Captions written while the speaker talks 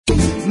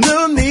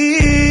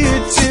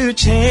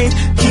change.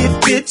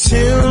 Keep it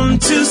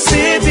tuned to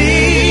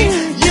City.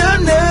 You're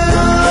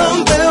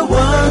number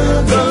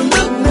one. Don't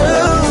look no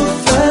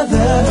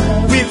further.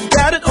 We've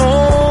got it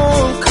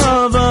all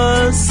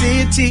covered.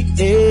 City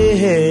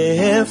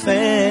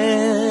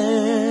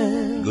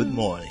FM. Good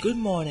morning. Good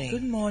morning.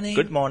 Good morning.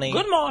 Good morning.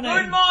 Good morning.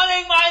 Good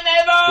morning, my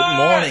neighbor. Good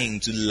morning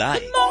to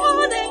life. Good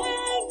morning.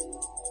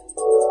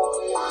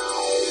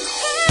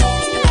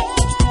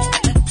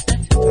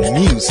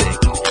 Music,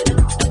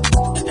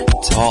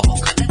 talk,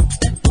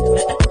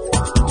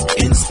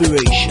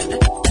 inspiration,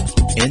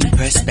 in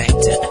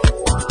perspective.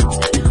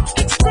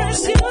 Express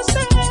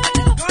yourself.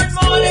 Good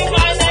morning,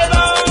 my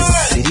neighbor.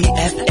 City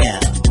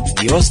FM,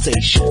 your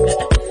station.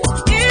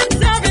 It's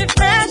a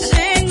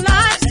refreshing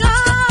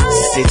lifestyle.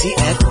 City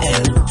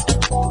FM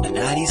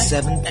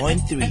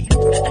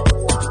 97.3.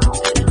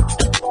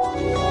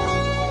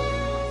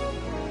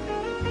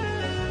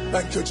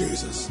 Thank you,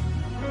 Jesus.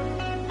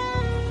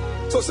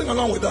 So sing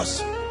along with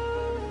us.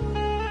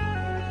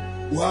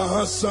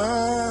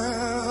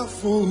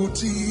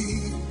 Wasafuti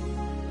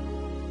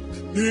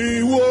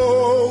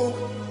niwo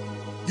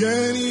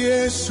yen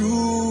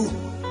Yesu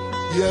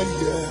yeah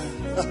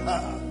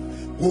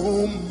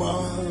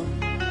woman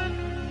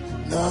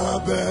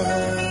nabe.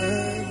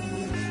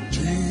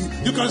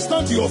 You can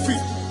stand to your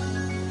feet.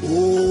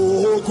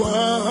 Oh,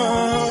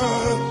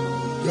 Kwan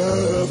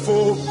Yefo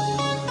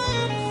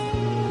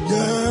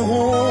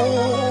Yeho.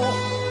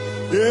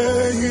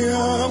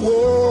 Yeah,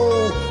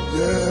 oh,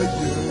 yeah.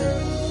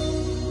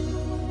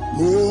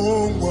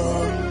 Oh,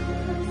 one,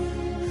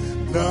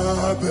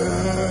 nabe,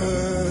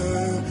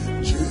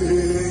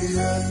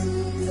 jayan,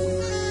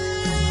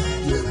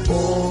 ye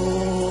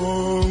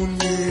boniti,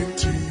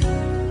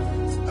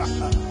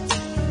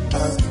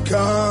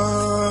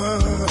 akayen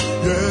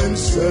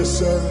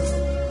sesa.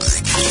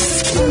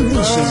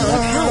 Unleashing the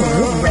power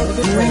of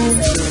relevant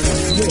radio.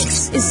 This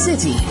is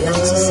City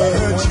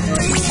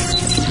 97.3.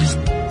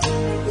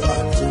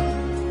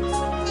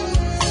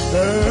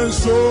 And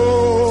so,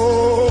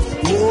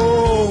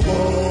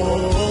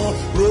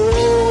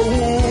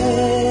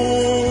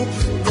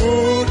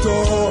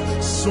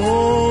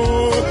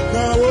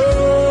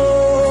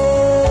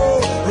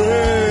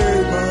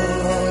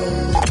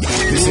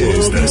 this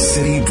is the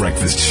City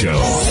Breakfast Show,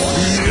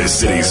 the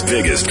city's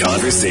biggest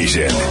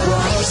conversation.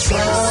 City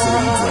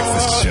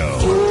Breakfast Show,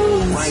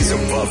 rise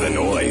above the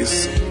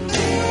noise.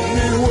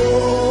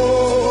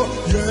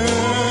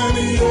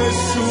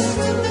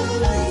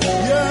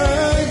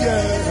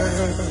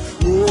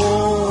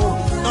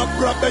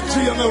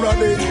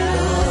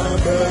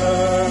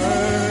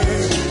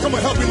 Come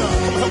on, help me now.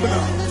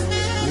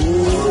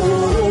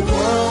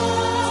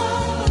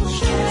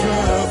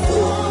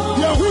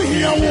 Yeah, we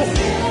hear you.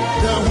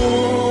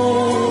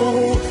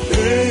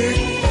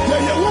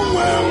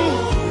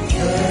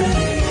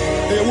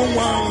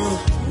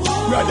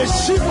 We are the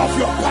sheep of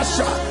your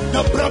pasture,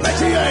 the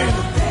Brabatian.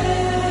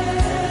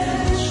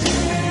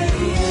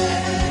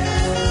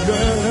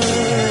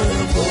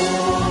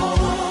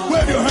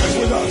 Wave your hands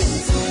with us.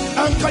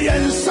 And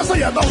Kayan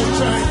Sasaya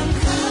Bawuchay.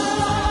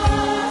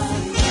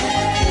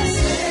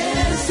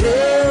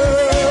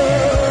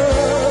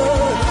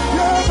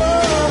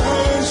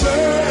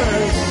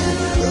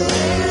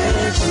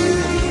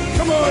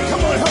 Come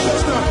on, help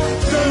us now.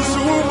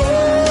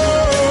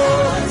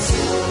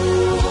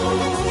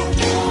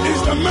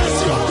 It's the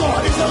mercy of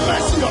God. It's the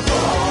mercy of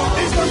God.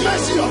 It's the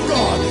mercy of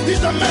God. It's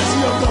the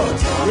mercy of God.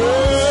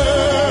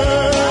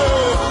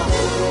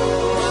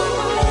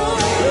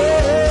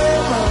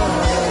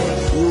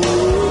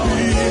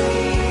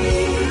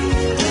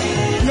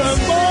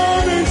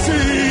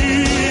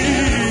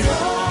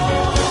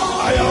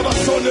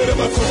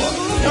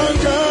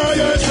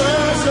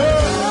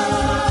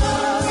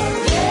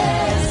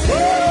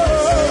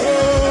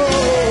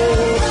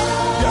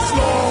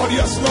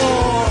 Yes,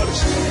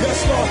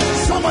 Lord.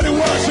 Somebody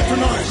worship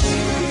tonight.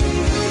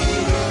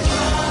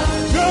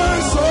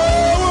 Yes,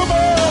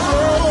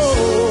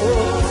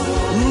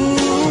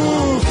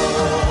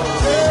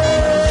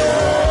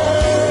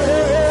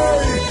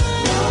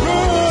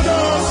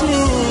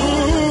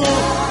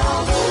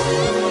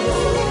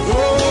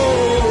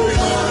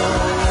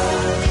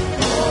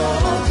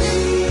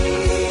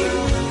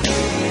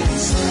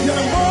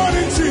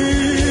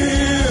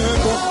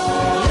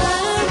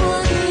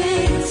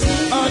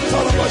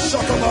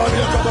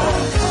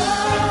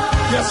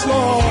 Yes,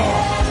 Lord.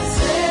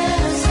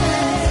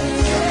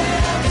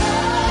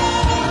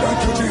 Thank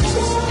you,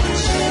 Jesus.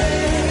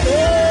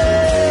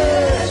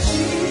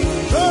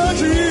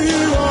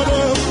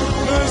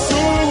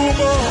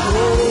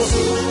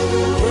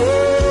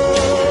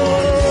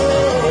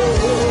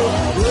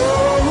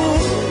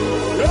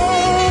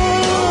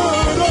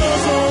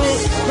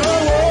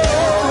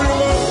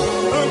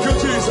 Thank you,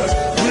 Jesus.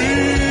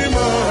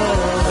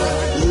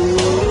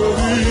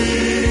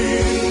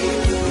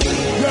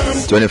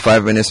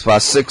 25 minutes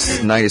past 6,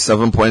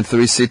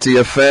 97.3 City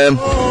FM.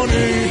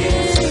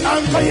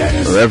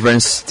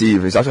 Reverend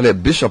Steve, he's actually a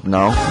bishop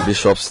now,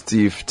 Bishop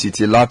Steve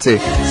Titilate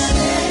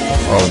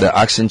of the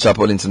Action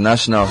Chapel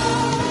International.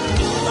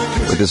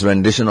 with his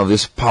rendition of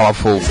this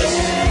powerful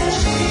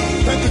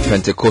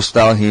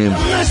Pentecostal hymn.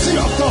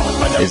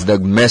 It's the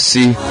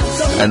mercy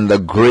and the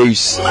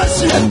grace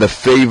and the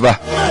favor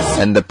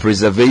and the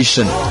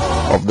preservation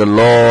of the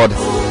Lord.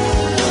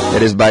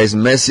 It is by his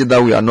mercy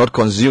that we are not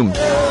consumed.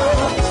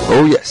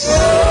 Oh yes.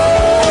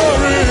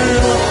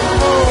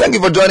 Thank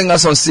you for joining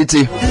us on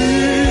City.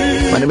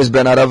 My name is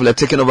Bernard Avila,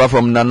 taking over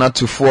from Nana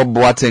to 4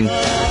 Boateng.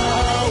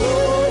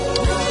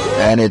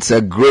 And it's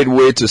a great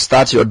way to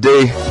start your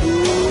day.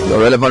 Your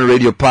relevant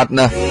radio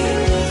partner,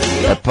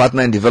 a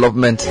partner in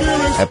development,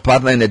 a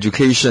partner in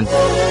education,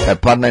 a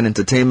partner in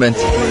entertainment,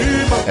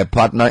 a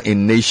partner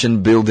in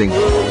nation building.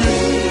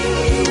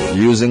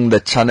 Using the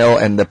channel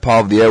and the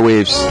power of the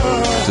airwaves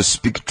to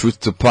speak truth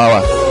to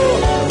power,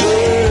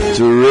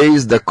 to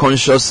raise the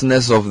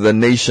consciousness of the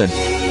nation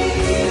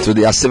to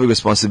their civic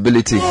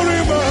responsibility,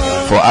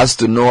 for us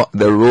to know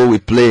the role we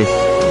play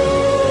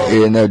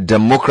in a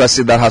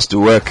democracy that has to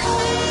work.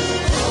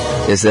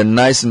 It's a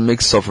nice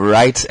mix of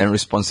rights and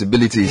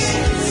responsibilities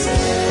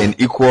in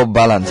equal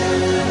balance.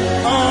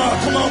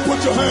 Come on,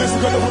 put your hands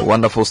together.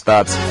 Wonderful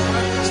start.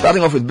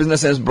 Starting off with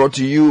Business Sense, brought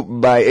to you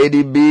by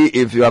ADB.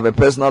 If you have a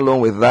personal loan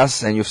with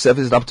us and you've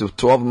serviced up to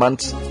 12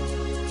 months,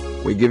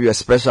 we give you a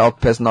special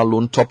personal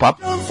loan top-up.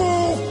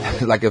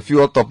 Like a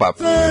fuel top-up.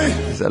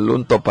 It's a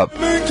loan top-up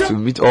to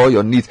meet all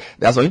your needs.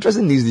 There are some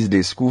interesting needs these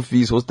days. School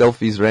fees, hostel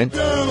fees, rent,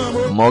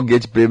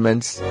 mortgage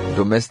payments,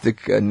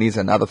 domestic needs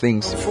and other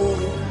things.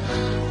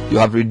 You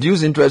have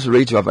reduced interest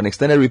rate, you have an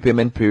extended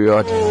repayment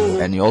period,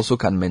 and you also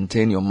can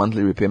maintain your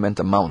monthly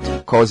repayment amount.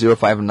 Call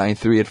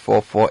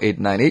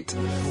 05938448898.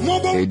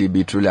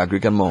 ADB, truly agri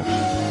and more.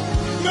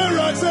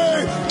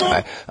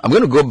 I'm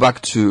going to go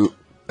back to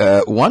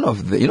one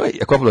of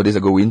the, a couple of days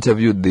ago we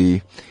interviewed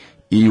the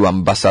EU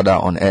ambassador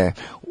on air.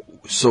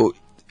 So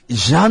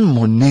Jean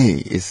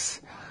Monnet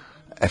is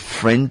a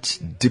French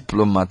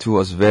diplomat who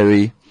was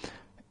very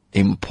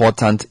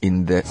important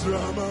in the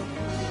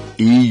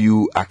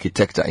EU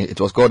architecture.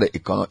 It was called the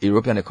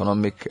European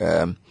Economic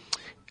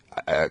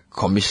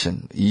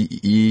Commission,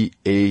 EEC,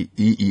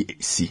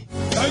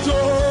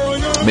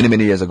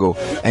 many years ago.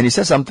 And he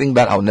said something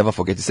that I'll never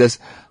forget. He says,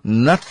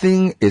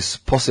 nothing is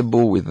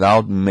possible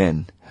without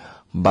men,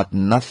 but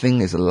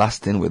nothing is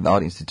lasting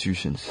without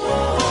institutions.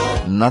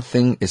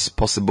 Nothing is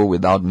possible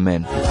without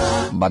men,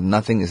 but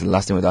nothing is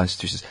lasting without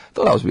institutions. I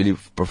thought that was really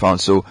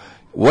profound. So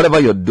whatever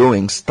you're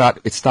doing,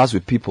 it starts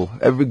with people.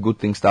 Every good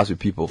thing starts with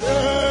people.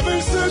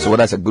 So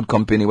whether it's a good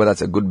company, whether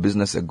it's a good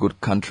business, a good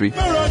country,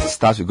 it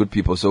starts with good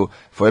people. So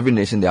for every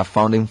nation, there are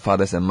founding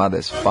fathers and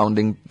mothers,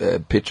 founding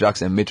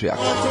patriarchs and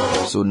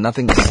matriarchs. So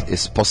nothing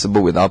is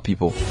possible without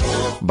people,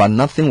 but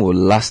nothing will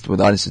last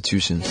without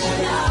institutions.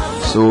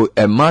 So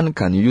a man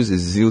can use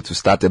his zeal to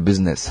start a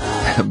business,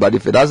 but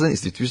if it doesn't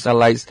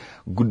institutionalize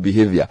good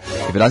behavior,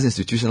 if it doesn't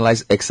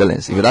institutionalize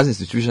excellence, if it doesn't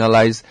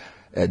institutionalize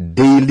the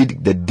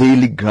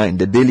daily grind,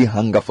 the daily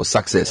hunger for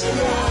success,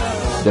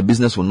 the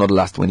business will not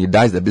last. When he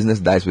dies, the business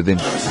dies with him.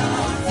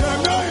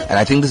 And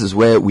I think this is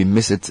where we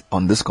miss it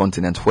on this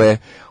continent, where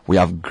we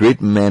have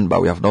great men,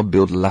 but we have not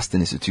built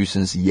lasting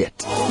institutions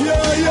yet.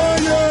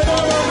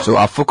 So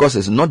our focus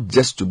is not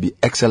just to be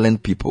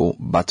excellent people,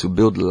 but to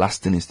build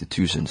lasting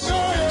institutions.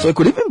 So it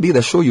could even be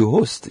the show you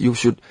host. You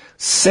should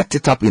set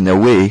it up in a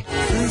way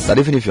that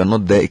even if you're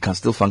not there, it can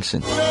still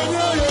function.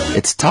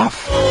 It's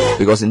tough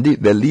because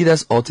indeed the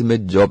leader's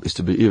ultimate job is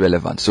to be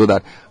irrelevant, so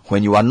that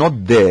when you are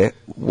not there,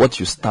 what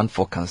you stand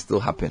for can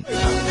still happen.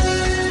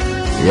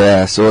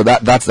 Yeah, so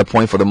that's the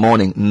point for the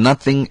morning.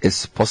 Nothing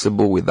is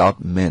possible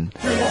without men,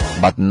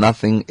 but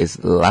nothing is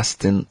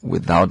lasting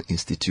without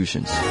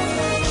institutions.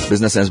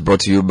 Business Sense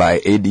brought to you by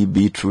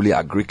ADB, truly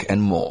agri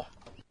and more.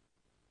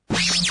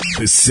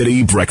 The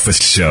City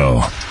Breakfast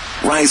Show.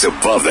 Rise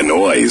above the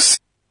noise.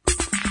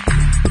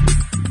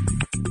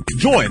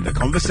 Join the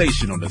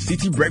conversation on the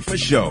City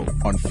Breakfast Show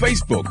on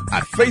Facebook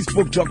at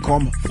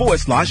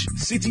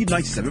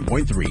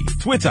facebook.com/City97.3,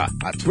 Twitter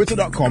at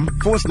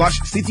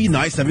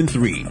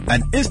twitter.com/City973,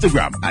 and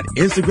Instagram at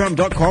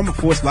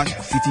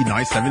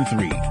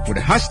instagram.com/City973 with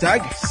the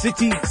hashtag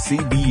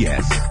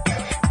CityCBS.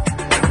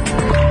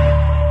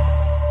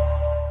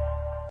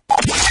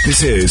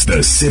 This is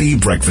the City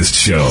Breakfast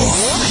Show.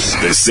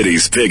 The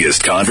city's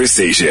biggest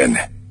conversation.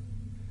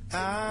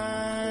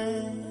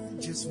 I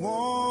just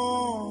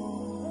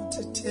want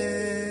to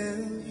tell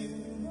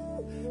you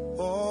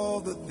all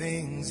the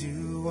things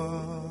you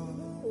are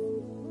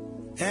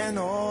and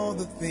all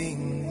the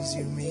things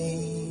you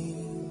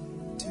mean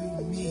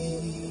to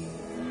me.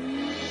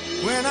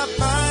 When I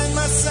find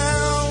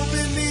myself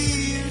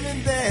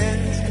believing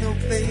there's no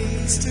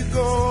place to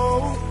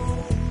go,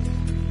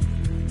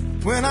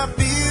 when I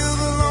feel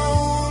the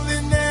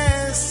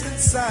loneliness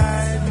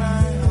inside my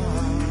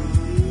heart,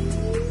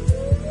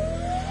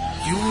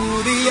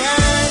 you're the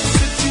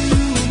answer to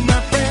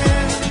my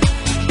prayer,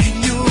 and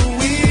you're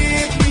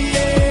with me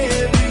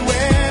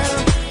everywhere.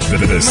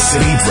 The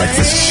City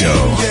Breakfast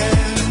Show.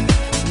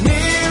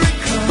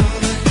 Miracle,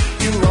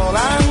 you're all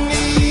I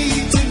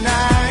need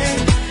tonight.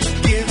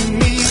 Give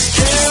me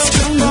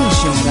shelter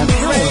from the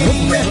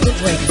rain.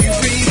 You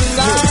breathe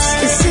life.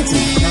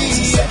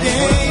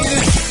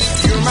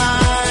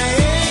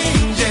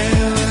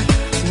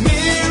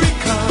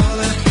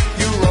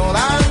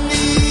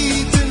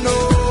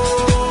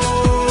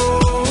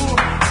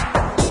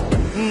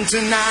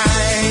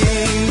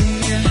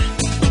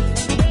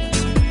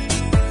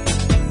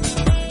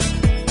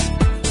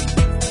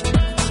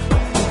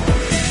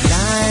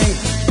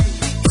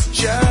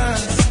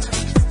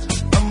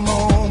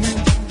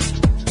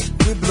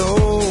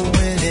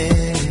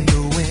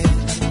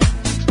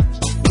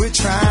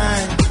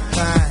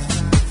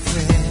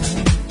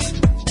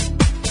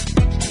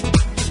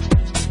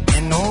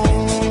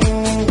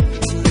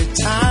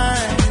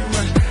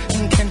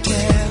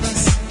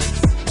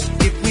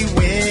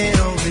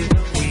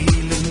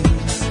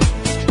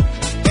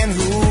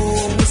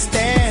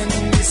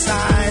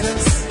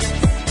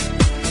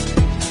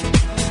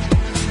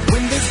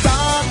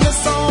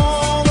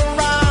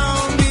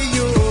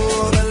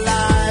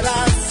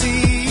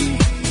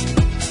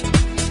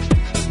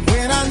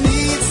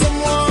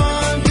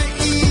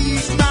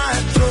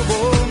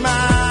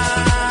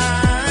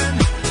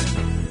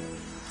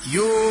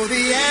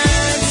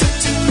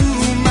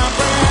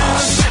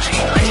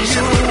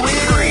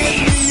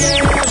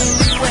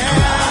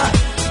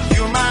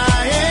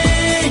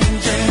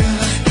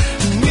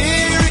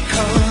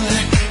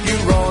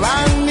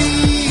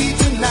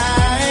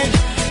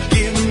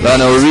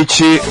 Lionel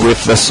Richie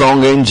with the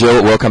song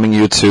Angel, welcoming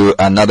you to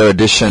another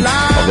edition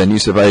of the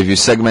Newspaper Review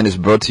segment. Is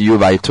brought to you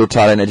by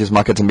Total Energies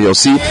Marketing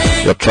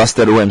BLC, your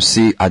trusted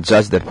OMC,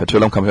 adjudged the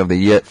Petroleum Company of the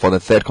Year for the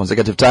third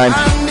consecutive time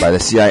by the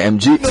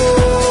CIMG.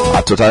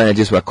 At Total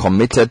Energies, we're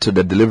committed to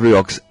the delivery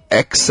of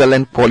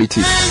excellent quality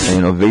and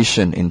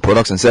innovation in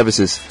products and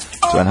services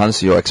to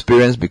enhance your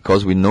experience,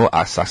 because we know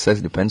our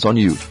success depends on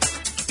you.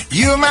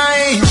 You're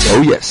my angel.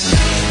 Oh yes.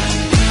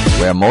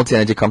 We're a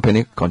multi-energy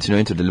company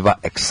continuing to deliver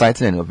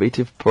exciting and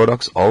innovative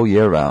products all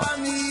year round.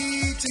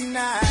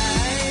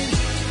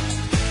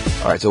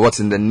 Alright, so what's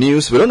in the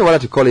news? We don't know whether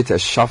to call it a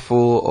shuffle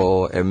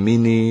or a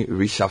mini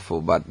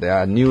reshuffle, but there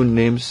are new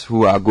names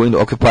who are going to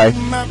occupy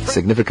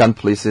significant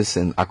places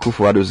in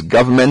Akufo-Addo's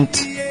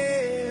government.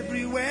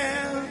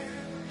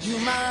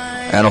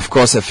 And of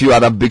course, a few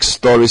other big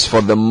stories for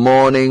the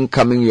morning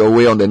coming your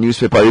way on the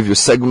Newspaper Review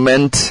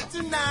segment.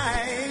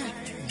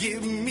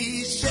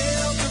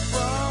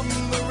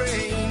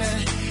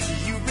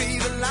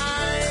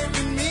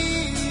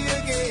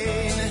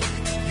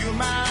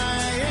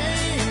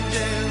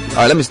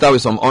 Alright, let me start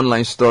with some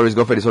online stories.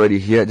 Godfrey is already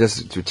here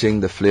just to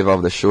change the flavor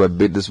of the show a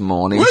bit this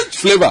morning. Which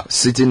flavor?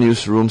 City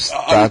Newsroom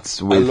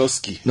starts with...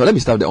 Aloski. No, let me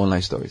start with the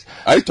online stories.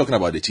 Are you talking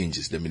about the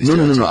changes? The No.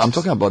 ministerial changes? I'm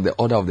talking about the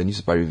order of the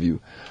Newspaper Review.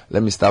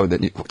 Let me start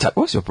with the...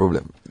 What's your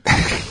problem?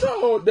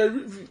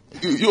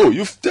 No,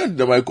 you've turned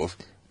the mic off.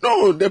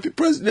 No, the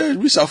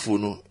reshuffle,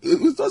 no.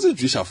 It doesn't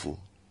reshuffle.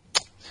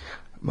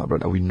 My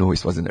brother, we know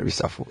it wasn't a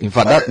reshuffle. In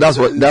fact, that's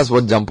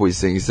what Jampo is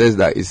saying. He says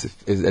that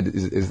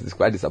it's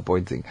quite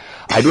disappointing.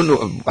 I don't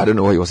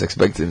know what he was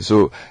expecting.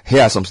 So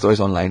here are some stories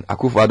online.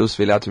 Akufo-Addo's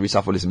failure to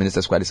reshuffle his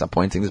ministers quite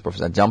disappointing. This is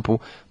Professor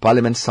Jampo.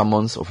 Parliament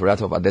summons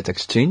operator of a debt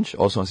exchange,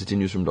 also on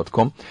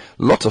citynewsroom.com.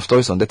 Lots of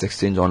stories on debt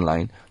exchange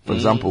online. For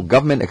example,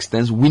 government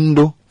extends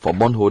window for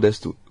bondholders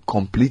to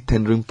complete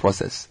tendering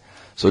process.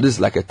 So this is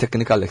like a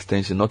technical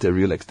extension, not a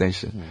real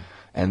extension.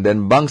 And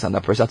then banks under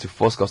pressure to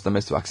force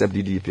customers to accept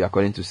DDEP,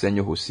 according to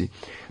Senyo Hosi.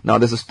 Now,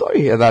 there's a story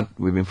here that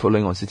we've been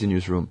following on City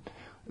Newsroom.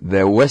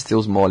 The West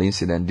Hills Mall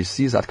incident,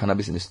 deceased had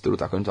cannabis in his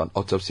throat, according to an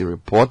autopsy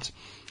report.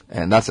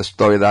 And that's a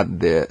story that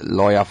the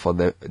lawyer for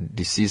the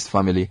deceased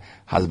family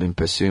has been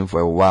pursuing for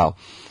a while.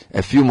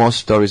 A few more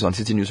stories on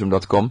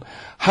citynewsroom.com.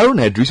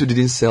 Haruna Idrisu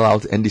didn't sell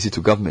out NDC to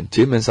government.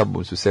 Chairman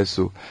Sabunsu says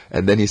so.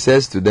 And then he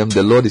says to them,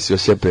 the Lord is your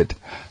shepherd.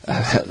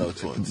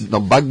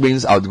 No,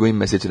 Bagbane's outgoing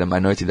message to the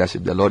minority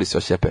leadership, the Lord is your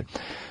shepherd.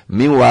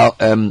 Meanwhile,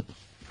 I'm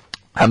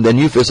the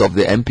new face of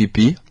the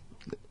MPP.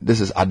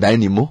 This is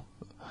Adainimo.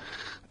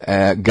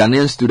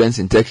 Ghanaian students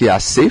in Turkey are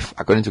safe,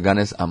 according to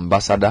Ghana's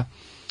ambassador.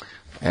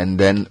 And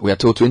then we are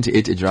told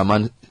 28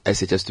 Ejraman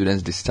SHS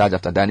students discharged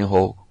after dining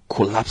hall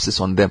collapses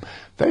on them.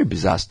 Very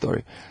bizarre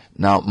story.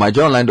 Now,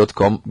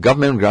 myjoyonline.com,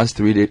 government grants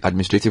 3-day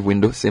administrative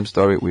window. Same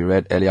story we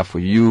read earlier for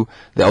you.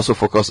 They also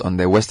focus on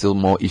the West Hill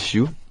Mall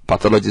issue.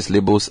 Pathologist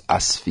labels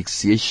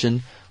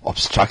asphyxiation,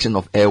 obstruction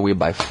of airway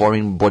by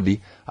foreign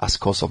body as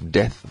cause of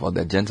death for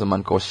the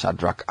gentleman called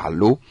Shadrach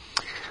Alo.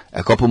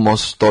 A couple more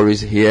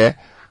stories here.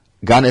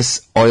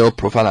 Ghana's oil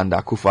profile under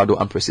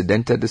Akufo-Addo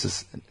unprecedented. This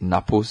is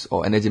NAPO's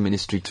or Energy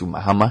Ministry to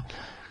Mahama.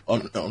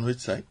 On which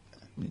side?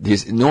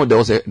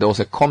 There was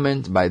a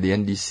comment by the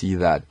NDC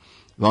that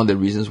one of the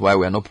reasons why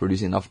we are not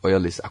producing enough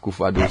oil is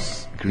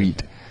Akufo-Addo's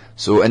greed.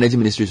 So Energy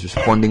Ministry is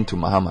responding to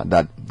Mahama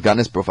that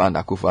Ghana's profile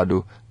under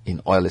Akufo-Addo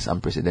in oil is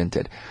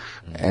unprecedented.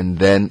 And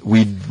then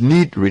we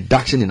need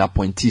reduction in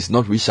appointees,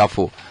 not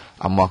reshuffle.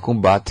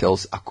 Amakumba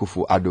tells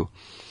Akufo-Addo.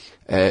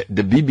 The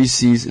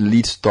BBC's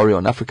lead story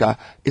on Africa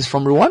is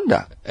from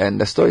Rwanda. And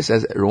the story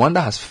says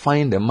Rwanda has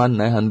fined a man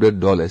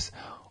 $900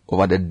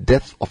 over the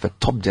death of a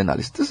top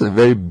journalist. This is a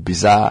very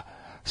bizarre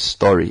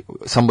story.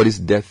 Somebody's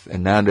death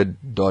and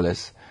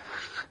 $900.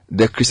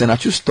 The Christian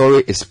Achu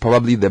story is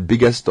probably the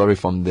biggest story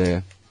from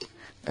the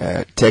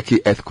Turkey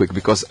earthquake,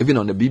 because even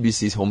on the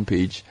BBC's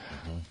homepage,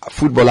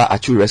 footballer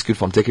Achu rescued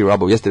from Turkey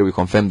rubble. Yesterday we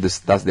confirmed this.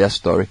 That's their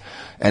story.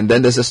 And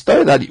then there's a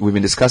story that we've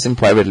been discussing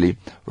privately.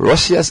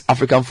 Russia's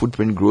African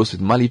footprint grows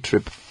with Mali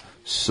trip.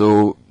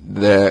 So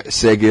the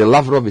Sergei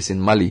Lavrov is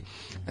in Mali,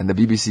 and the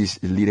BBC is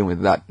leading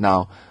with that.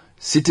 Now,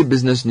 City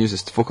Business News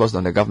is focused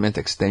on the government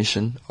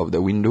extension of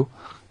the window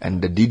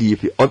and the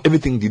DDEP, on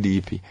everything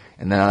DDEP.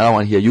 And then another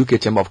one here,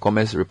 UK Chamber of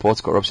Commerce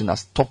reports corruption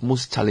as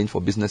topmost challenge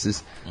for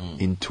businesses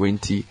in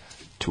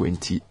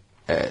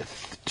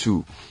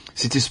 2022.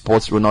 City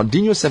Sports,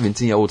 Ronaldinho's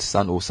 17-year-old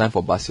son will sign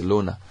for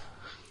Barcelona.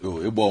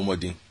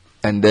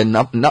 And then,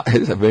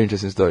 it's a very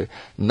interesting story.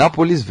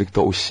 Napoli's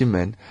Victor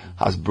Osimhen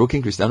has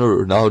broken Cristiano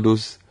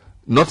Ronaldo's,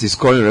 not his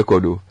scoring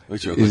record though,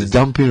 his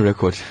jumping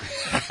record.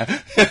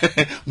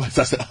 But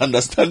that's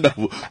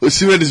understandable.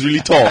 Osimhen is really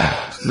tall.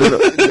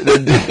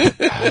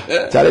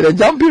 The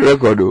jumping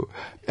record though.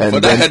 And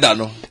for that header,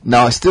 no?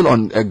 Now, still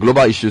on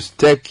global issues,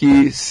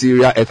 Turkey,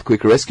 Syria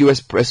earthquake,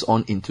 rescuers press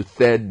on into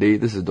third day.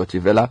 This is Deutsche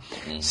Welle.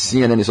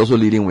 CNN is also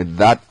leading with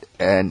that.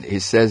 And he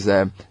says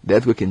the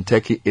earthquake in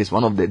Turkey is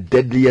one of the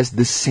deadliest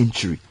this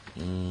century.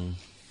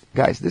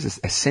 Guys, this is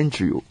a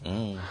century.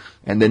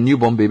 And the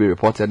newborn baby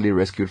reportedly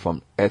rescued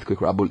from earthquake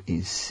rubble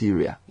in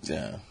Syria.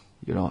 Yeah.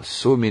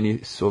 So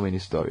many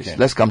stories. Okay.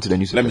 Let's come to the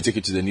newspaper. Let me take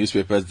you to the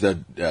newspapers. The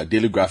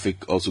Daily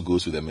Graphic also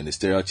goes with the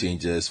ministerial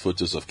changes,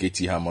 photos of KT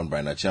Hammond,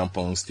 Brian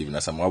Achiampong, Stephen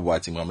Asamoah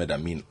Boateng, Mohamed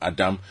Amin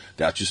Adam.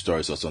 There are two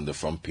stories also on the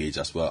front page,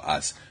 as well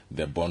as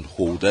the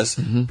bondholders.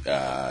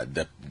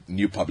 The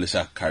new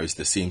publisher carries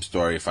the same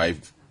story.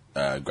 5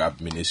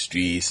 Grab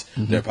Ministries.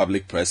 The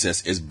Republic Press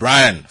says is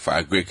Brian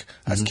Faragrick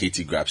as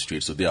KT Grab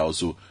Street. So they are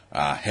also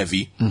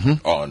heavy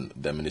on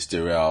the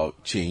ministerial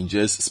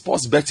changes.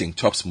 Sports betting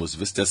tops most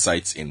visited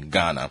sites in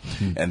Ghana,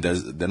 and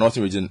the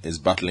Northern Region is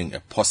battling a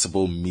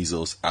possible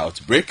measles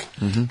outbreak.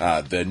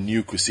 The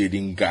new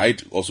Crusading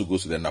Guide also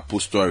goes to the Napo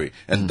story,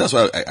 and that's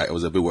why I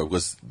was a bit worried,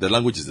 because the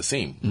language is the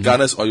same.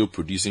 Ghana's oil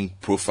producing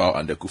profile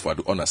and the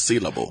Akufo-Addo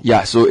unassailable.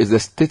 Yeah, so it's the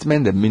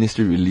statement the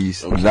ministry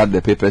released that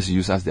the papers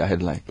use as their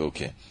headline.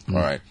 Okay, all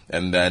right.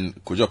 And then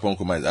Kojo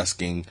Ponkoma is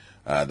asking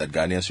that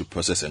Ghanaians should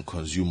process and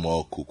consume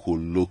more cocoa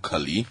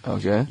locally.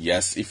 Okay.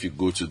 Yes, if you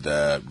go to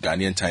the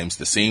Ghanaian Times,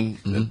 the same,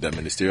 the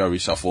ministerial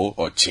reshuffle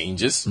or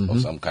changes of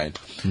some kind.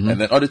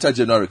 And then Auditor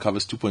General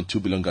recovers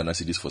 2.2 billion Ghana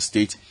cedis for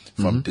state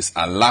from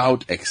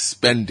disallowed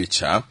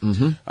expenditure.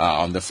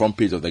 On the front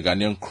page of the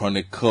Ghanaian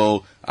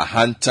Chronicle,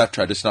 Ahanta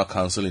Traditional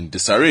Council in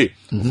disarray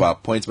over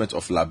appointment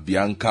of La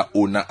Bianca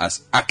owner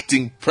as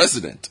acting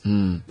president.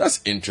 That's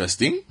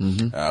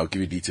interesting. I'll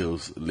give you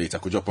details later.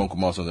 Kojo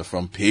Ponkoma on the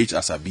front page.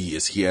 Asabi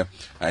is here.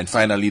 And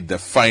finally, the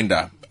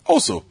Finder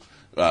also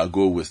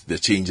go with the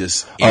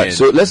changes. All right,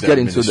 so let's get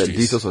into the ministries.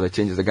 details of the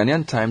changes. The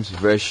Ghanaian Times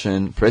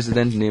version: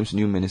 President names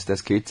new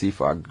ministers: KT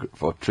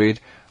for trade,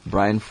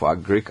 Brian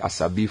Faragrick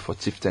Asabi for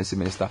chieftaincy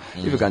minister.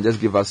 If you can just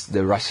give us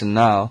the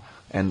rationale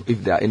and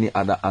if there are any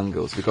other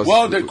angles, because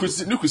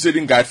the new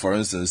Crusading Guide, for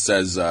instance,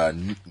 says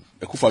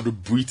Akufo-Addo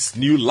breathes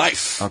new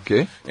life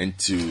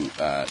into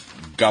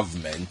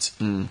government.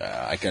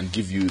 I can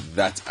give you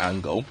that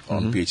angle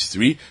on page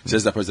 3. It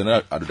says that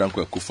President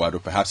Adodankwa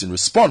Akufo-Addo, perhaps in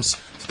response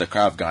to the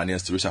cry of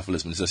Ghanaians to reshuffle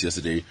his ministers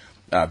yesterday,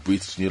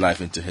 breathed new life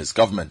into his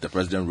government. The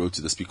president wrote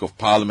to the Speaker of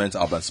Parliament,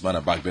 Alban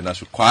Sumana Bagben,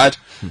 as required,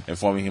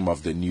 informing him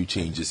of the new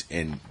changes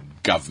in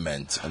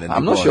government. And then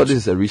I'm not sure this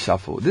is a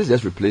reshuffle. This is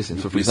just replacing.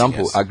 So, for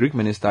example, yes. a Greek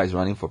minister is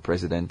running for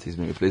president. He's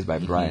been replaced by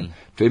Brian.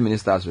 Trade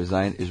minister has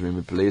resigned. Is been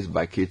replaced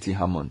by KT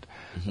Hammond.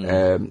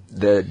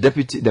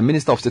 The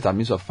minister of state and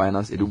minister of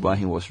finance, Edu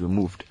Buahin, was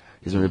removed.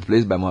 He's been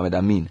replaced by Mohamed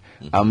Amin.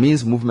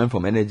 Amin's movement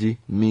from energy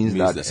means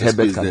that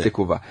Herbert can take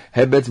over.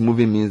 Herbert's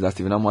moving means that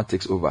Stephen Amoah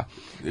takes over.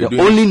 The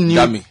only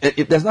new,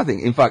 there's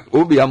nothing. In fact,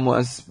 Obi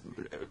Amoah's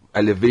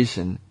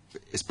elevation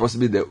is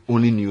possibly the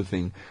only new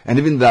thing. And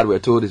even that we're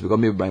told is because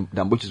maybe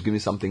Damboch is giving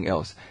something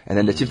else. And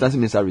then the chieftaincy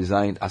minister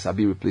resigned,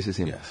 Asabi replaces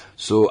him. Yes.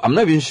 So I'm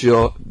not even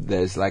sure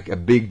there's like a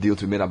big deal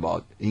to be made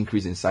about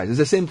increase in size. It's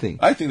the same thing.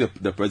 I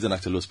think the president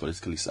actually was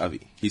politically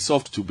savvy. He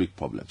solved 2 big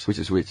problems. Which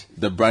is which?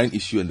 The Brian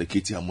issue and the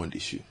KT Hammond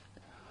issue.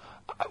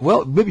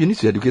 Well, maybe you need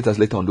to educate us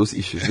later on those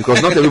issues,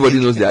 because not everybody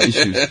knows their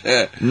issues.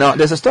 Now,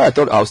 there's a story I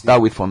thought I'll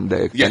start with from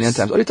the Ghanaian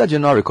Times. Auditor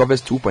General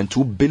recovers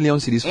 2.2 billion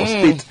cedis for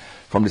state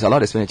from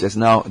disallowed expenditures.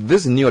 Now,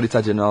 this new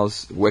Auditor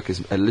General's work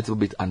is a little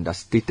bit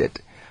understated,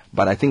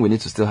 but I think we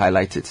need to still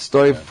highlight it.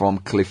 Story from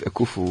Cliff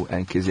Ekufu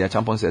and Kezia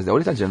Champon says the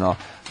Auditor General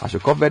has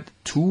recovered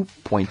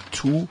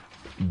 2.2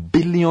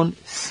 billion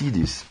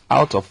cedis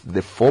out of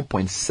the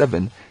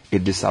 4.7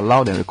 it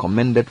disallowed and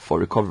recommended for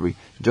recovery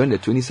during the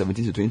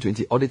 2017 to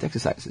 2020 audit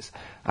exercises.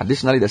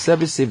 Additionally, the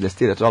service saved the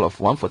state a total of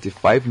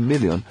 145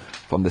 million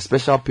from the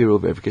special payroll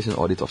verification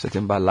audit of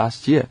September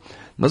last year.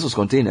 This was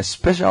contained in a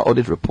special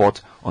audit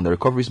report on the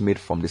recoveries made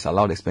from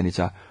disallowed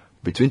expenditure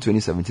between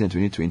 2017 and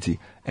 2020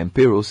 and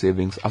payroll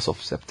savings as of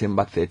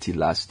September 30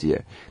 last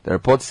year. The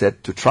report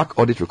said to track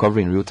audit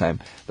recovery in real time,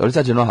 the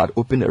Auditor General had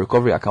opened a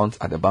recovery account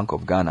at the Bank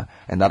of Ghana,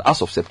 and that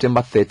as of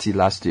September 30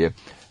 last year,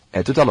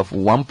 a total of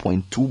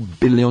 1.2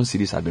 billion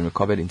cedis had been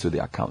recovered into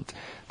the account.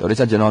 The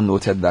Auditor General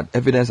noted that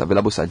evidence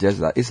available suggests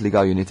that its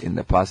legal unit in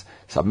the past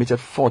submitted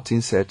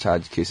 14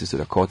 surcharge cases to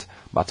the court,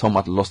 but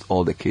Tomat lost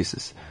all the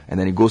cases. And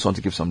then he goes on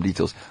to give some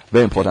details.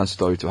 Very important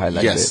story to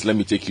highlight. Yes, there. let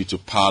me take you to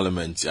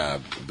Parliament,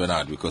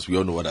 Bernard, because we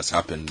all know what has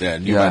happened there.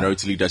 New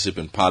minority leadership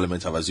in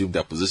Parliament have assumed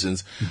their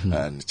positions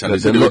and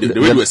challenged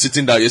the way we were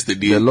sitting down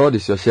yesterday. The Lord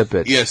is your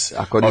shepherd. Yes.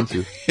 According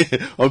to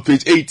on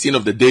page 18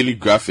 of the Daily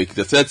Graphic,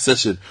 the third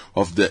session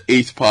of the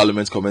 8th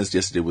Parliament commenced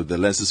yesterday with the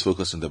lenses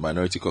focused on the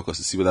minority caucus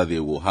to see whether they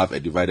will have a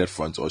divided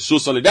front or show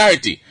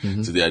solidarity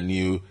to their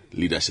new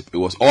leadership. It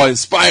was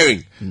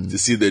awe-inspiring to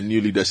see the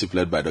new leadership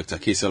led by Dr.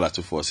 Kesel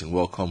Atufos and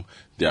welcome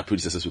their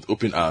predecessors with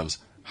open arms,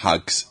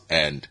 hugs,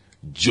 and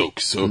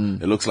jokes. So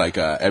it looks like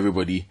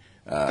everybody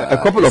a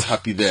couple of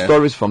happy there.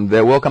 Stories from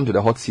there. Welcome to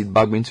the hot seat,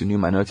 Bagwin to new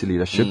minority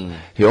leadership.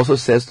 He also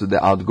says to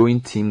the outgoing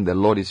team, the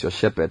Lord is your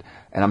shepherd.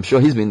 And I'm sure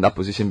he's been in that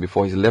position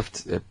before. He's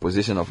left a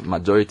position of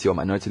majority or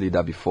minority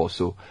leader before.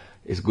 So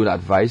it's good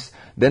advice.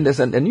 Then there's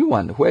a new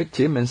one where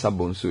Chairman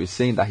Sabonsu is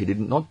saying that he did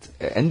not,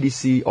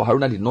 NDC or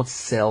Haruna did not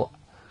sell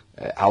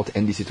out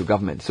NDC to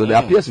government. So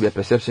there appears to be a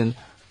perception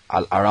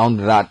around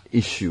that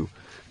issue.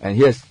 And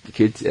here's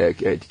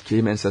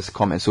K. Mensah's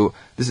comment. So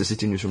this is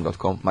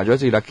citynewsroom.com.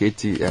 Majority leader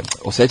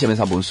Osei Chairman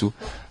Sabonsu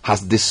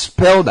has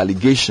dispelled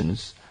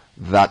allegations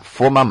that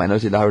former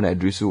Minority Leader Haruna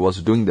Idrisu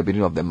was doing the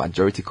bidding of the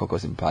majority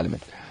caucus in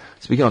Parliament.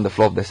 Speaking on the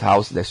floor of this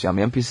House, the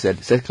Suame MP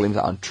said said claims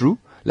are untrue.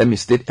 Let me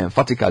state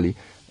emphatically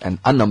and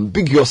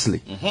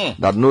unambiguously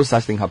that no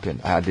such thing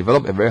happened. I had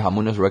developed a very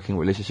harmonious working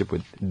relationship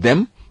with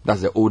them,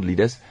 that's the old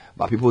leaders,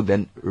 but people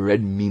then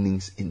read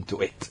meanings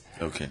into it.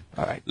 Okay.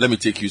 All right. Let me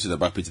take you to the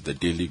back page of the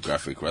Daily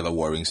Graphic. Rather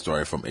worrying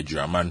story from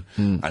Eduraman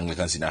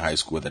Anglican Senior High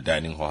School, where the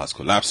dining hall has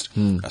collapsed.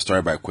 A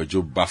story by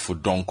Kwejo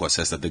Bafudonko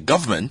says that the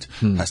government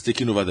has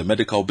taken over the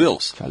medical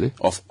bills Charlie?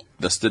 of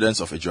the students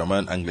of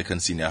Eduraman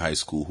Anglican Senior High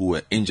School who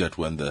were injured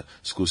when the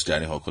school's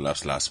dining hall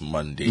collapsed last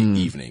Monday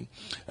evening.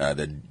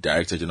 The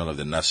Director General of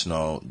the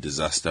National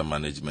Disaster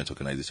Management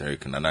Organization,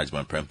 Eric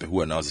Nanajman Prempe,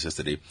 who announced this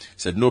yesterday,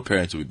 said no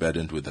parent will be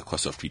burdened with the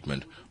cost of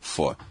treatment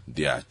for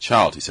their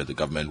child. He said the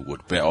government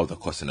would bear all the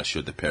costs and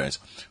assured the parents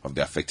of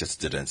the affected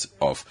students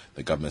of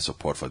the government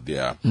support for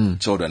their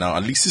children. Now,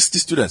 at least 60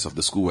 students of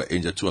the school were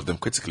injured, 2 of them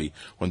critically,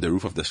 when the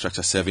roof of the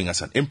structure serving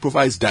as an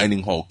improvised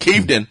dining hall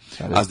caved in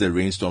as the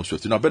rainstorm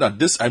swept. Now,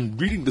 Bernard, I'm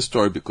reading this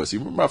story because you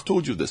remember I've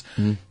told you this.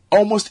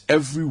 Almost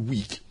every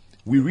week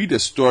we read a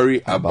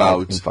story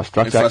about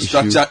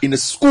infrastructure in a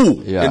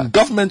school, in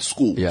government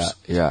schools.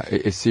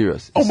 It's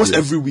serious. Almost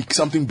every week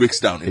something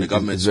breaks down in the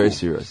government school. It's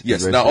very serious.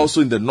 Yes. Now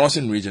also in the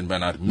northern region,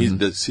 Bernard,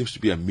 there seems to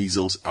be a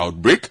measles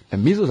outbreak. A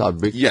measles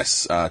outbreak?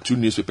 Yes. 2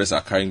 newspapers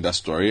are carrying that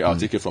story. I'll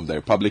take it from the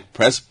Republic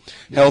Press.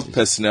 Health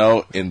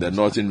personnel in the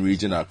northern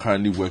region are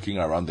currently working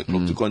around the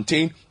clock to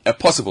contain a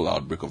possible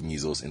outbreak of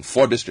measles in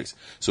 4 districts.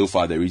 So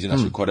far, the region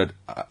has recorded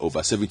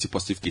over 70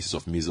 positive cases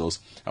of measles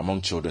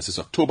among children since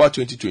October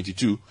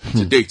 2022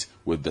 to date,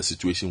 with the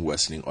situation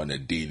worsening on a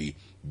daily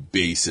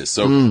basis.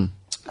 So,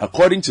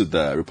 according to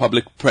the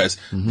Republic Press,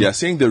 they are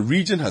saying the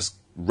region has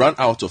run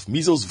out of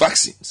measles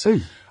vaccines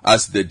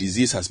as the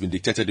disease has been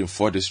detected in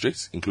 4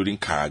 districts, including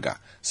Karaga,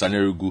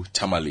 Sanerugu,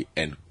 Tamale,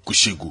 and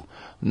Kushegu.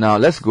 Now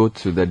let's go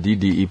to the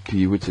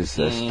DDEP, which is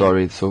a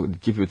story. So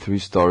give you 3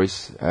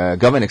 stories.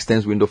 Government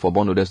extends window for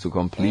bondholders to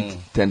complete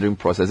tendering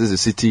process. This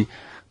is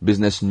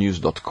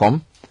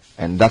citybusinessnews.com.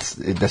 And that's,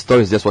 the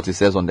story is just what it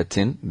says on the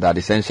tin, that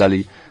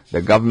essentially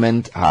the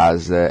government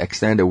has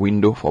extended a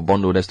window for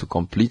bondholders to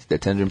complete the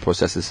tendering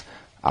processes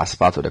as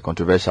part of the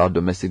controversial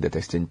domestic debt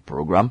exchange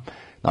program.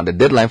 Now the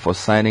deadline for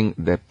signing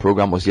the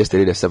program was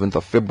yesterday, the 7th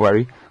of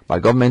February,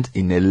 but government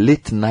in a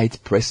late night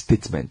press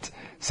statement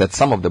said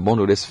some of the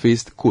bondholders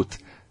faced, quote,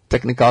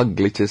 technical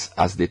glitches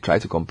as they try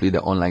to complete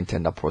the online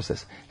tender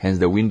process. Hence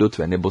the window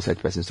to enable such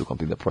persons to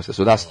complete the process.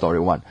 So that's story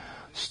 1.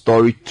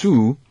 Story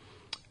 2,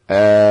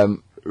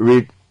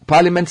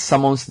 Parliament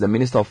summons the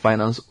Minister of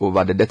Finance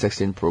over the debt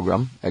exchange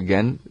program.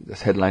 Again,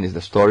 this headline is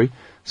the story.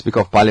 Speaker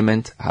of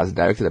Parliament has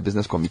directed a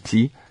business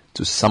committee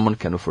to summon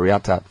Ken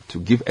Ofori-Atta to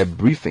give a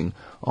briefing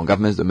on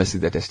government's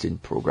domestic debt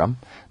exchange program.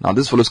 Now,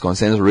 this follows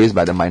concerns raised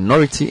by the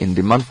minority in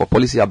demand for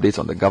policy updates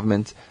on the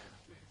government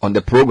on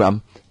the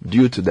program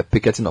due to the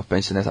picketing of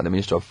pensioners at the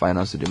Ministry of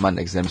Finance to demand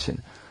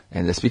exemption.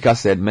 And the Speaker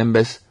said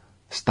members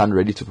stand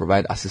ready to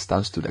provide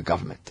assistance to the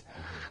government.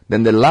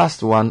 Then the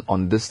last one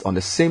on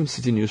the same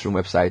City Newsroom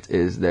website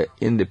is the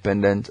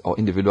Independent or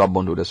Individual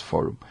Bondholders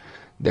Forum.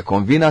 The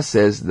convener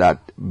says that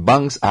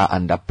banks are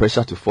under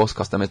pressure to force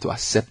customers to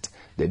accept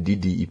the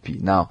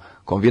DDEP. Now,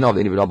 convener of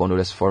the Individual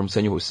Bondholders Forum,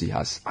 Senyo Hosi,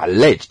 has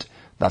alleged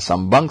that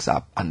some banks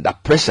are under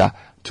pressure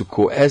to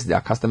coerce their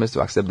customers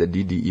to accept the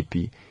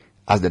DDEP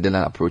as the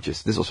deadline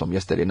approaches. This was from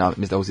yesterday. Now,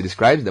 Mr. Hosi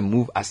describes the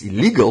move as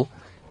illegal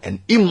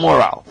and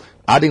immoral,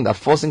 adding that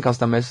forcing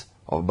customers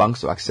of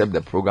banks to accept the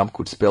program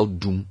could spell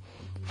doom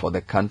for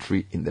the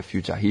country in the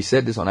future. He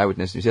said this on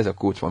Eyewitness News. Here's a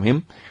quote from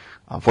him.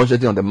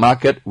 Unfortunately, on the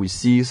market, we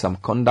see some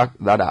conduct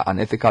that are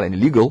unethical and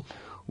illegal.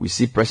 We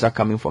see pressure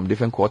coming from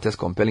different quarters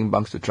compelling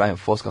banks to try and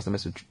force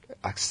customers to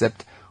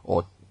accept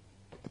or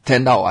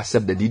tender or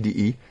accept the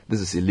DDE. This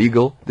is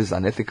illegal, this is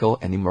unethical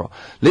and immoral.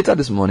 Later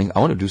this morning, I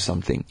want to do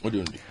something. What do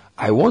you want to do?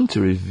 I want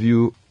to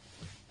review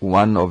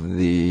one of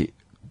the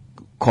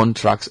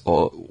contracts,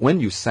 or when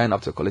you sign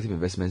up to a collective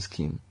investment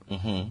scheme,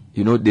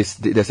 you know,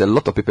 there's a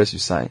lot of papers you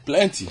sign.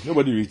 Plenty.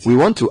 Nobody reads it. We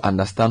want to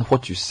understand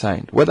what you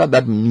signed, whether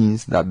that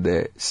means that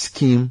the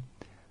scheme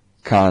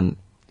can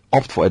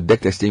opt for a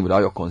debt exchange without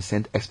your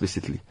consent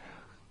explicitly,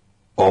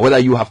 or whether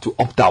you have to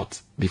opt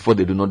out before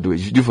they do not do it.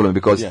 You do follow me?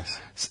 Because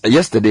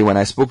yesterday when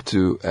I spoke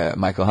to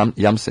Michael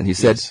Yamson, he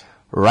said,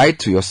 write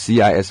to your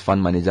CIS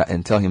fund manager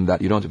and tell him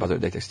that you don't want to pass a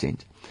debt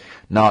exchange.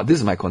 Now, this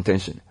is my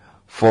contention.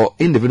 For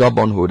individual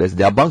bondholders,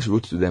 their banks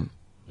wrote to them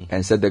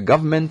and said the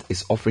government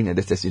is offering a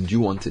debt exchange. Do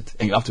you want it?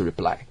 And you have to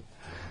reply.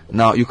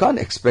 Now, you can't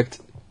expect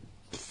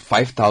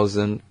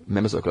 5,000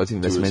 members of the collective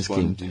investment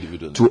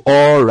scheme to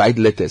all write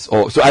letters.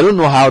 So I don't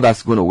know how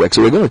that's going to work.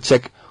 So we're going to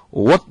check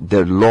what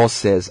the law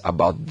says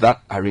about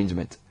that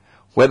arrangement.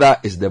 Whether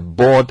it's the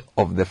board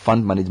of the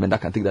fund management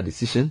that can take that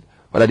decision,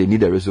 whether they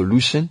need a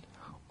resolution,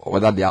 or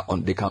whether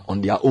they can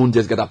on their own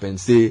just get up and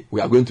say,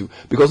 we are going to.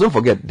 Because don't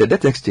forget, the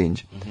debt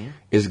exchange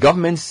is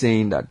government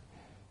saying that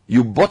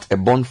you bought a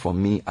bond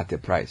from me at a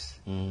price.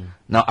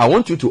 Now, I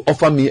want you to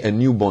offer me a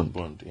new bond.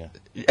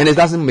 and it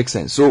doesn't make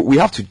sense. So we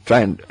have to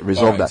try and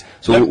resolve Alright. that.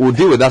 So we'll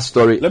deal with that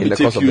story Let in me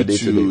the course take of you the day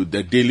to today.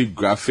 the Daily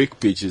Graphic,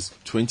 pages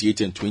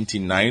 28 and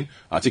 29.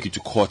 I'll take you to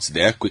court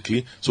there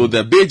quickly. So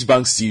the Beige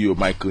Bank CEO,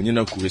 Michael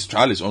Nyenaku, his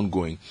trial is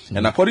ongoing.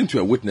 And according to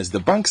a witness, the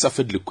bank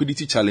suffered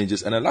liquidity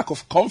challenges and a lack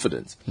of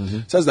confidence.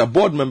 Says that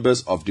board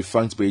members of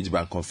defunct Beige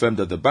Bank confirmed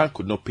that the bank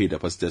could not pay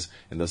depositors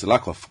and there's a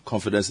lack of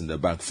confidence in the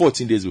bank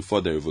 14 days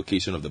before the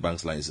revocation of the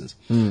bank's license.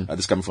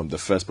 This coming from the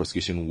first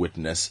prosecution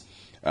witness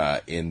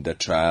in the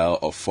trial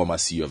of former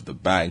CEO of the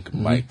bank,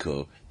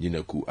 Michael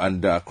Nyenaku.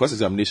 Under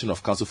cross-examination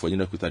of counsel for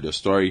Nyenaku Tadio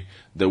Story,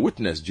 the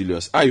witness,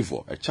 Julius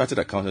Ivor, a chartered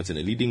accountant and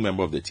a leading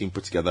member of the team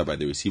put together by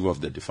the receiver of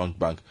the defunct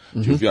bank to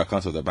review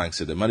accounts of the bank,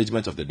 said the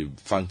management of the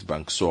defunct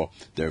bank saw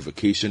the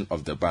revocation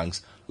of the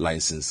bank's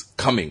license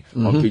coming.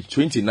 On page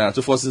 29,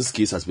 Atuforce's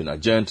case has been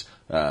adjourned.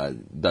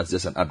 That's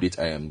just an update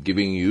I am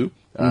giving you.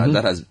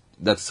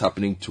 That's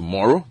happening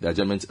tomorrow. The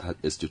adjournment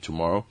is to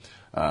tomorrow.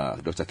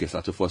 Dr.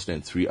 Kesato Foster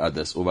and 3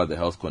 others over the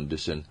health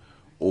condition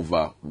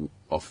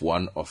of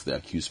one of the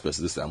accused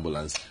persons, this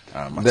ambulance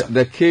matter.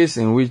 The case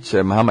in which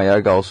Mahama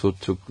Yarga also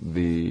took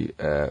the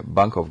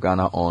Bank of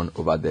Ghana on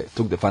over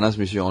took the finance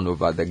ministry on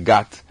over the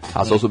GATT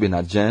has also been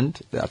adjourned.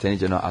 The Attorney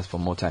General asked for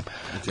more time.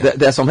 Okay.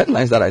 There are some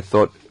headlines that I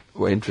thought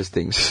were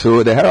interesting.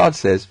 So the Herald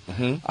says,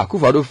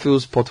 Akufo-Addo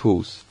fills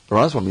potholes,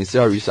 runs for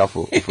ministerial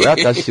reshuffle,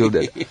 Oforiatta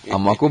shielded,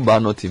 and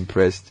Makuba not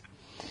impressed.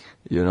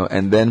 You know,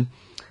 and then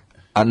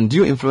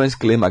undue influence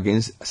claim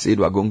against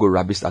Saidu Agongo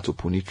Rabi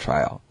Atopuni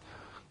trial.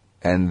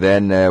 And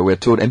then we're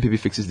told MPP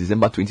fixes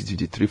December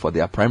 2023 for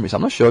their primaries.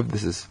 I'm not sure if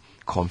this is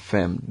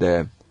confirmed,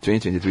 the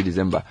 2023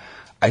 December.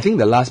 I think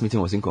the last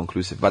meeting was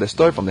inconclusive, but the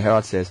story from the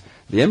Herald says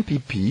the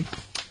MPP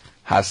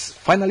has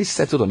finally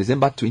settled on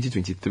December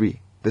 2023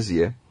 this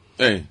year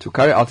to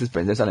carry out its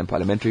presidential and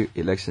parliamentary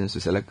elections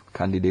to select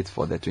candidates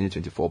for the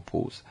 2024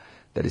 polls.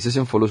 The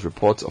decision follows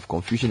reports of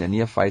confusion and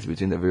near fights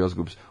between the various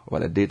groups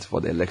over the dates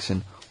for the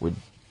election, with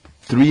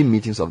 3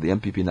 meetings of the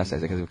MPP National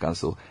Executive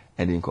Council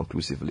ending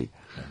inconclusively.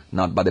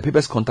 Now, but the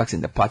paper's contacts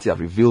in the party have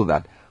revealed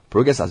that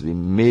progress has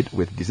been made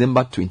with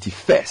December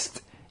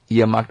 21st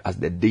earmarked as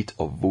the date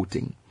of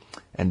voting.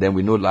 And then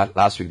we know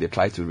last week they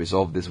tried to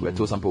resolve this. We're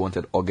told some people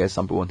wanted August,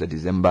 some people wanted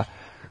December.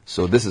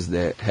 So this is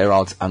the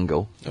Herald's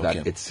angle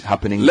that it's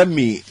happening. Let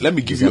me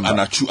give December. You an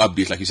Achu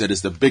update. Like you said,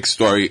 it's the big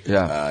story in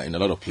a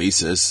lot of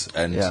places.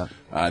 And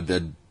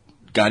the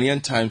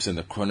Ghanaian Times and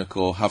the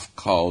Chronicle have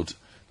called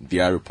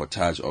their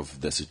reportage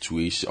of the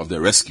situation, of the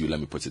rescue,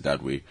 let me put it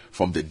that way,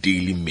 from the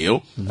Daily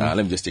Mail. Let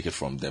me just take it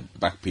from the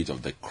back page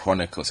of the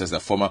Chronicle. It says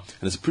that and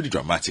it's a pretty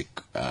dramatic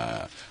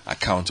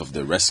account of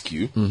the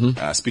rescue.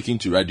 Speaking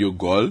to Radio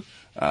Gol,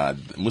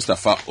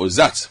 Mustafa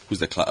Ozat, who's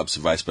the club's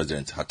vice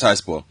president,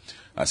 Hatayspor,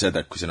 said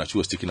that Christian Achu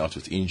was taken out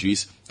with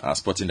injuries.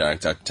 Sporting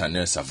director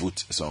Taner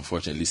Savut is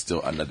unfortunately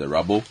still under the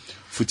rubble.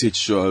 Footage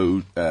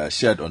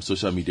shared on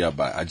social media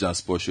by Ajan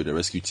Sport showed the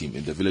rescue team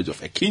in the village of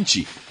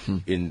Ekinchi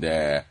in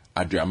the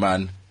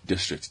Adriaman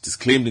district. It is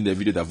claimed in the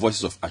video that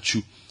voices of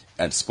Achu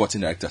and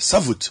sporting director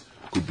Savut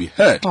could be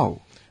heard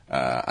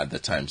at the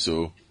time.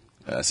 So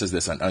says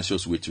there's an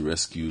anxious way to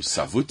rescue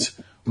Savut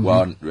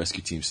while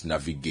rescue teams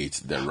navigate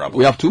the rubble.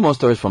 We have 2 more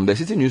stories from the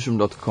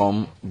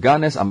citynewsroom.com.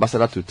 Ghana's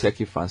ambassador to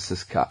Turkey,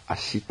 Francisca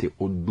Ashite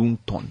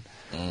Odunton,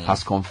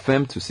 has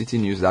confirmed to City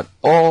News that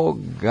all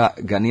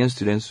Ghanaian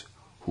students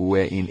who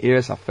were in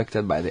areas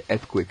affected by the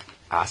earthquake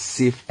are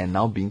safe and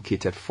now being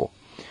catered for.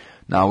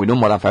 Now, we know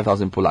more than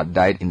 5,000 people have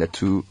died in the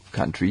 2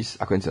 countries,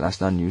 according to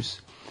national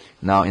news.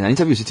 Now, in an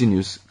interview with City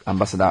News,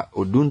 Ambassador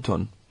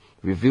Odunton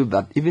revealed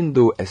that even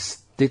though a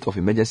state of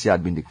emergency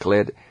had been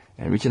declared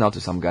and reaching out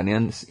to some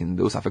Ghanaians in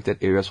those affected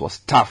areas was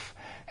tough,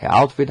 her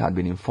outfit had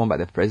been informed by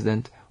the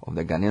president of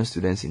the Ghanaian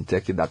students in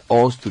Turkey that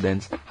all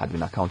students had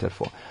been accounted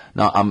for.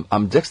 Now,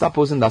 I'm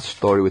juxtaposing that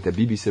story with a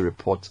BBC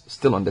report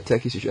still on the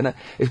Turkish issue. And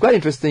it's quite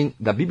interesting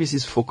that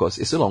BBC's focus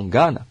is still on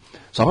Ghana.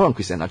 So apart from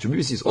Christian Nacho,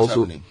 BBC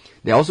is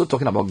they're also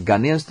talking about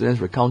Ghanaian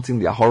students recounting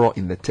their horror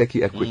in the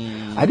Turkey earthquake.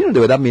 I didn't know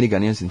there were that many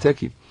Ghanaians in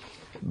Turkey.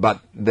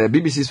 But the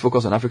BBC's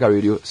Focus on Africa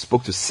Radio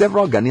spoke to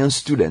several Ghanaian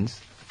students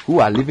who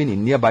are living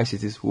in nearby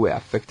cities which were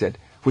affected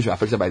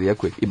by the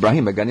earthquake.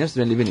 Ibrahim, a Ghanaian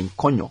student living in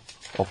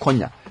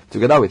Konya,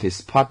 together with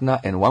his partner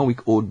and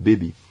 1-week-old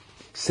baby,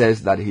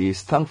 says that he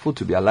is thankful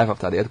to be alive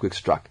after the earthquake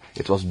struck.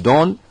 It was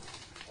dawn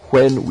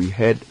when we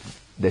heard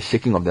the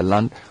shaking of the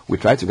land. We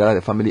tried to gather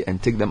the family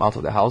and take them out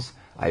of the house.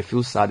 I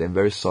feel sad and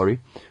very sorry.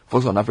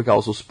 Focus on Africa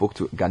also spoke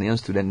to Ghanaian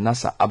student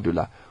Nasser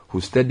Abdullah,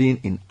 who's studying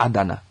in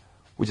Adana,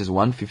 which is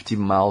 150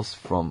 miles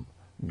from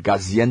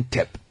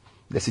Gaziantep,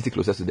 the city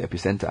closest to the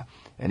epicenter.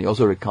 And he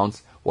also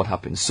recounts what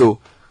happened. So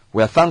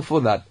we are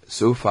thankful that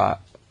so far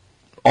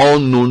all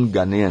known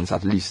Ghanaians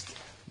at least,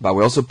 but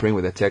we're also praying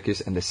with the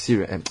Turkish and the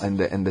Syrian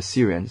and the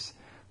Syrians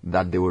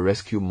that they will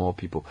rescue more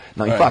people.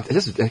 Now, in fact,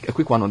 just a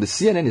quick one on the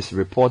CNN is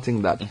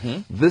reporting that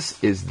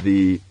this is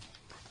the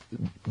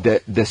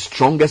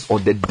strongest or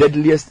the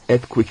deadliest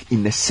earthquake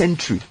in a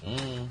century.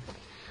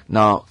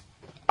 Now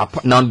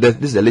this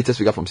is the latest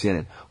figure from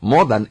CNN.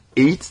 More than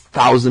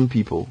 8,000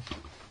 people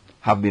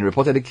have been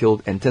reportedly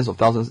killed and tens of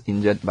thousands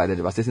injured by the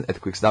devastating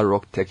earthquakes that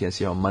rocked Turkey and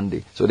Syria on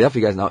Monday. So their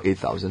figure is now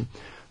 8,000.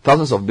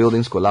 Thousands of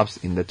buildings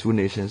collapsed in the two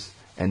nations,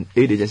 and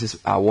aid agencies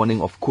are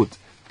warning of, quote,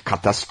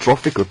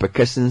 catastrophic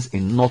repercussions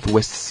in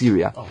northwest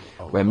Syria,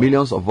 where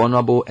millions of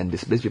vulnerable and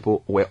displaced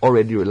people were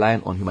already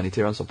relying on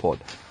humanitarian support.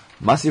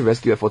 Massive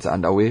rescue efforts are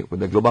underway, with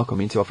the global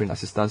community offering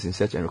assistance in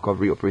search and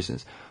recovery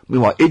operations.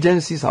 Meanwhile,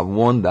 agencies have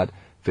warned that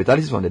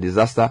fatalities from the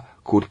disaster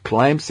could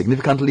climb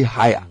significantly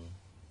higher.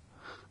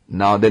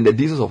 Now, then the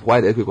details of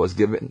why the earthquake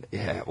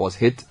was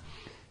hit,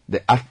 the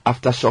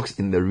aftershocks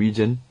in the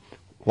region,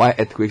 why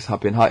earthquakes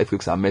happen, how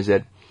earthquakes are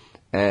measured,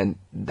 and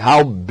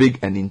how big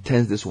and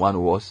intense this one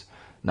was.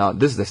 Now,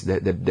 this is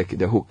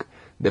the hook.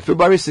 The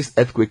February 6th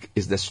earthquake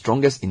is the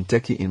strongest in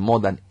Turkey in more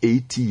than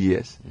 80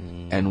 years,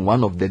 and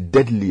one of the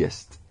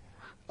deadliest.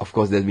 Of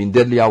course, there's been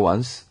deadlier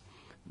ones,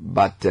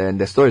 but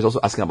the story is also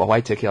asking about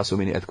why Turkey has so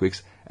many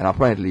earthquakes, and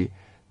apparently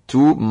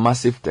two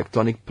massive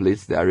tectonic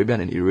plates, the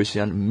Arabian and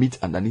Eurasian, meet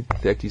underneath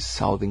Turkey's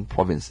southern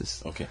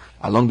provinces. Okay.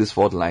 Along this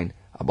fault line,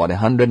 about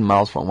 100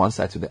 miles from one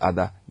side to the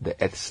other, the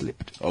earth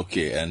slipped.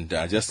 Okay, and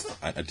just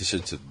in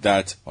addition to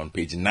that, on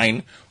page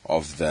 9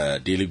 of the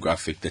Daily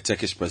Graphic, the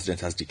Turkish president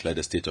has declared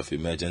a state of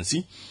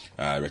emergency.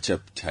 Recep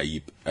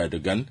Tayyip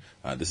Erdogan.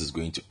 This is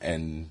going to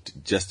end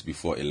just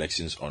before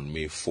elections on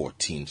May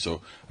 14.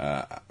 So,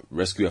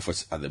 rescue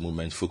efforts at the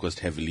moment focused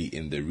heavily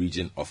in the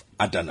region of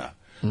Adana,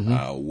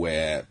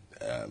 where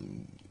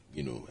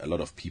a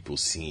lot of people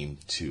seem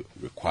to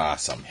require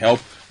some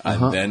help.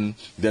 And then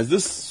there's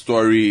this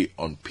story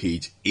on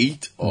page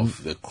 8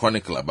 of the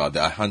Chronicle about the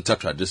Ahanta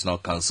Traditional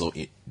Council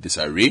in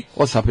disarray.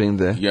 What's happening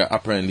there? Yeah,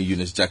 apparently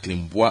Eunice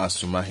Jacqueline Bois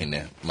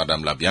Asumahine,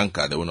 Madame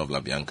LaBianca, the owner of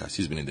LaBianca,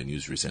 she's been in the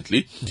news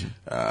recently.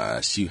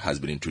 She has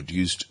been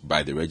introduced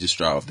by the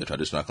registrar of the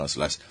Traditional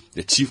Council as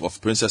the chief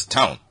of Princess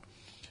Town,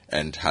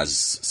 and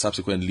has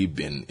subsequently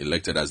been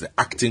elected as the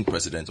acting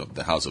president of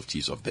the House of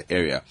Chiefs of the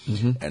area.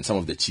 And some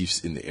of the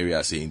chiefs in the area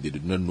are saying they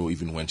did not know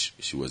even when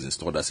she was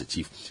installed as a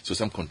chief. So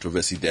some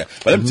controversy there.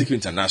 But let me take you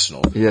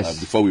international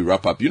before we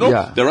wrap up.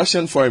 The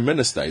Russian foreign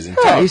minister is in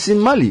town. He's in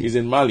Mali. He's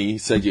in Mali.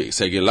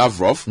 Sergei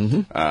Lavrov.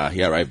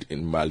 He arrived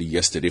in Mali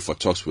yesterday for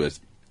talks with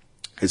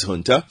his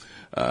junta.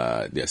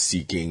 They are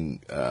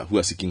seeking, who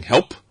are seeking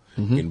help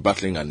in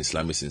battling an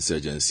Islamist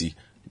insurgency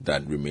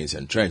that remains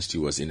entrenched. He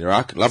was in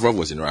Iraq. Lavrov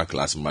was in Iraq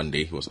last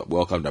Monday. He was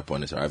welcomed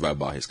upon his arrival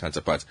by his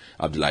counterpart,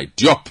 Abdoulaye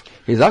Diop.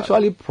 He's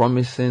actually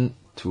promising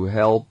to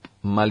help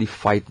Mali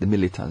fight the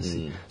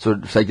militancy.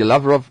 So Sergei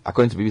Lavrov,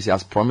 according to BBC,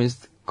 has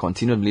promised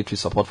continued military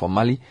support for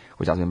Mali,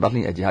 which has been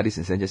battling a jihadist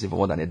insurgency for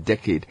more than a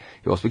decade.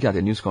 He was speaking at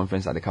a news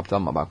conference at the capital,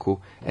 Bamako,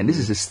 and this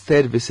is his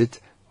third visit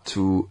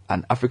to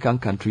an African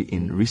country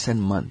in recent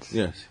months.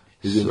 Yes,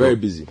 he's been very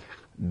busy.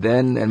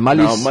 Then, and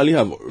Mali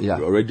have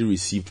already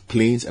received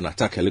planes and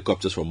attack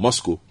helicopters from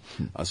Moscow,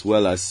 as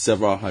well as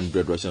several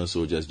hundred Russian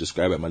soldiers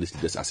described by Mali's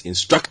leaders as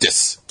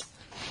instructors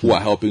who are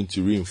helping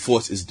to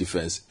reinforce its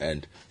defense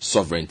and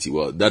sovereignty.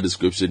 Well, that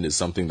description is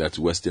something that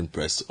Western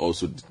press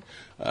also,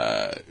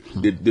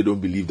 they don't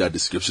believe that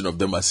description of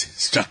them as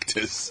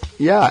instructors.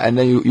 Yeah, and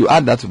then you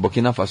add that to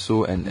Burkina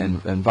Faso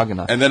and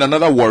Wagner. And then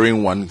another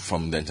worrying one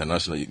from the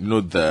international,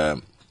 the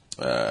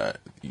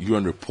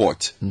UN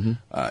report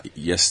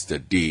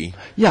yesterday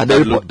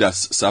that looked at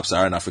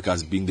Sub-Saharan Africa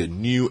as being the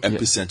new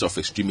epicenter of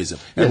extremism.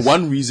 And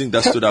one reason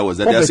that stood out was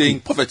that they are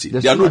saying poverty.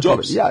 There are no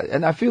jobs. Yeah,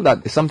 and I feel that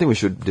it's something we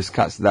should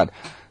discuss, that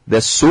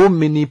there's so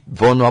many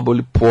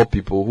vulnerable poor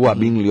people who are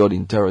being lured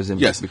in terrorism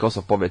because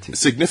of poverty.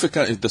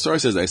 The story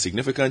says that a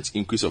significant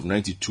increase of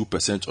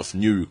 92% of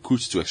new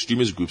recruits to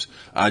extremist groups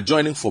are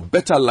joining for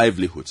better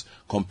livelihoods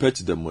compared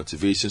to the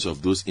motivations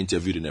of those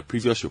interviewed in a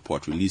previous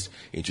report released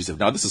in 2007.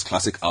 Now, this is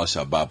classic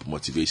Al-Shabaab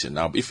motivation.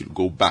 Now, if you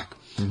go back,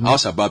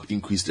 Al-Shabaab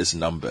increased its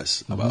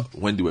numbers about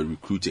when they were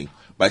recruiting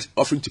by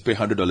offering to pay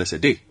 $100 a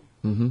day.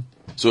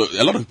 So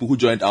a lot of people who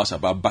joined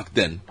Al-Shabaab back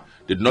then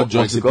did not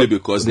join simply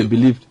because they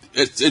believed.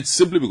 It's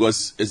simply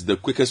because it's the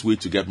quickest way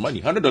to get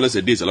money. $100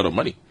 a day is a lot of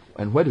money.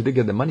 And where do they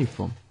get the money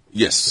from?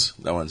 Yes,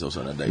 that one's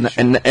also another issue.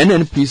 And the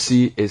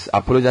NNPC is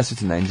apologizing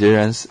to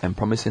Nigerians and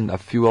promising that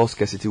fuel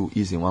scarcity will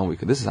ease in 1 week.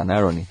 This is an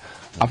irony.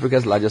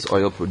 Africa's largest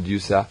oil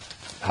producer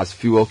has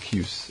fuel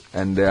queues,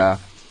 and their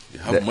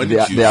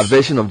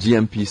version of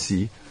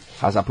GNPC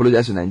has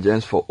apologized to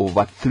Nigerians for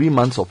over 3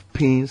 months of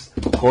pains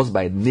caused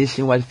by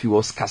nationwide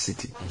fuel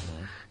scarcity.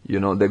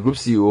 The group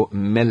CEO,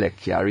 Melek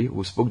Kyari,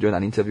 who spoke during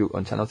an interview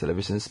on Channel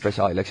Television's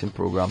special election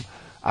program,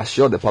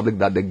 assured the public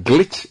that the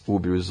glitch will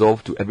be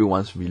resolved to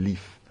everyone's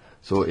relief.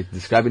 So it's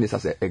describing this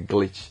as a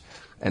glitch.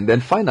 And then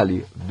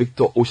finally,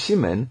 Victor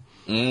Osimhen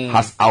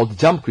has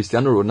outjumped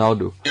Cristiano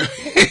Ronaldo.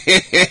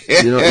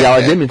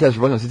 Our Jamie Test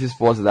reporting on City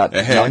Sports that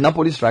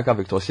Napoli striker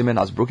Victor Osimhen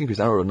has broken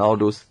Cristiano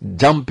Ronaldo's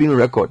jumping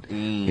record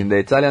in the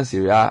Italian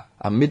Serie A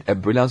amid a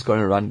brilliant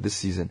scoring run this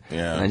season.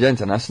 Nigerian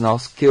international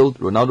scaled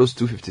Ronaldo's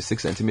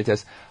 256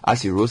 centimeters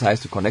as he rose high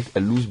to connect a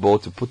loose ball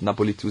to put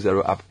Napoli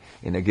 2-0 up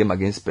in a game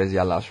against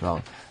Spezia last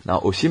round. Now,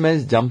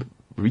 Osimhen's jump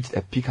reached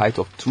a peak height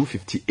of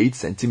 258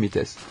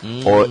 centimeters,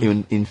 or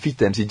in feet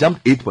terms, he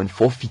jumped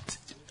 8.4 feet.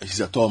 He's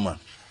a tall man.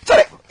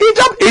 Sorry, he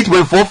jumped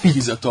 8.4 feet.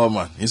 He's a tall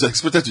man. He's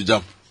expected to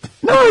jump.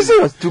 No, it's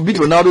serious. To beat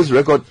Ronaldo's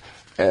record,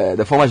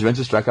 the former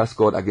Juventus striker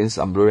scored against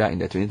Sampdoria in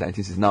the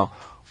 2019 season. Now,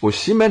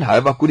 Osimhen,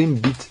 however, couldn't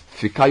beat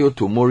Fikayo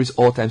Tomori's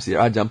all-time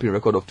Serie A jumping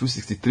record of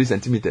 263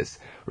 centimeters,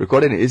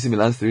 recorded in AC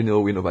Milan's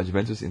 3-0 win over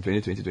Juventus in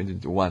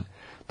 2020-2021.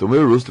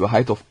 Tomori rose to a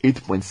height of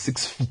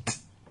 8.6 feet.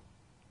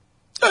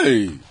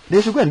 Hey!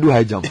 They should go and do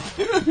high jump.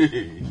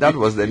 That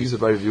was the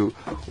newspaper review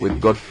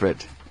with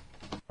Godfred.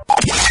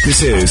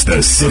 This is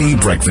the City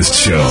Breakfast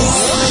Show,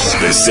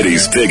 the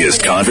city's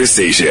biggest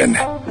conversation.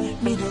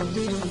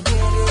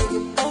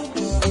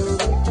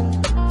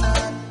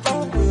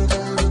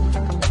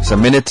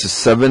 It's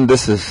 7:01.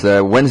 This is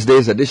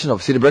Wednesday's edition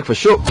of City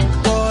Breakfast Show.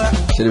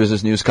 City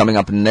Business News coming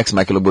up next.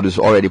 Michael Obodo is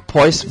already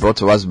poised. Brought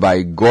to us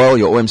by Goyle,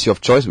 your OMC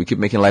of choice. We keep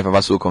making life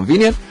ever so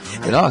convenient.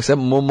 You now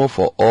accept Momo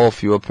for all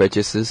fuel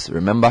purchases.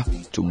 Remember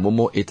to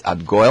Momo it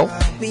at Goyle.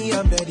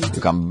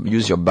 You can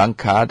use your bank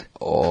card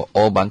or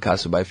all bank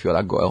cards to buy fuel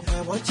at Goyle.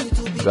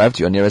 Drive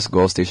to your nearest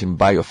Goyle station,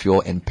 buy your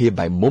fuel, and pay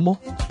by Momo,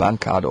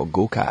 bank card, or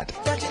Go Card.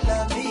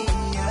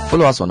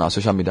 Follow us on our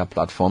social media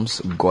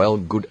platforms. Goyle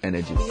Good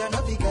Energy.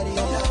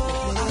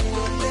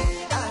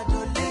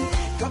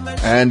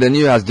 And the new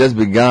year has just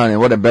begun,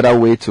 and what a better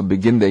way to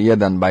begin the year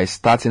than by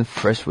starting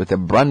fresh with a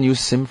brand new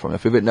SIM from your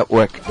favorite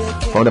network.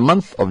 From the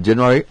month of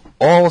January,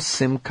 all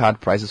SIM card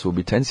prices will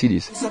be 10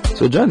 cedis.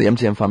 So join the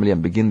MTN family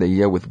and begin the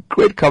year with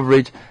great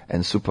coverage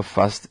and super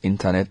fast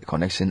internet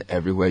connection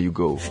everywhere you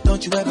go.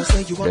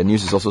 The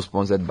news is also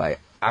sponsored by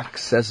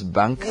Access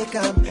Bank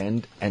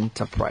and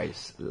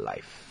Enterprise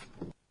Life.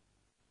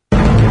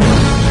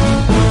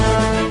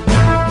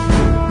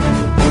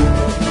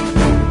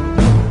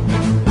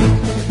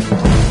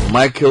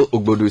 Michael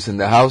Obodo is in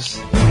the house.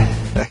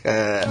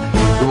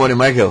 Good morning,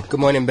 Michael. Good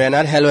morning,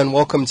 Bernard. Hello and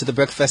welcome to the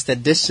breakfast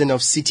edition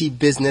of City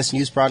Business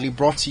News, proudly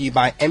brought to you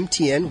by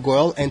MTN,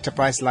 Goyle,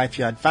 Enterprise Life,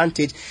 Your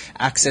Advantage,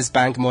 Access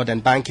Bank, Modern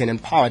Banking,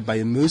 and powered by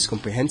your most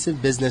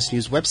comprehensive business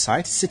news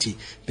website,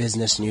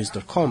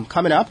 citybusinessnews.com.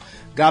 Coming up,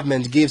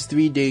 government gives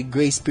 3-day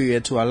grace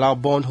period to allow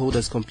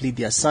bondholders complete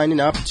their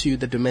signing up to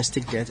the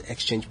domestic debt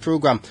exchange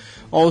program.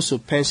 Also,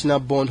 pensioner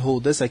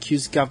bondholders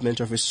accuse government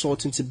of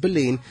resorting to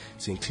bullying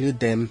to include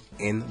them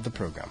in the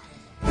program.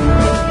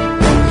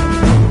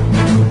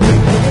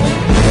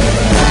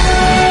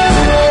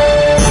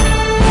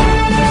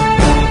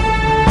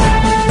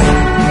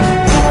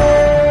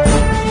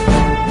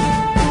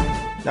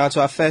 Now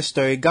to our first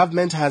story.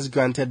 Government has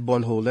granted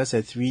bondholders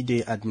a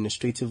 3-day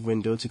administrative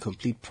window to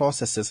complete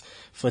processes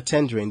for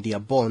tendering their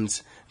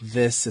bonds.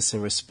 This is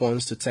in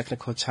response to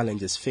technical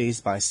challenges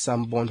faced by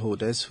some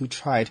bondholders who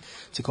tried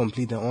to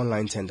complete the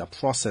online tender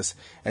process.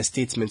 A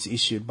statement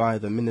issued by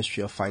the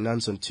Ministry of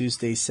Finance on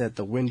Tuesday said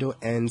the window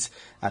ends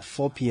at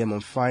 4 p.m.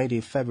 on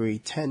Friday, February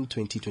 10,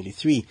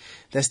 2023.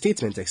 The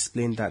statement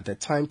explained that the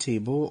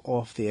timetable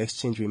of the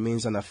exchange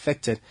remains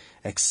unaffected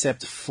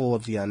except for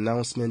the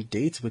announcement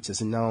date, which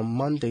is now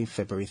Monday,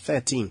 February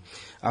 13.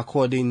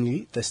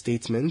 Accordingly, the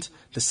settlement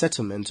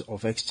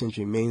of exchange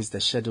remains the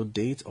scheduled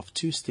date of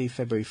Tuesday,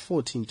 February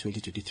 14,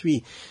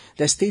 2023.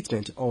 The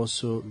statement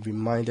also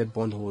reminded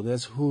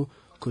bondholders who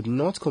could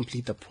not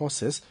complete the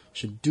process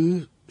should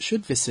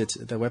visit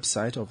the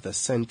website of the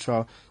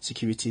Central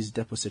Securities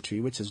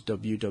Depository, which is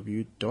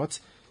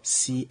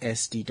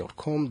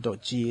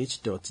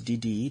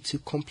www.csd.com.gh.dd to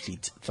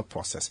complete the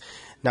process.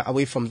 Now,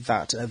 away from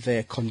that,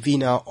 the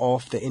convener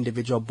of the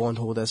Individual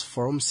Bondholders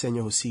Forum,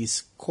 Senor Jose,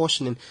 is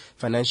cautioning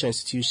financial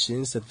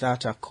institutions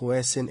that are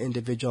coercing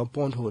individual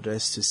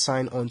bondholders to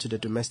sign on to the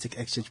domestic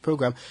exchange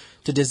program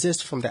to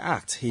desist from the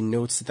act. He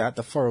notes that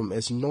the forum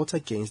is not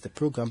against the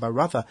program, but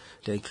rather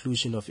the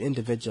inclusion of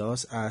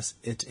individuals as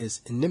it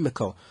is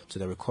inimical to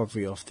the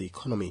recovery of the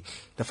economy.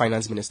 The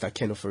Finance Minister,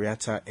 Ken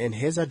Ofori-Atta, in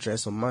his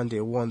address on Monday,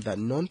 warned that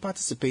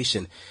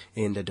non-participation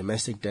in the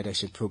domestic debt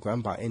exchange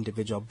program by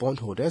individual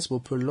bondholders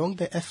will prolong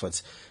the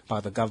efforts by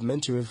the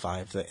government to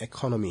revive the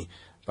economy.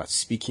 But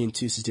speaking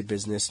to City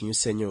Business News,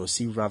 Senor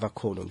Jose rather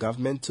called on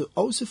government to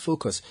also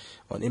focus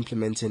on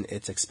implementing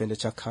its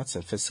expenditure cuts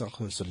and fiscal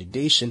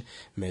consolidation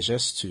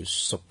measures to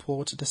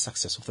support the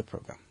success of the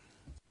program.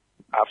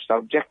 I've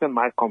subjected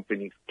my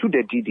company to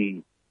the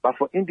DD, but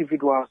for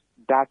individuals,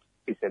 that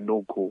is a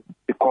no-go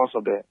because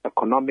of the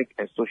economic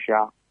and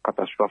social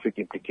catastrophic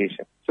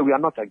implications. So we are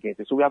not against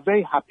it. So we are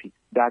very happy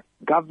that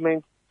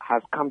government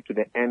has come to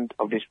the end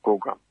of this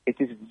program. It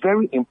is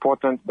very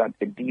important that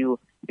the deal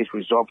is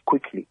resolved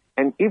quickly.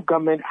 And if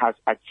government has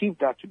achieved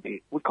that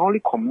today, we can only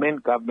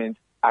commend government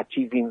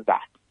achieving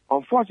that.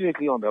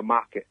 Unfortunately, on the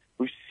market,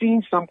 we've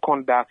seen some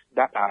conducts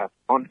that are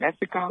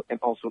unethical and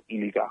also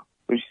illegal.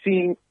 We've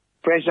seen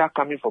pressure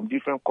coming from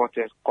different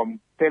quarters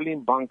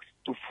compelling banks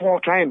to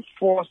try and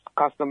force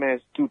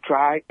customers to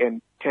try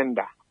and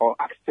tender or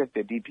access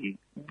the DP.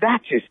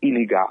 That is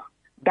illegal.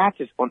 That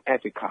is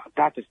unethical.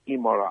 That is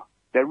immoral.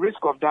 The risk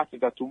of that is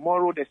that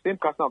tomorrow the same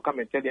customer will come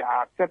and tell you,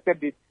 I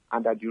accepted it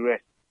under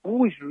duress.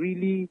 Who is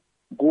really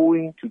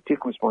going to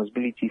take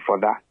responsibility for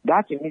that?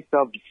 That in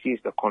itself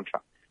defeats the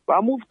contract. But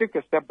I move take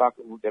a step back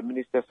with the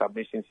minister's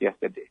submissions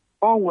yesterday.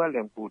 All well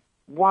and good.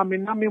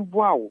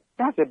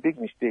 That's a big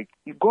mistake.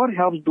 If God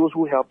helps those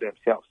who help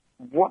themselves.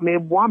 That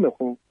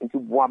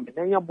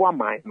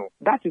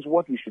is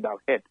what we should have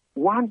had.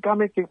 One,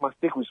 government must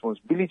take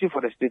responsibility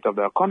for the state of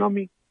the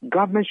economy.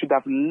 Government should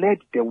have led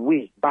the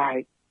way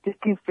by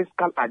taking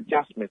fiscal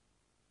adjustments.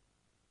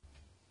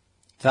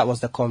 That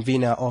was the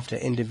convener of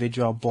the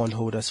Individual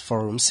Bondholders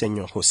Forum,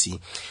 Senor Hosi.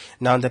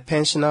 Now, the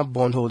Pensioner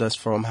Bondholders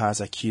Forum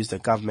has accused the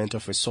government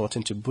of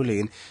resorting to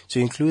bullying to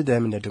include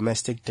them in the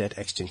domestic debt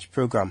exchange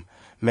program.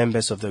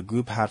 Members of the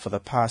group had for the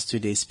past 2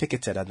 days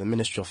picketed at the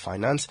Ministry of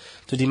Finance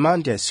to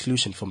demand their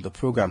exclusion from the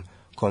program.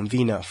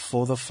 Convener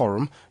for the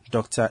forum,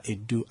 Dr.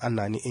 Edu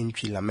Anani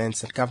Entry, laments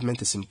that government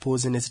is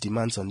imposing its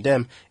demands on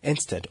them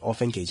instead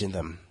of engaging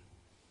them.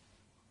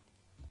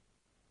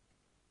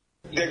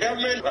 The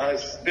government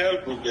has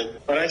dealt with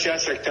the financial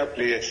sector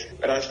players,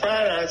 but as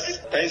far as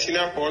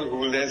pensioner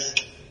bondholders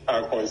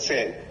are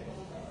concerned,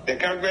 the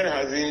government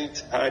hasn't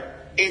had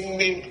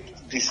any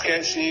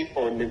discussion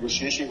or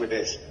negotiation with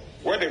us.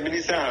 What the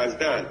minister has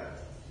done,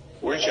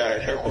 which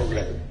I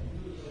recognize,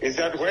 is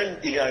that when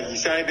he has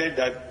decided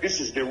that this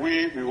is the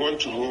way we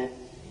want to move,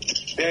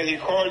 then he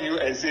called you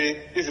and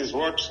say, this is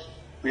what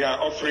we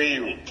are offering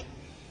you.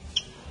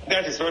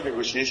 That is not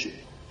negotiation.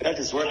 That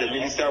is what the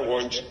minister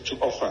wants to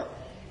offer.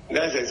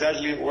 That's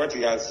exactly what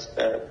he has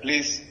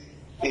placed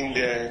in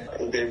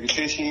the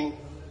invitation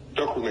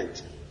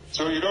document.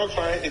 So you don't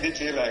find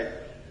anything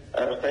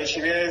like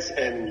pensioners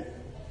and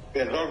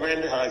the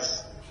government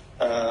has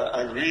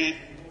agreed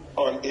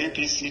on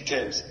APC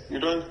terms. You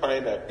don't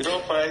find that. You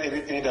don't find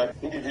anything that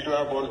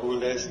individual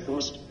bondholders,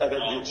 those other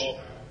groups,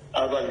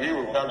 have agreed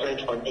with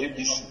government on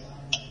APC.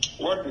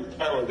 What we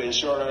find was the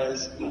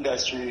insurance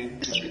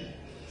industry.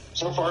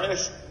 So for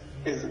us,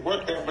 is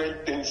what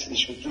government thinks it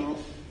should do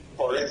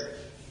for us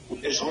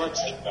is what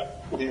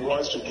he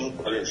wants to do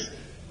for us.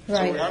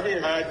 Right. So we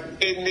haven't had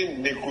any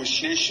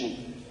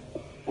negotiation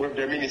with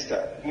the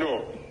minister.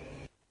 No.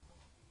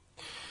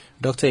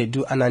 Dr.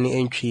 Edu Anani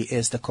Entry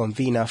is the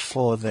convener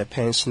for the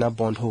Pensioner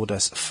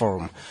Bondholders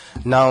Forum.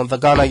 Now, the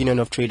Ghana Union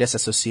of Traders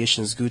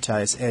Associations, GUTA,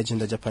 is urging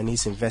the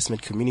Japanese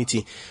investment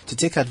community to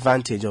take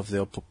advantage of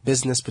the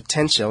business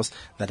potentials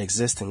that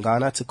exist in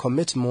Ghana to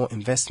commit more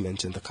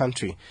investment in the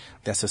country.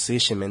 The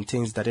association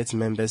maintains that its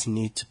members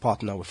need to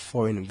partner with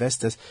foreign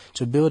investors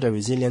to build a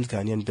resilient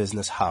Ghanaian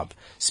business hub.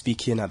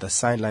 Speaking at the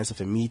sidelines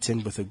of a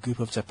meeting with a group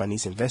of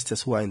Japanese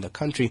investors who are in the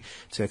country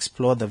to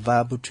explore the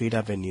viable trade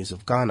avenues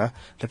of Ghana,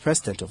 the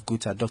president of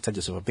GUTA, Dr.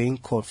 Joseph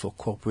Obeng, called for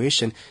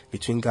cooperation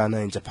between Ghana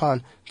and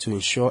Japan to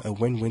ensure a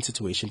win-win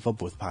situation for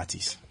both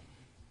parties.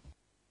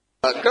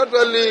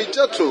 Gradually,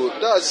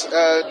 JETRO, that's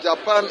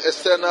Japan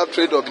External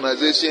Trade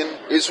Organization,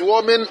 is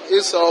warming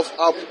itself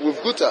up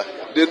with GUTA.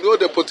 They know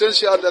the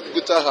potential that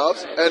GUTA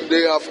has, and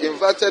they have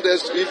invited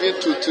us even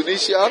to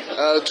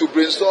Tunisia to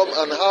brainstorm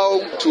on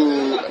how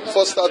to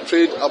foster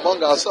trade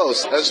among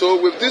ourselves. And so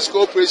with this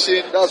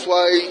cooperation, that's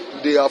why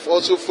they have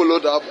also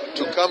followed up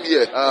to come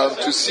here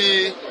to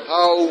see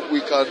how we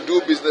can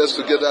do business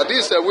together.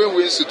 This is a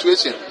win-win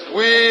situation.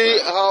 We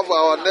have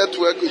our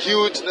network,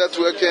 huge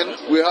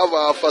networking. We have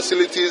our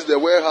facilities, the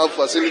warehouse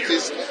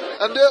facilities,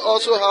 and they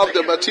also have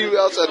the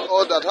materials and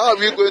all that. How are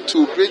we going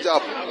to bridge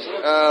up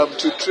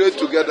to trade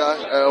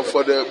together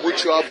for the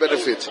mutual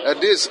benefit?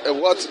 And this is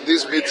what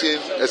this meeting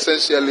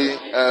essentially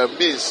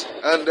means.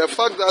 And the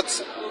fact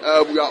that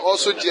we are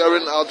also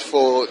gearing out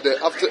for the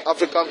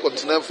African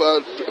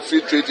Continental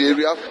Free Trade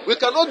Area. We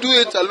cannot do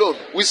it alone.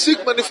 We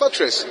seek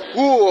manufacturers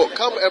who will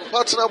come and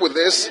partner with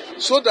us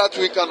so that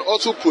we can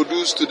also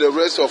produce to the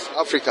rest of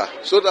Africa,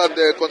 so that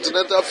the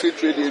Continental Free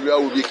Trade Area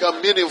will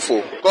become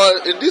meaningful.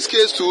 But in this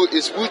case too,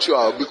 it's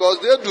mutual because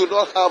they do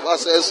not have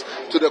access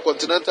to the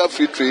Continental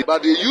Free Trade,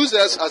 but they use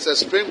us as a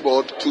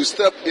springboard to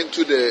step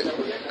into the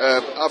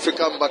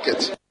African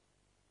market.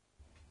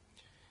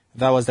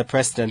 That was the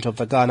president of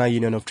the Ghana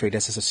Union of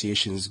Traders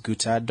Associations,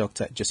 GUTA,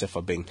 Dr. Joseph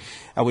Obeng.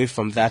 Away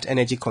from that,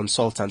 energy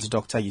consultant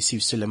Dr.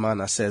 Yusuf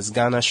Sulemana says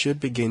Ghana should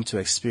begin to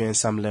experience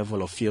some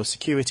level of fuel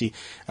security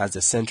as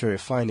the Central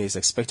Refinery is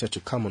expected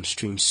to come on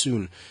stream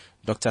soon.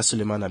 Dr.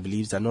 Sulemana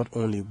believes that not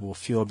only will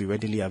fuel be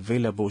readily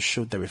available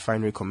should the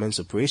refinery commence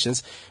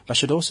operations, but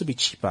should also be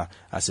cheaper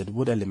as it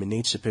would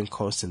eliminate shipping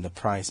costs in the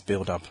price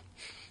build-up.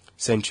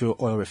 Central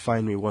Oil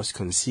Refinery was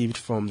conceived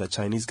from the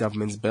Chinese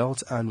government's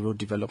Belt and Road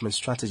Development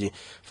Strategy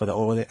for the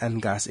oil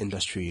and gas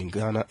industry in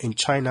Ghana, in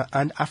China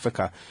and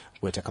Africa,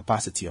 with a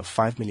capacity of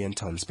 5 million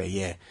tons per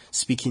year.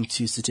 Speaking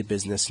to City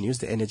Business News,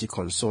 the energy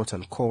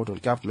consultant called on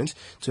government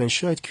to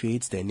ensure it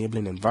creates the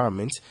enabling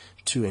environment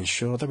to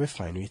ensure the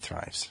refinery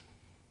thrives.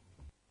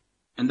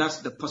 And that's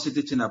the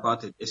positive thing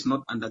about it. It's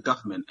not under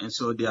government, and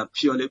so they are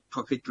purely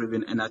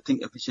profit-driven. And I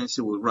think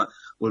efficiency will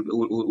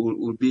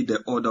be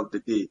the order of the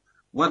day.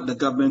 What the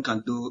government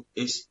can do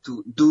is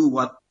to do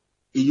what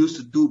it used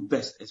to do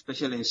best,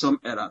 especially in some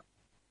era,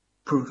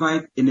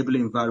 provide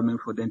enabling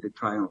environment for them to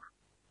triumph.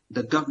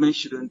 The government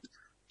shouldn't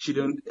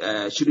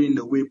in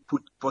a way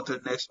put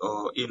bottlenecks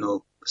or,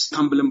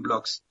 stumbling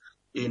blocks,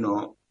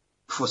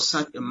 for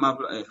such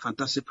a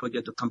fantastic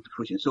project to come to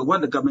fruition. So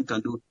what the government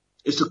can do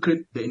is to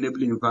create the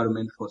enabling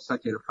environment for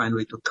such a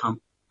refinery to come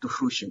to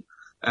fruition.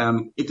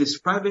 It is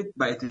private,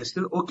 but it is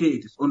still okay.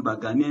 It is owned by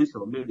Ghanaians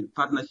or maybe in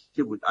partnership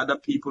with other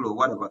people or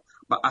whatever.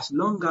 But as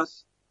long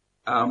as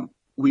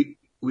we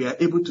are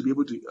able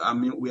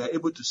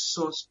to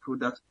source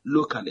products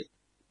locally,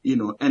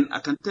 and I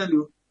can tell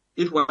you,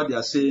 if what they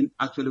are saying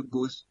actually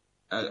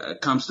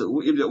comes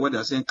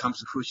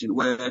to fruition,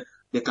 where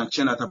they can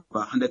churn out about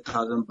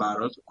 100,000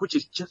 barrels, which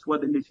is just what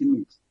the nation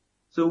needs.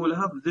 So we'll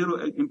have zero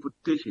egg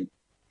importation.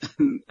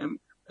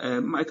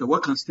 Michael,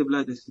 what can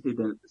stabilize the city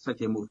than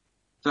such a move?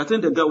 So I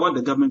think what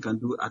the government can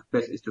do at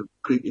best is to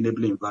create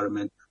enabling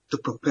environment to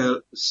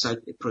propel such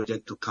a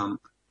project to come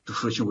to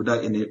fruition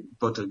without any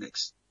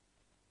bottlenecks.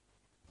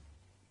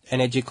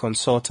 Energy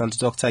consultant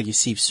Dr.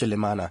 Yusuf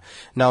Suleimana.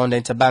 Now on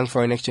the interbank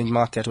foreign exchange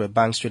market, where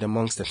banks trade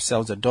amongst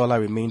themselves, the dollar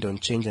remained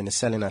unchanged and is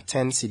selling at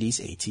 10 cedis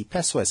 80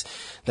 pesos.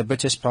 The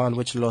British pound,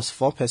 which lost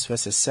 4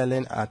 pesos, is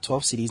selling at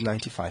 12 cedis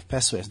 95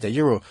 pesos. The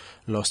euro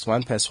lost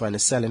 1 peso and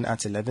is selling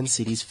at 11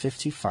 cedis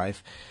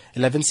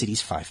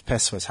 5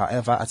 pesos.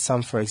 However, at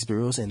some forex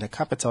bureaus in the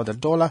capital, the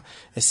dollar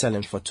is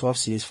selling for 12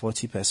 cedis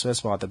 40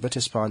 pesos, while the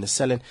British pound is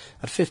selling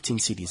at 15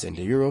 cedis and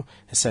the euro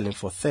is selling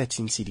for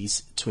 13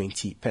 cedis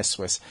 20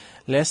 pesos.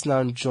 Let's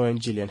now join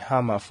Gillian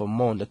Hammer for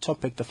more on the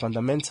topic, the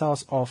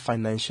fundamentals of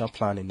financial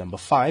planning. Number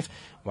 5,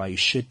 why you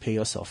should pay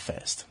yourself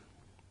first.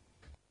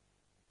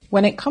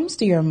 When it comes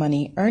to your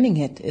money, earning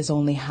it is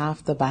only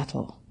half the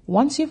battle.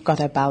 Once you've got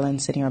a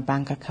balance in your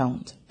bank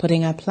account,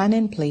 putting a plan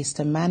in place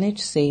to manage,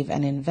 save,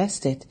 and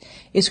invest it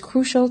is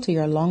crucial to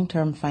your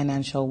long-term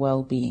financial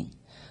well-being.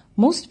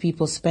 Most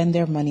people spend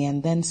their money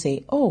and then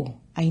say, "Oh,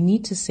 I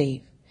need to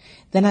save."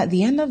 Then at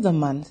the end of the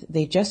month,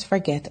 they just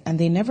forget and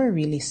they never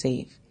really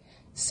save.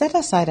 Set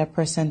aside a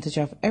percentage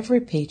of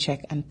every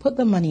paycheck and put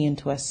the money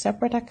into a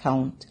separate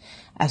account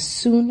as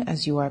soon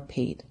as you are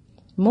paid.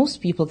 Most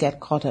people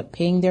get caught up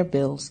paying their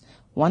bills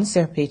once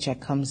their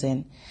paycheck comes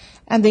in,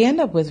 and they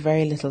end up with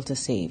very little to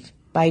save.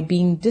 By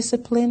being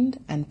disciplined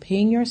and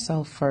paying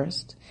yourself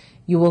first,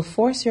 you will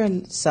force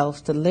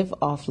yourself to live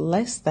off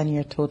less than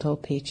your total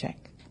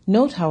paycheck.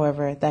 Note,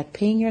 however, that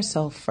paying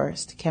yourself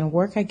first can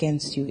work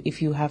against you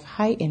if you have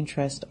high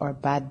interest or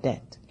bad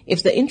debt.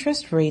 If the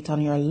interest rate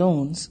on your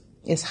loans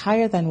is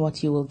higher than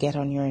what you will get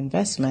on your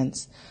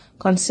investments,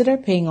 consider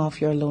paying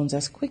off your loans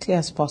as quickly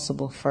as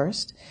possible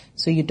first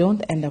so you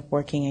don't end up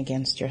working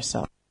against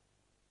yourself.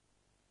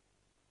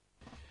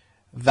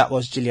 That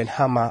was Gillian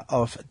Hammer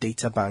of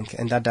Databank,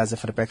 and that does it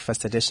for the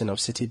breakfast edition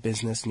of City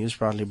Business News,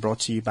 proudly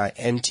brought to you by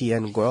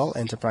MTN Goal,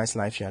 Enterprise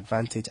Life, Your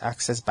Advantage,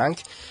 Access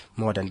Bank,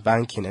 more than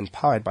banking, and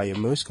powered by your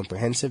most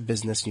comprehensive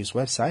business news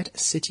website,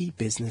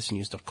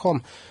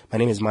 citybusinessnews.com. My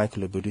name is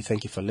Michael Obudu.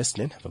 Thank you for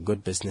listening. Have a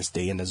good business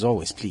day, and as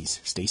always, please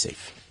stay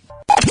safe.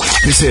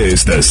 This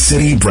is the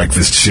City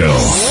Breakfast Show,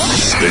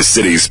 the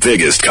city's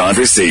biggest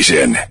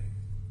conversation.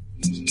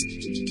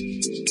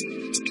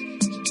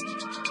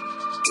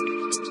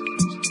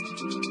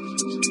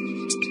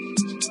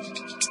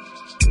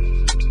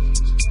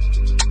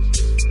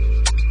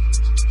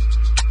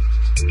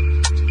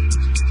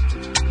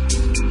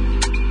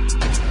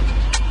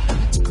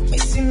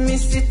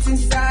 Sit in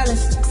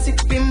silence,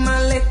 sipping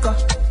my liquor,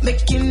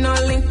 making no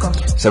link up.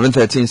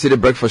 7:13 City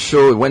Breakfast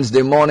Show,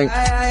 Wednesday morning.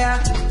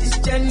 This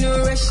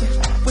generation,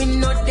 we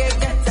know they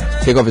get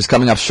that. Kickoff is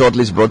coming up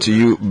shortly. It's brought to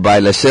you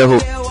by Lesheho.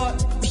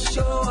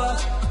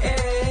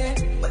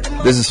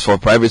 This is for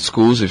private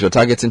schools. If you're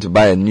targeting to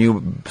buy a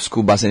new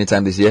school bus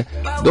anytime this year,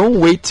 don't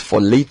wait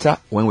for later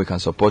when we can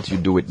support you.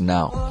 Do it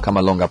now. Come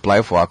along,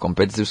 apply for our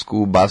competitive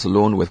school bus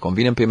loan with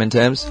convenient payment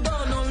terms.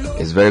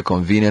 It's very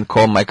convenient.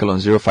 Call Michael on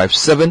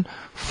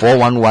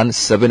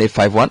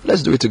 057-411-7851.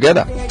 Let's do it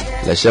together.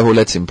 Lesheho,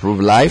 let's improve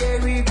life.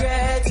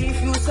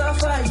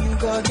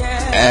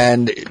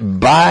 And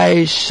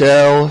buy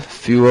Shell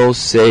Fuel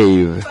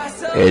Save.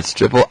 Its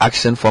triple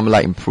action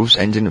formula improves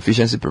engine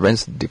efficiency,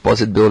 prevents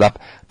deposit buildup,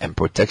 and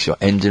protects your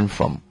engine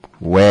from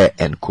wear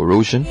and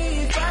corrosion.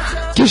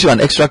 Gives you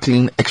an extra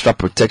clean, extra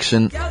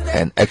protection,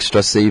 and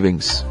extra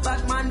savings.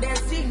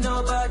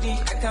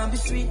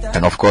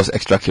 And of course,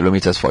 extra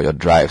kilometers for your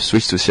drive.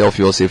 Switch to Shell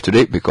Fuel Save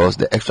today because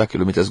the extra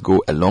kilometers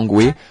go a long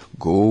way.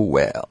 Go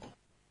well.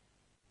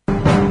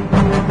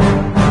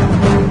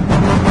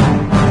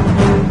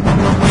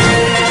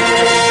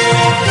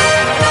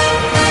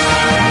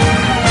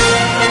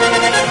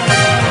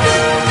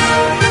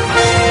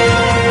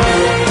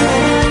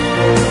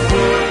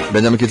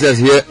 Benjamin Kittel is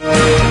here.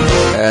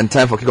 And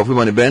time for kickoff. Good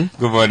morning, Ben.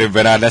 Good morning,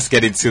 Ben. Let's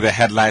get into the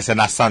headlines.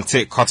 And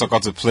Asante Kotoko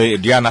to play.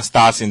 Diana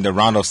Stars in the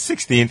round of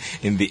 16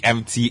 in the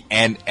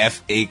MTN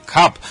FA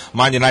Cup.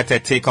 Man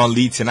United take on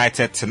Leeds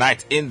United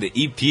tonight in the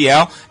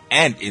EPL.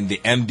 And in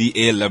the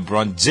MDA,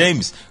 LeBron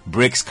James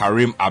breaks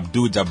Kareem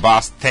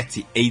Abdul-Jabbar's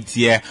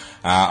 38-year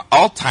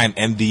all-time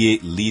MDA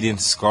leading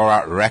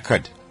scorer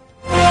record.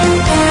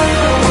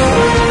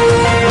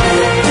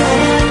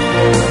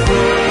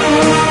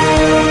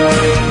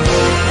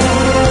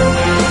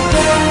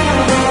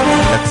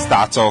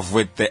 start off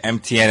with the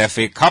MTN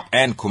FA Cup,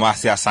 and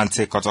Kumasi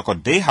Asante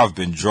Kotoko, they have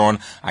been drawn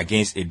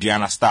against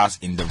Aduana Stars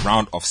in the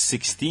round of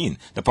 16.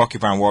 The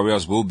Porcupine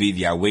Warriors will be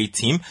the away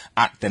team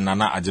at the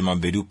Nana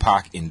Ajimambedu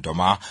Park in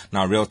Doma.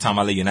 Now, Real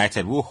Tamale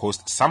United will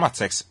host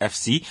Samatex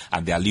FC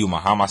at the Aliu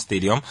Mahama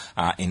Stadium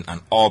in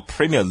an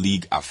all-Premier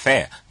League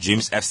affair.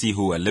 Dreams FC,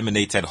 who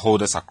eliminated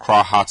holders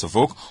Accra Hearts of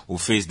Oak, will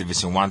face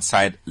Division 1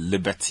 side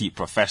Liberty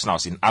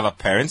Professionals. In other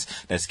parents,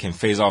 there's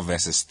Kimfezo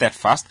versus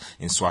Steadfast.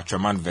 In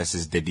Swatraman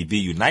versus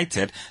DBB United,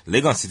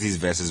 Legon Cities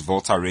versus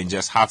Volta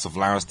Rangers, Hearts of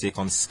Lions take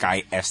on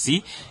Sky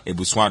FC,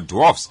 Ebuswan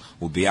Dwarfs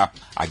will be up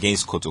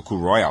against Kotoku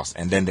Royals,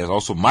 and then there's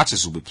also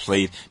matches will be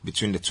played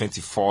between the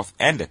 24th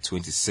and the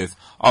 26th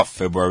of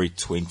February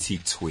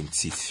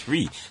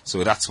 2023.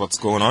 So that's what's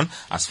going on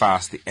as far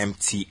as the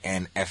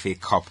MTN FA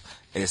Cup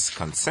is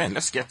concerned.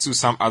 Let's get to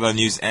some other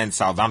news. And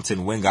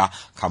Southampton winger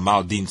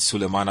Kamaldeen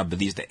Sulemana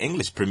believes the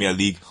English Premier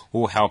League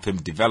will help him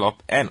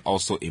develop and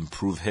also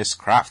improve his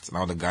craft.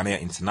 Now, the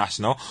Ghanaian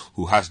international,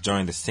 who has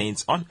joined the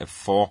Saints on a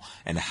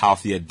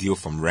 4.5-year deal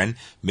from Rennes,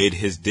 made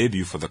his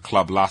debut for the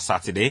club last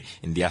Saturday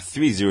in their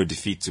 3-0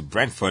 defeat to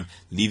Brentford,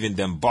 leaving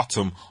them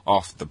bottom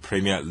of the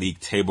Premier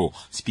League table.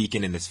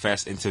 Speaking in his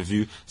first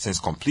interview since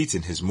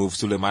completing his move,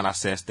 Sulemana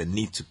says the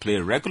need to play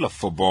regular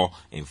football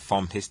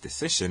informed his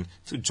decision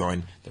to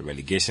join the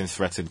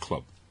relegation-threatened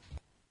club.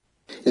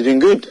 It's been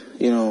good.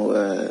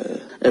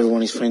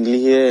 Everyone is friendly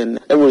here and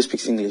everyone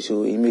speaks English,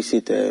 so it makes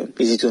it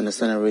easy to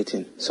understand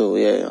everything. So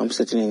yeah, I'm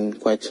settling in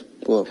quite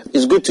well.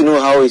 It's good to know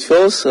how it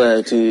feels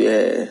to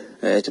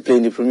play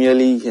in the Premier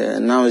League.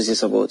 Now it's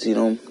just about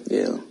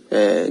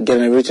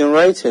getting everything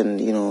right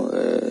and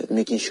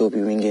making sure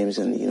we win games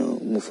and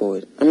move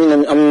forward. I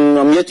mean,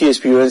 I'm yet to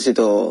experience it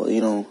all.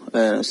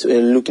 So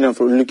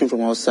looking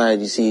from outside,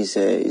 you see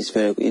it's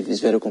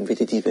very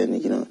competitive,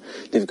 and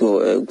they've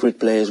got great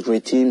players,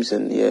 great teams,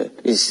 and yeah,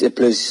 it's a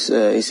place,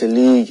 it's a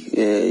league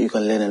you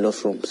can learn a lot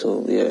from.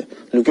 So yeah,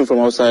 looking from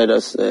outside,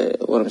 that's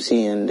what I'm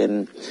seeing, and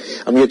then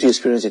I'm yet to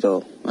experience it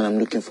all, and I'm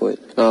looking for it.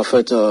 I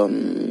felt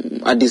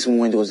at this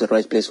moment it was the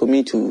right place for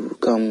me to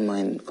come,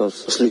 and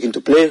because I was looking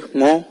to play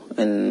more,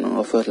 and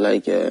I felt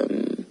like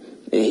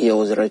here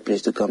was the right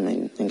place to come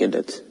and get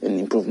that and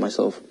improve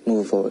myself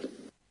moving forward.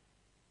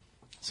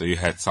 So you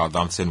heard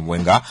Southampton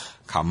winger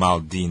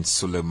Kamaldeen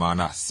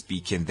Sulemana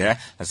speaking there.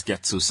 Let's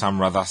get to some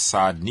rather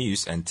sad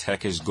news. And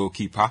Turkish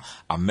goalkeeper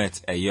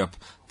Ahmet Eyüp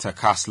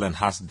Takaslan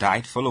has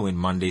died following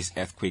Monday's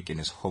earthquake in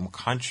his home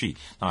country.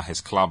 Now, his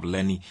club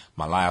Leni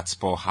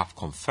Malatyaspor have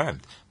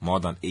confirmed more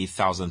than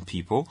 8,000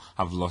 people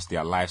have lost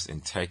their lives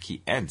in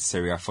Turkey and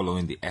Syria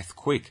following the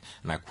earthquake.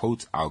 And I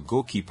quote, "Our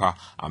goalkeeper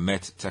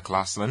Ahmet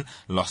Takaslan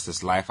lost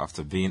his life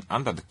after being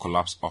under the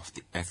collapse of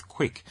the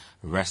earthquake.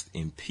 Rest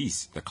in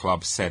peace," the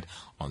club said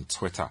on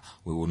Twitter.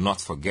 "We will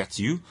not forget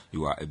you.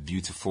 You are a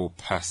beautiful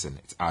person,"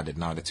 it added.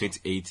 Now, the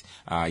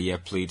 28-year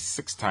played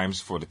 6 times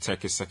for the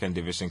Turkish second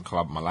division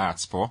club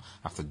Malatyaspor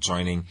after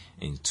joining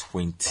in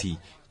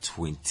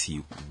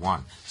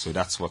 2021. So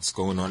that's what's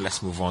going on.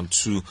 Let's move on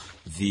to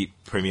the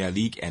Premier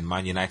League, and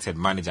Man United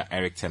manager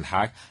Erik ten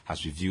Hag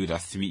has revealed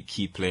that 3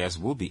 key players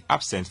will be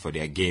absent for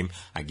their game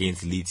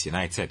against Leeds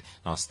United.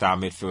 Now, star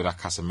midfielder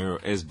Casemiro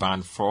is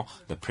banned for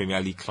the Premier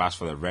League clash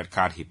for the red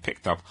card he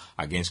picked up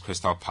against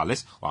Crystal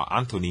Palace, while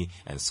Anthony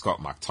and Scott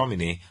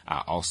McTominay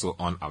are also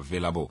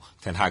unavailable.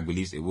 Ten Hag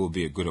believes it will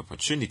be a good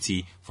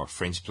opportunity for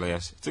French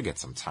players to get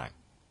some time.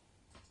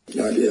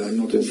 Yeah, they are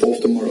not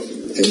involved tomorrow.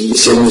 And the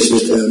same is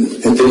with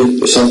Anthony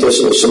Dos Santos,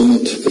 also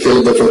not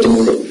available for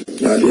tomorrow.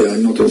 Yeah, they are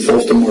not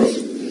involved tomorrow.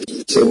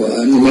 So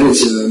I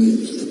always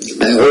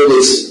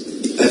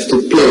have to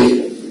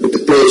play with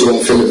the players who are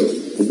available.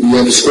 We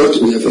have a squad,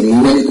 we have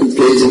many good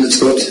players in that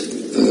squad.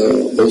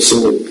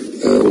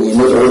 We're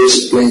not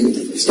always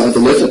playing start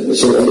 11,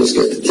 so others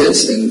get the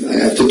chance, and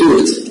I have to do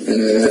it.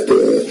 And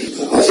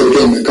after the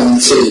game, I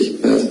can't say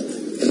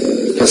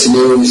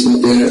Casemiro is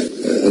not there,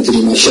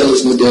 Anthony Martial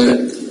is not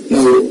there.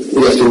 No,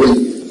 we have to win.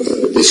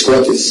 The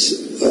squad is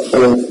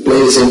all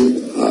players in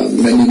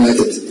Man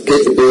United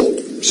capable,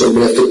 so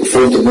we have to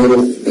perform tomorrow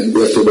and we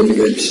have to win the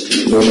games,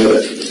 no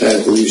matter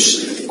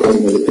who's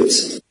going with the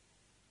pitch.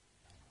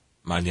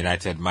 Man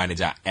United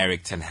manager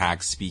Erik ten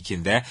Hag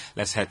speaking there.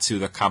 Let's head to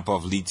the camp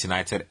of Leeds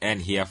United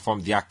and hear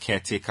from their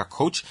caretaker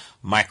coach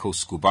Michael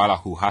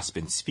Skubala, who has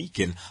been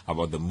speaking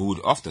about the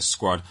mood of the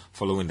squad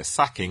following the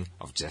sacking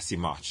of Jesse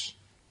Marsch.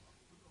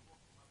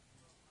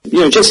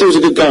 Jesse was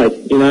a good guy,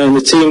 and the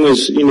team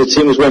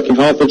was working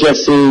hard for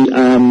Jesse,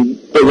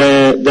 but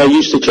they're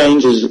used to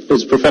change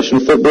as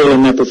professional football,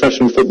 and they're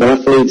professional football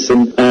athletes,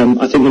 and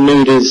I think the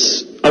mood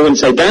is, I wouldn't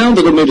say down,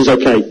 but the mood is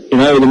okay.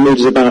 The mood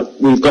is about,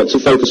 we've got to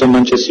focus on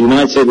Manchester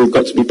United, we've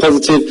got to be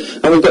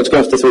positive, and we've got to go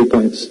after 3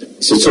 points.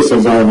 It's a tough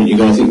environment. You're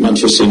going to think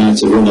Manchester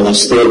United won the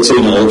last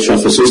 13 at Old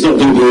Trafford, so it's not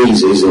going to be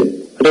easy, is it?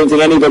 I don't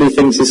think anybody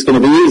thinks it's going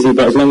to be easy,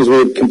 but as long as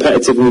we're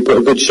competitive and we put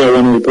a good show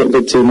on and we put a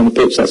good team on the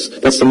pitch,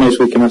 that's the most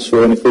we can ask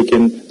for. And if we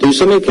can do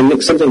something, can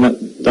nick something,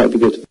 that would be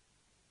good.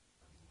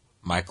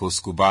 Michael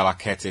Skubala,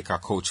 caretaker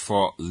coach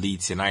for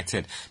Leeds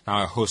United.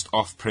 Now, a host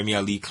of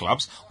Premier League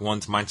clubs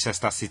want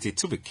Manchester City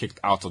to be kicked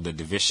out of the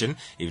division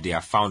if they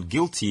are found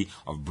guilty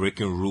of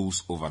breaking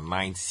rules over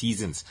 9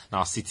 seasons.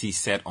 Now, City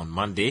said on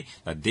Monday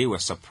that they were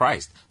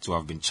surprised to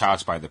have been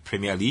charged by the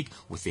Premier League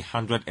with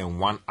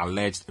 101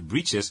 alleged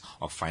breaches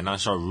of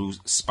financial rules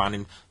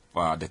spanning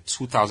the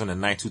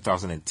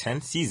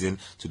 2009-2010 season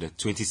to the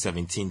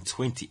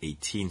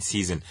 2017-2018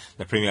 season.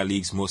 The Premier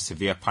League's most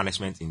severe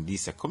punishment in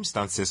these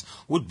circumstances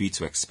would be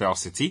to expel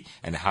City,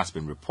 and it has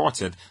been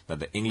reported that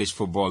the English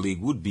Football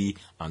League would be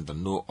under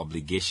no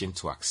obligation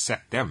to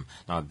accept them.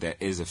 Now, there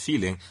is a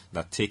feeling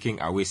that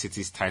taking away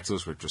City's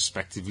titles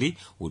retrospectively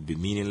would be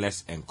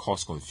meaningless and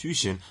cause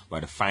confusion, but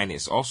the fine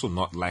is also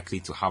not likely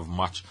to have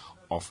much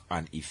of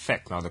an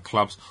effect. Now, the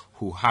clubs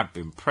who had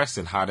been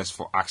pressing hardest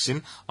for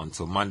action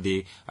until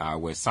Monday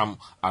were some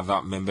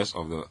other members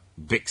of the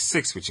Big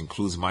Six, which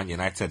includes Man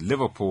United,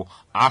 Liverpool,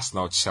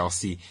 Arsenal,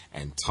 Chelsea,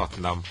 and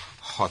Tottenham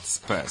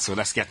Hotspur. So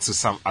let's get to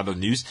some other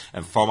news.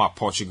 And former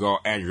Portugal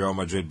and Real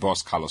Madrid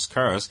boss Carlos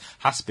Queiroz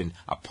has been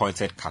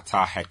appointed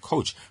Qatar head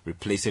coach,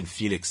 replacing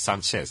Felix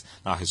Sanchez.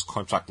 Now, his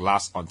contract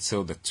lasts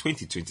until the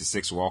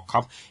 2026 World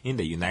Cup in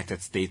the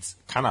United States,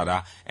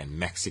 Canada, and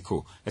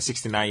Mexico. The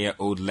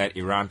 69-year-old led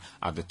Iran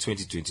at the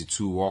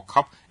 2022 World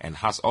Cup and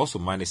has also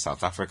managed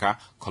South Africa,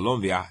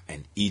 Colombia,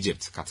 and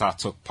Egypt. Qatar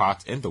took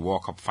part in the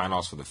World Cup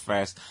finals for the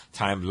first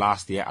time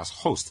last year as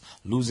host,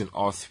 losing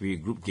all 3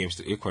 group games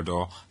to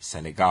Ecuador,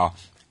 Senegal,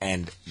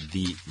 and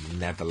the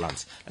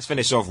Netherlands. Let's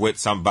finish off with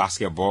some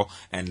basketball.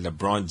 And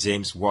LeBron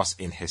James was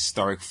in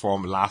historic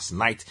form last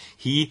night.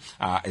 He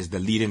is the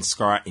leading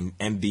scorer in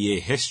NBA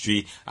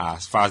history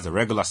as far as the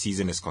regular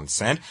season is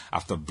concerned,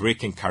 after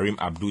breaking Kareem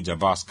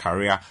Abdul-Jabbar's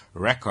career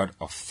record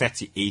of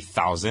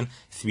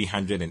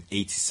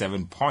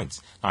 38,387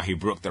 points. Now, he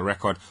broke the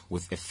record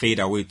with a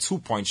fadeaway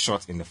 2-point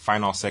shot in the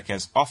final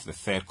seconds of the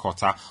third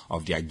quarter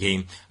of their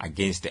game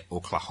against the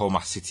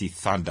Oklahoma City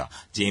Thunder.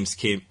 James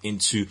came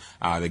into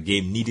the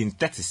game needing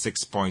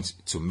 36 points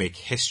to make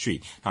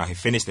history. Now, he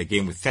finished the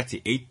game with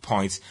 38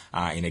 points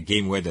in a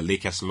game where the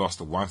Lakers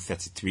lost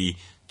 133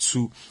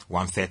 to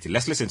 130.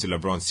 Let's listen to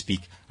LeBron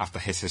speak after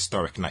his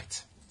historic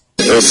night.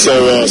 It's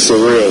so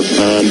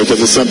surreal because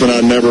it's something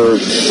I never,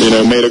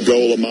 made a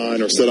goal of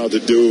mine or set out to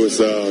do. It's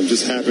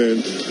just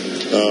happened.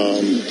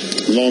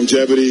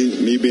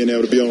 Longevity, me being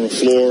able to be on the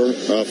floor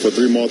for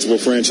 3 multiple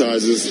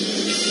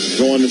franchises,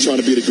 going and trying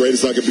to be the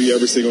greatest I could be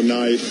every single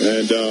night,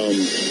 and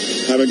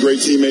having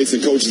great teammates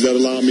and coaches that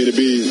allow me to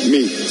be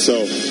me.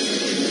 So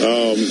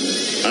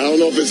I don't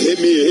know if it's hit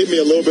me. It hit me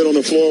a little bit on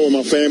the floor when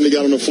my family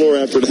got on the floor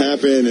after it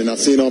happened, and I've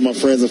seen all my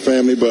friends and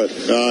family, but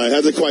it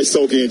hasn't quite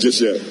soaked in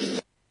just yet.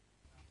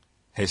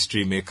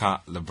 History maker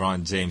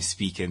LeBron James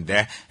speaking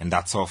there. And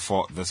that's all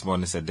for this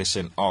morning's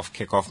edition of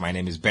Kickoff. My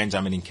name is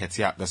Benjamin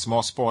Nketiah, the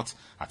small sport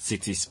at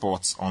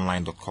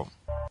citysportsonline.com.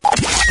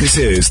 This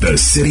is the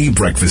City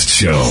Breakfast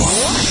Show,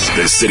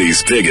 the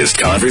city's biggest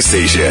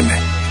conversation.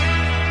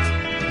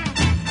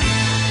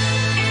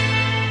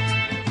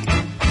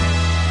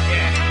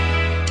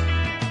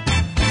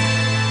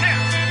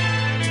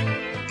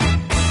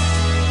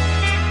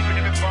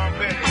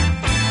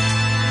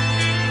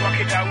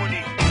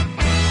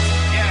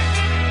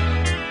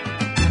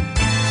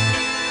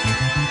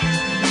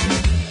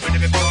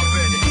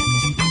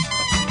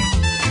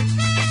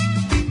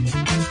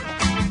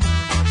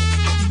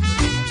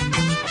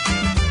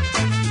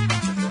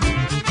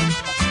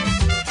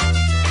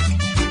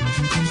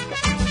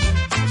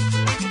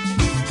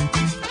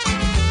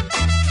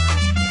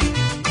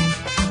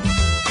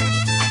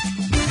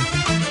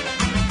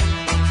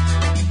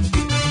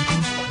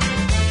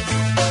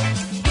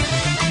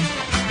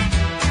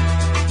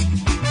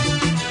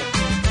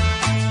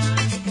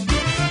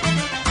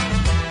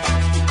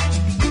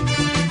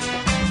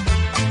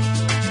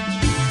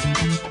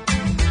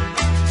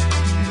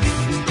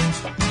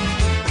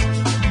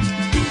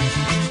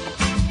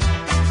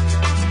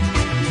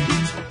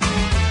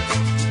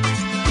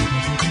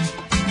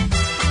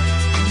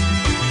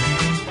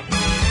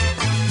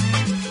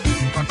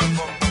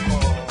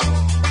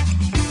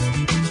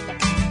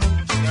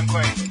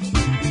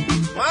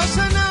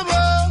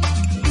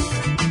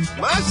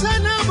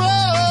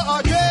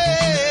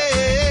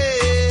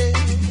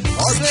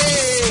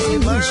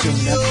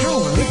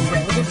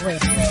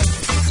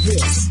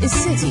 This is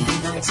City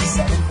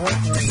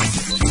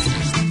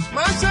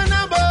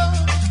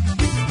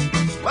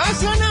 97.3.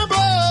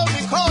 Masanabo,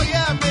 we call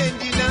ya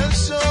Mendina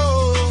so.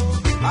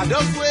 I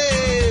don't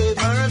wait,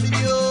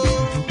 Maramio.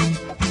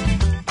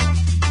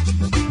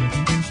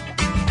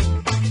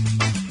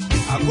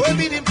 I go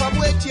be in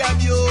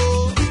Pamwetiamio.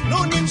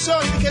 No name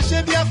son, because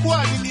she be a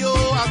quadimio.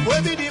 I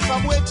go be in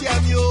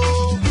Pamwetiamio.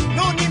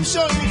 No name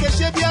son, because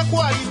she be a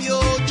quadimio.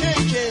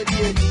 Change it,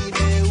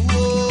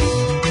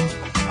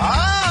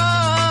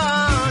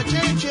 ah,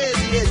 change it,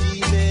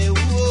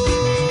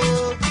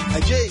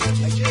 Ajay.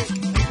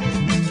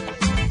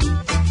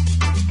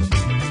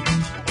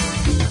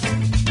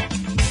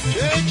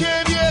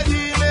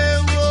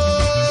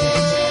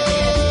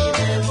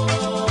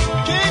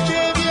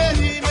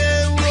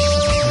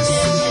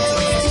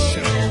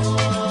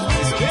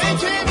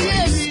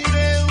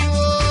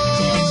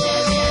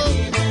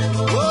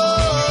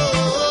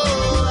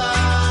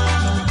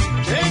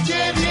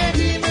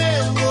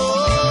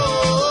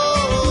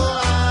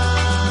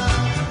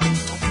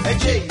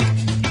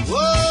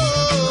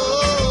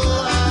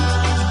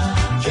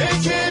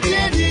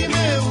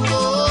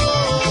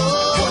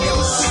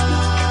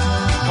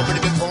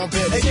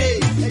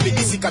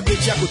 sika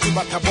pecha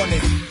kutuba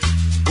tabone.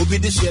 Obi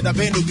this year da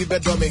ben obi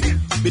bedome.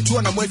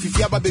 Betu na mo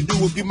afifia ba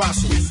bedu obi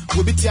maso.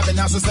 Obi tia be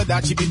naso said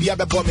that bibia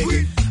be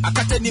bombe.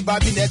 Akata ni ba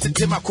bi na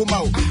etete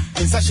makoma o.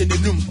 Ensa hye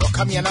nenum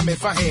okamia na me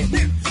fa he.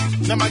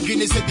 Na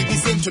madwene se bibi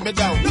se ntome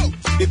dawo.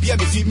 Bibia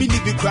me fi mini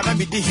bi kra na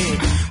me di he.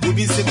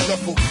 Obi se me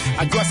lofo.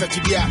 Adwa sa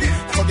tibia.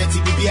 Forget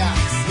bibia.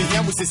 Me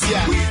hia mu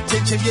sesia.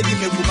 Chenche bi di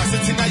megu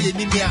maseti na ye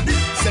nimia.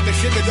 Se me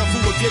hwe me lofo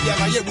obi dia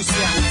na ye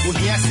busia. O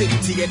hia se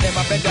ti ye dem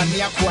abeda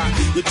ne akwa.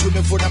 Yetu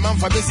me fo na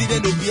manfa besi de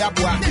no bi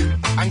aboa.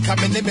 Anka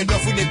me ne me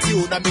lofo ne ti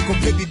o na me ko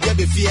pe bibia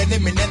be fi ene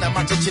me ne na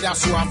ma chechira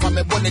so afa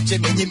me bo ne che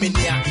me nyi me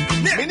nia.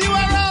 Mini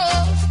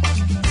waro.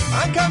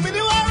 Anka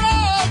mini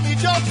waro mi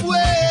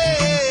jofwe.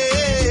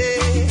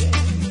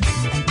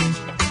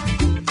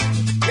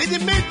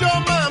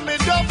 Me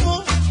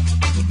dofu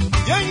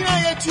yanya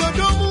yetu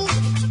odomu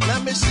na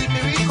mesi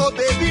miriko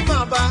baby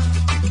maba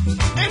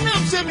and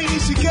I'm saying me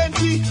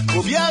sikenti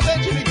obi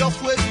abeji me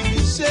dofu e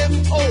me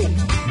same oh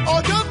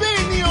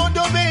odobeni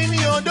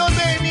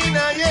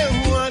na ye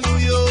hu anu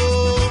yo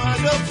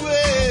adofu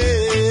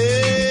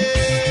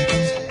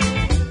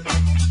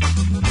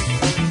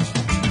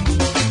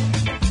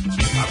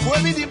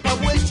akwemi di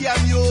pabweti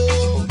amyo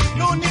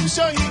no nim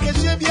so you can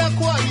say bia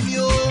kwa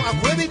amyo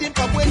akwemi di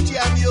pabweti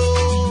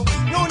amyo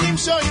no nim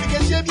so you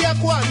can say bia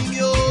kwa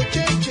amyo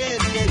cheche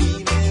bia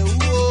di me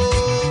wo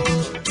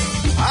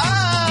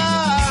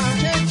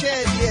cheche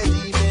bia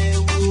di me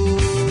wo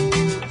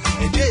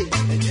eje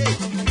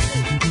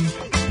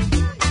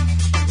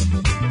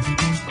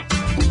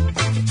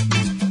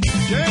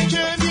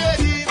cheche bia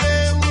di me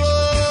wo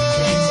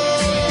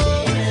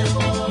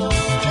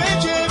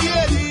cheche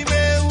bia di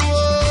me wo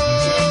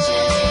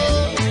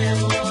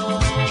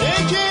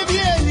cheche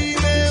bia di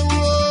me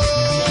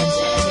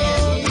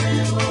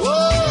wo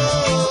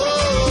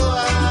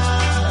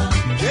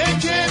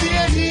cheche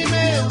bia di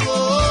me wo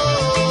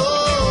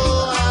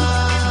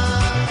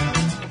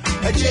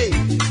eje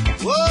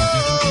wo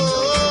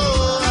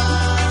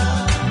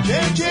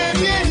cheche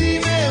bia di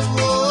me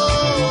wo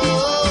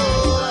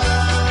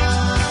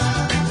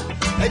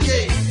eje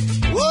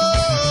wo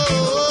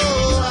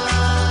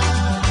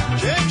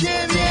cheche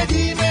bia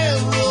di me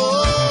wo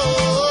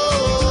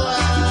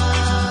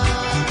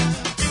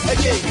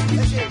eje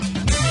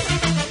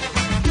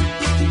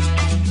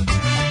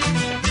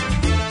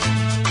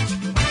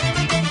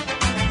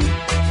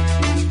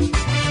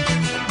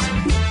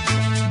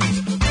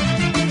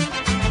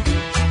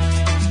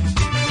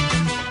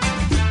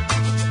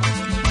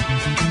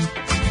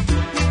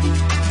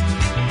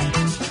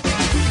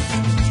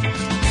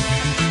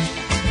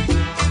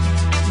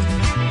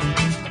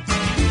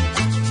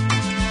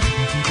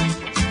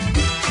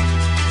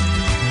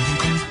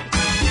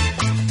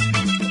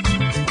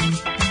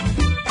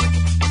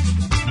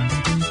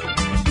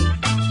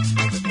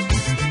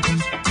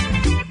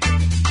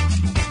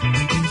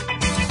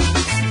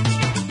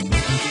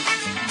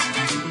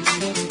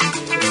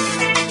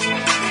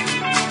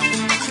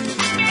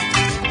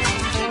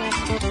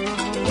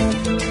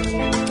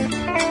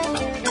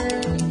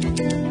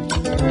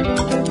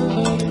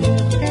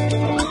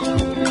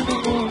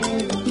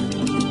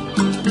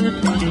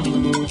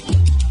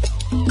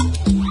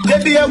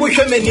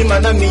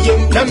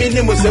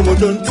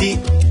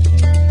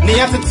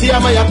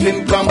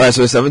Alright,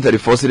 so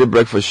 7:34 City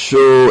Breakfast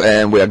Show,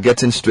 and we are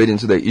getting straight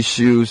into the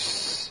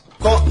issues.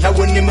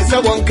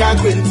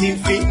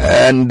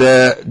 And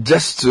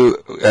just to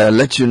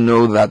let you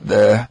know that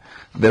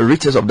the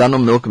riches of Dano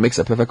milk makes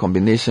a perfect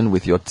combination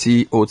with your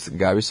tea, oats,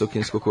 gari,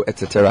 soakings, cocoa,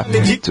 etc.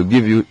 to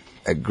give you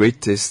a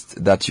great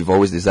taste that you've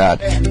always desired.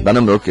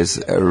 Dano milk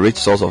is a rich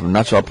source of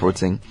natural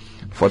protein,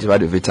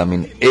 fortified with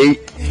vitamin A,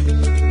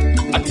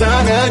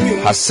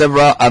 has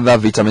several other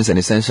vitamins and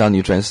essential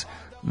nutrients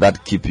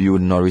that keep you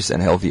nourished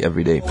and healthy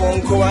every day.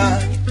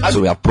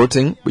 So we have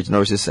protein, which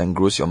nourishes and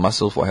grows your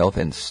muscle for health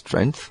and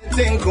strength.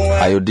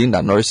 Iodine,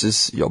 that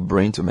nourishes your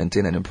brain to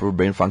maintain and improve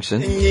brain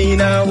function.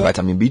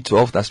 Vitamin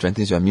B12, that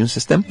strengthens your immune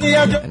system.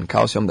 And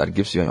calcium, that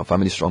gives you and your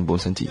family strong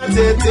bones and teeth.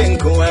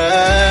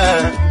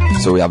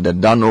 So we have the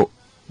Dano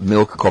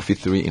Milk Coffee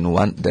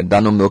 3-in-1, the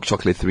Dano Milk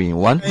Chocolate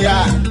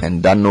 3-in-1,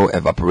 and Dano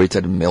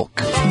Evaporated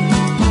Milk.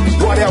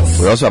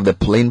 We also have the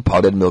plain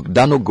powdered milk.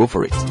 Dano, go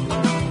for it.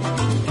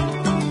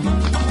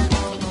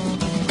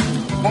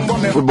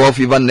 Football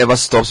fever never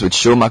stops with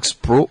Showmax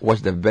Pro.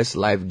 Watch the best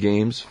live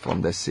games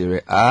from the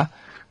Serie A,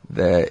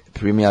 the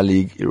Premier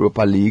League,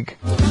 Europa League,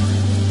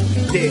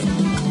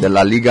 the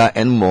La Liga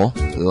and more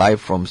live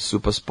from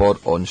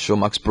Supersport on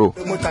Showmax Pro.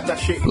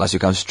 Plus you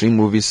can stream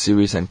movies,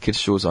 series and kids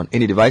shows on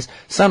any device.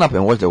 Sign up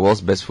and watch the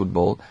world's best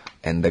football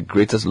and the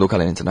greatest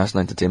local and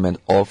international entertainment,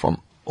 all from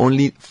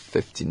only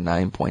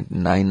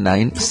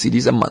 59.99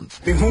 CDs a month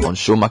on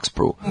Showmax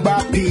Pro.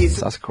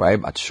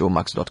 Subscribe at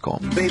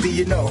showmax.com. Baby,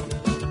 you know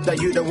that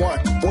you the one.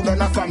 Hold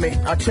on for me.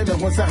 I tell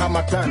them once I have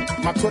my plan.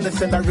 My tone is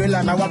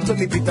Cinderella, now I'm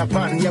Tommy Peter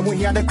Pan. Yeah, when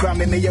you had the crime,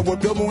 me, you would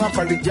do more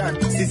for the Jan.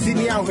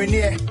 Sicilia, when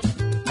you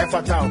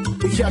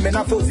Efatao, we share me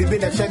na fosi be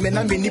na share me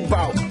na mini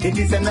bow. It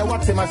is and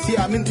what I see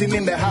I'm into me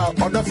the how.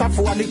 Or does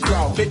for one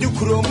crowd. They do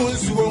kuro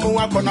munsu mu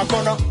akona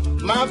kono.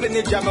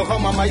 Mabini Jama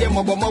Homa, my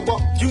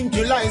Mobo, June,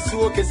 July,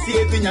 so can see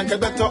it in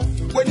Yankabeto.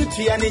 When you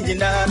see an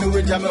engine,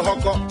 with Jama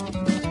Hoko.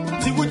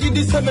 See what you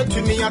discover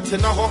to me at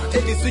Tenaho, and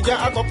the Suja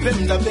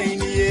Abopin, the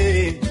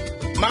Vany.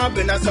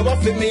 Mabina, so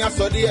often me, I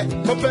saw dear,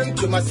 open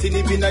to my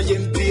city, Bina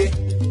Yempi.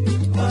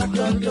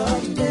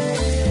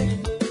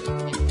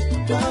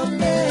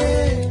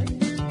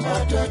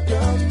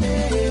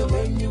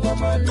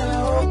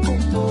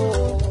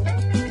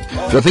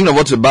 If you're thinking of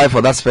what to buy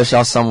for that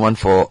special someone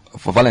for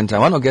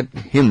Valentine, why not get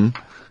him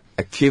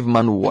a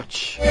caveman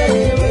watch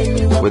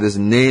with his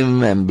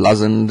name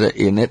emblazoned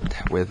in it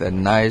with a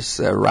nice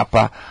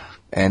wrapper.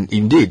 And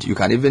indeed, you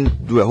can even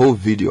do a whole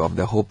video of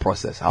the whole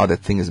process, how the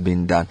thing is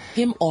being done.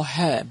 Him or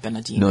her,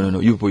 Bernardino?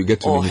 No. You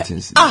get too many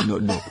things. No,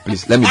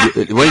 please, let me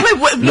do it. Wait,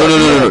 no.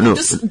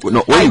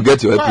 When you get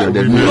to LPM,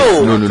 then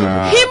no.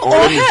 Him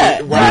or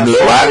her?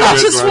 Not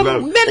just for men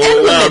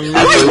and women.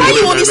 Why are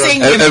you only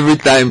saying him? Every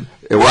time.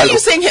 Why are you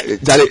saying him?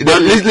 Listen,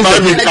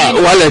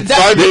 wallet.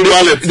 Buy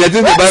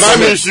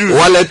me shoes.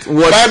 Wallet.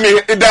 Buy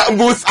me that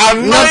boots.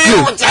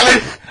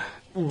 Nothing.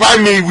 Buy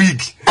me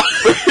wig.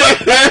 No,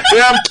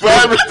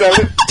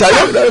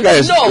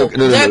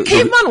 there are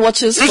caveman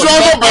watches for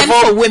men and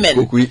for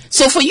women.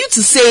 So for you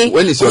to say,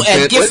 when is your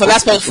turn, gift for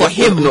that person for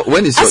him,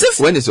 when is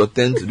your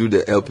turn to do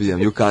the LPM?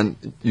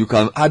 You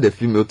can add a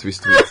female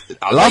twist to it.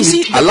 Allow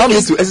me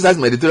to exercise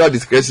my editorial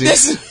discretion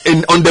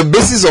on the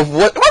basis of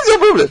what's your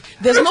problem?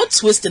 There's no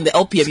twist in the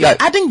LPM. You're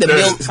adding the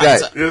male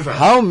factor.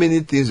 How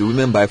many things do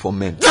women buy for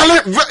men? How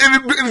many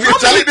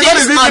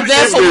things are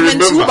there for women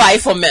to buy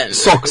for men?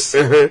 Socks.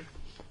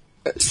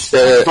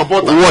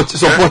 Supporter.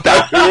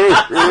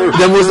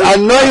 The most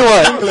annoying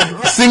one,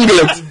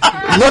 singlet.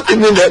 Not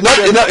in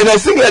a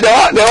singlet.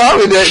 The one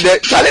with the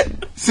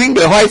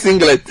singlet, white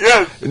singlet.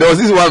 Yes. There was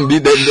this one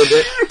bit.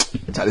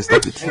 Charlie,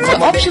 stop it. The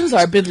options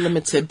are a bit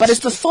limited, but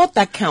it's the thought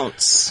that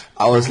counts.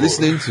 I was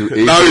listening to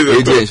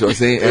AJ and she was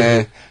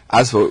saying,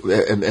 as for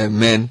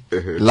men,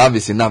 love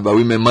is enough, but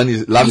women, love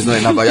is not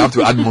enough, but you have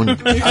to add money.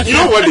 You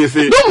know what they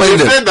say? Don't mind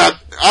they say that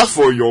as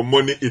for your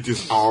money, it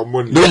is our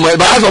money. Don't mind,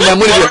 but as for my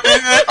money,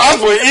 as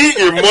for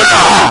in money,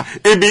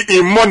 it be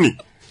in money.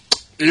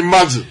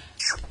 Imagine.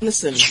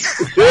 Listen,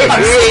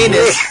 I'm saying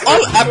this.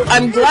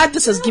 I'm glad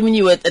this has given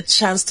you a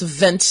chance to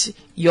vent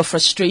your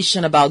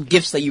frustration about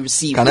gifts that you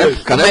receive.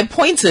 My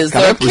point is,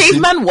 there are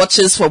caveman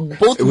watches for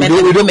both men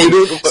and women,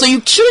 so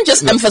you shouldn't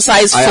just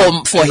emphasize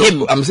for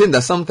him. I'm saying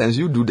that sometimes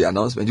you do the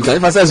announcement. You can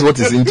emphasize what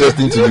is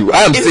interesting to you.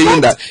 I am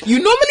saying that. You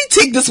normally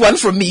take this one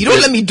from me. You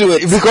don't let me do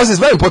it. Because it's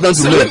very important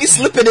to me. So let me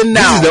slip it in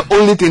now. This is the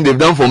only thing they've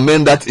done for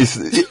men that is...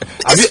 for men and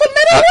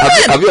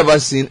women. Have you ever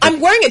seen... I'm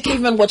wearing a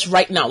caveman watch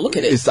right now. Look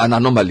at it. It's an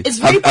anomaly. It's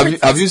very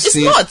have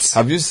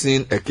you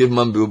seen a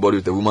caveman billboard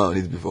with a woman on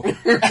it before?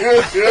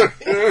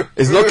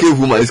 It's not cave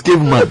woman, it's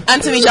caveman.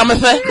 Anthony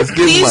Jamepe,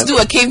 please do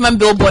a caveman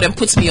billboard and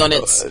put me on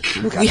it.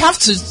 We have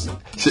to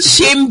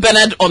shame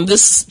Bernard on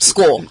this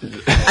score.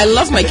 I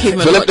love my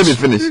caveman watch. So let me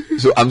finish.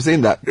 So I'm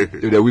saying that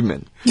the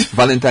women,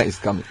 Valentine is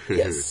coming.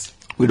 Yes.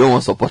 We don't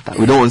want supporter.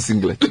 We don't want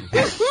singlet.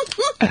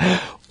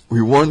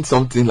 We want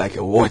something like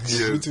a watch,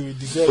 which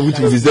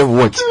will deserve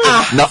watch.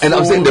 Now, and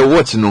I'm saying the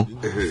watch,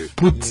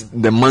 put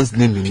the man's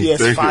name in it.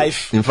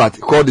 PS5. In fact,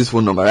 call this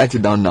phone number, write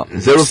it down now.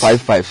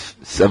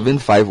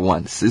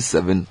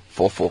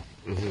 055-751-6744.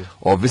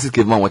 Or visit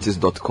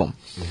cavemanwatches.com.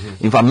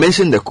 In fact,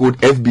 mention the code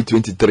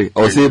FB23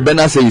 or say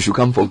Bernard say you should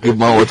come for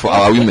caveman watch for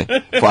our women,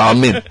 for our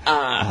men.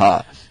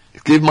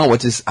 Caveman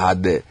watches are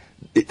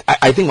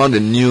I think one of the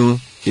new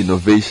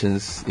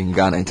innovations in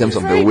Ghana in terms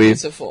of the way.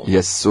 Beautiful.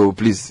 Yes, so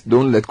please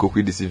don't let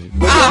Kokwi deceive you.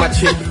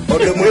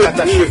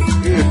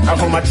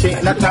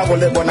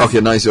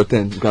 Okay, now it's your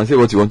turn. You can say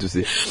what you want to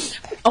say.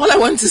 All I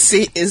want to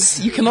say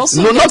is you can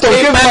also on the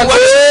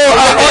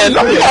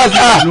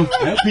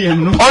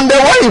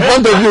one in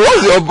front of you.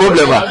 What's your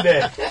problem?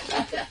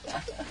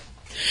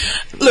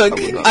 Look,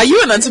 are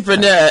you an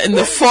entrepreneur in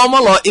the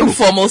formal or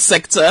informal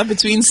sector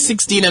between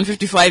 16 and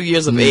 55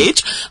 years of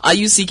age? Are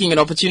you seeking an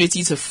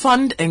opportunity to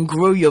fund and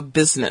grow your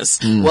business?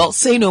 Well,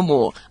 say no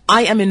more.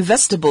 I Am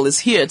Investable is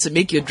here to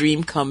make your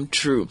dream come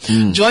true.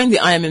 Join the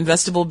I Am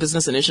Investable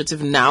Business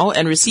Initiative now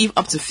and receive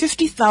up to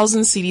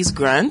 50,000 cedis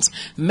grant,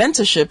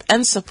 mentorship,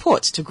 and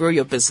support to grow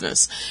your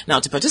business.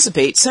 Now, to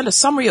participate, send a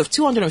summary of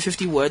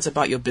 250 words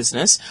about your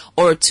business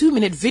or a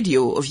 2-minute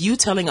video of you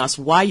telling us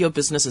why your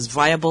business is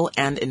viable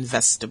and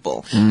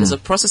investable. There's a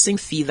processing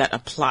fee that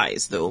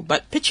applies, though,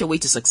 but pitch your way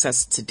to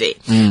success today.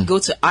 Go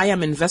to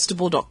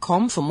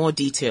iaminvestable.com for more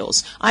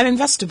details. I'm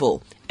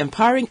Investable,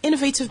 empowering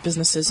innovative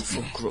businesses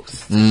for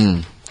growth.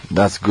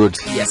 That's good.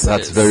 Yes,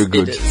 that's very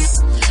good. It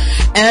is.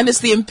 And it's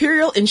the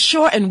Imperial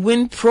Insure and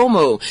Win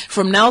promo.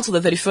 From now till the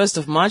 31st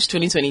of March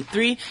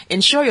 2023,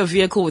 insure your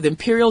vehicle with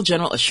Imperial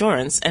General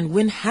Assurance and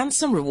win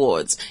handsome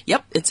rewards.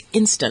 Yep, it's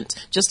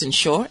instant. Just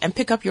insure and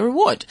pick up your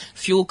reward.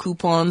 Fuel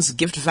coupons,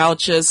 gift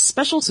vouchers,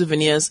 special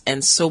souvenirs,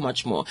 and so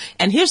much more.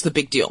 And here's the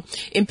big deal.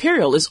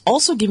 Imperial is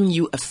also giving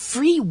you a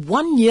free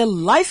 1-year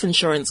life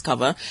insurance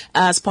cover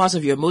as part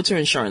of your motor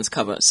insurance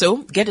cover. So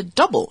get it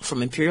double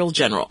from Imperial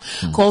General.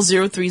 Call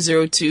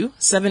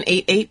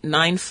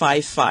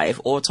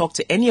 0302-788-955 or talk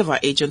to any of our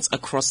agents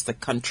across the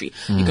country.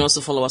 You can also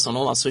follow us on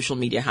all our social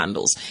media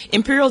handles.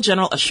 Imperial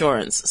General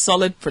Assurance,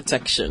 solid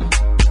protection.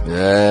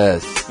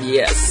 Yes.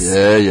 Yes.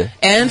 Yeah.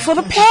 And for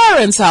the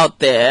parents out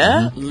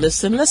there,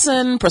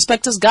 listen.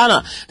 Prospectus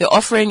Ghana, they're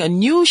offering a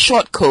new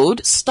short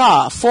code,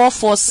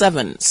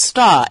 *447,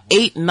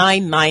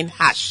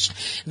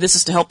 *899#. This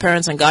is to help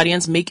parents and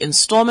guardians make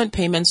installment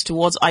payments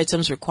towards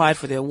items required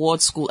for their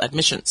award school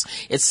admissions.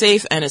 It's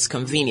safe and it's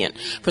convenient.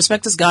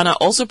 Prospectus Ghana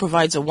also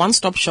provides a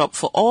one-stop shop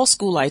for all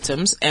school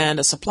items and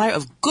a supply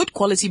of good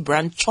quality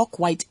brand chalk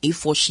white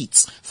A4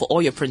 sheets for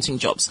all your printing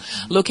jobs.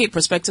 Locate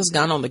Prospectus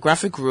Ghana on the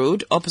Graphic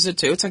Road opposite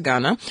Toyota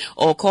Ghana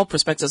or call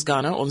Prospectus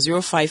Ghana on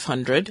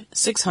 0500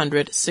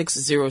 600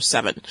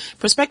 607.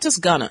 Prospectus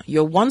Ghana,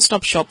 your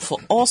one-stop shop for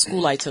all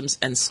school items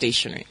and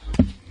stationery.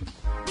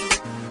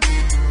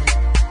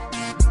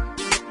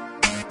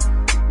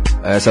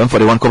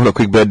 7:41, couple of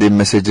quick birthday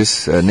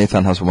messages.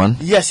 Nathan has one.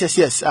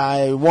 Yes.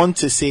 I want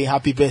to say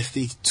happy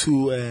birthday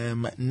to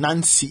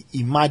Nancy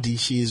Imadi.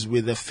 She is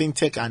with the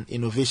FinTech and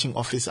Innovation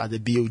Office at the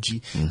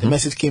BOG. The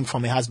message came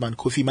from her husband,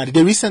 Kofi Imadi.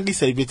 They recently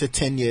celebrated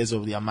 10 years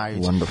of their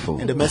marriage.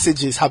 Wonderful. And the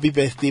message is, happy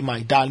birthday,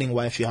 my darling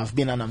wife. You have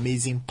been an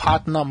amazing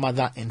partner,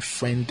 mother, and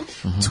friend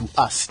to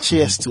us.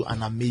 Cheers to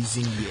an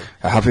amazing year.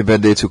 A happy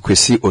birthday to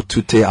Kwesi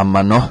Otute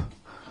Amano.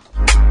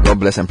 God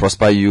bless and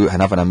prosper you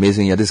and have an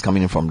amazing year. This is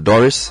coming in from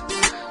Doris.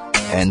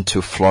 And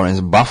to Florence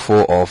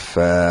Baffo of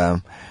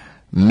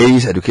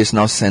Mays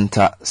Educational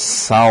Center,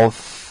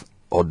 South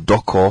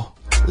Odoko,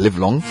 live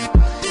long.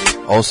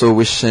 Also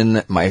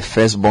wishing my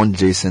firstborn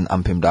Jason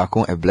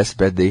Ampimdako a blessed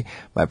birthday.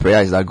 My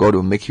prayer is that God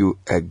will make you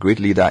a great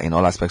leader in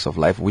all aspects of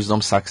life,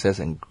 wisdom, success,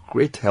 and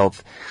great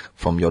health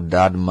from your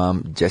dad,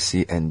 mom,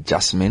 Jesse, and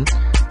Jasmine.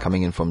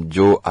 Coming in from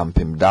Joe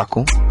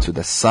Ampimdako to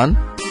the son.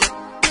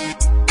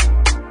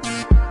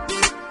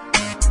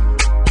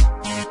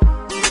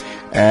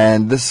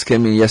 And this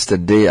came in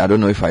yesterday. I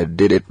don't know if I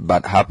did it,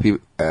 but happy,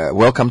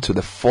 welcome to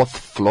the 4th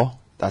floor.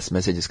 That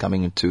message is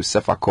coming into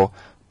Sefako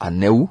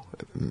Aneu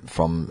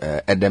from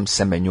Edem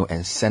Semenyo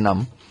and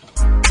Senam.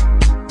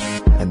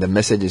 And the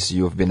message is,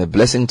 you have been a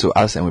blessing to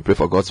us and we pray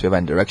for God's favor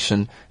and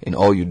direction in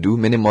all you do.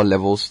 Many more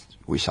levels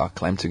we shall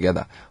climb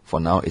together. For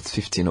now, it's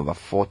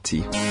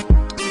 15/40.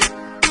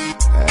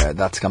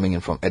 That's coming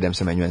in from Edem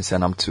Semenyo and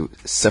Senam to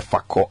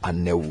Sefako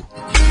Aneu.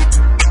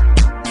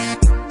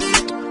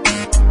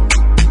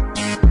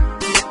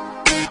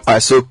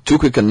 Alright, so 2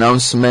 quick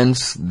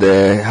announcements.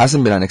 There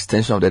hasn't been an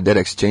extension of the debt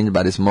exchange,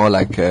 but it's more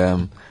like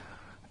a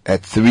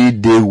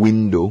 3-day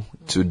window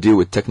to deal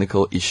with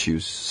technical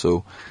issues.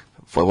 So,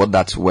 for what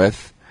that's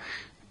worth,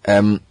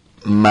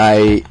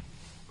 my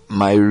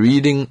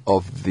reading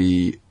of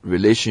the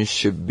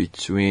relationship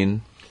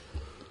between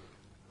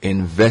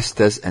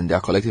investors and their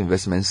collective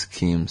investment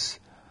schemes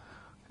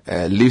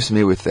leaves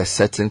me with a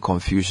certain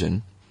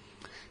confusion,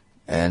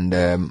 and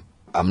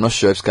I'm not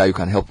sure if Sky you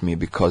can help me,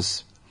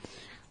 because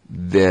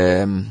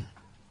the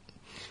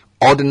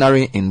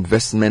ordinary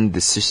investment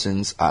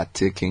decisions are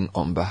taken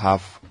on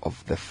behalf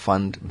of the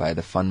fund by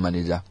the fund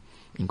manager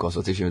in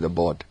consultation with the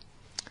board.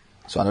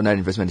 So another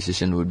investment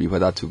decision would be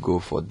whether to go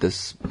for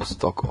this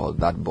stock or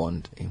that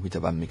bond in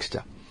whichever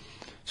mixture.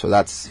 So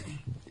that's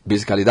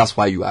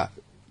why you are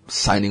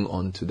signing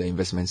on to the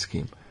investment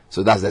scheme.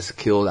 So that's the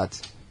skill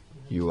that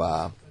you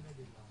are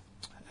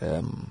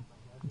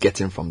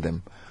getting from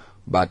them.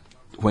 But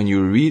when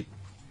you read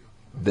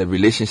the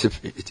relationship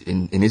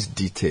in its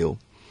detail,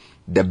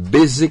 the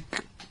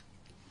basic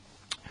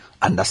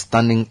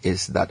understanding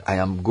is that I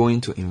am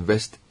going to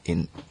invest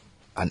in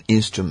an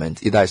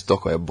instrument, either a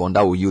stock or a bond,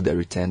 that will yield a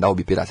return that will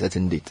be paid at a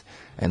certain date.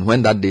 And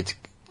when that date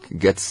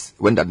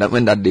when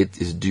that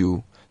date is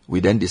due, we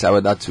then decide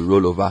whether to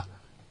roll over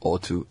or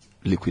to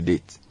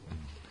liquidate.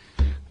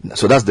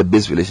 So that's the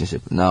base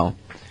relationship. Now,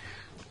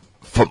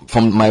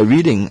 from my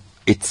reading,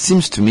 it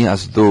seems to me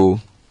as though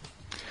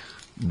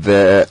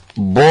the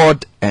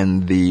board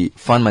and the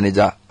fund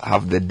manager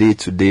have the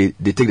day-to-day,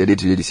 they take the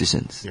day-to-day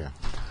decisions. Yeah.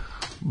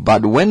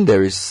 But when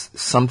there is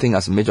something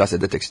as major as a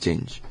debt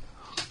exchange,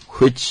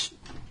 which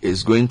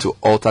is going to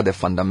alter the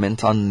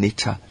fundamental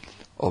nature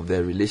of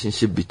the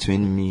relationship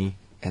between me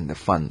and the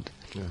fund,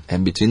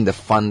 and between the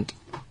fund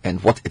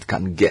and what it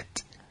can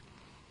get,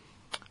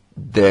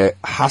 there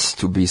has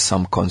to be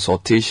some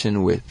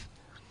consultation with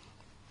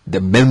the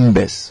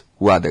members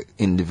who are the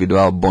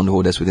individual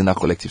bondholders within that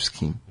collective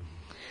scheme.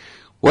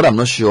 What I'm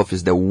not sure of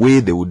is the way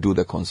they will do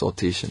the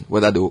consultation,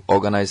 whether they will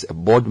organize a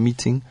board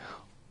meeting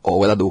or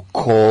whether they will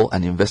call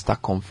an investor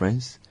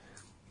conference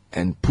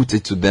and put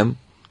it to them,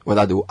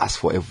 whether they will ask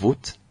for a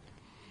vote.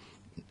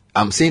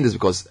 I'm saying this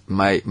because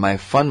my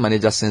fund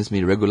manager sends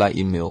me regular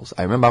emails.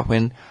 I remember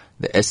when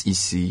the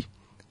SEC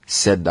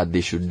said that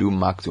they should do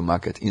mark to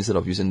market instead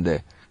of using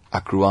the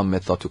accrual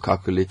method to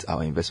calculate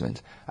our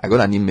investment. I got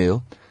an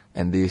email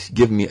and they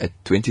gave me a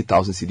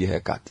 20,000 CD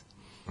haircut.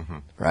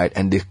 Right?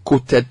 And they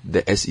quoted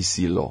the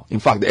SEC law.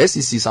 In fact, the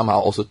SEC somehow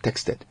also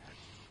texted.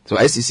 So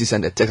SEC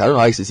sent a text. I don't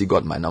know how SEC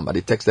got my number.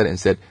 They texted and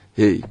said,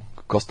 hey,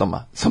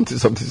 customer,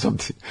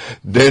 something.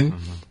 Then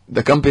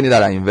the company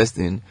that I invest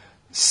in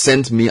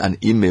sent me an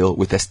email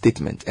with a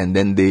statement, and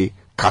then they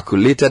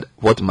calculated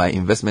what my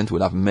investment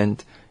would have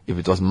meant if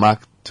it was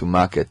marked to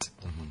market.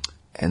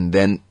 And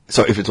then,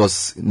 so if it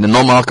was the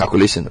normal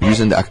calculation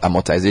using the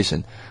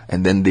amortization,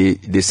 and then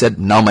they said,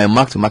 now my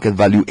mark to market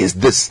value is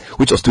this,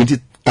 which was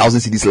 20,000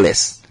 CDs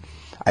less.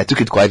 I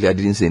took it quietly. I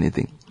didn't say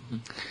anything.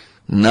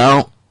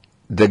 Now,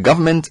 the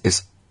government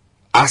is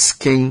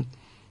asking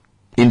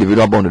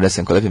individual bondholders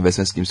and collective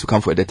investment schemes to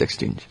come for a debt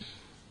exchange.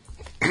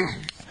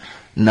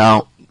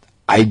 Now,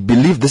 I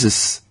believe this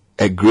is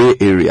a gray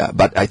area,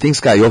 but I think,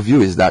 Sky, your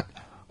view is that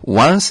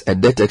once a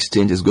debt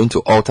exchange is going to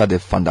alter the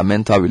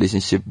fundamental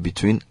relationship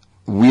between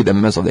we, the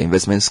members of the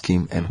investment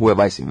scheme, and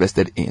whoever is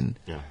invested in,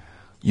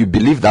 you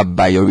believe that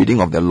by your reading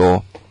of the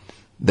law,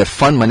 the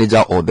fund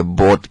manager or the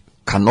board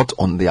cannot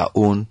on their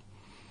own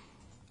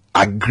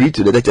agree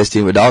to the debt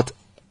exchange without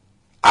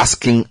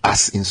asking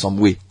us in some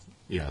way.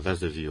 Yeah,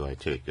 that's the view I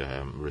take,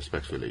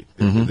 respectfully.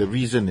 The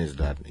reason is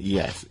that,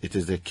 yes, it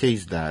is the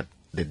case that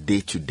the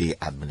day-to-day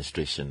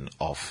administration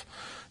of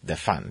the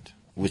fund,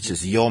 which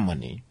is your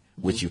money,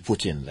 which you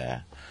put in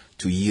there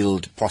to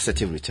yield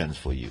positive returns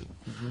for you,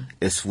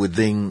 is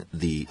within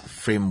the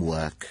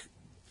framework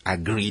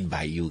agreed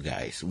by you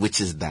guys, which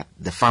is that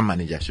the fund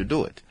manager should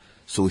do it.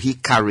 So he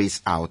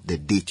carries out the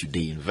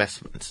day-to-day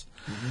investments,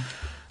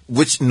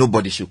 which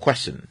nobody should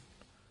question.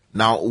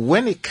 Now,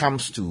 when it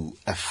comes to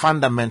a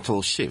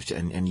fundamental shift,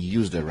 and you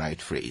use the right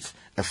phrase,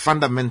 a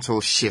fundamental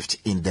shift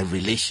in the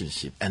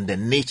relationship and the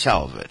nature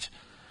of it,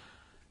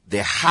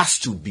 there has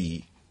to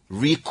be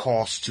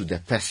recourse to the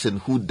person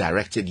who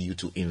directed you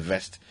to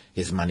invest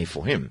his money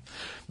for him.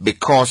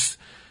 Because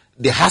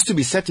there has to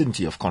be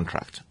certainty of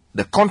contract.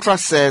 The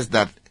contract says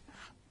that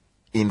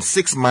in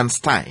 6 months'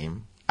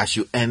 time, I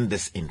should earn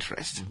this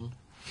interest.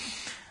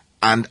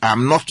 And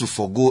I'm not to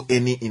forgo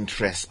any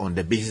interest on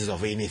the basis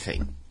of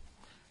anything.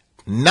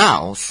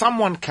 Now,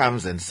 someone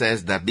comes and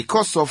says that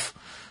because of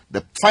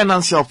the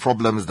financial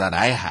problems that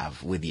I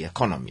have with the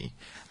economy,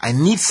 I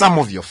need some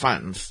of your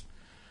funds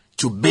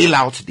to bail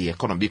out the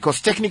economy.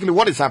 Because technically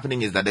what is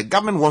happening is that the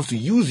government wants to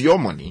use your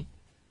money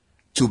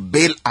to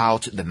bail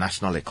out the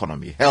national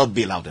economy, help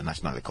bail out the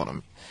national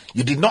economy.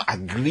 You did not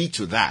agree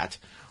to that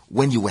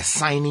when you were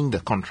signing the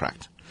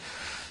contract.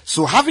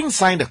 So having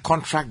signed a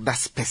contract that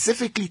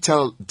specifically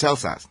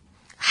tells us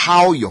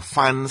how your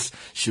funds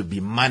should be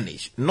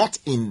managed, not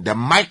in the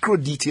micro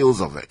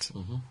details of it.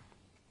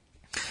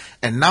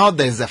 And now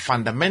there's a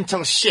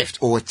fundamental shift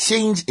or a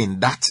change in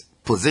that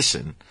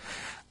position.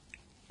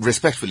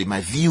 Respectfully,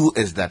 my view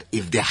is that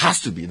if there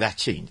has to be that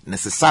change,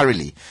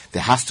 necessarily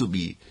there has to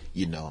be,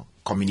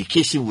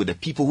 communication with the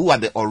people who are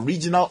the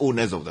original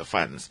owners of the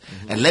funds,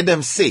 and let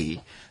them say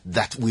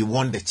that we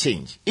want the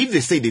change. If they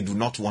say they do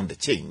not want the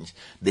change,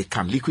 they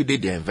can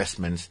liquidate their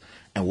investments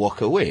and walk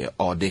away,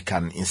 or they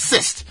can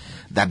insist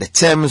that the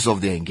terms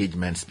of their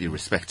engagements be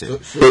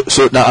respected.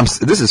 So now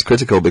this is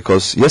critical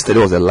because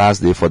yesterday was the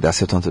last day for the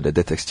acceptance of the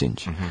debt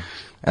exchange.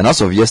 And as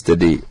of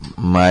yesterday,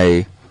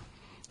 my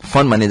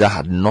fund manager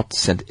had not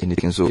sent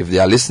anything. So if they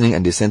are listening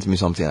and they sent me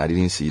something I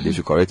didn't see, they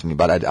should correct me.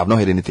 But I've not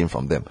heard anything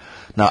from them.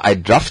 Now, I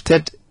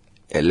drafted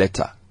a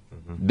letter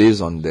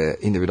based on the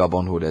individual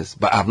bondholders,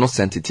 but I have not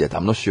sent it yet.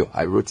 I'm not sure.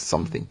 I wrote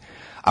something.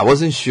 I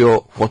wasn't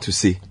sure what to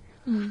say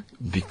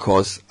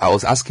because I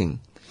was asking,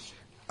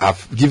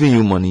 I've given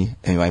you money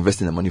and you are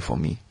investing the money for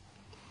me.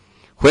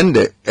 When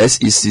the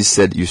SEC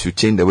said you should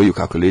change the way you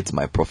calculate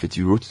my profit,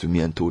 you wrote to me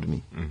and told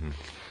me.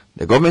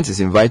 The government is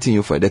inviting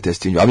you for a debt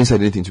exchange. You haven't said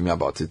anything to me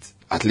about it,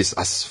 at least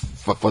as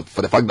for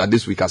the fact that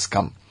this week has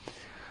come.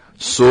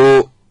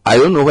 So I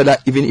don't know whether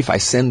even if I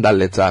send that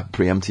letter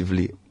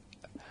preemptively,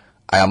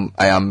 I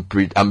am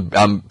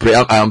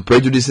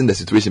prejudicing the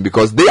situation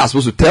because they are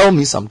supposed to tell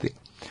me something,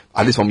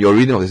 at least from your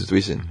reading of the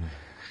situation.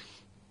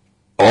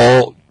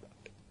 Or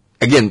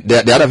again,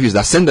 the other view is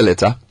that send the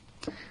letter,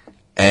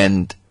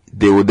 and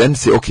they will then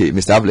say, okay,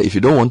 Mr. Avle, if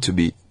you don't want to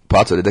be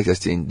part of the debt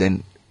exchange,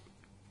 then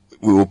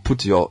we will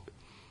put your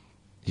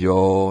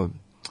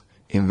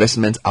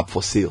investment up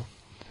for sale,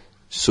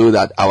 so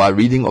that our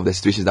reading of the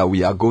situation is that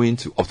we are going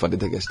to opt for the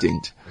debt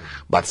exchange.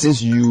 But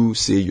since you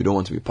say you don't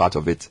want to be part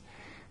of it,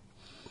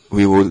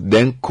 we will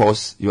then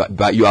cause you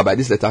are by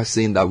this letter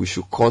saying that we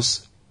should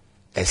cause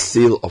a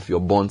sale of your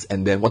bonds,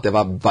 and then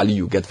whatever value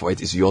you get for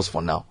it is yours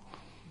for now.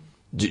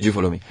 Do you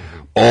follow me?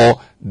 Or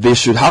they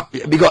should have,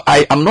 because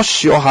I'm not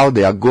sure how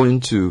they are going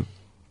to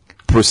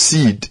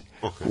proceed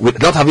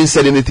without having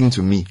said anything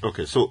to me.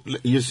 Okay, so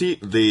you see,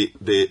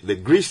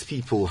 the Greece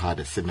people had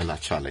a similar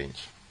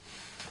challenge.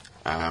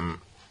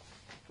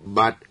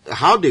 But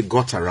how they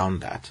got around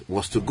that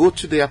was to go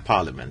to their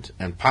parliament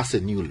and pass a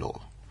new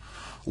law,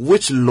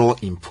 which law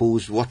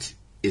imposed what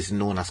is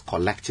known as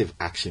collective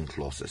action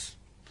clauses.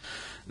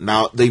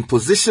 Now, the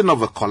imposition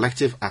of a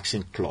collective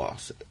action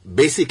clause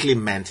basically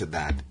meant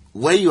that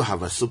where you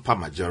have a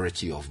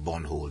supermajority of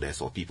bondholders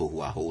or people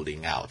who are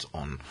holding out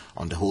on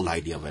the whole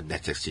idea of a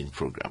debt exchange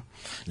program,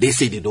 they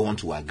say they don't want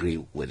to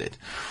agree with it.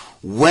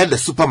 Where the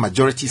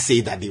supermajority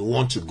say that they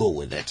want to go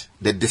with it,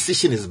 the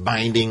decision is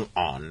binding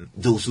on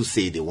those who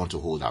say they want to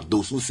hold out,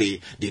 those who say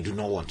they do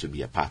not want to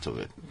be a part of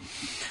it.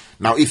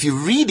 Now, if you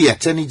read the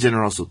Attorney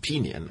General's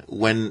opinion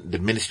when the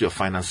Ministry of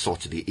Finance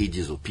sought the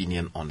AG's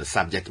opinion on the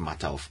subject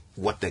matter of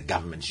what the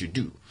government should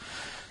do,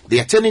 the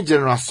Attorney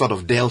General sort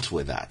of dealt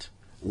with that,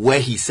 where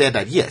he said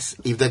that yes,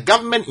 if the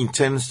government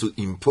intends to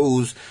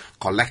impose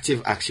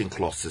collective action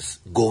clauses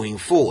going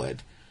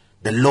forward,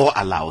 the law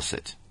allows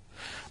it.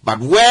 But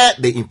where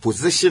the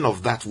imposition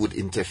of that would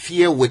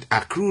interfere with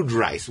accrued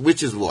rights,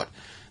 which is what?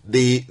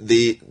 The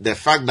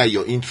fact that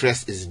your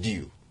interest is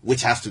due,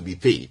 which has to be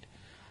paid.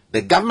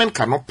 The government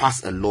cannot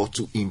pass a law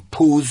to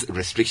impose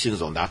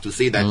restrictions on that, to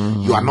say that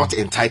you are not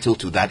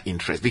entitled to that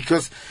interest,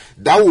 because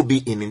that will be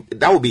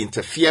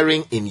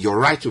interfering in your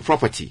right to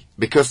property,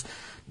 because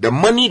the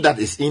money that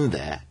is in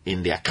there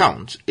in the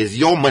account is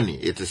your money.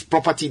 It is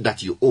property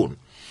that you own.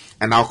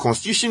 And our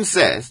constitution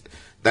says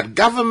that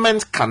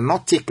government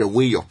cannot take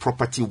away your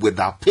property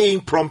without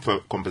paying prompt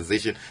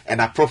compensation and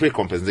appropriate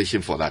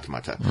compensation for that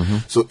matter.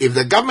 So if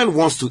the government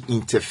wants to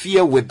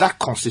interfere with that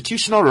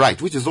constitutional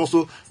right, which is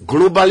also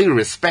globally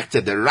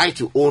respected, the right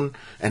to own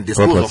and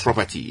dispose of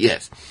property,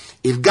 yes.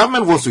 If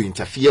government wants to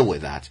interfere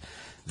with that,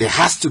 there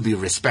has to be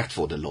respect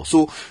for the law.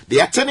 So the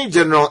Attorney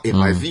General, in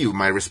my view,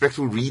 my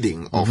respectful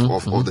reading of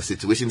the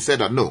situation, said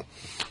that no,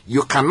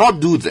 you cannot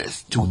do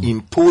this to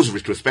impose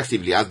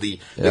retrospectively, as the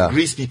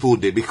Greece people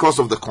did, because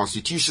of the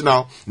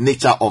constitutional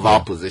nature of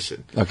our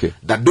position. Okay.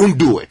 That don't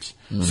do it.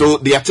 So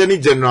the Attorney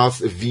General's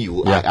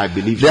view, I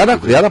believe.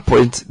 The other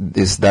point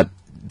is that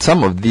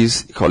some of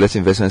these collective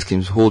investment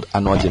schemes hold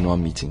annual general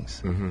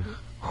meetings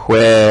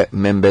where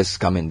members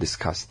come and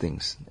discuss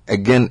things.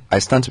 Again, I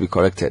stand to be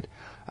corrected.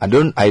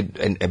 Because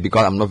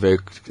I'm not very,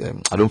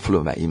 I don't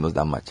follow my emails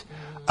that much.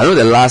 I know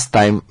the last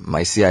time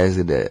my CIS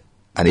did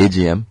an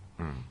AGM,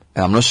 and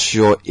I'm not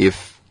sure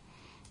if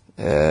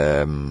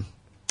the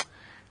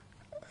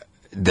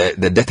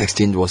debt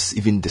exchange was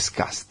even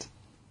discussed.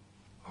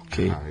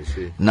 Okay.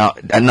 Now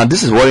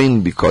this is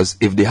worrying, because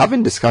if they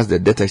haven't discussed the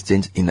debt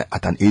exchange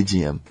at an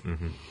AGM,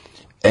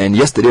 and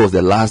yesterday was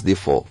the last day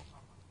for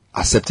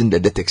accepting the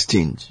debt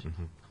exchange,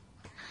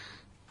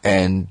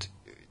 and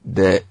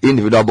the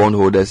individual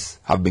bondholders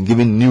have been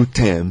given new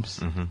terms.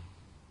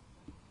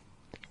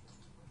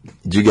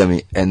 Do you get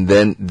me? And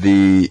then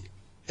when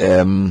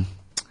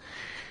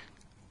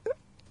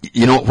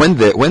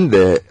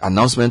the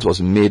announcement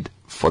was made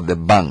for the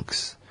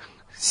banks,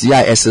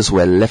 CISs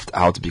were left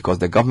out because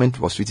the government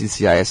was treating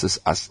CISs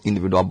as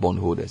individual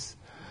bondholders.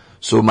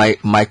 So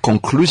my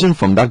conclusion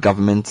from that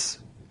government's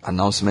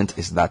announcement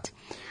is that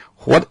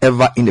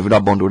whatever individual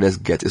bondholders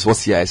get is what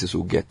CISs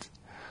will get.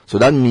 So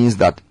that means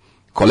that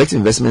collective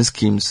investment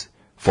schemes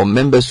for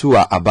members who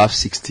are above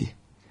 60,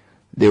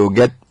 they will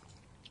get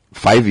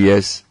 5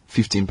 years,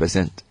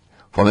 15%.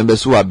 For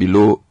members who are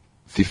below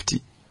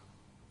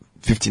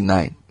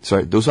 59,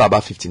 sorry, those who are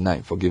above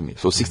 59, forgive me.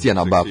 So 60 and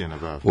above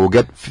will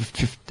get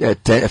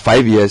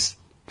 5 years,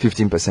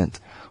 15%.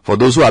 For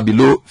those who are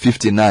below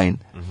 59,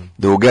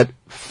 they will get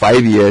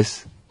 5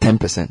 years,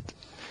 10%.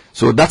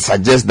 So that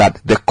suggests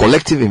that the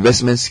collective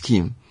investment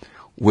scheme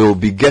will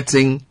be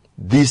getting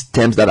these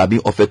terms that are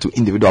being offered to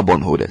individual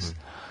bondholders.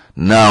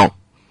 Now,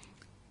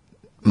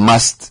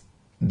 must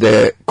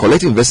the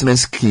collective investment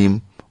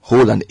scheme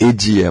hold an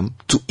AGM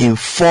to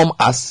inform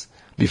us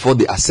before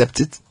they accept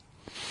it?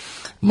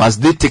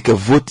 Must they take a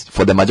vote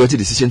for the majority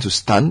decision to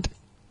stand?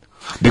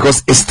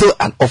 Because it's still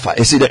an offer.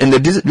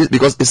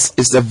 Because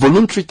it's a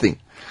voluntary thing.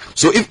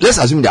 So if, let's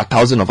assume there are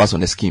 1,000 of us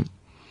on a scheme,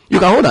 you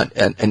can hold an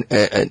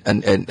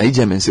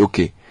AGM and say,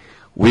 okay,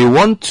 we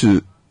want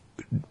to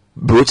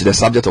broach the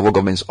subject of what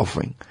government is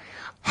offering.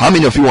 How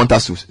many of you want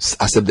us to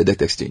accept the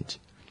debt exchange?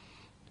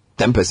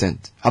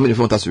 10%. How many of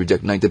you want us to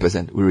reject?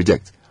 90%. We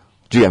reject.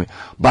 Do you hear me?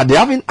 But they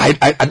haven't, I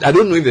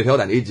don't know if they held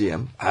an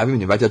AGM. I haven't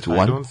been invited to one.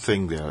 I don't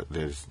think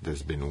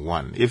there's been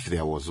one. If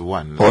there was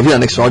one. Or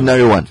an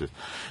extraordinary one.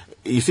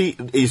 You see,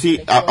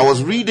 I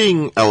was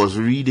reading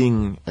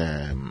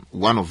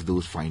one of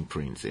those fine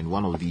prints in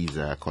one of these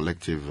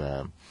collective,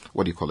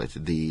 what do you call it?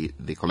 The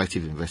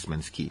collective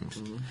investment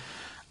schemes.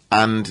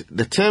 And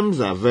the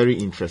terms are very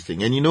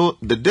interesting. And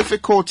the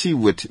difficulty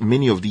with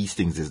many of these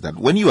things is that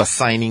when you are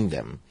signing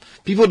them,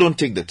 people don't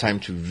take the time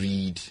to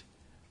read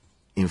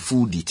in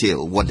full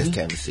detail what the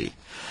terms say.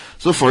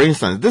 So for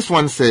instance, this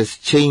one says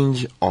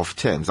change of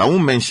terms. I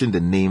won't mention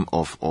the name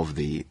of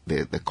the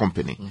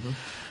company.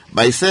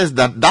 But it says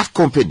that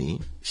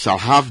company shall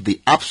have the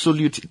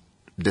absolute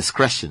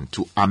discretion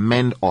to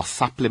amend or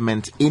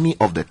supplement any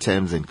of the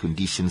terms and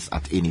conditions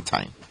at any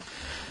time.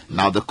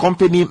 Now, the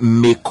company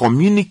may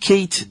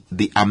communicate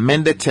the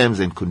amended terms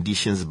and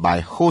conditions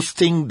by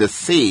hosting the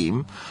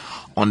same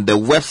on the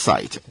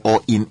website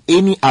or in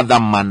any other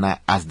manner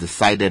as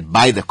decided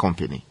by the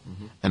company.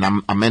 And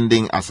I'm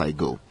amending as I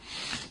go.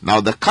 Now,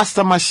 the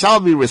customer shall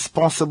be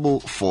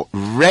responsible for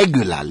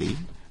regularly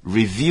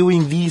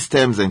reviewing these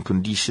terms and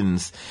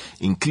conditions,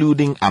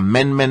 including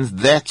amendments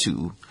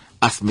thereto,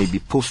 as may be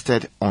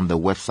posted on the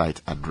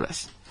website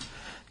address.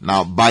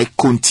 Now, by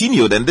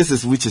continued, and this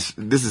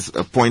is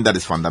a point that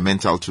is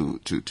fundamental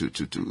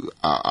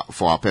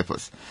for our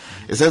purpose.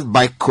 It says,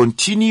 by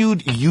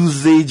continued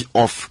usage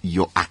of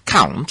your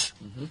account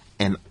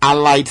and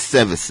allied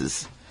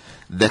services,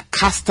 the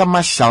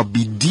customer shall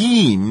be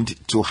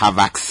deemed to have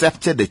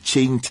accepted the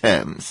change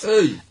terms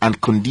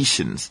and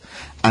conditions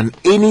and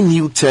any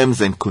new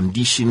terms and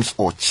conditions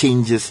or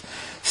changes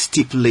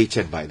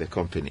stipulated by the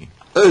company.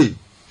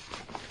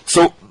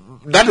 So,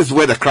 that is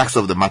where the crux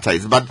of the matter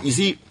is. But you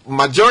see,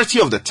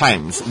 majority of the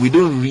times, we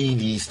don't read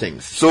these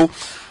things. So,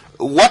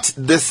 what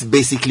this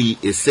basically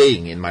is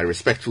saying, in my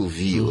respectful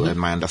view and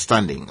my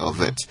understanding of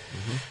it,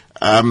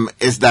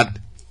 is that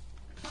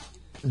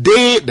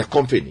the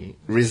company,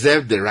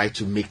 reserve the right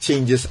to make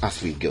changes as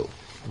we go.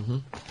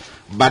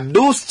 But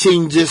those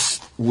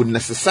changes would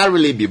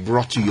necessarily be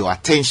brought to your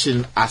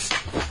attention as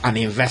an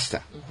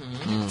investor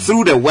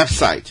through the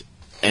website,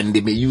 and they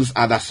may use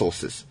other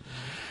sources.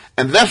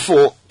 And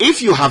therefore,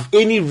 if you have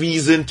any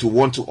reason to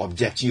want to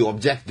object, you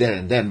object there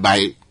and then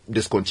by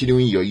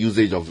discontinuing your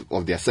usage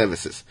of their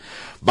services.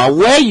 But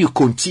where you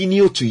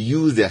continue to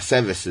use their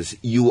services,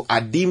 you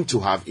are deemed to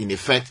have, in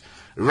effect,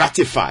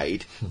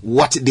 ratified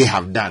what they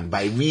have done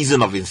by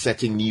reason of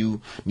inserting new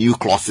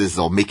clauses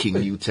or making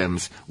new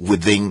terms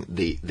within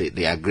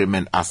the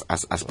agreement as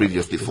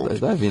previously formed. Is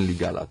that even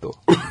legal at all?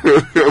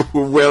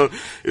 Well,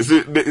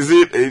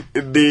 the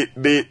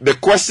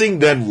question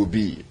then will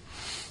be,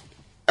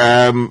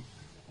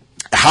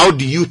 how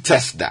do you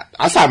test that?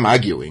 As I'm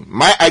arguing,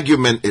 my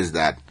argument is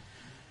that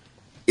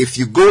if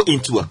you go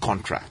into a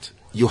contract,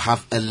 you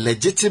have a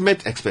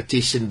legitimate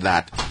expectation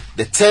that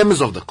the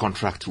terms of the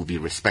contract will be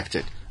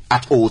respected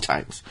at all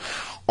times,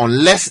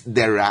 unless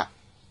there are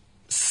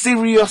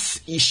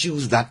serious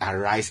issues that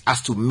arise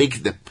as to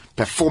make the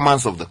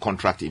performance of the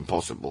contract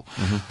impossible.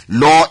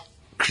 Law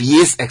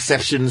creates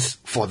exceptions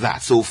for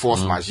that. So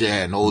force majeure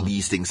and all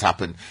these things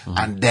happen.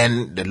 And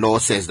then the law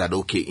says that,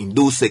 okay, in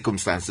those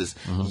circumstances,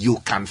 you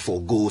can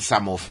forego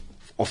some of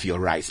your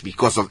rights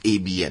because of A,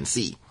 B, and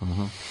C.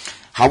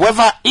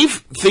 However, if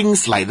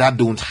things like that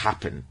don't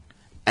happen,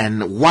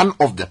 and one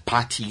of the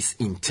parties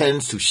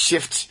intends to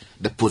shift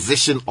the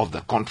position of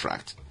the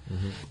contract,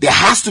 there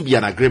has to be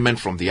an agreement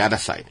from the other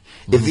side.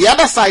 If the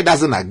other side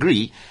doesn't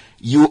agree,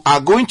 you are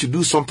going to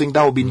do something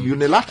that will be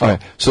unilateral. All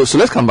right. So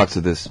let's come back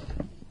to this.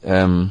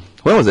 When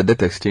was the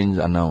debt exchange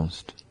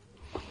announced?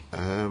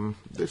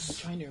 It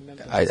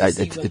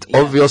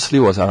obviously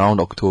was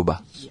around October,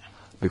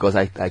 because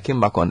I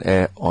came back on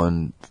air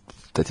on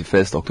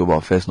 31st October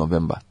or 1st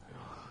November,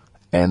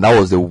 and that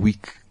was the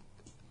week.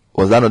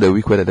 Was that not the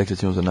week where the debt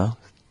exchange was announced?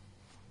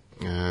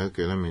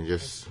 Okay, let me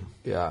just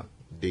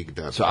dig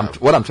that. So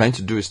what I'm trying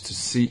to do is to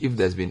see if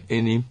there's been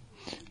any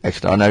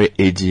extraordinary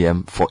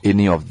AGM for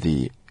any of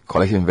the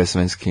collective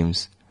investment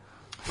schemes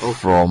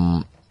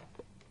from.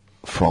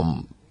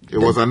 It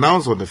was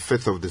announced on the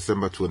 5th of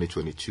December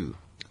 2022.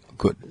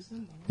 Good.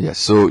 Yes.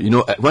 So,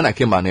 when I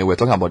came on here, we were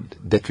talking about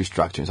debt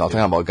restructuring. So I was talking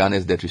about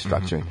Ghana's debt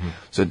restructuring.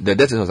 So the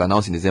debt was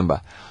announced in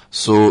December.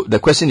 So the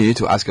question you need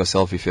to ask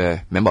yourself if you're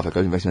a member of a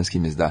collective investment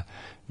scheme is that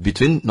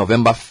between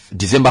December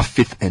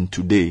 5th and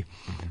today,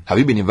 have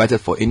you been invited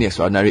for any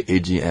extraordinary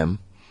AGM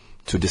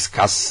to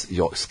discuss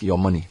your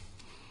money?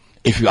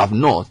 If you have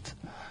not,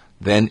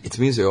 then it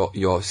means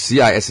your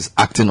CIS is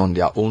acting on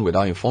their own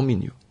without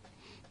informing you.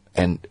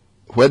 And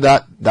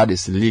whether that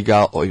is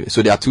legal or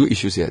so, there are two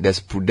issues here.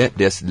 There's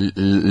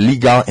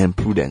legal and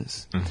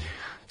prudence.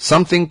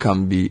 Something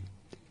can be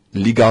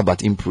legal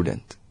but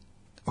imprudent.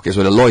 Okay,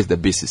 so the law is the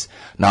basis.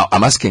 Now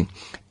I'm asking,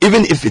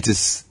 even if it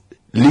is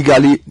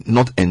legally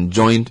not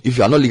enjoined, if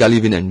you are not legally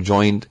even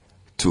enjoined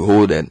to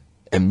hold a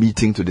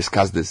meeting to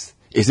discuss this,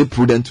 is it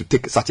prudent to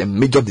take such a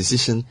major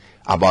decision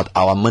about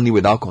our money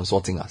without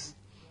consulting us?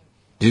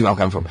 Do you know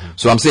where I'm coming from?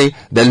 So I'm saying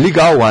the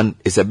legal one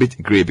is a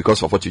bit grey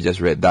because of what you just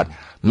read, that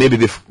maybe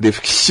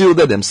they've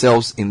shielded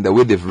themselves in the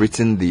way they've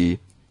written the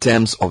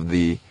terms of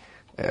the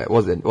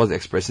what's the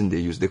expression they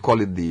use? They call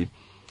it the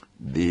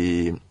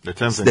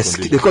terms and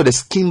conditions. They call it the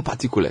scheme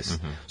particulars.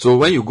 So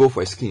when you go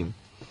for a scheme,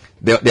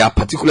 there are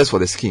particulars for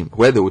the scheme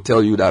where they will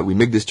tell you that we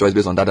make this choice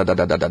based on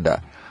da.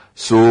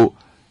 So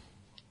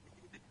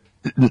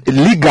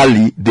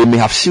legally, they may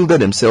have shielded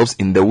themselves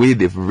in the way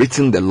they've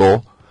written the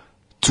law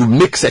to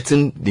make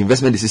certain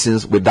investment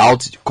decisions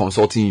without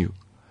consulting you.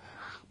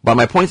 But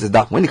my point is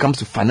that when it comes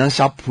to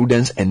financial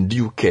prudence and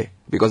due care,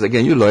 because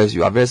again, you lawyers,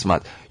 you are very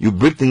smart. You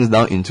break things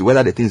down into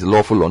whether the thing is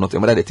lawful or not,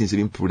 and whether the thing is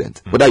even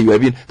prudent. Whether you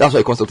have been, that's why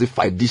I consulted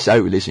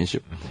fiduciary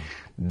relationship.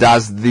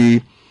 Does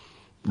the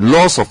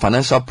laws of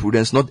financial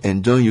prudence not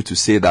enjoin you to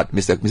say that,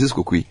 Mrs.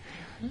 Kukui,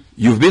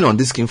 you've been on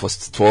this scheme for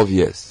 12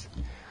 years.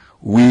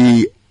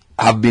 we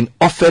have been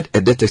offered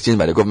a debt exchange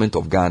by the government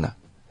of Ghana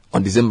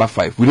on December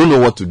 5. We don't know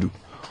what to do.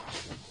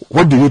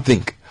 What do you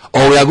think?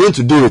 Or we are going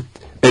to do it,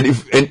 and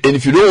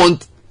if you don't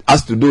want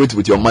us to do it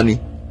with your money,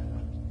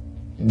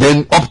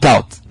 then opt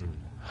out.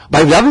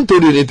 But if they haven't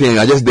told you anything,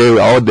 I just there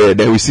out there,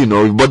 then we see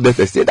no, we bought debt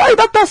exchange.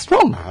 That's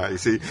wrong. You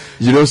see,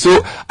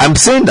 so I'm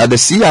saying that the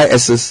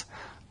CISs,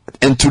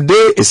 and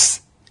today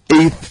is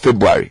 8th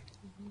February,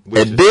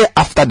 a day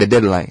after the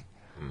deadline.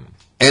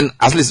 And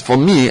at least for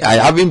me, I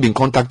haven't been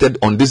contacted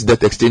on this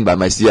debt exchange by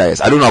my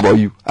CIS. I don't know about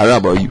you.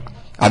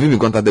 Have you been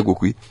contacted,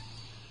 Kokui?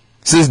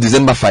 Since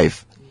December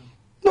 5?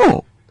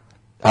 No.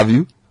 Have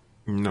you?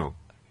 No.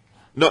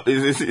 No, no, so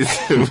this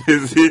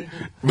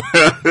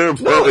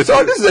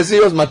is a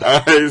serious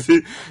matter.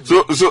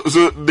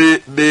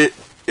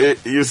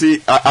 You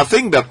see, I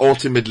think that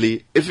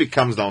ultimately, if it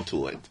comes down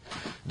to it,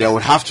 there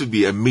would have to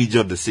be a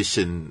major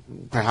decision,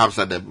 perhaps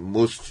at the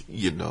most,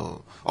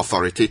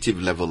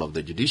 authoritative level of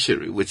the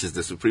judiciary, which is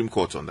the Supreme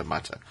Court on the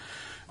matter.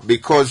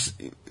 Because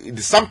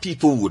some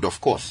people would,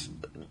 of course,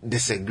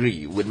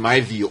 disagree with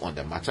my view on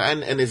the matter,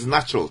 and it's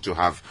natural to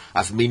have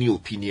as many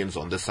opinions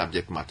on the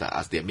subject matter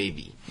as there may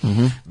be.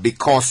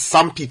 Because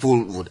some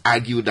people would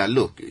argue that,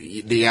 look,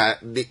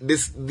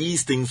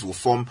 these things will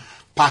form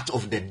part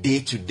of the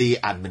day-to-day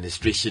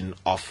administration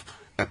of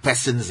a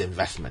person's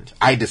investment.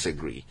 I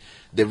disagree.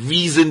 The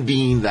reason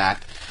being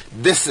that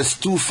this is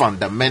too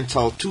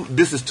fundamental,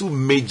 this is too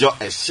major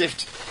a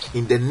shift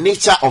in the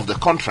nature of the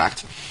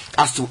contract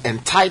as to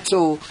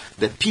entitle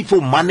the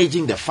people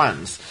managing the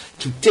funds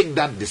to take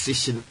that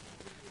decision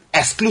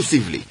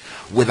exclusively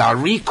without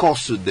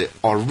recourse to the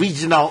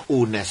original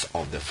owners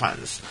of the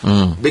funds.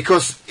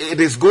 Because it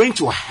is going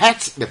to hurt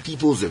the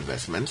people's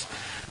investments.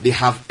 They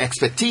have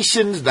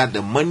expectations that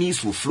the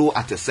monies will flow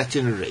at a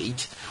certain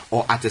rate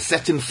or at a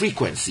certain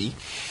frequency.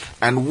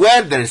 And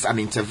where there is an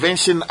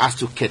intervention as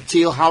to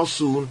curtail how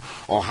soon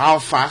or how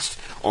fast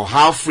or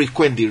how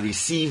frequent they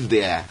receive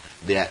their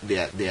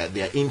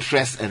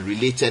interest and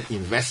related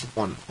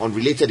on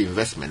related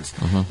investments,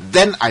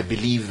 then I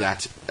believe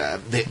that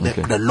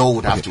the law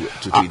would have to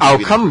I'll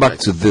come back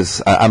to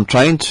this. I'm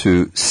trying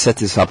to set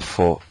this up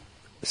for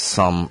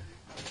some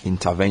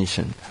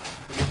intervention.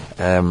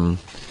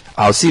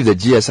 I'll see if the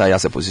GSI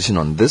has a position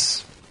on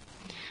this,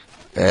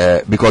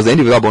 because the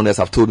individual bonders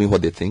have told me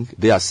what they think.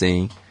 They are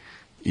saying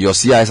your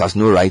CIS has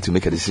no right to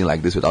make a decision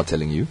like this without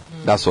telling you.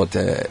 That's what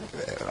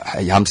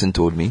Yamson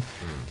told me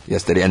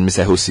yesterday, and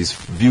Mr. Hosi's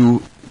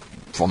view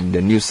from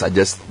the news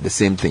suggests the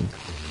same thing.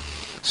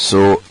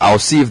 So I'll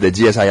see if the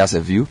GSI has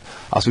a view.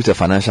 I'll speak to a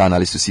financial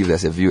analyst to see if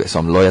there's a view,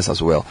 some lawyers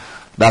as well.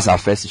 That's our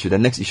first issue. The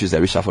next issue is a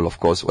reshuffle, of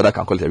course. Whether I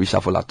can call it a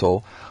reshuffle at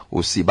all,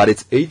 we'll see. But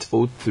it's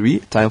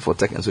 8:03, time for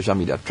tech and social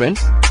media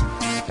trends.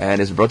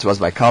 And it's brought to us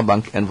by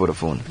CalBank and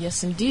Vodafone.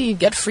 Yes, indeed.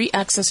 Get free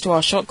access to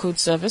our shortcode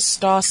service,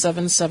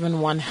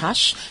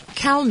 *771#,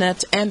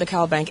 CalNet, and the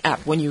CalBank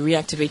app when you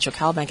reactivate your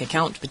CalBank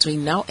account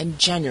between now and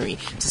January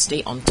to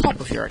stay on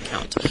top of your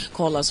account.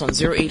 Call us on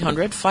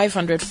 0800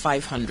 500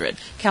 500.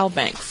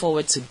 CalBank,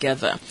 forward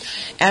together.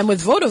 And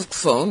with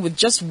Vodafone, with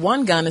just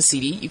one Ghana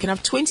cedi, you can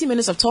have 20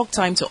 minutes of talk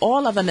time to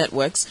all other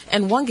networks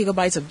and 1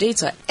 gigabyte of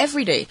data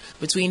every day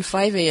between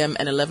 5 a.m.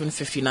 and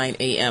 11:59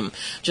 a.m.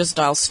 Just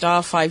dial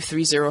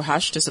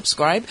 *530# to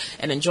subscribe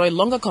and enjoy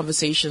longer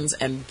conversations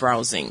and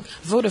browsing.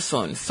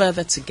 Vodafone,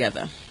 further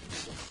together.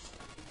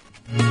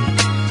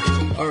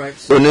 All right.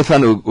 So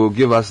Nathan will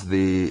give us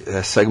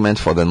the segment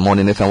for the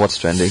morning. Nathan, what's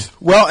trending?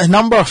 Well, a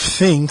number of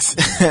things.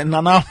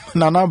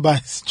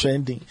 Nanaba is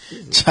trending.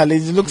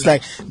 Challenge. It looks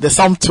like there's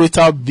some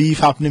Twitter beef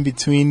happening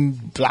between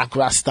Black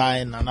Rasta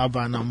and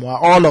Nanaba and Namwa.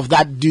 All of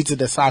that due to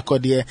the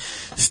Sarkodie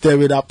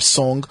Stir It Up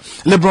song.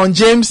 LeBron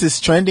James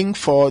is trending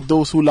for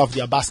those who love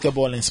their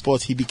basketball and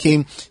sports. He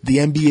became the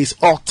NBA's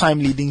all-time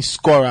leading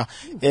scorer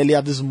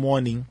earlier this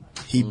morning.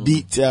 He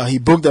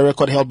broke the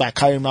record held by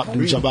Kareem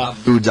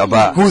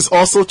Abdul-Jabbar, who is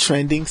also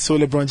trending. So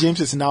LeBron James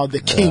is now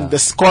the king, the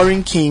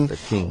scoring king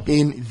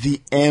in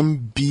the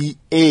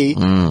NBA.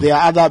 There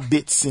are other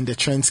bits in the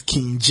trends: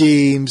 King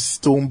James,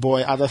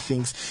 Stoneboy, other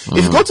things.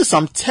 If you go to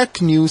some tech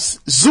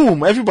news,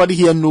 Zoom, everybody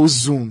here knows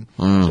Zoom.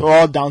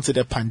 All down to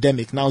the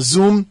pandemic. Now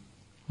Zoom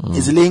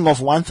is laying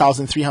off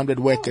 1,300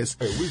 workers.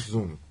 Hey, which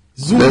Zoom?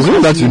 The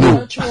Zoom that you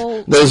know.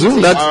 The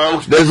Zoom that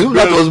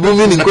was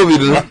moving in COVID.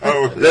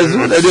 The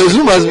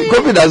Zoom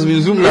COVID has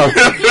been zoomed out.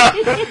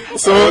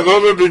 So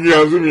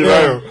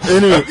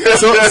anyway,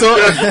 so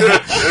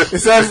it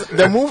says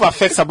the move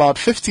affects about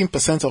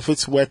 15% of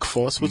its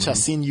workforce, which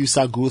has seen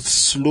user growth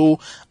slow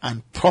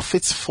and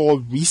profits fall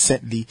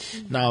recently.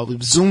 Now,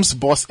 Zoom's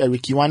boss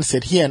Eric Yuan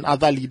said he and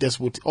other leaders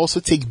would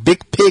also take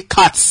big pay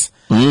cuts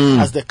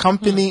as the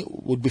company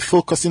would be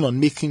focusing on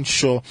making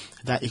sure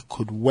that it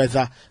could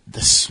weather the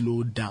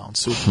slowdown.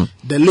 So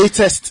the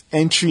latest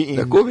entry in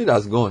the COVID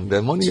has gone.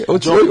 The money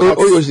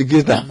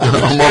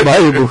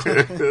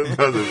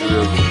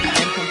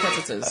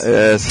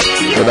Yes.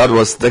 So that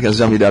was tech and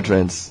social media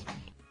trends.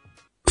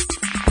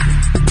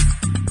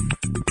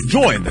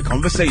 Join the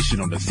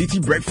conversation on the City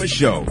Breakfast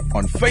Show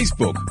on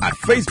Facebook at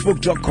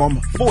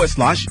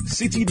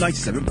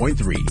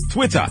facebook.com/City97.3,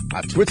 Twitter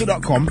at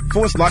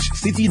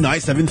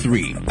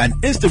twitter.com/City973, and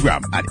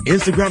Instagram at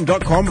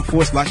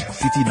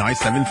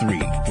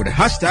instagram.com/City973 with the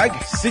hashtag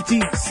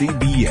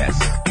CityCBS.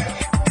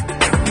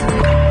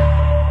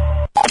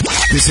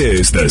 This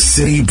is the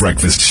City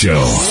Breakfast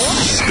Show,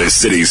 the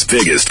city's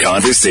biggest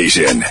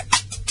conversation.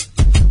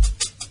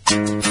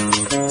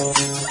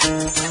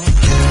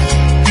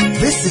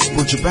 This is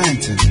Butcher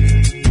Banton,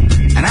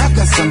 and I've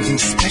got something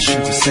special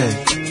to say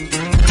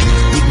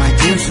with my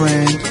dear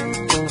friend,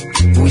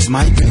 who is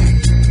my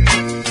band.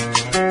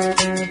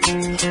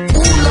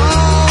 Oh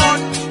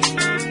Lord,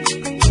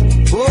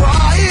 oh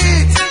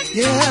right,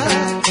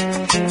 yeah.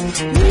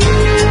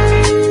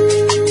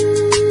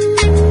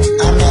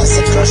 I'm as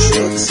a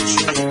crossroads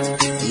tree.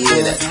 You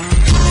hear that?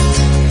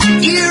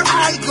 Here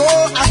I go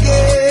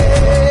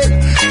again,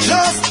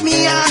 just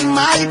me and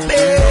my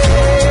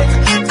band.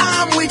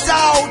 I'm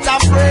without a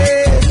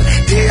friend.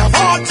 They have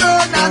all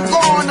turned and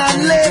gone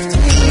and left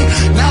me.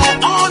 Now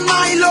on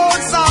my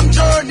lonesome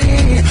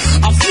journey,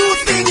 a few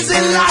things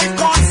in life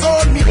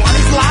concern me. One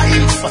is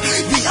life,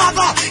 the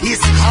other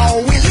is how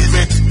we live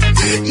it.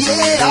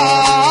 Yeah.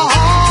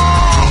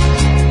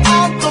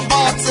 Out the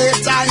box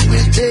it I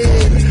will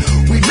tell.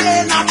 We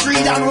may not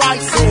read and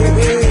write so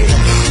well.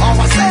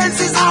 Our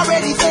senses are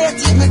already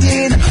fading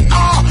again.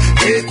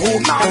 They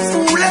could not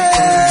fool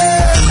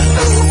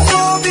us.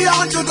 Go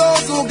beyond to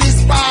those who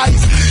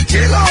despise.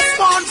 Jealous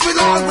ones will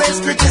always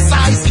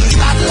criticize. Is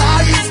that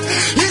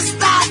life? Is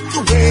that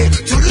the way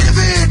to live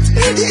it?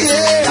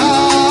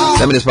 Yeah.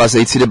 10 minutes past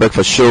 8, City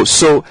Breakfast Show.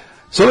 So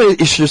many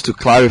issues to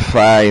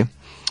clarify.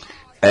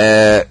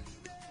 The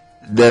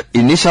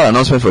initial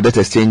announcement for debt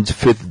exchange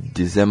 5th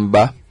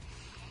December,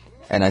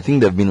 and I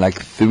think there have been like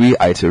 3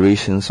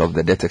 iterations of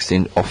the debt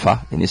exchange offer.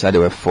 Initially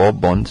there were 4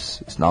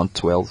 bonds, it's now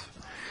 12.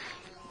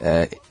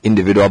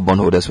 Individual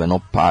bondholders were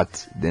not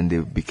part, then they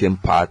became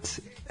part,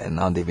 and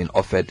now they've been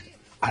offered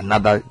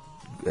another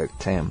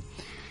term.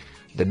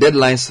 The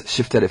deadlines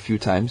shifted a few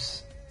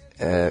times.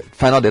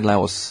 Final deadline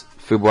was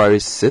February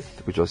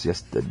 6th, which was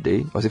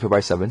yesterday. Was it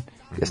February 7th?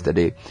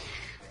 Yesterday.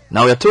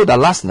 Now we are told that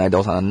last night there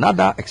was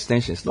another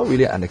extension. It's not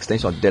really an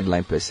extension of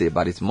deadline per se,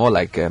 but it's more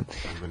like a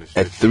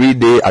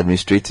 3-day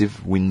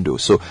administrative window.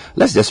 So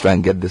let's just try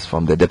and get this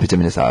from the Deputy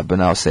Minister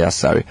Abena Osei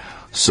Asare.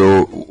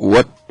 So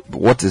what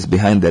is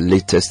behind the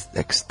latest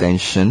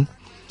extension?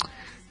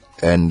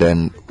 And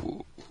then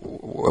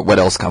what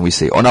else can we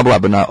say? Honorable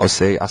Abena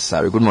Osei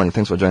Asare, good morning.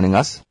 Thanks for joining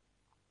us.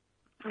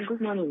 Good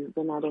morning,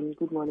 Bernard, and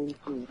good morning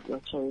to your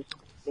cherished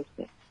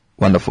listeners.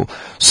 Wonderful.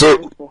 So,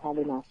 thanks for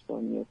having us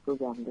on your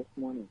program this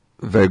morning.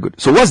 Very good.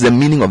 So what's the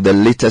meaning of the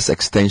latest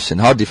extension?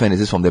 How different is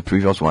this from the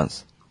previous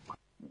ones?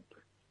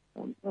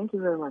 Thank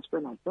you very much,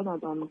 Bernard.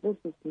 Bernard, this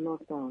is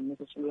not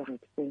necessarily an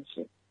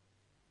extension.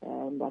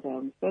 But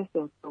first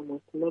and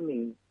foremost, let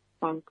me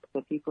thank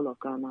the people of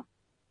Ghana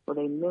for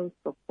the immense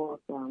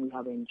support we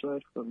have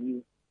enjoyed from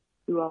you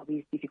throughout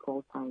these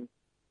difficult times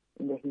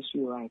in the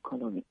history of our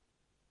economy.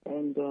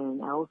 And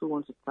I also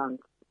want to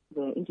thank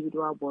the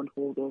individual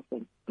bondholders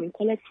and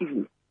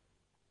collectively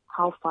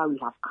how far we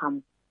have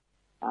come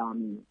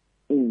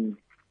in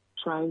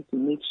trying to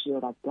make sure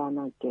that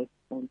Ghana gets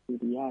onto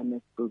the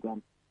IMF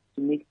program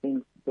to make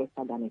things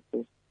better than it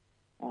is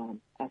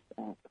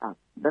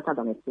better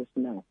than it is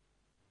now.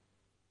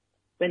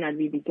 When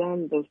we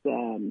began this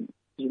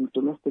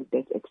domestic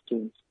debt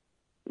exchange,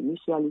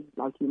 initially,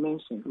 like you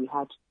mentioned, we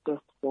had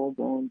just 4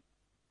 bonds,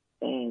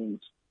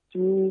 and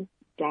through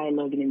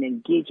dialogue and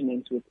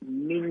engagement with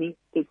many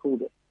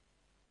stakeholders,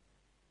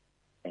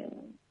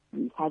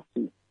 we had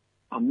to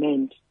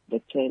amend the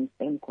terms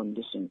and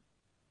conditions.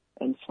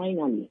 And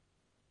finally,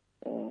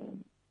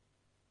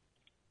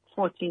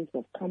 14th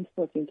of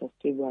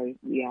February,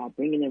 we are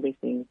bringing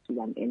everything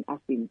to an end.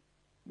 As in,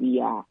 we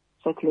are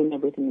circling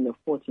everything in the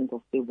 14th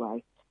of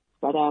February.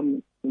 But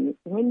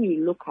when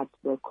you look at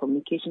the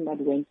communication that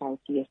went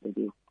out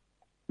yesterday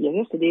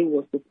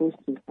was supposed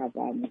to have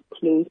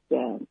closed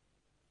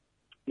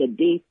the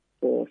date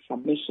for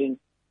submission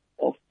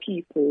of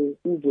people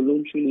who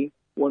voluntarily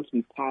want to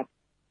be part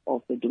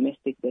of the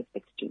domestic debt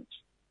exchange.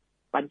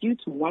 But due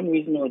to one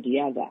reason or the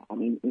other,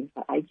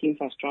 IT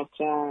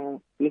infrastructure,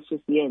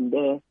 glitches here and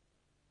there,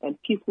 and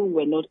people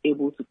were not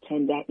able to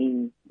tender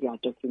in their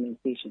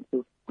documentation.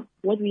 So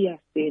what we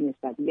are saying is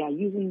that we are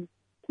using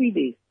 3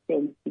 days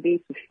from today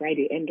to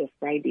Friday, end of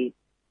Friday,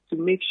 to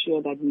make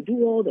sure that we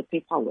do all the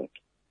paperwork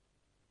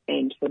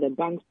and for the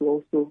banks to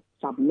also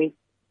submit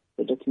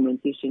the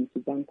documentation to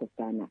Bank of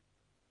Ghana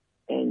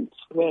and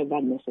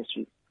wherever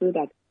necessary, so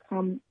that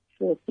come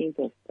 14th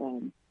of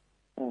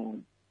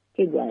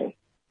February,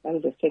 that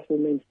is the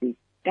settlement date,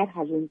 that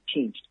hasn't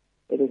changed.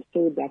 It is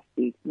still that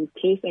date. We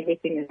close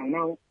everything and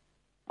announce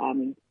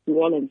to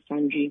all and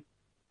sundry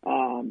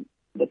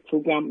the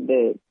program,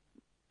 the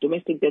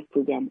domestic debt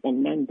program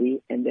on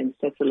Monday, and then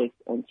settle it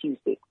on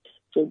Tuesday.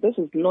 So this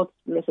is not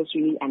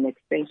necessarily an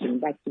extension,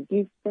 but to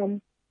give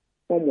some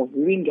form of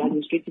ring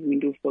administrative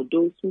window for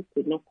those who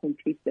could not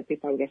complete the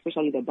paperwork,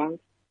 especially the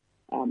banks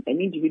and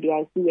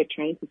individuals who were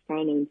trying to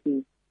sign on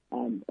to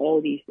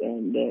all these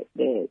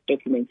the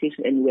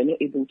documentation, and we were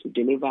not able to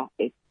deliver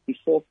it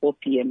before 4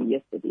 p.m.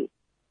 yesterday.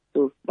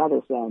 So that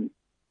is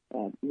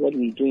what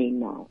we're doing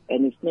now,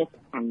 and it's not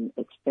an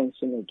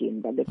extension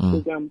again, but the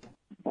program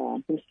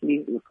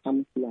hopefully will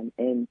come to an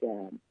end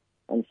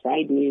on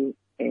Friday,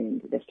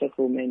 and the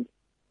settlement,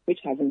 which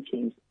hasn't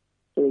changed,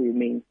 still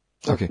remains.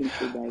 Okay.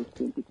 By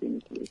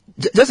 2023.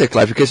 Just a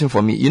clarification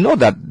for me. You know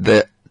that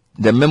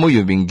the memo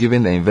you've been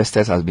giving the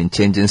investors has been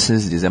changing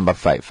since December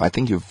 5. I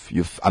think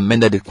you've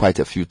amended it quite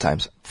a few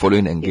times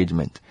following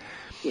engagement.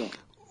 Yeah.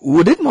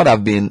 Would it not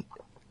have been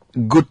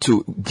good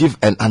to give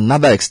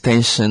another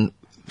extension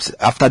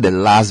after the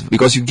last,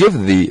 because you gave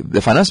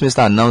the finance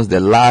minister announced the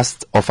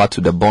last offer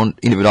to the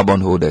individual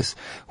bondholders,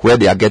 where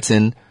they are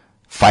getting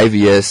 5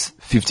 years,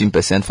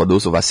 15% for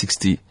those over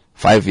 60,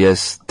 5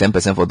 years,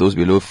 10% for those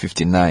below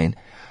 59.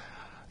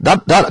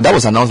 That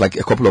was announced like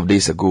a couple of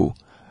days ago.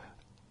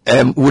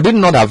 Would it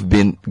not have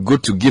been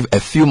good to give a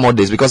few more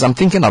days? Because I'm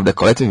thinking of the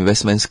collective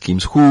investment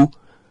schemes who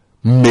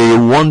may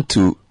want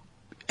to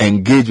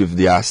engage with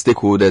their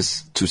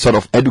stakeholders to sort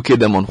of educate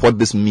them on what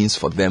this means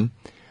for them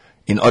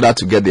in order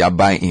to get their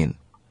buy-in.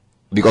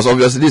 Because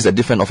obviously this is a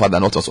different offer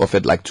than what was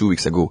offered like 2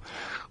 weeks ago.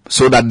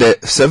 So that the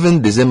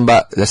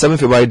 7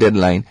 February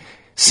deadline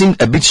seemed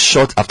a bit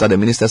short after the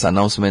minister's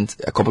announcement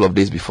a couple of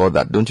days before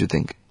that, don't you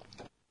think?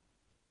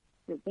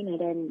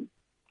 Bernard,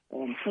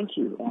 thank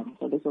you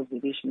for this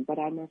observation, but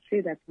I must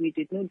say that we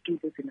did not do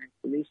this in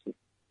isolation.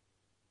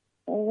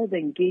 All the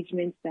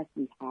engagements that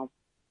we have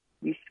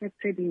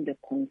reflected in the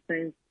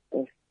concerns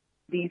of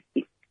these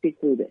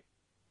stakeholders.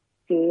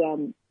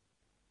 So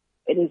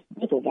it is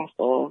both of us,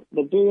 or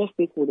the various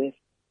stakeholders,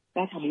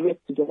 that have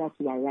worked together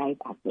to arrive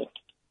at this.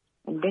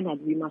 And then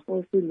we must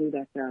also know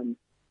that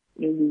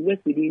we work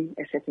within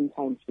a certain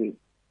time frame.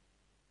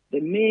 The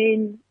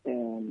main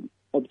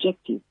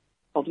objective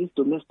of this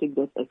domestic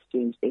debt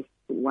exchange is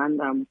to,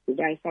 one,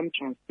 provide some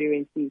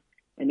transparency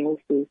and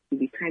also to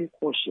be time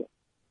cautious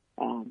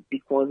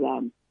because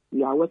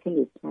we are working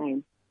with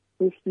time.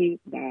 Hopefully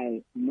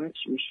by March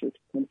we should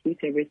complete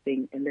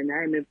everything, and then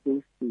IMF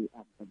goes to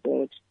the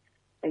board,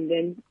 and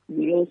then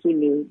we also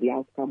know the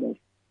outcome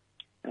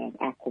of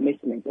our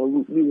commitment, or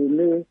we will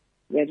know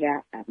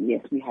whether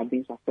yes, we have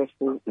been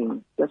successful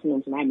in getting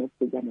onto an IMF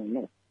program or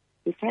not.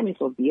 The time is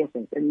of the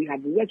essence, and we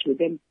have worked with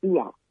them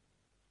throughout,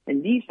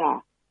 and these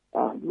are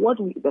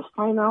the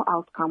final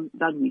outcome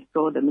that we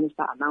saw the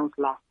minister announce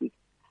last week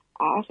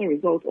are as a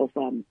result of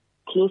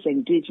close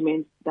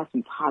engagement that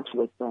we've had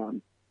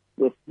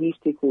with these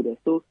stakeholders.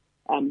 So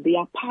they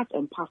are part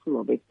and parcel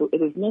of it. So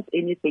it is not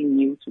anything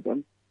new to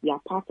them. They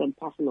are part and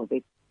parcel of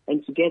it.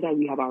 And together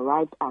we have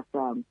arrived at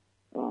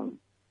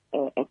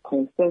a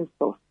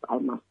consensus, I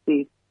must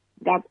say,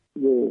 that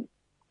will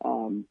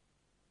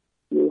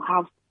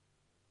have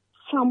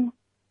some.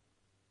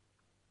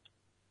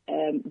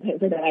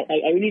 But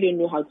I really don't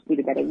know how to put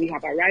it, but we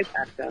have arrived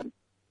at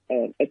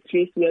a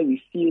place where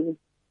we feel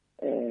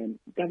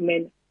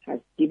government has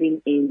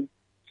given in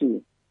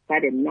to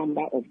quite a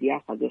number of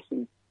their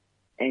suggestions,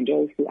 and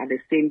also at the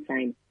same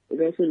time is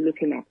also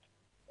looking at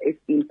its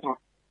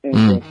impact on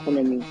the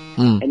economy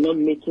and not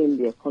making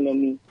the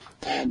economy.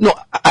 No,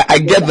 I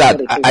get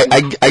that.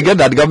 I get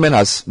that government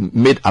has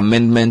made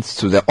amendments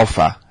to the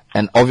offer,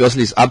 and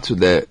obviously it's up to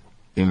the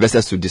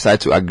investors to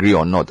decide to agree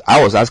or not.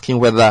 I was asking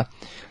whether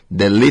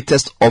the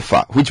latest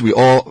offer, which we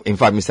all, in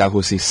fact, Mr.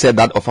 Ahosi said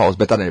that offer was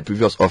better than the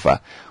previous offer,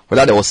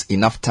 whether there was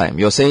enough time.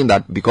 You're saying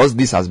that because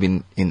this has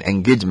been in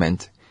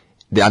engagement,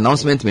 the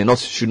announcement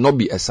should not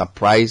be a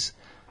surprise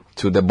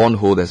to the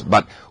bondholders.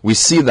 But we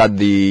see that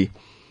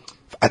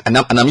and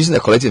I'm using the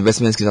collective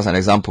investment schemes as an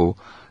example,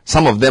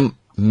 some of them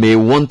may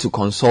want to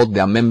consult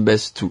their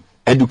members to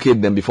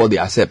educate them before they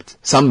accept.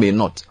 Some may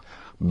not.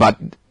 But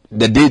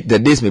the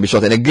days may be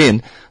short. And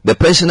again, the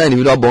pensioner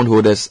individual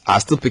bondholders are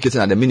still picketing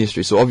at the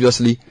ministry. So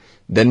obviously,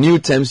 the new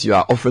terms you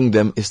are offering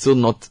them is still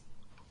not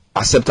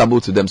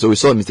acceptable to them. So we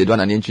saw Mr. Edouard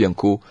Nanyentwi and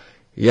Co.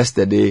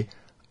 yesterday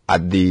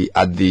at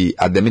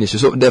the ministry.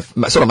 So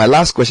sort of my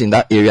last question in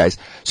that area is,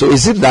 so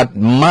is it that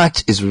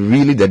March is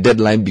really the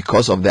deadline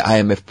because of the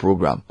IMF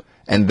program,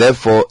 and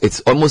therefore it's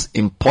almost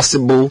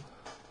impossible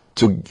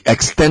to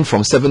extend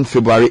from 7th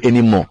February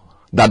anymore?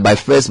 That by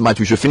 1st March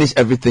we should finish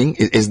everything?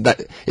 Is the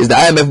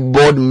IMF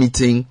board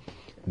meeting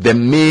the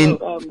main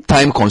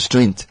time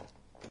constraint?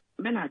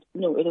 Bernard,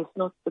 no, it is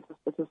not. It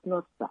is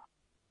not that.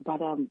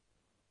 But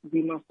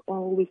we must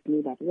always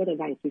know that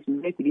whatever it is, we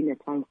work within a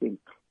time frame.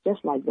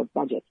 Just like the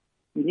budget,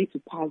 we need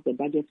to pass the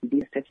budget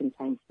within a certain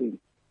time frame,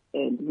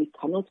 and we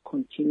cannot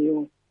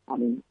continue.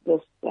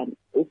 Just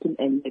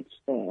open-ended.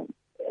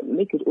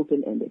 Make it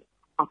open-ended.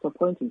 At a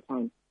point in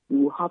time, we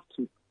will have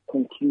to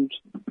conclude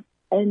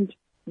and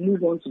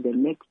move on to the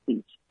next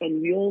stage.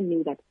 And we all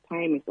know that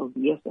time is of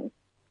the essence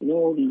in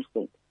all these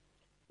things.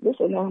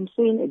 And I'm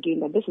saying again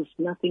that this is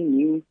nothing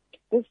new.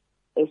 This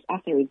is as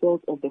a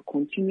result of the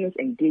continuous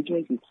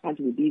engagement we've had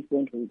with these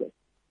bondholders.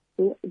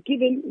 So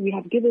we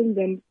have given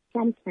them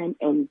some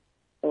time.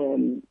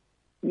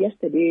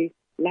 Yesterday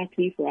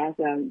luckily for us,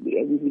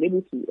 we've been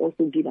able to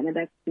also give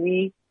another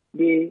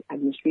 3-day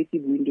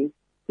administrative window.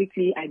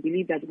 Quickly, I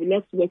believe that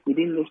let's work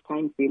within this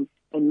time frame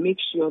and make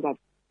sure that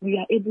we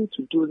are able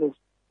to do this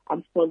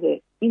and for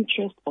the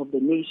interest of the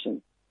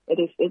nation. It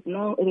is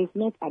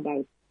not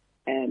about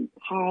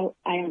how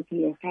I am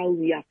feeling, how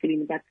we are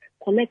feeling, but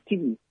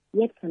collectively,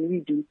 what can we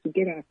do to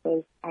get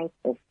ourselves out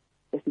of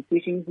the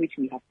situation which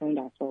we have found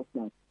ourselves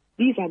now?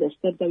 These are the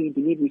steps that we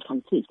believe we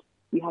can take.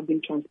 We have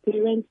been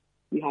transparent,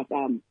 we have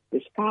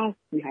discussed,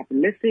 we have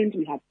listened,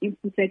 we have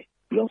inputted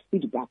your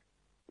feedback.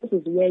 This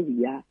is where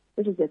we are.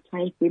 This is the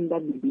time frame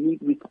that we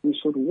believe we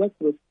should work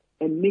with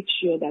and make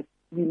sure that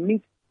we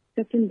meet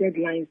certain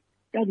deadlines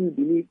that we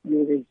believe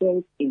will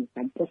result in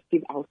some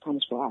positive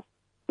outcomes for us.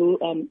 So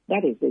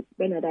that is it.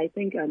 Bernard, I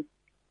think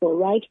for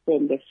right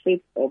from the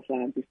 5th of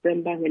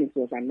December when it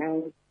was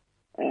announced,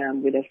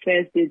 with the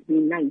first date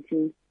being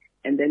 19th,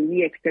 and then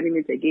we extending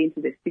it again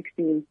to the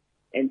 16th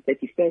and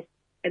 31st,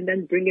 and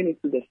then bringing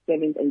it to the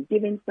 7th and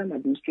giving some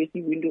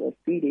administrative window of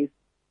 3 days.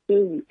 So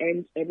we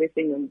end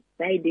everything on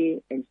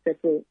Friday and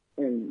settle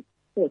on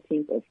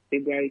 14th of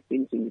February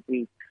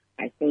 2023.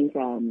 I think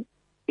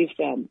if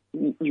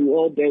you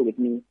all bear with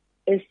me,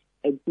 it's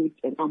a good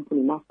and ample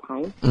enough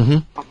time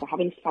after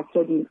having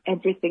factored in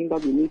everything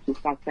that we need to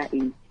factor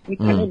in. We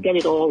cannot get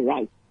it all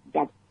right,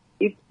 but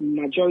if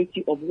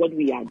majority of what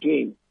we are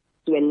doing,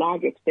 to a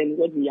large extent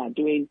what we are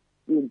doing,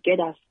 will get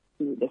us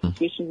to the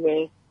situation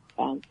where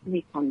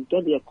we can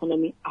get the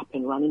economy up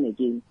and running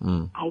again.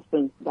 I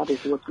think that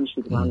is what we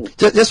should run with.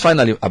 Just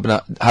finally,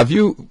 Abna,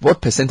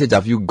 what percentage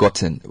have you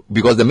gotten?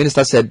 Because the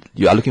minister said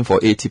you are looking for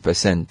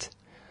 80%.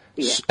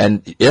 Yeah.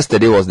 And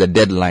yesterday was the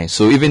deadline.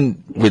 So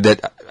even with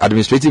that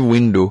administrative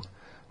window,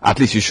 at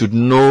least you should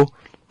know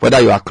whether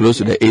you are close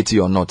to the 80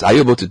 or not. Are you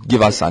able to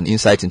give us an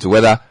insight into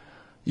whether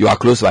you are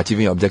close to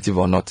achieving your objective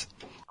or not?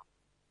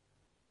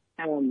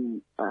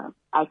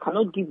 I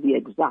cannot give the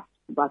exact,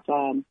 but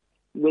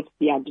with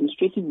the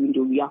administrative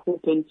window, we are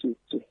hoping to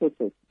hit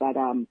it. But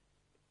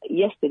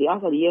yesterday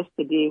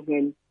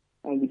when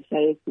we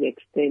decided to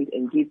extend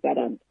and give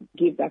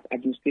that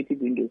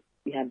administrative window,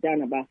 we have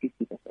done about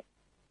 50%.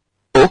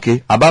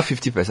 Okay, about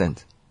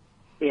 50%.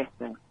 Yes,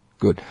 sir.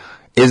 Good.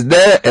 Is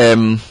there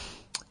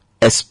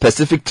a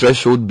specific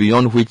threshold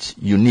beyond which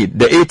you need?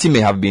 The 80 may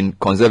have been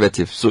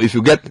conservative. So if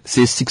you get,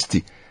 say,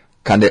 60,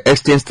 can the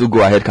exchange still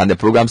go ahead? Can the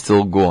program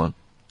still go on?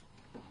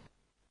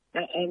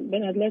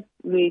 Bernard, let's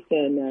wait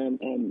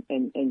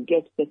and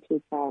get the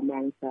total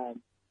amount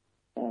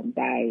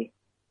by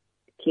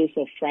close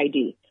of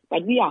Friday.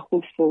 But we are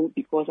hopeful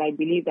because I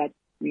believe that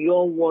we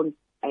all want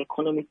our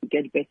economy to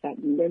get better.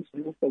 We want to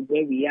move from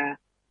where we are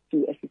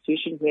to a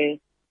situation where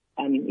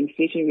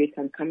inflation rate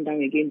can come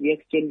down again. The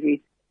exchange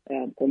rate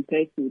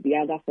compared to the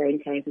other foreign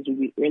currencies will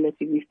be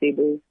relatively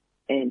stable,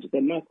 and the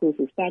macros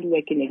will start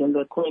working again.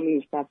 The economy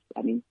will start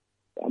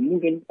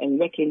moving and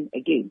working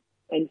again.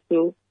 And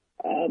so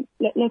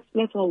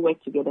let's all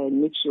work together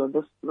and make sure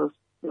this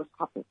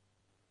happens.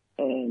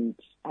 And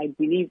I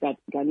believe that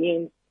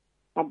Ghanaians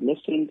have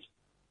listened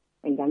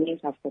and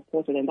Ghanaians have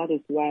supported, and that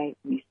is why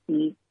we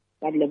see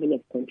that level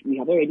of we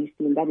have already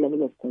seen that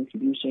level of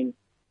contribution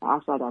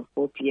outside at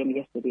 4 p.m.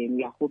 yesterday, and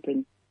we are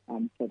hoping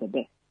for the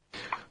best.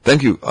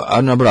 Thank you.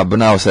 Honorable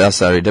Abuna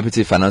Osayasari,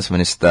 Deputy Finance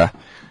Minister,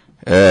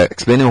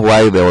 explaining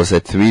why there was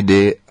a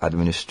 3-day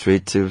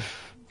administrative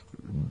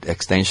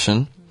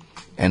extension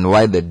and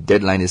why the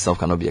deadline itself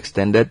cannot be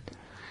extended,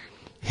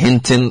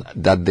 hinting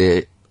that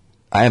the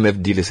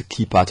IMF deal is a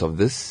key part of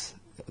this,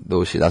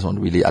 though she doesn't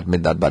really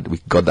admit that, but we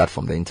got that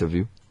from the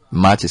interview.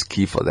 March is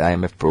key for the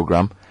IMF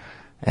program.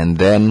 And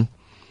then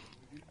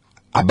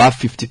about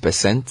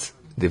 50%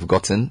 they've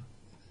gotten,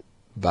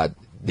 but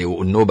they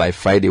will know by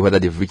Friday whether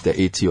they've reached the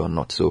 80 or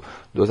not. So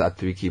those are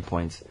 3 key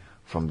points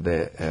from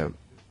there.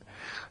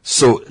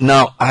 So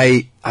now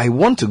I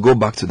want to go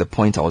back to the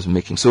point I was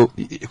making. So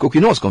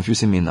you know what's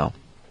confusing me now?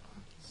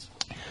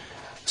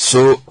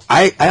 So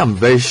I am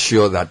very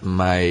sure that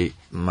my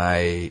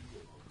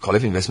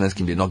collective investment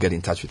scheme did not get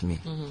in touch with me.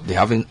 Mm-hmm. They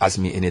haven't asked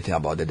me anything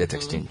about the debt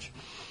exchange.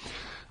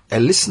 A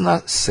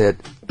listener said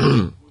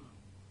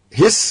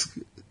his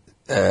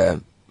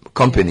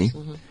company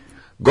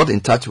got in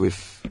touch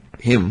with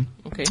him,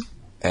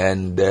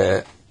 and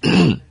they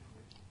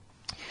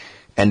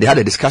had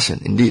a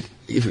discussion. Indeed,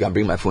 if you can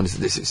bring my phone,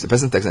 the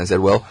person texted and said,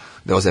 "Well,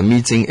 there was a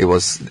meeting. There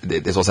was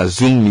a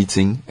Zoom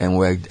meeting, and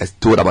we're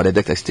told about the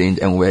debt exchange,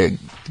 and we're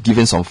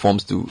given some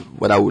forms to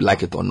whether we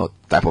like it or not,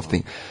 type of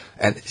thing."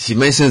 And he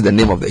mentions the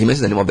name of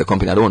the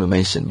company. I don't want to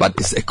mention, but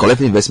it's a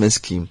collective investment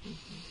scheme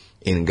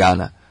in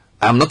Ghana.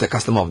 I'm not a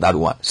customer of that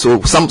one. So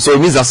it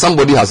means that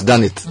somebody has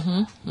done it.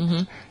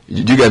 Do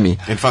you get me?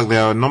 In fact,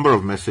 there are a number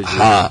of messages.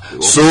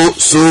 So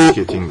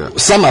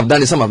some have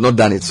done it, some have not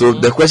done it. So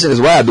the question is,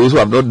 why are those who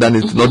have not done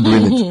it not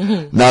doing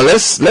it? Now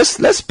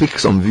let's pick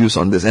some views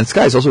on this. And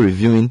Sky is also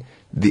reviewing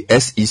the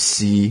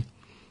SEC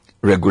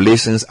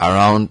regulations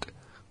around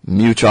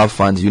mutual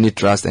funds, unit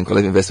trust, and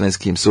collective investment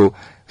schemes. So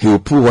he will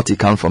pull what he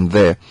can from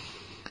there.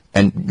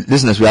 And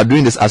listeners, we are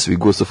doing this as we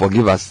go, so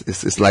forgive us.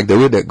 It's like the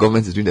way the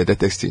government is doing the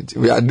debt exchange.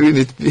 We are doing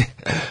it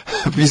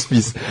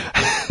peace.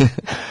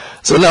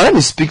 So now let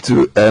me speak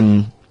to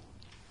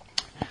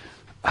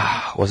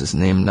what's his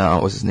name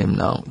now?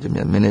 Give me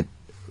a minute.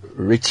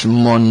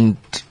 Richmond.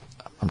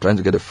 I'm trying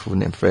to get the full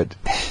name, Fred.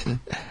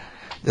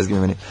 Just give me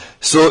a minute.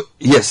 So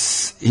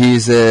yes,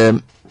 he's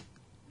Richmond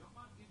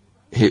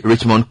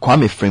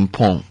Kwame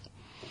Frimpong,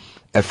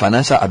 a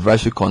financial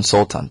advisory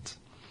consultant,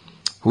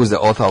 who is the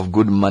author of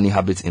Good Money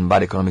Habits in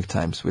Bad Economic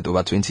Times, with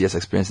over 20 years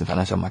experience in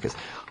financial markets.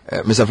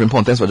 Mr.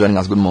 Frimpong, thanks for joining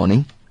us. Good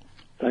morning.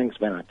 Thanks,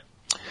 Bernard.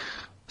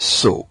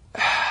 So,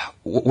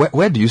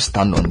 where do you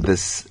stand on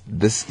this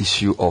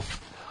issue of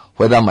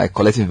whether my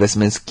collective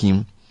investment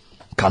scheme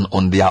can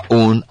on their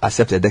own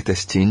accept a debt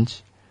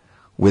exchange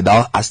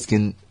without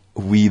asking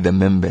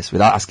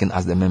without asking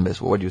us the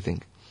members? What do you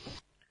think?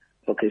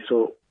 Okay,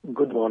 so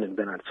good morning,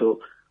 Bernard. So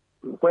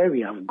where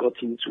we have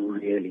gotten to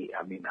really,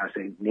 I mean, as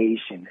a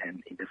nation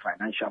and in the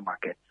financial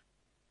market,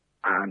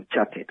 are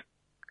uncharted.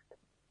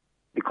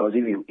 Because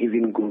if you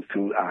even go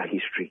through our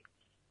history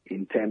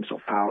in terms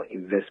of how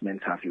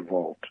investments have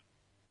evolved,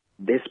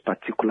 this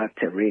particular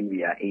terrain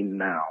we are in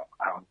now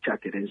are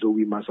uncharted. And so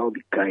we must all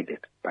be guided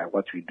by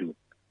what we do,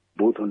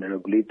 both on the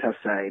regulator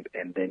side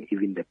and then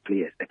even the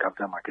players, the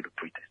capital market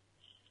operators.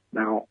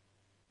 Now,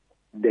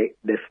 the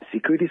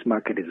securities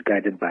market is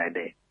guided by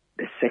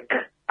the SEC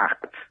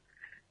Act.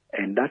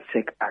 And that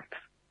SEC Act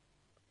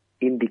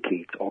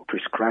indicates or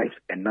prescribes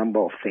a number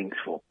of things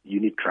for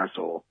unit trusts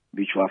or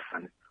mutual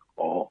funds,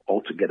 or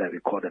altogether we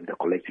call them the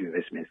collective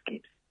investment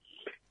schemes.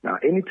 Now,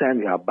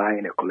 anytime you are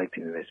buying a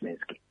collective investment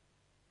scheme,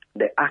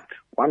 the Act,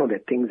 one of the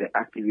things the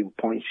Act even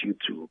points you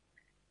to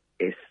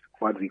is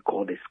what we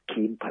call the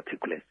scheme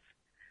particulars.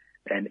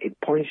 And it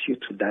points you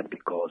to that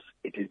because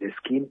it is the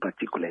scheme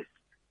particulars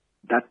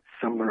that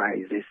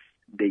summarizes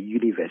the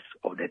universe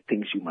of the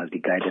things you must be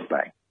guided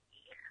by.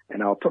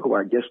 And I'll talk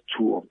about just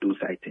two of those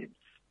items.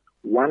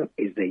 One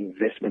is the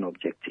investment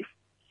objective.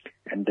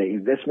 And the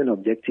investment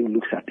objective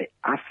looks at the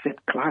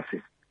asset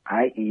classes,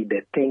 i.e.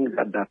 the things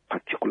that that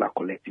particular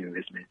collective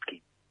investment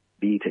scheme,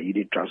 be it a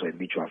unit trust or a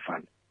mutual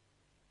fund,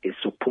 is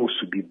supposed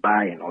to be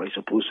buying or is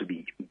supposed to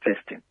be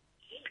investing.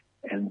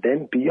 And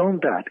then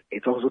beyond that,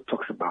 it also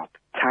talks about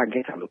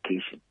target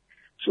allocation.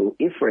 So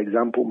if, for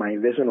example, my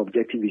investment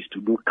objective is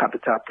to do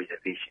capital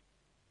preservation,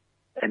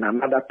 and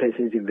another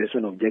person's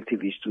investment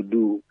objective is to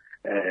do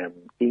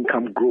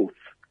income growth,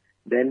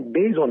 then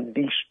based on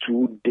these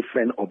two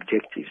different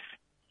objectives,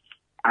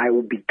 I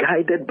will be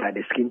guided by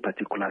the scheme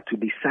particular to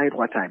decide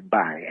what I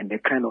buy and the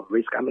kind of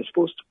risk I'm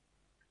exposed to.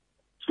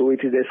 So it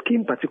is the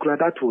scheme particular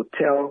that will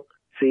tell,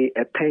 say,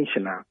 a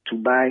pensioner to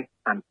buy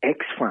an X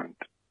fund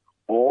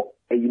or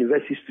a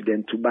university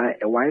student to buy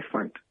a Y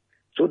fund.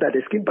 So that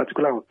the scheme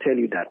particular will tell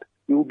you that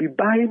you will be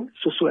buying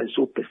so and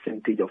so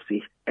percentage of,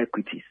 say,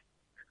 equities,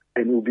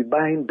 and you will be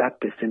buying that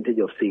percentage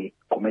of, say,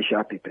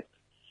 commercial papers.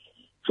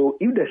 So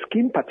if the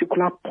scheme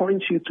particular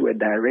points you to a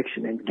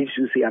direction and gives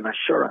you, say, an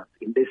assurance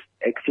in this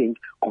exchange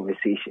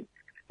conversation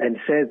and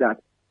says that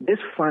this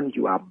fund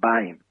you are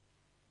buying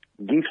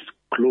gives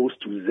close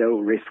to zero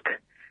risk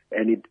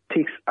and it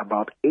takes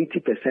about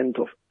 80%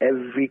 of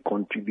every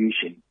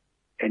contribution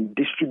and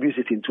distributes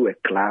it into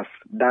a class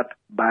that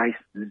buys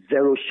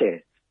zero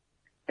shares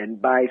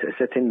and buys a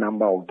certain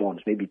number of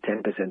bonds, maybe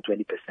 10%,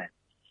 20%.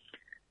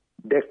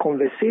 The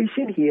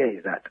conversation here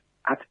is that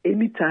at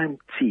any time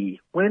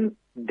T, when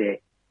the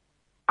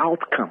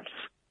outcomes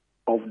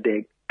of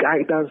the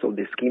guidance of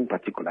the scheme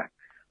particular,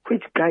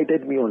 which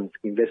guided me on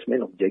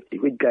investment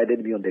objective, which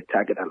guided me on the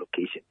target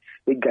allocation,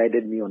 which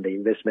guided me on the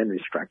investment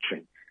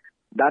restructuring,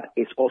 that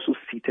is also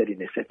seated in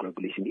the SEC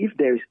regulation. If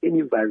there is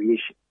any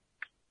variation,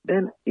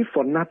 then if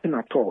for nothing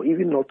at all,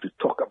 even not to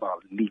talk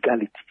about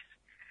legalities,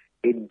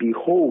 it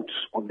beholds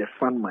on the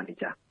fund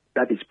manager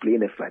that is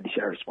playing a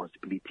fiduciary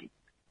responsibility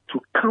to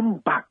come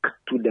back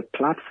to the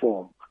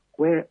platform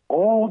where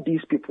all these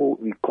people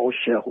we call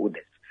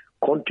shareholders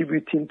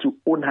contributing to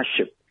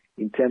ownership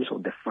in terms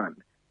of the fund,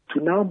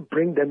 to now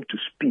bring them to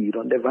speed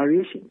on the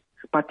variations,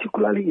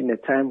 particularly in a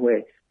time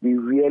where we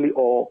really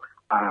all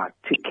are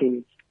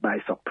taken by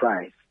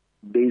surprise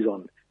based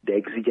on the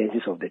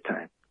exigencies of the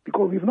time.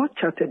 Because we've not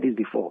charted this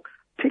before.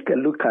 Take a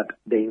look at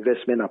the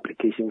investment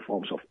application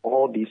forms of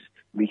all these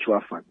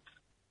mutual funds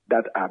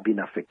that are being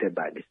affected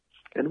by this.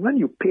 And when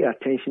you pay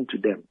attention to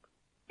them,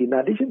 in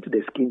addition to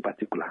the scheme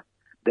particular,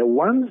 the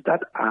ones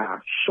that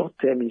are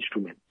short-term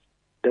instruments,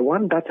 the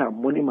ones that are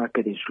money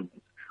market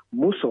instruments,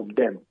 most of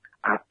them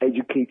are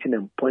educating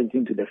and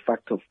pointing to the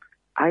fact of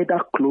either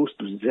close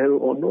to zero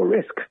or no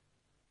risk.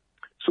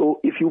 So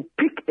if you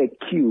pick a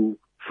Q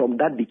from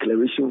that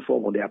declaration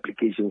form or the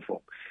application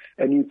form,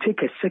 and you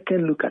take a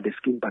second look at the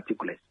scheme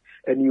particulars,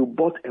 and you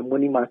bought a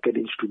money market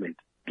instrument,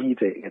 be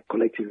it a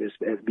collective,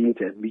 be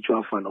it a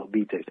mutual fund, or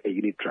be it a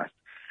unit trust,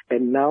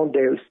 and now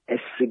there's a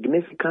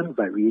significant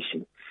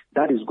variation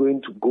that is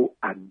going to go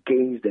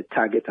against the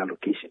target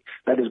allocation,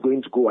 that is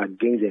going to go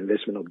against the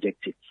investment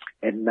objective.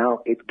 And now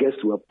it gets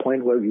to a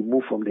point where we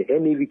move from the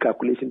NAV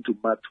calculation to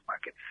mark to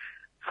market.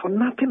 For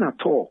nothing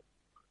at all,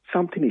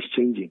 something is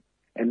changing.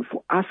 And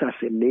for us as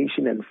a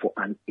nation and for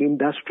an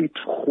industry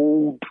to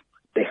hold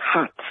the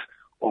heart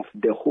of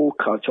the whole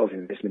culture of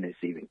investment and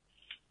saving,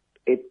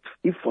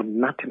 if for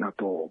nothing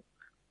at all,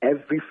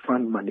 every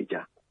fund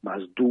manager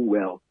must do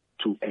well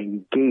to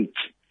engage,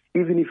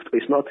 even if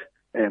it's not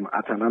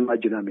at an annual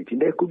general meeting.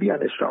 There could be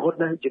an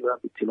extraordinary general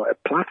meeting or a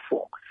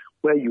platform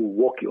where you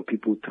walk your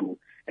people through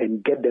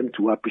and get them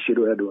to appreciate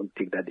whether they want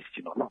to take that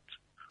decision or not,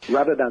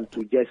 rather than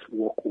to just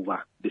walk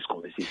over this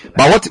conversation.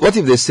 But what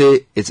if they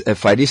say it's a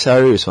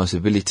fiduciary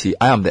responsibility?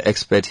 I am the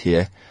expert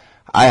here.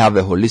 I have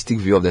a holistic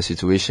view of the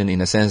situation,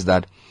 in a sense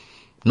that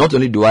not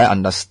only do I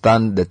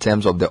understand the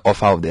terms of the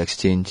offer of the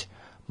exchange,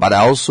 but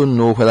I also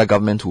know whether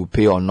government will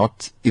pay or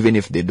not, even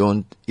if they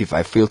don't, if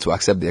I fail to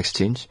accept the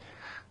exchange.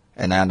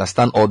 And I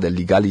understand all the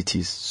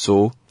legalities.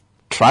 So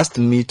trust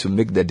me to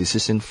make the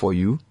decision for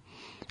you,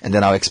 and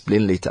then I'll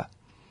explain later.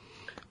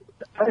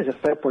 That is a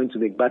fair point to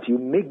make, but you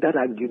make that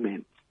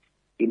argument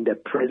in the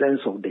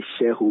presence of the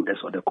shareholders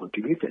or the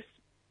contributors.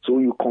 So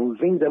you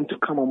convince them to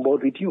come on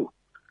board with you.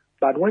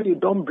 But when you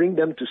don't bring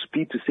them to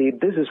speed to say,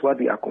 this is what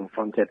we are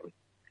confronted with,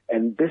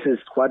 and this is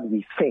what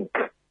we think,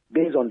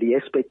 based on the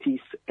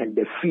expertise and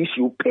the fees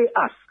you pay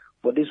us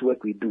for this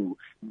work we do,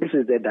 this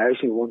is the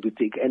direction we want to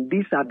take, and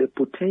these are the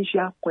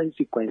potential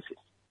consequences.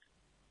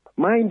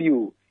 Mind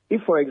you,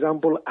 if, for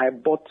example, I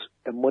bought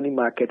a money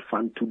market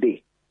fund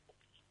today,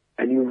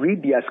 and you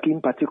read their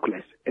scheme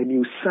particulars, and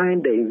you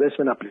sign the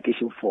investment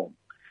application form,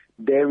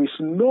 there is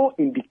no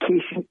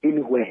indication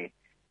anywhere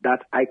that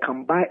I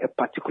can buy a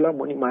particular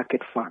money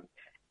market fund,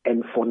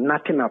 and for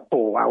nothing at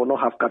all, I will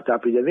not have capital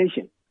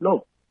preservation.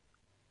 No.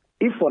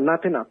 If for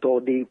nothing at all,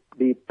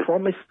 they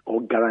promise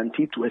or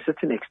guarantee to a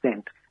certain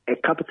extent a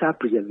capital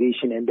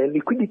preservation and then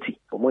liquidity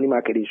for money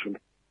market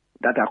instruments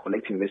that are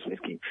collecting investment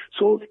schemes.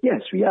 So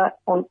yes, we are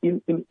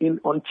in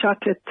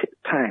uncharted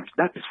times.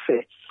 That is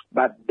fair.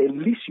 But the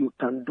least you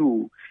can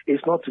do is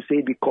not to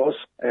say because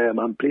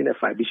I'm playing a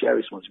fiduciary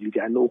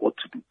responsibility, I know what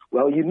to do.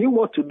 Well, you knew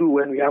what to do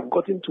when we have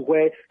gotten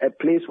to a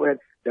place where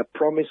the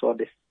promise or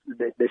the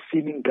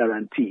seeming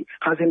guarantee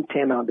hasn't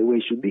turned out the way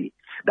it should be.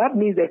 That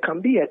means there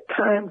can be a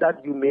time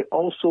that you may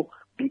also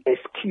be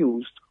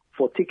excused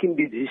for taking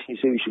the decision you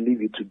say we should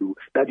leave you to do,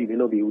 that you may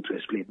not be able to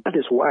explain. That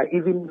is why,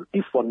 even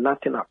if for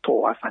nothing at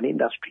all as an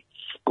industry,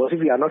 because if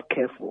we are not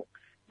careful,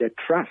 the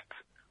trust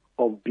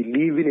of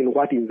believing in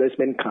what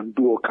investment can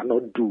do or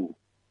cannot do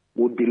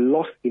would be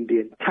lost in the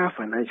entire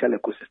financial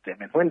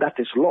ecosystem. And when that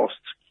is lost,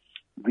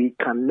 we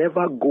can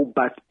never go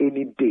back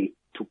any day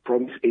to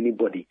promise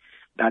anybody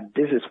that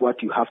this is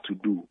what you have to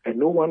do. And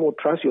no one will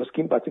trust your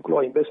scheme,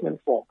 particular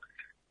investment form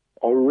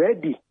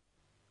already.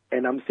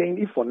 And I'm saying,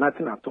 if for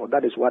nothing at all,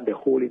 that is what the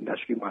whole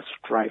industry must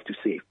strive to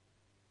save,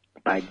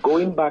 by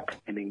going back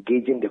and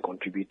engaging the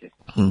contributors.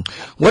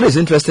 What is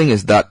interesting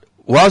is that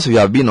whilst we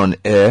have been on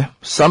air,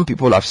 some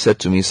people have said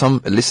to me,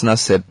 some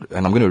listeners said,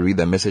 and I'm going to read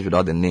the message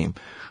without the name,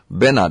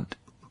 Bernard,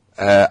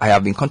 I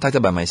have been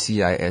contacted by my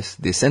CIS.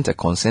 They sent a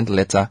consent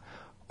letter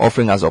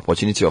offering us the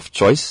opportunity of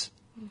choice.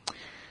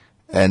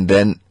 And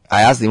then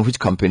I asked him which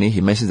company.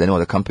 He mentions the name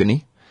of the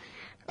company.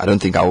 I don't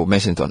think I will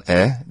mention it on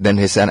air. Then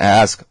he said, I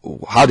asked,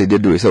 how did they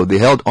do it? So they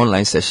held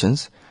online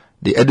sessions.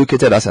 They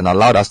educated us and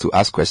allowed us to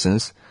ask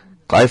questions,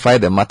 clarify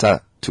the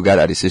matter to guide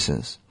our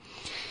decisions.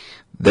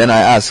 Then I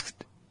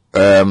asked,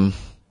 when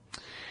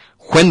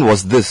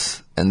was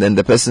this? And then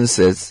the person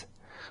says,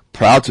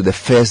 prior to the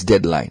first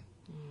deadline.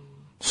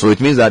 So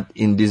it means that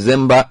in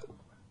December,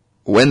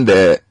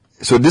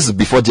 so this is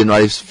before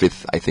January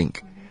 5th, I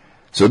think.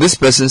 So this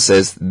person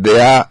says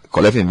their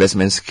collective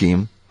investment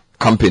scheme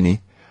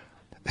company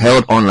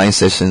held online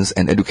sessions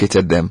and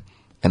educated them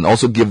and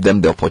also give them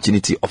the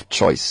opportunity of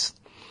choice.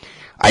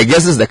 I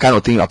guess this is the kind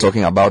of thing you are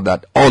talking about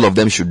that all of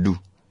them should do.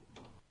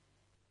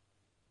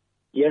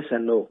 Yes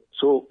and no.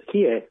 So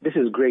here, this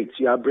is great.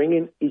 You are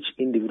bringing each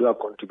individual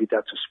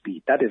contributor to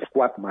speed. That is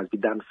what must be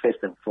done first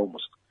and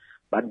foremost.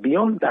 But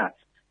beyond that,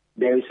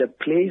 there is a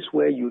place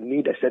where you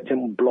need a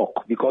certain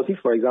block. Because if,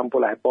 for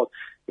example,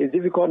 it's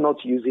difficult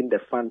not using the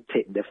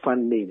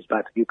fund names,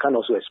 but you can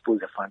also expose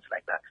the funds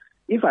like that.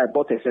 If I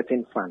bought a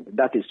certain fund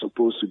that is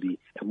supposed to be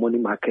a money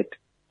market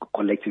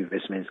collective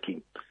investment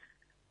scheme,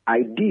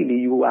 ideally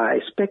you are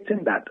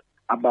expecting that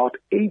about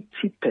 80%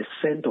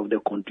 of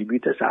the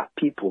contributors are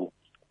people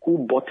who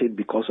bought it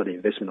because of the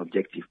investment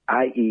objective,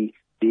 i.e.,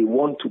 they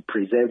want to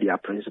preserve their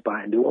principal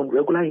and they want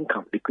regular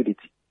income,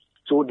 liquidity.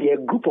 So they're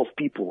a group of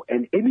people,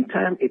 and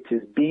anytime it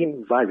is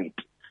being varied,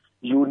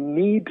 you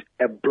need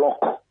a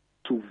block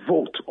to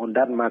vote on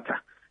that matter.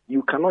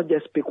 You cannot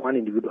just pick one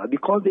individual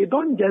because they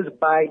don't just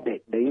buy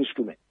the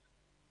instrument.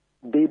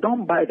 They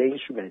don't buy the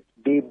instrument.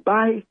 They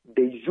buy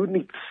the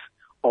units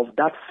of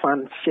that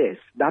fund shares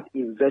that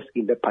invest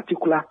in the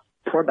particular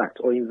product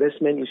or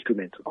investment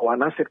instrument or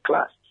an asset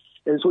class.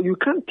 And so you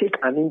can't take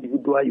an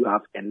individual you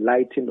have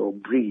enlightened or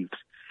briefed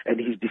and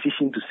his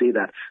decision to say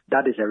that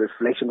that is a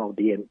reflection of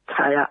the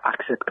entire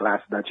asset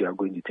class that you are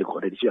going to take,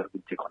 or the decision you are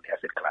going to take on the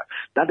asset class.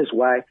 That is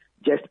why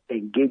just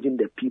engaging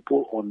the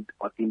people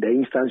in the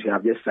instance you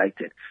have just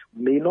cited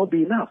may not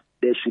be enough.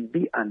 There should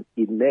be an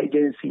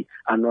emergency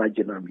annual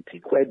general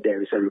meeting where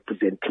there is a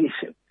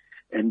representation.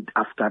 And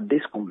after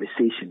this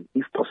conversation,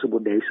 if possible,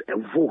 there is a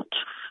vote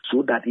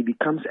so that it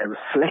becomes a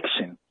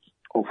reflection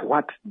of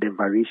what the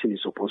variation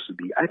is supposed to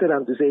be. I tell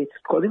them to say,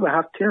 because if I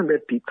have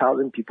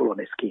 300,000 people on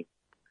a scheme,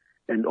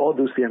 and all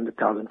those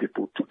 300,000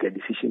 people took a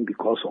decision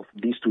because of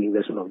these two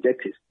investment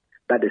objectives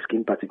that the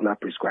scheme particular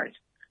prescribes,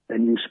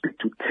 and you speak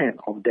to 10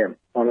 of them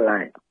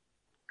online,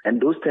 and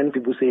those 10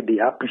 people say they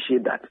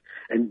appreciate that,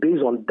 and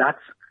based on that,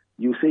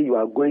 you say you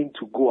are going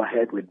to go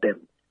ahead with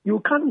them. You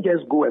can't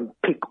just go and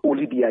pick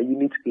only their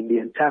units in the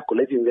entire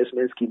collective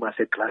investment scheme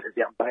asset classes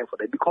they are buying for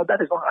them, because that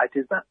is not how it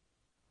is done.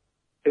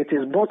 It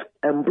is bought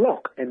en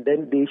bloc, and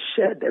then they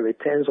share the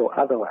returns or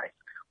otherwise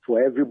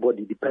for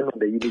everybody, depending on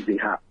the units they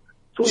have.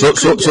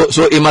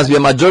 So it must be a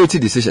majority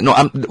decision. No,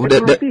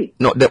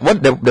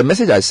 the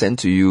message I sent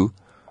to you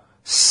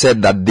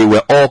said that they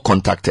were all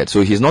contacted.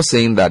 So he's not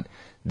saying that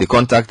they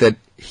contacted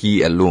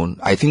he alone.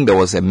 I think there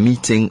was a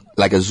meeting,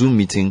 like a Zoom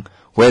meeting,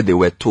 where they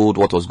were told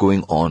what was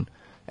going on,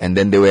 and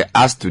then they were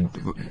asked to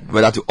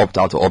whether to opt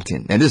out or opt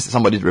in. And this is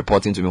somebody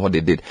reporting to me what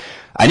they did.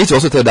 I need to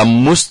also tell that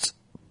most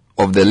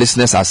of the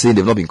listeners are saying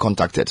they've not been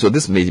contacted. So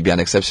this may be an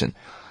exception.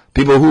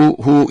 People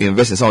who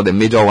invest in some of the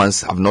major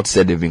ones have not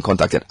said they've been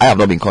contacted. I have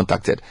not been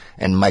contacted.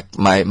 And my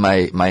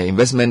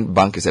investment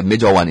bank is a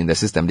major one in the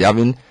system. They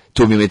haven't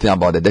told me anything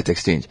about the debt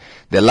exchange.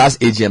 The last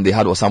AGM they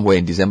had was somewhere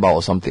in December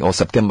or something, or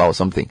September or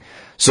something.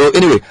 So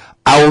anyway,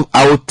 I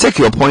will take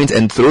your point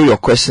and throw your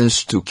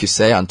questions to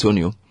Kisei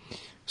Antonio.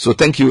 So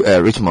thank you,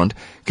 Richmond.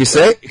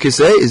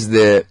 Kisei is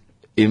the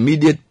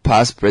immediate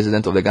past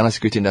president of the Ghana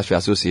Security Industry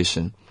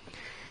Association.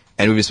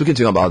 And we've been speaking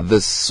to him about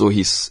this, so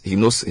he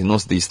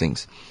knows these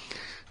things.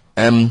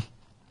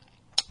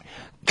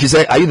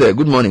 Kisei, are you there?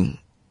 Good morning.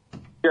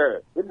 Yeah,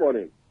 good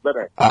morning.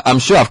 Better. I'm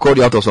sure I've called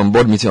you out of some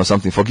board meeting or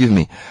something. Forgive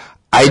me.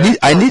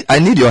 I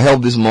need your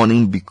help this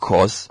morning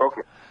because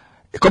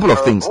a couple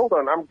of things. Hold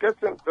on, I'm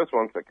getting just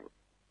 1 second.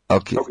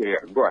 Okay. Okay,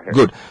 yeah, go ahead.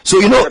 Good. So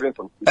let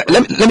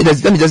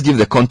me just give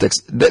the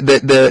context.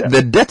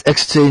 The debt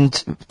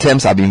exchange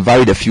terms have been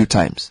varied a few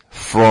times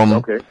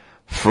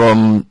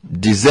from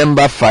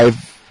December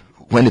 5.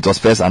 When it was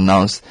first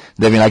announced,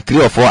 there have been like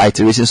 3 or 4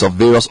 iterations of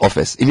various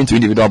offers, even to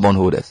individual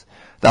bondholders.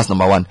 That's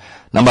number one.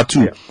 Number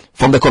two,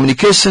 from the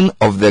communication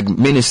of the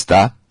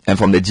minister and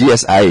from the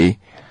GSIA,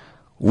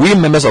 we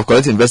members of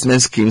collective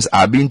investment schemes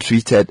are being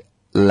treated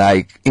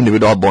like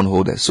individual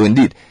bondholders. So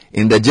indeed,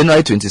 in the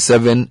January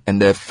 27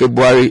 and the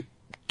February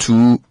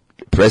 2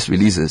 press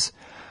releases,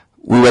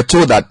 we were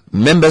told that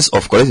members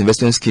of collective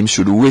investment schemes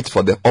should wait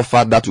for the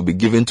offer that will be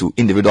given to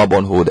individual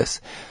bondholders.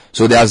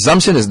 So the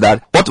assumption is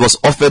that what was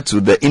offered to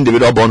the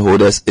individual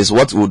bondholders is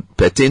what would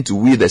pertain to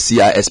we the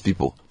CIS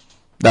people.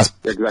 That's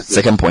exactly.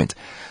 Second point.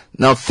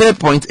 Now, third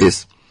point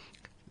is,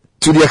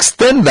 to the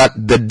extent that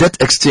the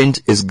debt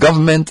exchange is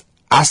government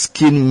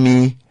asking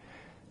me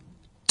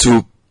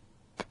to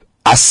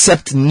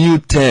accept new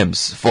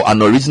terms for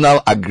an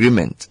original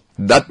agreement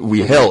that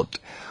we held.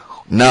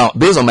 Now,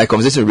 based on my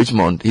conversation with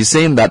Richmond, he's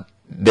saying that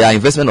there are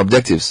investment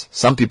objectives.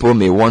 Some people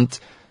may want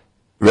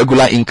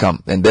regular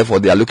income, and therefore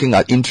they are looking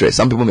at interest.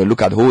 Some people may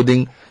look at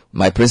holding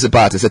my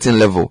principal at a certain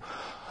level.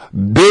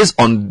 Based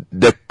on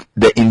the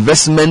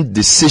investment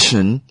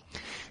decision,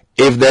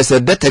 if there's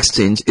a debt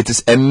exchange, it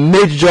is a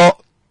major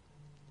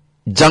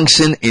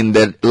junction in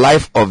the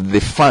life of the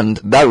fund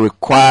that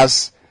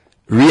requires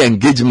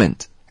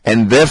re-engagement,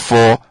 and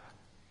therefore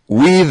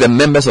we, the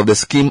members of the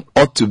scheme,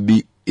 ought to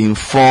be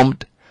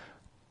informed,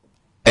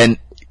 and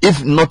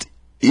if not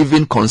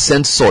even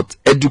consent sought,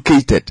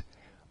 educated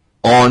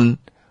on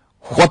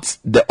what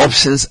the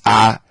options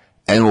are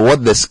and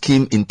what the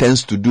scheme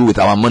intends to do with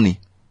our money.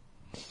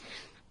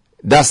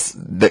 That's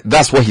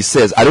what he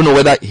says. I don't know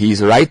whether he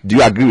is right. Do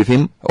you agree with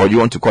him, or do you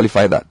want to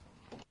qualify that?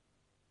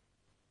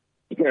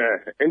 Yeah,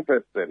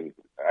 interesting.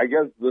 I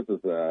guess this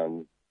is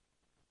a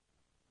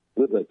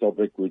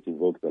topic which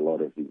evokes a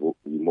lot of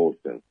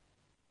emotion.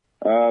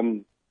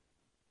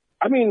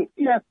 I mean,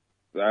 yes,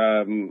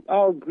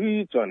 I'll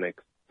agree to an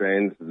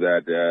extent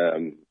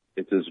that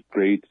it is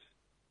great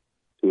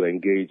to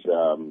engage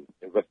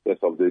investors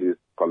of these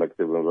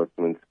collective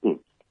investment schemes.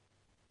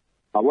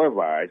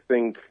 However, I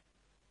think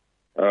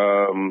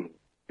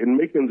in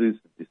making these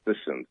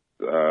decisions,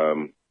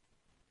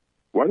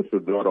 one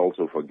should not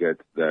also forget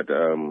that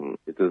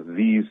it is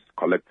these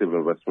collective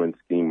investment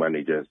scheme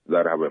managers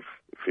that have a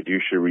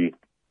fiduciary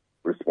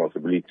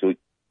responsibility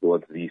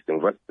towards these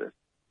investors.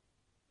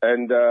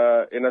 And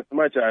in as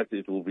much as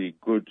it will be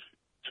good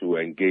to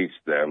engage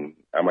them,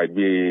 I might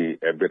be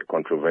a bit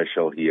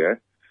controversial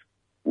here.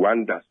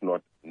 One does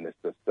not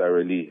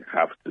necessarily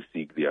have to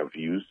seek their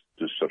views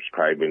to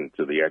subscribing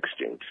to the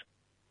exchange.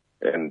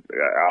 And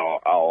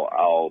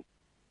I'll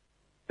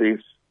say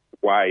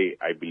why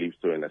I believe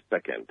so in a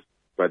second.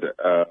 But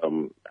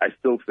I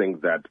still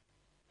think that,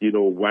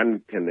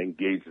 one can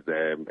engage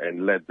them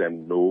and let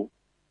them know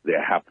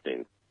they're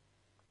happening.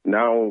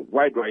 Now,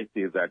 why do I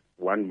say that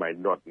one might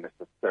not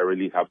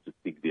necessarily have to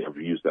seek their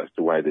views as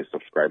to why they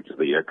subscribe to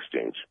the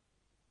exchange?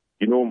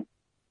 You know,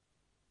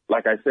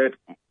 like I said,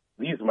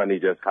 these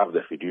managers have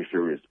the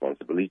fiduciary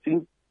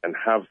responsibility and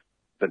have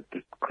the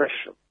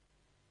discretion.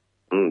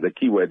 The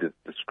key word is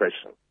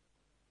discretion.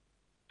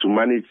 To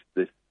manage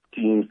the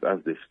schemes as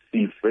they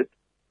see fit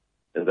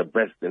in the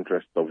best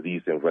interest of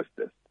these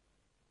investors.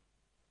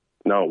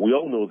 Now, we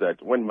all know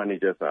that when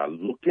managers are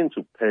looking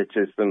to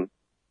purchasing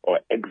or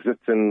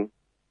exiting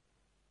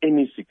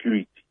any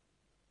security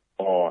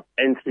or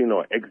entering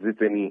or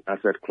exit any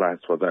asset class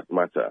for that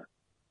matter,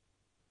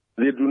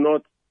 they do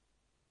not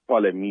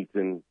call a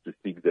meeting to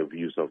seek the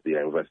views of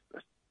their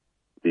investors.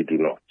 They do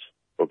not.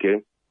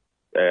 Okay?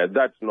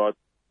 That's not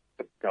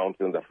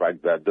counting the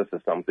fact that this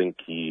is something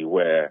key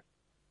where,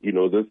 you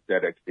know, this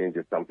debt exchange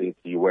is something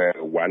key where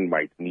one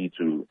might need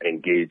to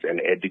engage and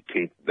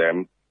educate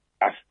them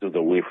as to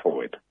the way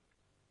forward.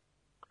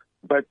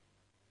 But,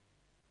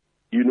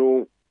 you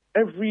know,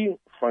 every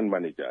fund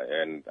manager,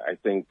 and I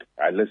think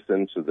I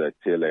listened to the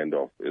tail end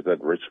of, is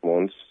that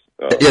Richmond's?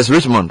 Yes,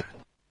 Richmond.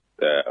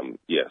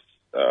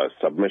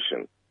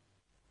 Submission,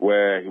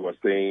 where he was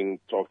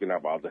talking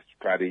about the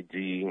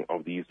strategy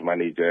of these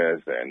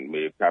managers and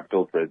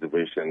capital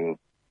preservation,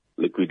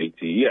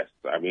 liquidity. Yes,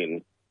 I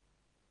mean,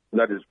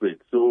 that is great.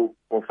 So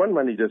for fund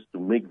managers to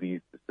make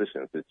these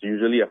decisions, it's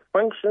usually a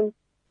function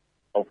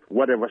of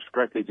whatever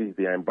strategies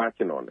they are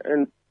embarking on.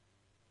 And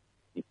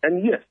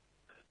yes,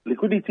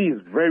 liquidity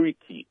is very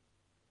key.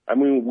 I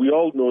mean, we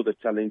all know the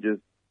challenges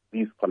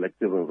these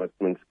collective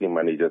investment scheme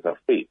managers have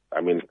faced.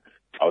 I mean,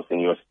 I was in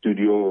your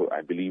studio,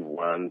 I believe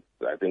once.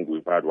 I think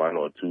we've had one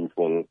or two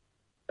phone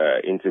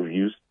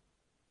interviews.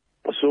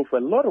 So for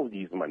a lot of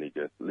these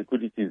managers,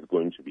 liquidity is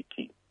going to be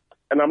key.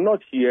 And I'm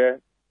not here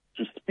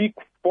to speak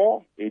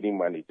for any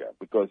manager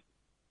because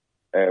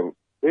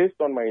based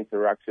on my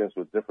interactions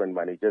with different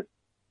managers,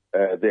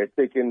 they're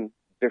taking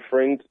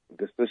different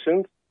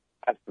decisions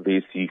as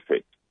they see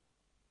fit.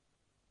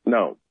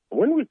 Now,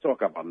 when we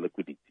talk about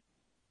liquidity,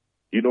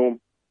 you know,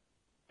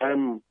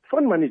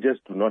 fund managers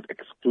do not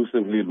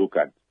exclusively look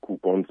at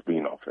coupons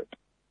being offered.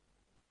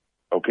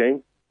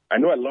 Okay? I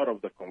know a lot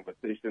of the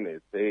conversation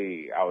is,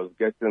 hey, I was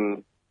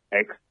getting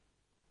X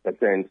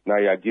percent, now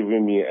you're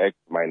giving me X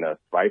minus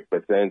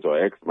 5%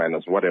 or X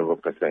minus whatever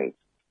percent.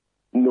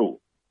 No.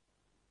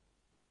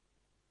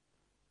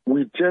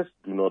 We just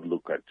do not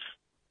look at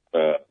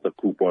the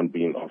coupon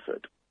being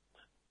offered.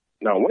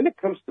 Now, when it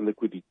comes to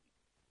liquidity,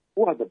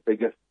 who are the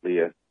biggest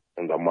players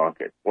in the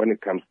market when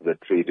it comes to the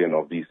trading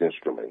of these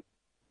instruments?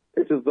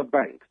 It is the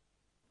banks.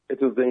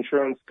 It is the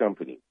insurance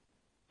company.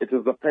 It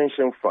is the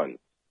pension funds.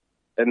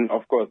 And,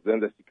 of course, then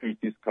the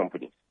securities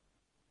companies.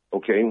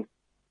 Okay?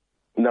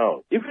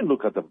 Now, if you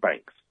look at the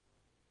banks,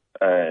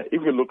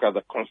 if you look at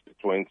the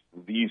constituents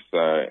these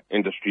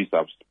industries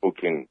have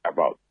spoken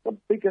about, the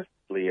biggest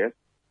players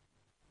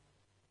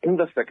in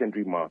the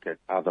secondary market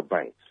are the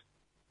banks.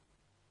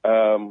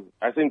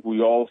 I think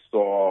we all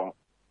saw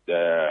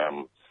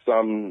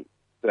some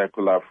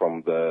circular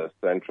from the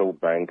central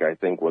bank, I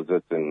think was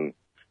it in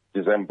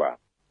December,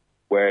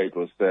 where it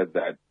was said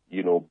that,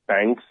 you know,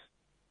 banks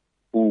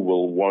who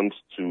will want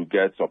to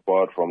get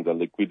support from the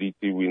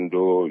liquidity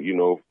window, you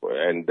know,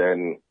 and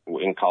then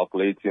in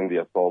calculating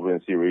their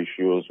solvency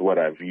ratios, what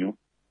have you,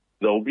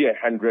 there will be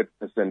 100%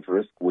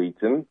 risk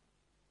weighting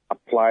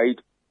applied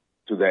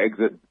to the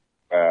exit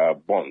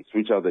bonds,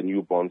 which are the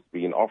new bonds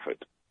being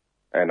offered.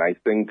 And I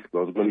think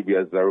there's going to be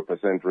a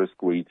 0%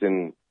 risk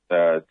weighting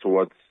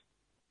towards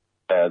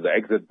the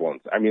exit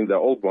bonds. I mean, the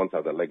old bonds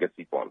are the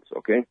legacy bonds,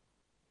 okay?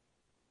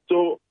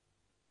 So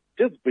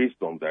just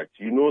based on that,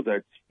 you know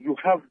that you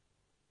have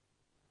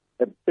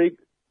a big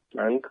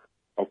chunk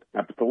of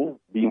capital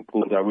being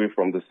pulled away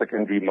from the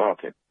secondary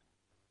market.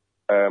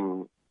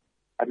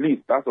 At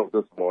least as of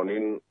this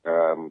morning,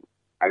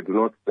 I do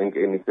not think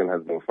anything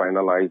has been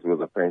finalized with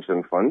the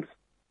pension funds.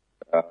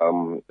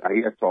 I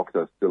hear talks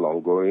are still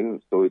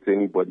ongoing, so it's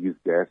anybody's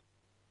guess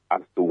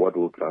as to what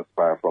will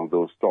transpire from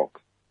those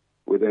talks.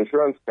 With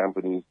insurance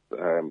companies,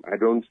 I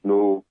don't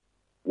know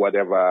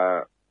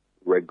whatever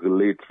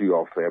regulatory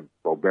or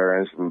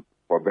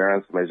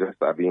forbearance measures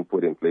are being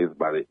put in place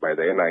by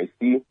the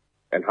NIC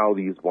and how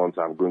these bonds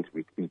are going to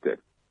be treated.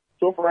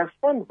 So for a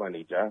fund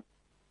manager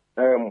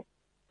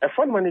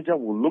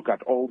will look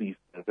at all these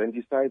things and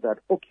decide that,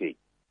 okay,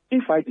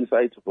 if I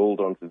decide to hold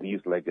on to these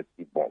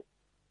legacy bonds,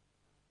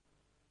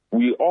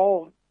 we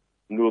all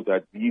know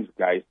that these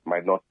guys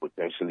might not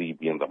potentially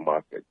be in the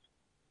market.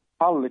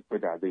 How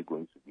liquid are they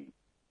going to be?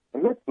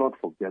 And let's not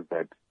forget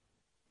that,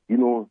 you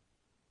know,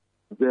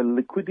 the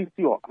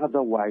liquidity or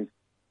otherwise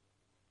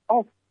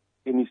of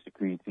any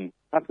security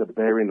has a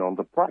bearing on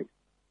the price.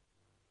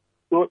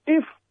 So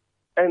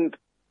and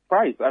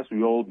price, as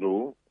we all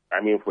know,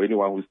 I mean, for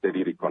anyone who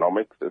studied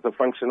economics, is a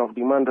function of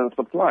demand and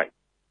supply.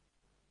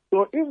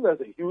 So if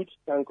there's a huge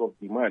chunk of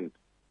demand,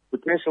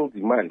 potential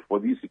demand for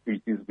these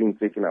securities being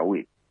taken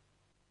away,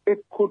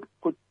 it could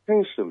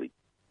potentially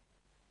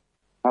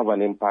have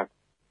an impact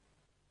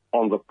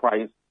on the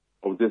price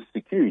of this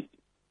security.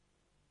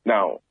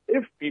 Now,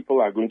 if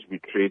people are going to be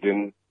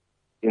trading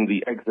in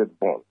the exit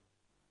bond,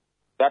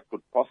 that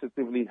could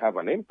positively have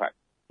an impact,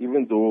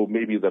 even though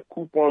maybe the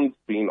coupons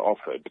being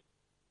offered,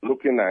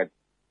 looking at,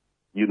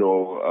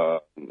 the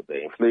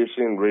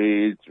inflation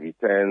rates,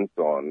 returns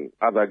on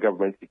other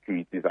government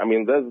securities. I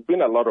mean, there's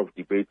been a lot of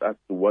debate as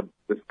to what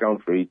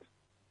discount rates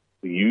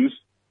to use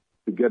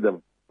to get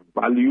the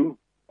value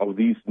of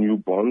these new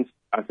bonds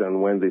as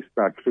and when they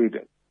start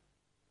trading.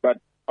 But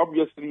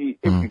obviously,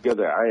 if you get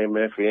the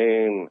IMF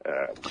in...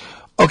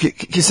 Okay,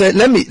 Kise,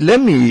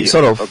 let me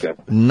sort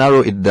of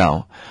narrow it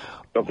down.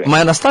 Okay.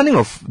 My understanding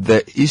of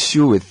the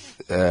issue with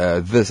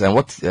this and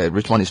what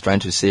Richmond is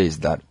trying to say is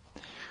that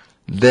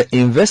the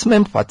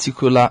investment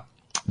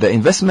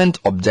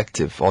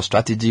objective or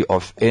strategy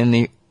of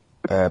any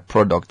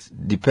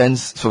product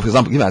depends. So, for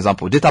example, give me an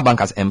example. DataBank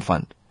has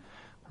M-Fund,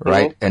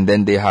 right? And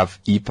then they have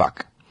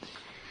EPAC.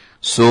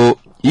 So,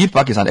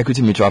 EPAC is an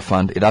equity mutual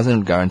fund. It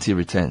doesn't guarantee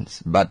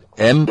returns. But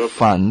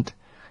M-Fund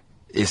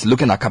is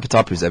looking at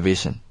capital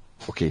preservation.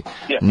 Okay.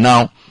 Yeah.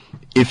 Now,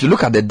 if you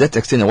look at the debt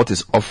exchange and what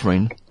it's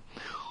offering,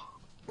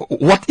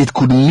 what it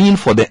could mean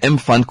for the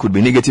M-Fund could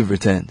be negative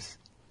returns,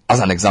 as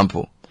an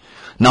example.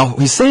 Now,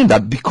 he's saying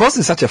that because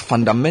it's such a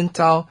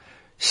fundamental,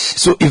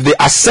 so if they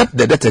accept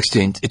the debt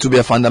exchange, it will be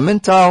a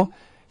fundamental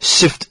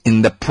shift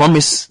in the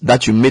promise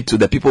that you made to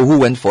the people who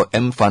went for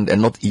M-Fund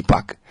and not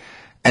EPAC.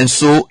 And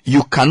so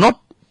you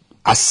cannot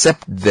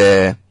accept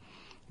the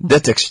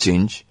debt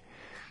exchange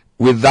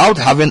without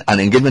having an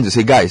engagement to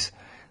say, guys,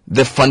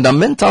 the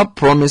fundamental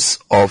promise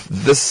of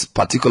this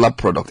particular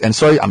product, and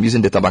sorry, I'm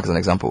using DataBank as an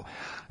example.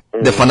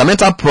 The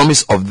fundamental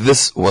promise of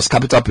this was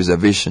capital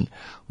preservation,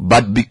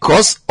 but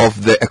because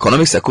of the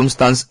economic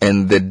circumstance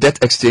and the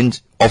debt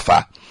exchange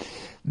offer,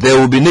 there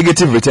will be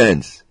negative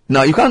returns.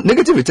 Now,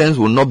 negative returns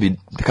will not be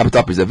the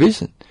capital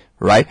preservation,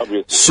 right?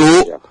 Obviously,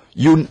 so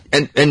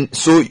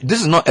so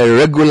this is not a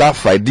regular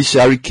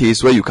fiduciary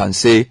case where you can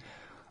say,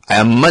 I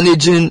am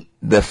managing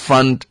the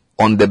fund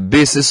on the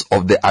basis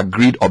of the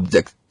agreed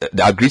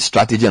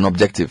strategy and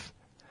objective.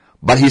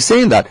 But he's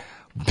saying that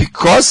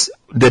because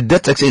the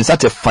debt exchange is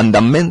such a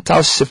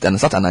fundamental shift and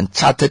such an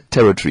uncharted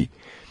territory,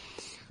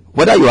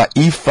 whether you are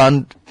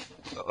E-Fund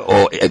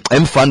or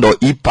M-Fund or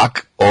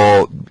EPAC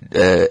or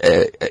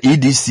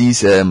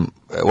EDC's,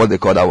 what they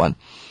call that one,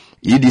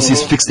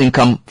 EDC's fixed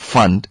income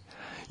fund,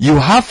 you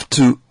have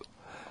to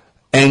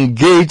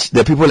engage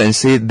the people and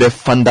say the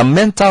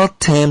fundamental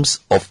terms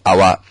of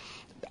our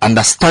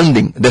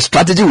understanding, the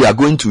strategy we are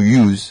going to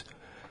use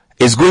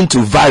is going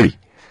to vary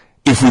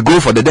if we go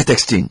for the debt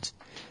exchange.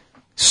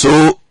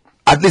 So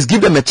at least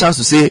give them a chance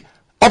to say,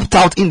 opt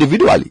out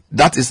individually.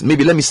 That is,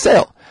 maybe let me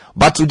sell.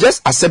 But to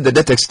just accept the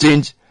debt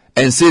exchange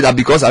and say that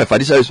because I have a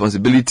fiduciary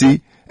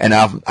responsibility and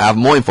I have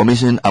more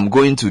information, I'm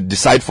going to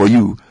decide for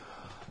you,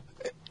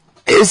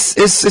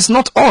 it's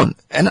not on.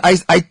 And I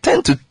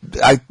think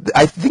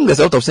there's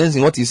a lot of sense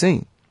in what he's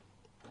saying.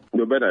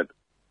 No, Bernard,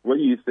 what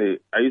you say,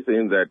 are you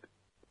saying that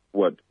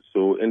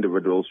so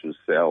individuals should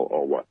sell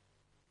or what?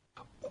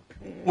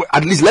 Well,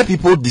 at least let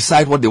people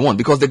decide what they want,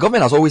 because the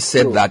government has always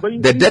said that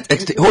the debt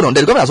exchange, the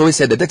government has always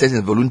said the debt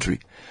exchange is voluntary.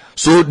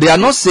 So they are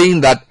not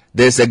saying that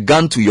there's a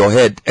gun to your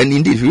head. And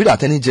indeed, if you read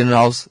Attorney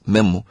General's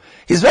memo,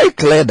 he's very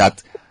clear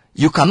that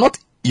you cannot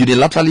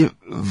unilaterally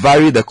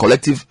vary the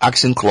collective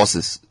action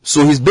clauses.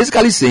 So he's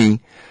basically saying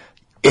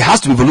it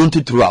has to be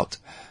voluntary throughout.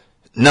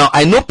 Now,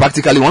 I know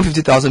practically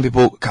 150,000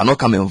 people cannot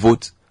come and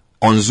vote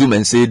on Zoom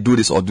and say do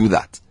this or do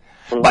that.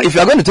 But if you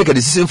are going to take a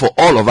decision for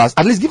all of us,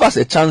 at least give us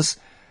a chance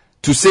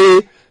to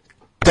say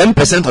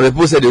 10% of the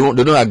people say they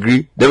don't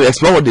agree, they will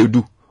explore what they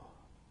do.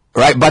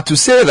 Right? But to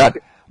say that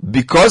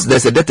because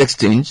there's a debt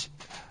exchange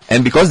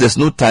and because there's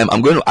no time,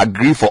 I'm going to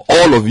agree for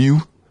all of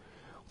you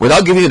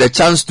without giving you the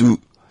chance to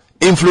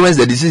influence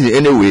the decision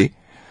in any way,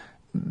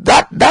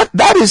 that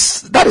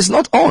is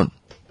not on.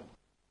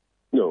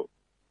 No,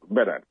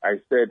 Bernard, I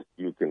said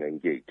you can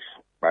engage,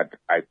 but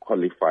I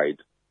qualified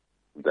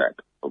that,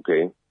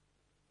 okay?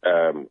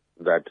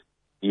 That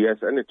yes,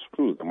 and it's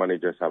true, the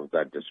managers have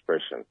that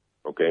discretion,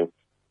 okay?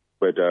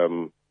 But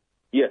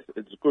yes,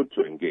 it's good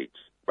to engage.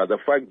 But the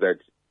fact that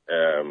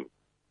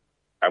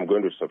I'm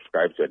going to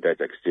subscribe to a debt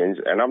exchange,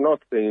 and I'm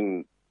not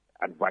saying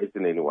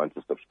advising anyone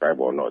to subscribe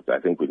or not, I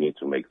think we need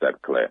to make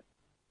that clear.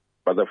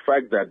 But the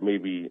fact that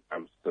maybe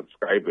I'm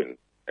subscribing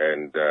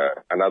and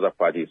another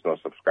party is not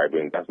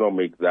subscribing does not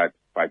make that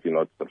party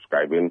not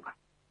subscribing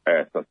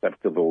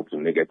susceptible to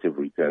negative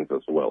returns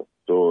as well.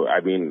 So,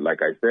 I mean, like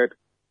I said,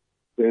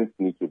 things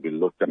need to be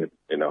looked at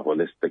in a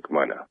holistic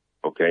manner,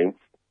 okay?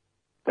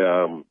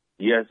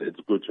 Yes, it's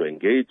good to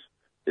engage.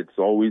 It's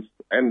always,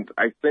 and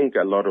I think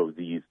a lot of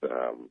these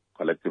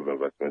collective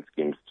investment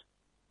schemes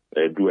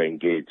do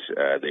engage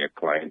their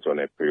clients on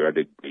a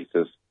periodic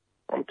basis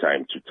from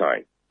time to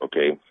time,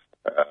 okay?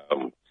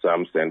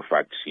 Some send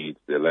fact sheets,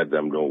 they let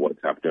them know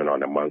what's happening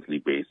on a monthly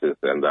basis,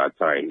 and there are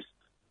times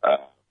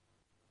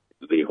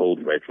they hold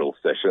virtual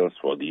sessions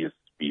for these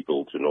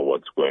people to know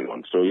what's going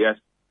on. So yes,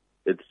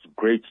 it's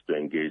great to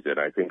engage, and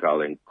I think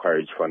I'll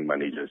encourage fund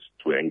managers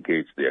to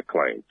engage their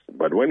clients.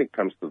 But when it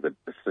comes to the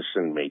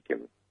decision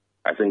making,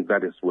 I think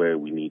that is where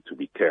we need to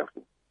be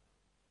careful.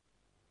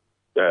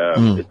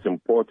 It's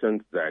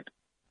important that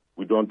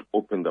we don't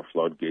open the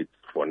floodgates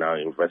for now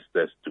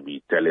investors to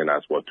be telling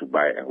us what to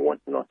buy and what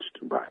not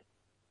to buy.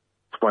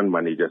 Fund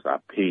managers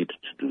are paid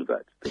to do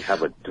that. They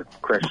have a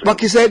discretion.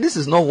 But you said this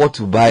is not what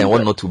to buy and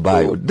what not to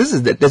buy. There's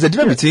a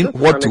difference between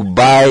what to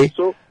buy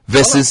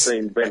versus. What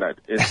I'm saying,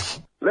 Bernard, is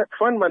let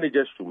fund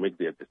managers should make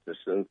their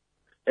decisions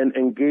and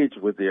engage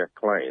with their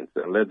clients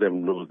and let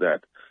them know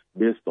that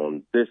based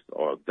on this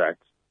or that,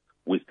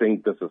 we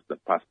think this is the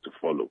path to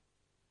follow.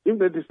 If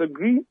they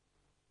disagree,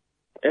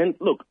 and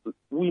look,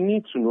 we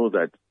need to know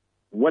that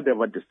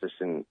whatever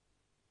decisions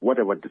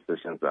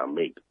are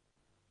made,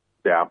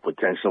 there are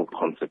potential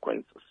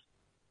consequences.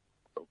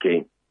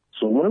 Okay?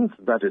 So once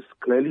that is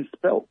clearly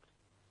spelled,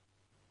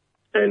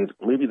 and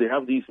maybe they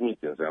have these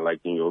meetings, and like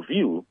in your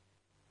view,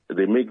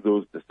 they make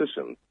those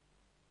decisions,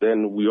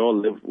 then we all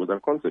live with the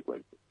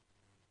consequences.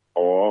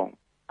 Or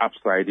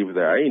upside, if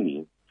there are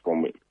any,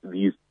 from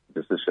these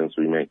decisions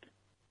we make.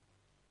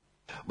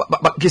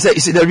 But you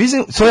see, the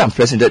reason, sorry I'm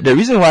pressing, the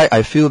reason why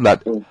I feel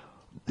that,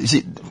 you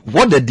see,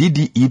 what the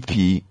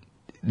DDEP,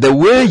 the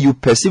way you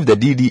perceive the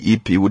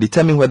DDEP will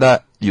determine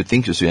whether you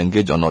think you should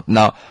engage or not.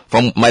 Now,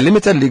 from my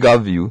limited legal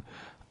view,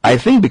 I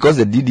think because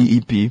the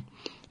DDEP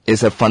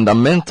is a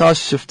fundamental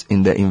shift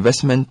in the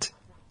investment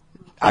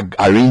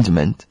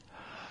arrangement,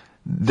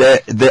 there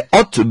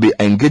ought to be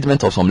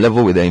engagement of some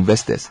level with the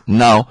investors.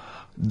 Now,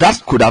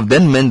 that could have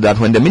then meant that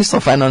when the Minister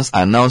of Finance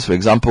announced, for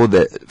example,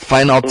 the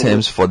final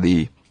terms for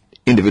the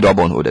individual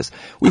bondholders,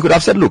 we could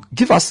have said, look,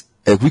 give us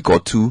a week or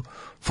two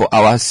for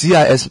our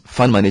CIS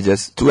fund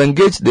managers to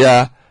engage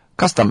their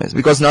customers.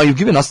 Because now you've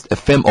given us a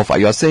firm offer.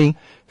 You are saying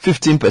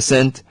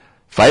 15%,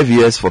 5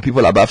 years for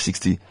people above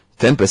 60,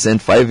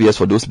 10%, 5 years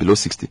for those below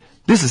 60.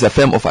 This is a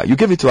firm offer. You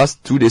gave it to us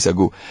 2 days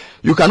ago.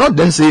 You cannot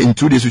then say in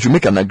 2 days we should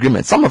make an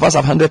agreement. Some of us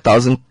have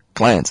 100,000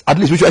 clients. At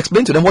least we should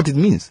explain to them what it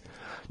means.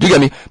 Do you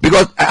get me?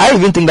 Because I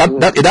even think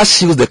that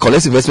shields the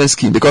collective investment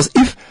scheme. Because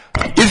if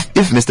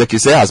Mr.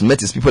 Kisei has met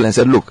his people and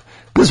said, look,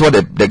 this is what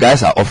the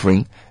guys are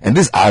offering, and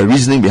this is our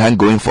reasoning behind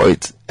going for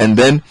it, and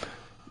then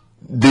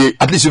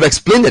at least you've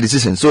explained the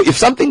decision. So if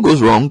something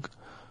goes wrong,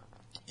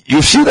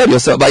 you've shielded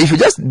yourself. But if you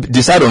just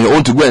decide on your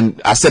own to go and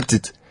accept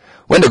it,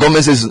 when the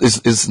government says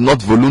is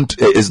not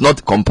is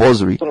not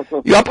compulsory,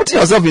 you are putting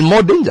yourself in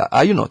more danger,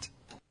 are you not?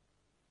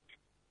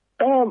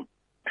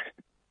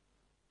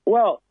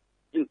 Well,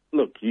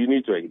 look, you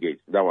need to engage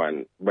that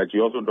one, but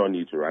you also don't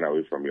need to run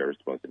away from your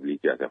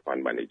responsibility as a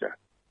fund manager.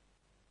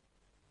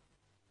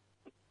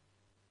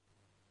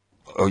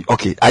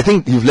 Okay, I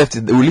think you've left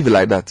it. We'll leave it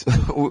like that.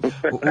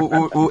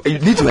 You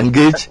need to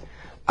engage.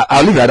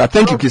 I'll leave it like that.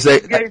 Thank you,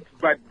 Kisei. Engage,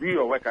 but do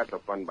your work as a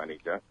fund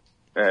manager,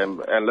 and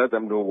let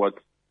them know what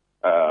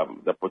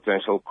the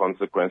potential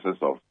consequences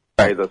of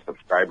either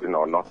subscribing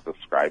or not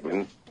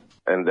subscribing,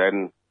 and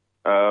then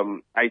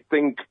I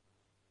think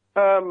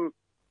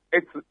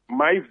it's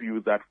my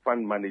view that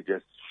fund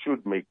managers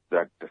should make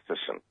that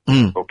decision.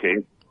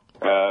 Okay,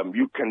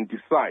 you can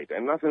decide,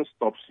 and nothing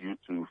stops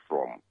you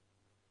from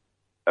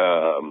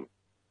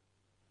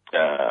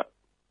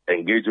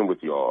engaging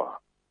with your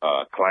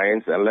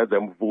clients and let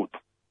them vote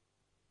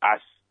as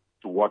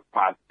to what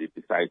path they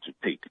decide to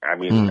take. I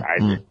mean,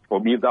 for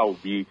me, that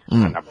would be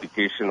an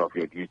application of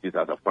your duties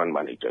as a fund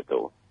manager,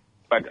 though.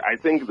 But I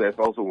think there's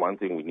also one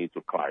thing we need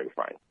to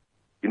clarify.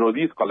 You know,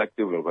 these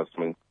collective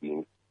investment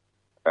schemes,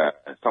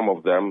 some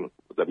of them,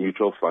 the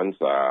mutual funds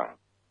are,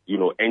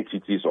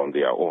 entities on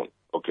their own,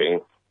 okay?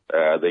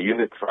 The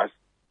unit trusts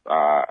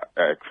are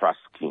trust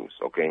schemes,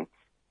 okay?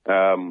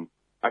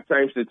 At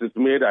times it is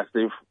made as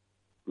if,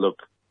 look,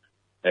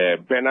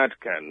 Bernard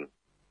can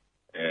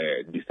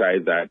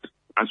decide that,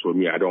 as for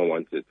me, I don't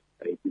want it.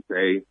 And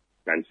Kisei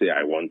can say,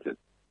 I want it.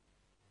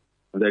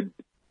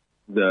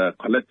 The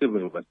collective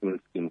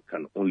investment scheme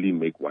can only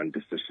make one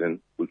decision,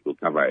 which will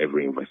cover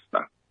every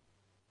investor.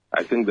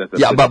 I think that.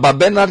 Yeah, but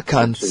Bernard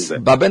can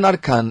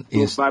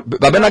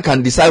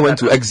decide when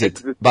to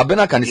exit. But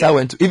Bernard can decide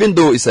when to, even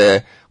though it's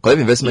a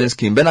collective investment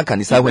scheme, Bernard can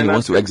decide when he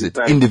wants to exit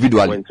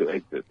individually. When to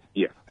exit,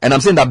 yeah. And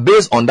I'm saying that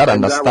based on that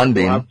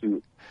understanding, you have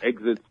to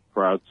exit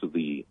prior to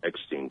the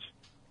exchange.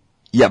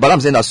 Yeah, but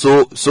I'm saying that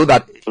so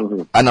that,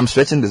 and I'm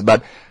stretching this,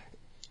 but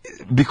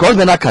because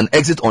Bernard can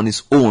exit on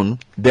his own,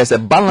 there's a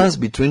balance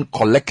between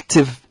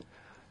collective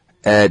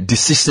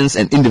decisions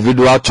and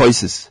individual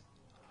choices.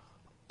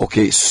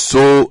 Okay,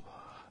 so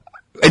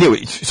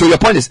anyway, so your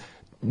point is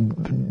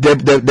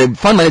the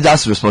fund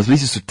manager's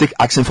responsibility is to take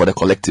action for the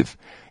collective.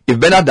 If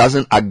Bernard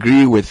doesn't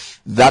agree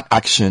with that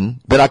action,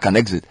 Bernard can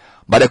exit.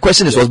 But the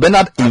question is, was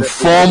Bernard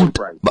informed?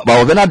 But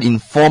was Bernard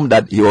informed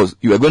that you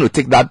were going to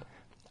take that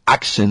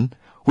action,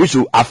 which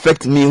will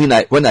affect me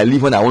when I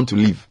leave, when I want to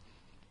leave?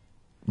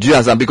 Do you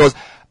understand? Because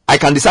I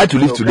can decide to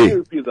leave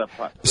today.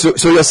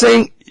 So you're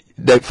saying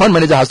the fund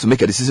manager has to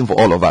make a decision for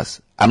all of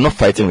us. I'm not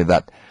fighting with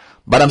that.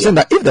 But I'm saying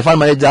that if the fund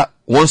manager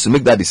wants to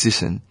make that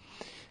decision,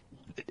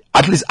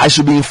 at least I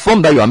should be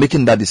informed that you are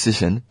making that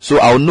decision, so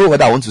I'll know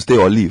whether I want to stay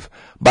or leave.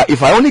 But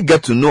if I only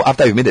get to know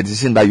after you've made the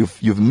decision that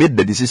you've made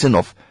the decision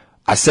of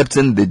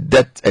accepting the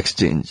debt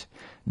exchange,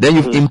 then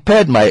you've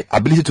impaired my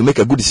ability to make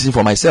a good decision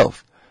for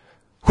myself.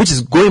 Which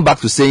is going back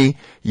to saying,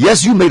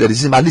 yes, you made the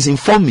decision, but at least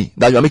inform me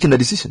that you are making the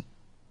decision.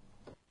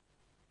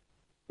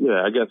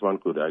 Yeah, I guess one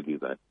could argue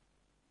that.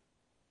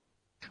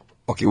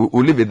 Okay,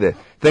 we'll leave it there.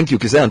 Thank you,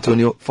 Kisai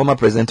Antonio, former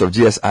president of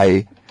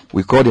GSIA.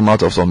 We called him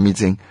out of some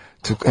meeting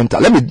to enter.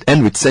 Let me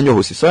end with Senor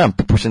Hosi. Sorry I'm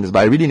pushing this, but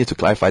I really need to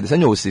clarify. The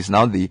Senor Hosi is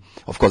now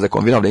of course, the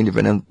convener of the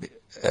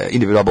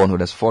Individual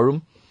Bondholders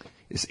Forum.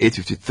 It's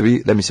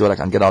 8:53. Let me see what I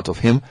can get out of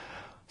him.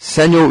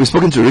 Senor, we've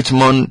spoken to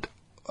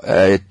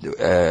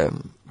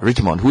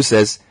Richmond, who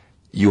says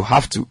you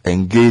have to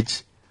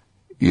engage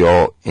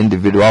your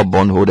individual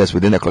bondholders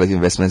within a collective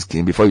investment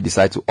scheme before you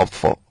decide to opt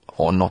for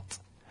or not.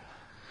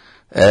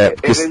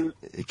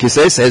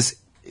 Kisei says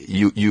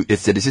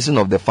it's the decision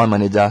of the fund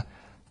manager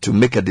to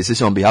make a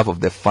decision on behalf of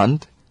the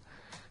fund,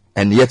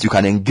 and yet you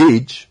can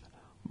engage,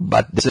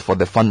 but this is for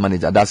the fund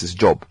manager. That's his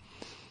job.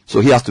 So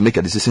he has to make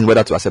a decision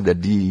whether to accept the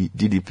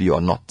DDP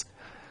or not.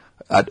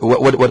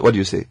 What do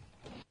you say?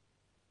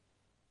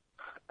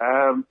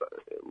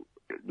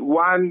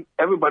 One,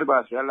 everybody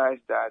must realize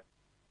that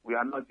we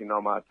are not in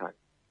normal times.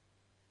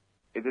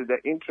 It is the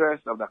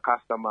interest of the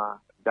customer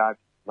that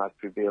must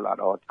prevail at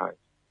all times.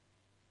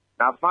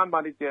 Now, fund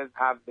managers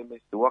have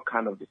limits to what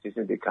kind of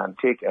decisions they can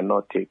take and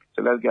not take.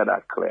 So let's get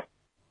that clear.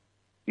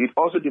 It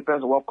also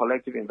depends on what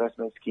collective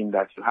investment scheme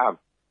that you have.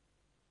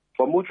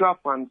 For mutual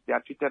funds, they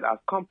are treated as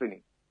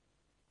companies,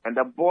 and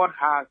the board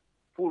has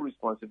full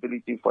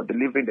responsibility for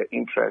delivering the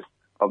interests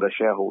of the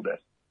shareholders.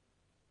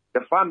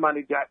 The fund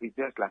manager is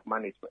just like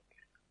management.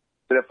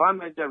 So the fund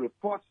manager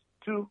reports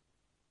to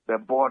the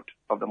board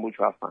of the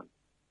mutual fund.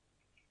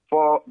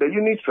 For the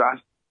unit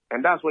trust,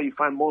 and that's where you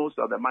find most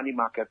of the money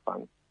market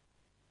funds,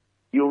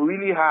 you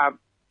really have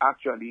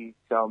actually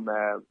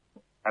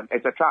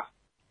it's a trust.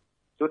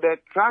 So the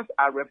trusts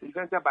are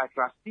represented by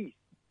trustees.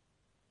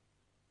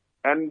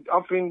 And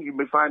often you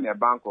may find a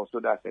bank also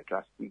that's a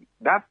trustee.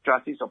 That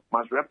trustees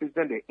must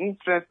represent the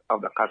interest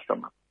of the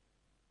customer.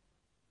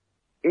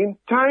 In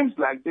times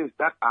like this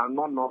that are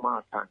not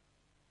normal times,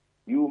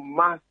 you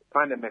must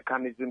find a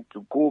mechanism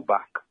to go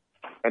back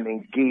and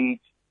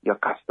engage your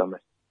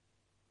customers.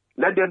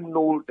 Let them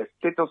know the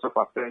status of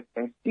affairs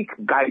and seek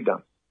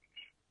guidance.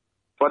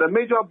 For the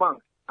major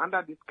banks,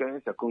 under this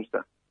current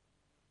circumstance,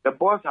 the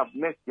boards have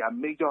met their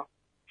major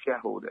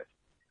shareholders.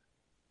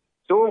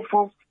 So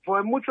for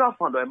a mutual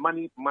fund or a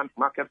money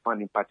market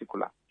fund in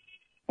particular,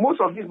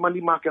 most of these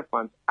money market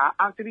funds are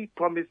actually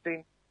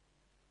promising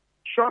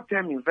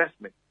short-term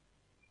investment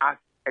as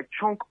a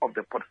chunk of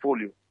the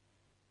portfolio.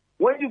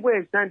 When you go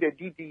and sign the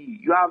DDE,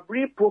 you have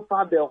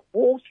reprofiled the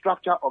whole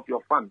structure of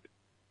your fund.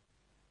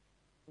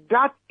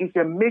 That is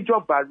a major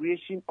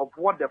variation of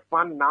what the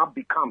fund now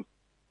becomes.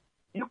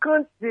 You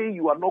can't say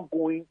you are not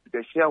going to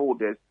the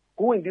shareholders,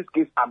 who in this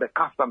case are the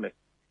customers.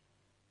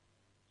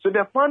 So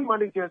the fund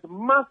managers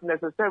must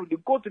necessarily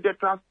go to the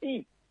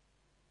trustees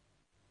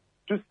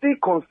to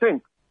seek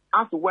consent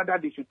as to whether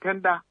they should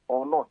tender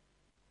or not.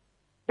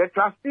 The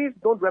trustees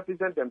don't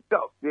represent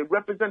themselves. They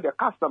represent their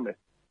customers.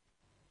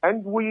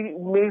 And we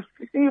may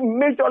see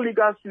major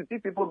legal suits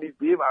if people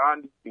misbehave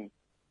around these things.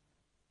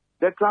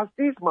 The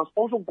trustees must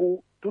also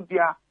go to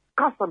their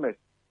customers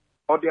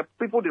or their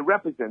people they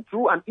represent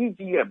through an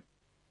EGM.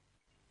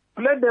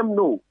 Let them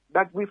know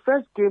that we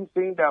first came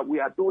saying that we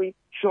are doing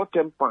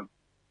short-term funds.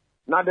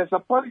 Now there's a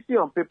policy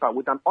on paper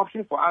with an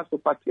option for us to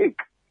partake.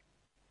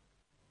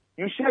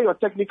 You share your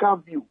technical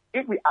view.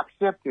 If we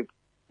accept it,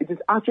 it is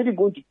actually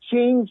going to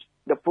change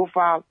the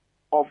profile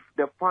of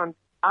the fund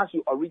as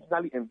you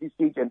originally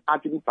envisaged and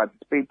actually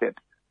participated.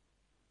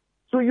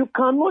 So you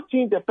cannot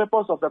change the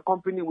purpose of the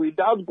company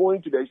without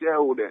going to the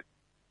shareholders.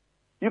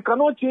 You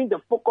cannot change the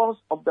focus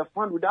of the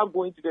fund without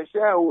going to the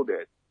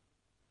shareholders.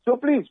 So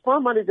please,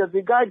 fund managers,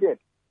 be guided.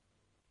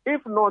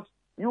 If not,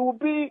 you will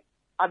be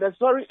at the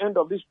sorry end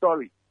of this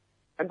story,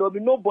 and there will be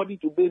nobody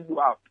to bail you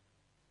out.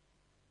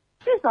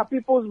 These are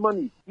people's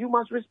money. You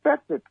must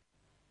respect it.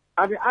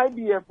 At the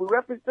IBF, we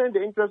represent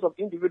the interests of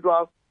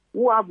individuals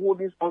who have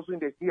holdings also in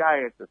the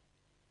CISs.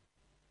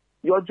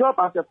 Your job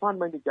as a fund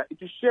manager is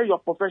to share your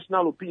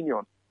professional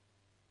opinion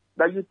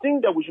that you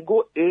think that we should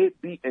go A,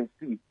 B, and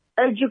C.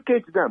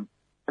 Educate them.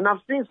 And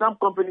I've seen some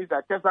companies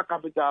like Tesla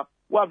Capital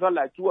who have had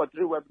like 2 or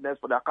 3 webinars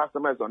for their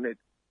customers on it.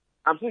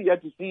 I'm still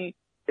yet to see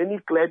any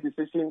clear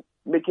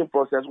decision-making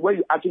process where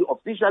you actually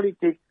officially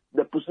take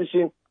the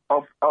position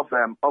of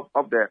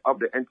the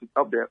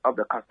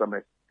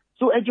customers.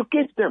 So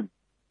educate them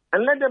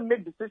and let them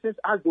make decisions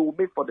as they will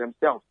make for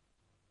themselves.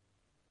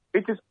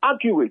 It is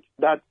accurate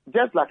that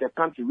just like a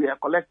country, we are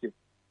collective.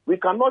 We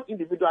cannot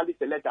individually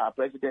select our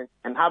president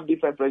and have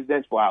different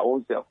presidents for our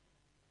own self.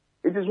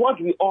 It is what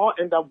we all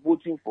end up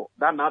voting for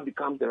that now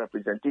becomes the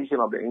representation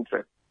of the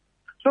interest.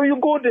 So you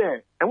go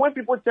there, and when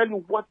people tell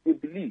you what they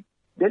believe,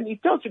 then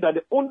it tells you that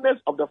the owners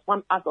of the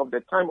fund as of the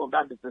time of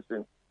that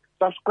decision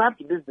subscribe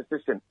to this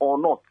decision or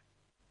not.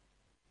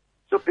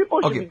 So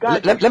people should be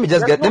guided.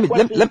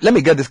 Let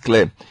me get this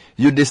clear.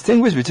 You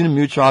distinguish between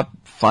mutual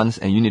funds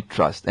and unit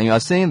trust, and you are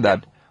saying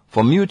that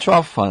for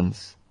mutual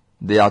funds,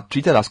 they are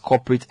treated as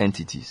corporate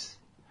entities.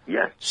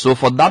 Yes. So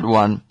for that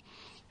one,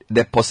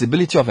 the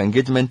possibility of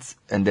engagement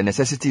and the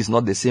necessity is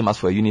not the same as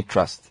for a unit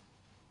trust.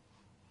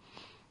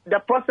 The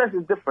process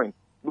is different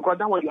because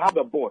then when you have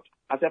a board,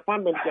 as a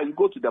fund manager, you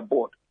go to the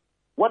board.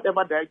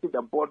 Whatever directive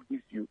the board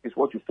gives you is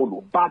what you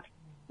follow. But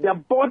the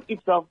board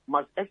itself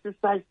must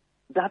exercise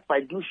that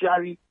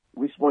fiduciary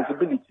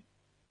responsibility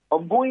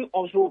of going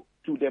also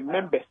to the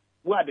members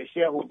who are the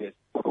shareholders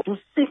to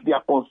seek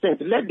their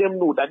consent, let them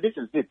know that this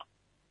is it.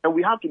 And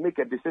we have to make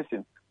a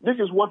decision. This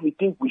is what we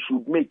think we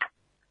should make.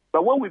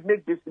 But when we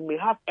make this, it may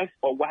have X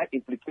or Y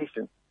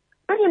implications.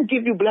 Let them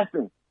give you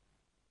blessings.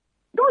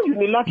 Don't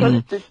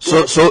unilaterally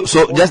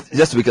So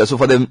just to be clear, so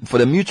for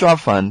the mutual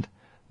fund,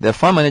 the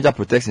fund manager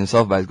protects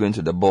himself by going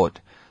to the board.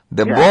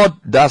 The board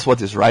does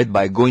what is right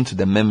by going to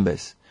the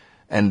members.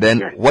 And then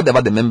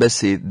whatever the members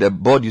say, the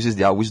board uses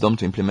their wisdom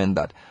to implement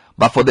that.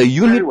 But for the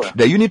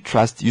unit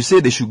trust, you say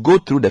they should go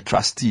through the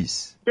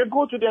trustees. They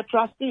go to their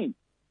trustees.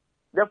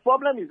 The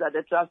problem is that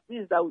the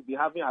trustees that we'll be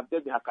having have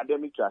just been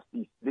academic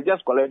trustees. They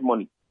just collect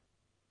money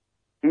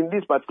in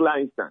this particular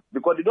instance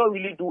because they don't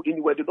really do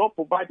anywhere. They don't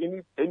provide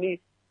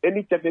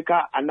any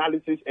technical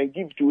analysis and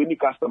give to any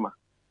customer.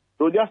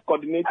 So just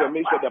coordinate and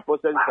make sure the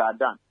processes are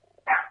done.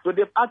 So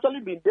they've actually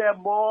been there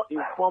more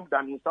informed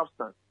than in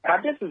substance.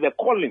 But this is a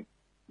calling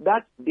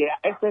that their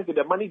access to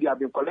the money they have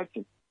been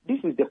collecting. This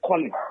is the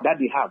calling that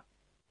they have.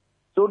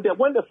 So that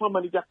when the fund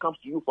manager comes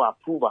to you for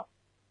approval,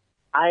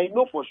 I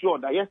know for sure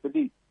that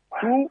yesterday,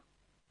 two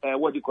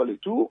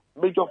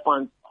major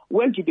funds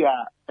went to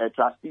their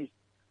trustees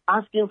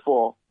asking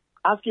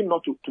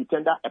not to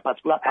tender a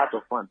particular part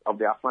of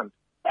their fund.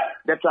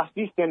 The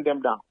trustees turned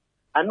them down.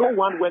 I know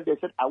one when they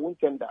said, I won't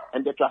tender,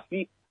 and the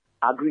trustee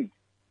agreed.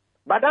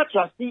 But that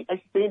trustee is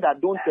saying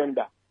that don't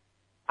tender.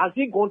 Has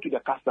he gone to the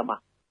customer?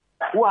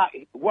 Who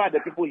are the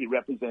people he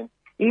represents?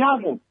 He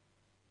hasn't.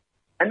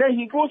 And then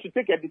he goes to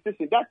take a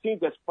decision that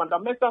changes the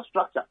fundamental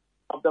structure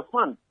of the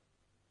fund.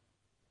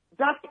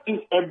 That is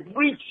a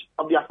breach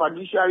of their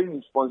fiduciary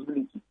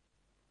responsibility.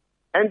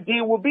 And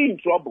they will be in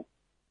trouble.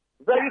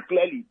 Very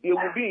clearly, they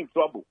will be in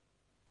trouble.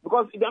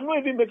 Because they're not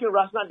even making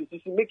rational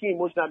decisions, making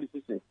emotional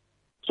decisions.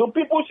 So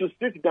people should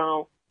sit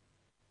down,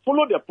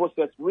 follow the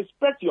process,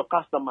 respect your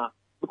customer,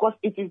 because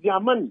it is their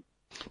money.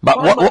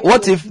 But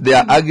what if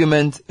their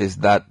argument is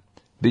that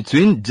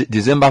between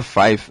December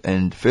 5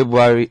 and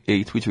February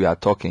 8, which we are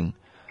talking,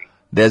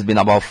 there's been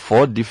about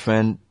 4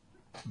 different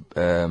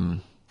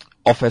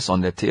offers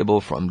on the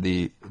table from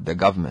the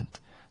government.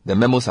 The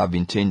memos have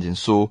been changing.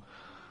 So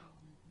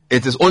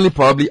it is only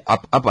probably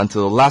up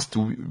until last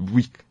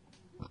week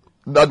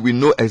that we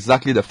know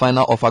exactly the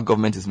final offer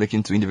government is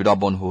making to individual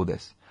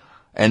bondholders.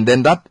 And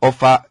then that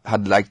offer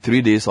had like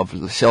 3 days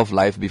of shelf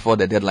life before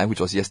the deadline,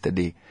 which was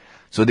yesterday.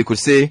 So they could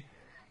say,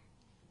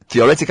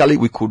 theoretically,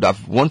 we could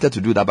have wanted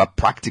to do that, but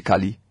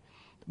practically,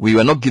 we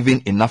were not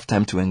given enough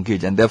time to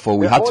engage, and therefore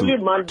we had to do this.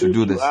 The only mandate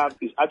you have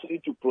is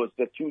actually to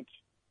prosecute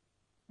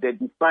the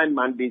defined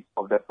mandate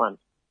of the fund.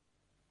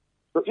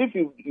 So if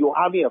you're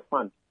having a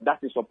fund that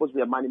is supposed to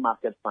be a money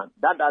market fund,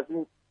 that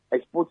doesn't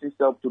expose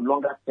itself to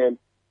longer term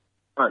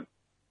funds,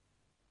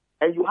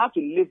 and you have to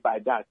live by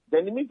that,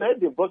 then it means that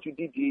if they brought you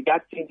DGA,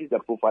 that changes the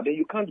profile, then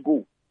you can't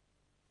go.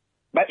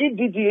 But if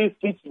DGA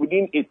fits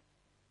within it,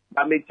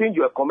 that may change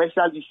your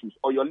commercial issues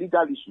or your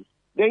legal issues,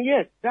 then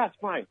yes, that's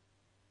fine.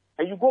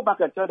 And you go back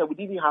and tell them we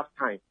didn't have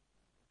time.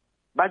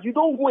 But you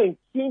don't go and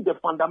change the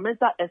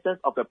fundamental essence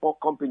of a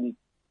company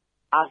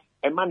as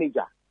a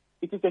manager.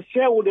 It is a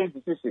shareholder's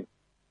decision.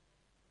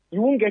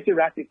 You won't get it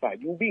ratified.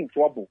 You'll be in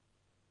trouble.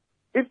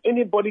 If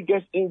anybody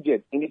gets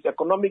injured in its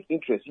economic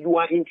interest, you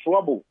are in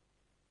trouble.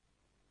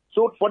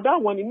 So for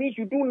that one, it means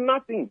you do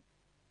nothing.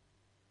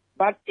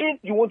 But if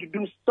you want to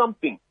do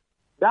something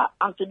that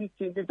actually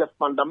changes the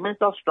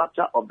fundamental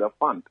structure of the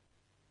fund,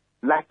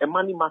 like a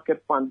money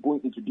market fund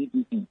going into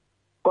DDE,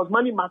 because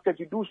money market,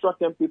 you do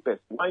short-term papers,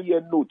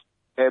 1-year note,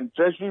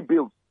 treasury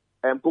bills,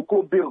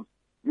 cocoa bills,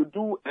 you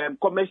do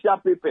commercial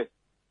papers.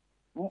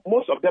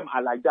 Most of them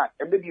are like that.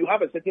 And maybe you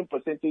have a certain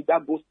percentage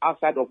that goes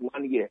outside of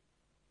 1 year.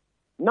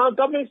 Now,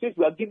 government says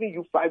we are giving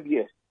you 5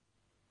 years.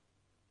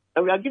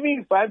 And we are giving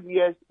you 5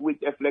 years with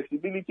a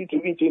flexibility to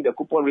even change the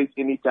coupon rates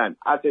anytime.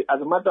 As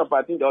a matter of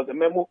fact, I think there was a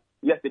memo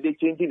yesterday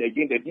changing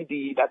again the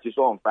DDE that you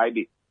saw on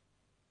Friday.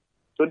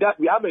 So that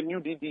we have a new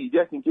DDE,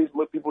 just in case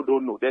most people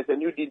don't know. There's a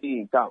new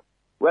DDE in town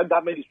where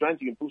government is trying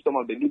to improve some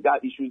of the legal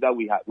issues that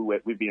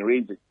we've been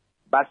raising.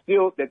 But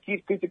still, the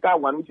key critical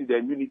one, which is the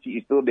immunity,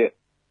 is still there.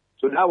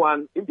 So that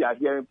one, if they are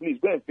hearing, please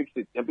go and fix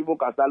it, and people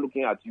can start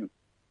looking at you.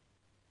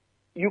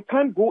 You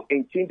can't go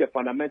and change the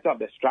fundamental of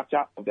the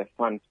structure of the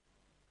fund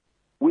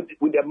with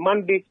the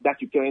mandate that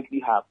you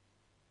currently have.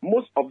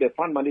 Most of the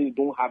fund managers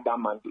don't have that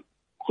mandate.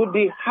 So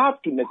they have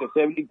to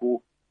necessarily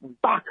go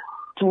back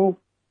to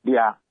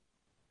their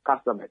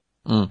customers.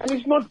 And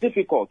it's not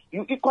difficult.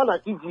 You call an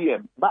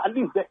EGM, but at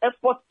least the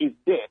effort is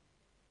there.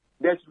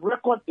 There's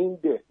record in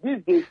there.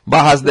 These days,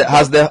 but has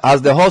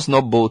the horse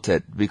not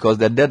bolted? Because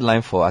the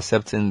deadline for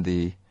accepting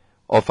the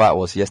offer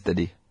was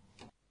yesterday.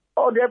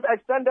 Oh, they've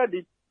extended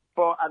it.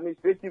 for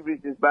administrative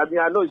reasons, but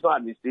I know it's not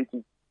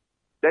administrative.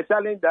 The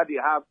challenge that they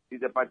have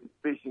is the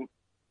participation.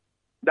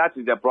 That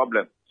is the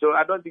problem. So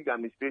I don't think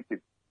administrative.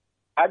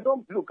 I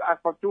don't look. As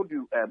I've told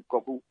you,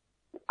 Koku,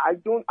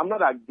 I'm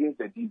not against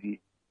the DD.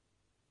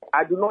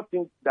 I do not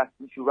think that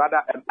we should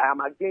rather. I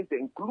am against the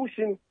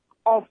inclusion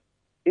of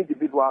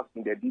individuals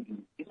in the DD.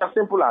 It's as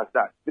simple as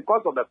that.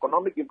 Because of the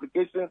economic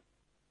implications,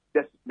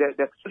 the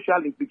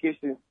social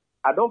implications,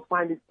 I don't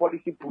find it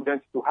policy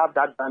prudent to have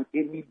that done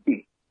any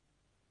day.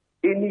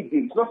 Any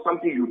day. It's not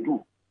something you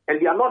do.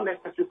 And they are not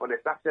necessary for the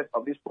success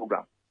of this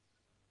program.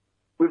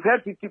 We've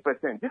had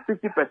 50%. This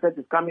 50%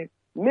 is coming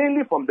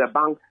mainly from the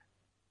banks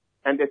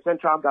and the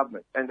central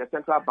government and the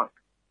central bank.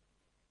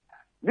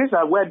 These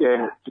are where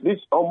this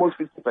almost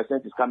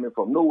 50% is coming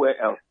from,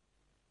 nowhere else.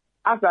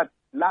 As at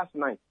last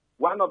night,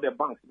 one of the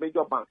banks,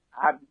 major banks,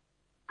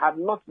 had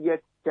not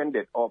yet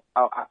tendered or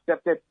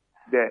accepted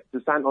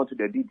to sign on to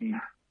the DD.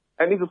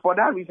 And it's for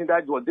that reason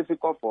that it was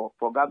difficult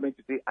for government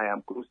to say, I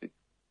am closing.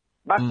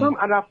 But some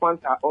other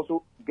funds are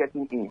also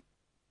getting in.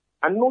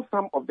 I know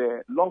some of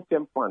the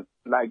long-term funds,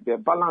 like the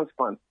balance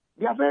funds,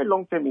 they are very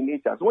long-term in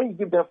nature. So when you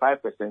give them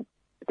 5%,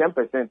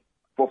 10%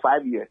 for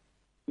 5 years,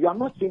 you are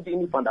not changing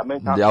any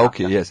fundamental. Yeah,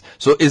 okay, yes.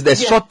 So is the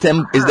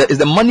short-term, is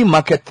the money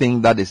market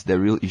thing that is the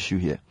real issue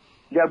here?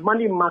 The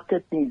money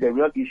market thing is the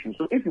real issue.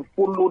 So if you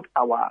followed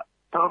our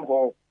town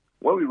hall,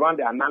 when we ran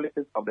the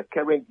analysis of the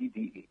current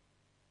DDA,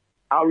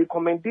 our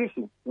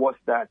recommendation was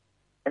that,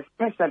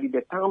 especially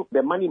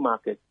the money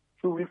market,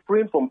 should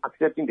refrain from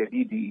accepting the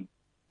DDE.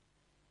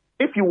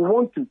 If you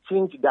want to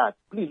change that,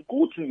 please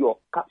go to your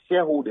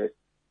shareholders,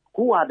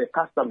 who are the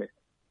customers,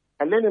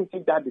 and let them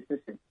take that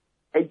decision.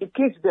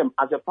 Educate them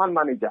as a fund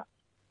manager.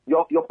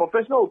 Your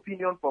professional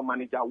opinion for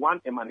manager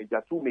 1 and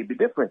manager 2 may be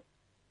different.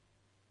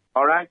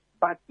 All right?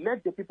 But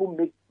let the people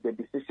make the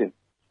decision,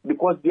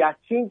 because they are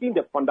changing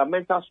the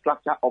fundamental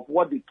structure of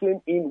what they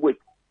came in with.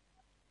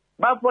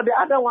 But for the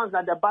other ones,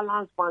 like the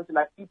balance funds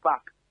like EPAC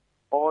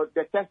or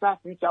the Tesla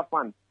Future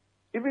Fund,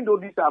 even though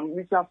these are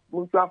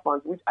mutual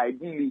funds, which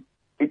ideally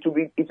it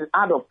is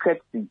out of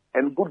courtesy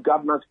and good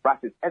governance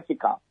practice,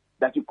 ethical,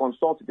 that you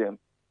consult them,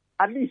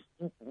 at least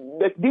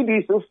the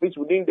DD still fits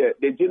within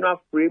the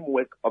general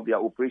framework of their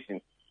operation,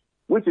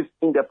 which is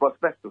in the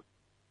prospectus.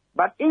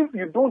 But if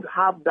you don't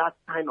have that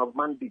kind of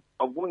mandate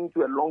of going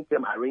into a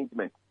long-term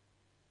arrangement,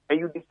 and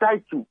you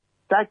decide to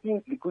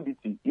tighten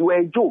liquidity, you are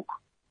a joke.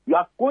 You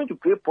are going to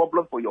create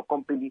problems for your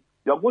company.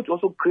 You are going to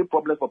also create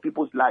problems for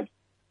people's lives.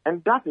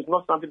 And that is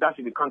not something that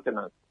should be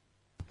countenanced.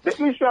 The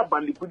issue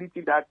about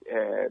liquidity that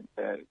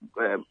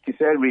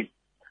Kisser raised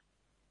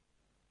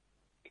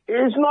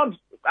is not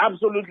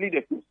absolutely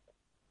the case.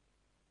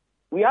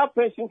 We have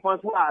pension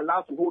funds who are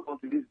allowed to hold on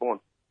to these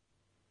bonds.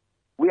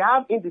 We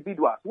have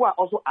individuals who are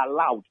also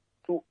allowed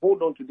to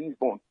hold on to these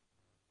bonds.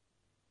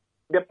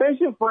 The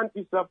pension fund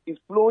itself is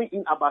flowing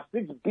in about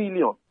 6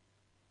 billion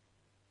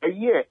a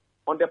year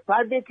on the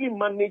privately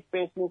managed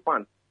pension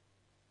fund.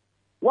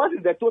 What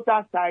is the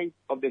total size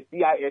of the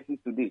CIS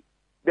today?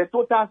 The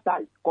total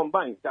size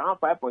combined is around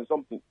 5 point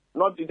something,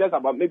 not just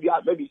about maybe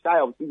shy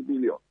of 6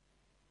 billion.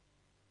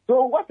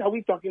 So what are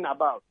we talking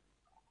about?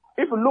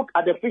 If you look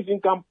at the fixed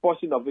income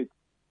portion of it,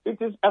 it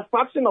is a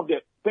fraction of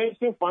the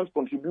pension fund's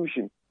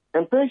contribution.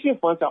 And pension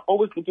funds are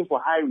always looking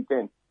for high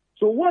returns.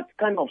 So what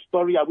kind of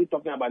story are we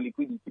talking about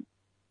liquidity?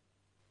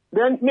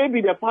 Then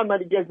maybe the fund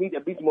managers need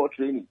a bit more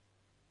training.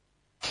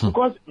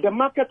 Because the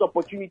market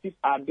opportunities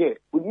are there,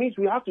 which means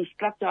we have to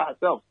structure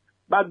ourselves.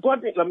 But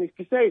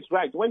Kisser is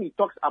right when he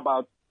talks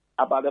about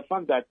the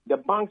fact that the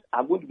banks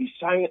are going to be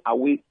shying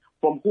away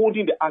from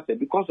holding the asset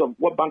because of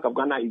what Bank of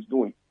Ghana is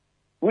doing,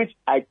 which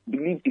I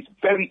believe is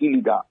very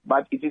illegal.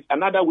 But it is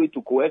another way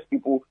to coerce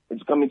people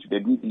into coming to the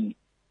DDE.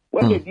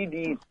 When the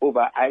DDE is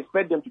over, I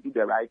expect them to do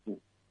the right thing.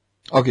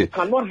 Okay. You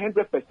cannot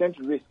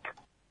 100% risk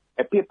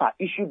a paper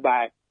issued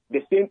by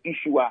the same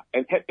issuer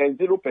and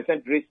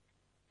 0% risk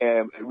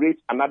rate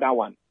another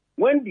one.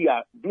 When they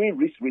are doing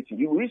risk rating,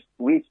 you risk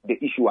rate the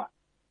issuer.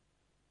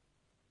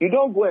 You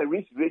don't go and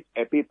risk rate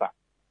a paper.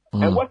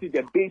 And what is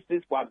the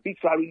basis for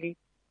arbitrarily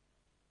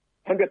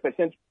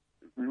 100%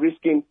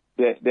 risking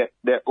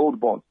the old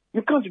bond?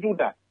 You can't do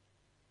that.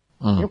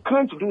 You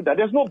can't do that.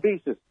 There's no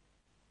basis.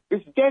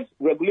 It's just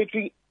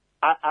regulatory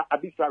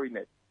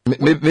arbitrariness.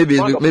 Maybe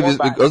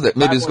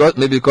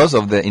because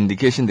of the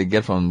indication they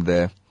get from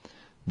the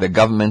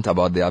government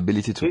about their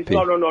ability to pay.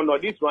 No.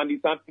 This one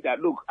is something that,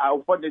 look,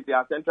 unfortunately,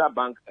 our central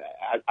bank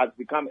has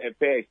become a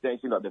fair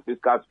extension of the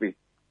fiscal space.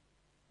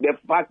 The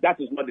fact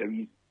that is not the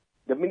reason.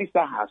 The minister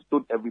has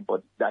told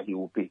everybody that he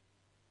will pay.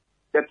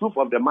 The truth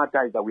of the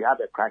matter is that we have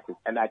a crisis,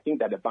 and I think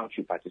that the bank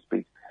should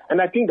participate.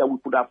 And I think that we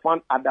could have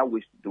found other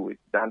ways to do it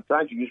than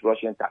trying to use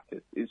Russian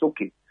tactics. It's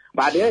okay.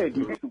 But at the end, it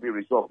needs to be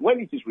resolved. When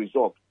it is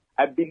resolved,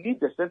 I believe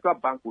the central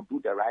bank will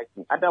do the right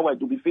thing. Otherwise,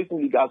 they'll be facing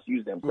legal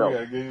issues themselves.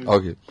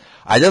 Okay.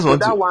 I just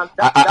want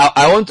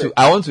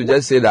I want to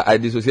just say that I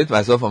dissociate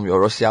myself from your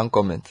Russian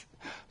comment.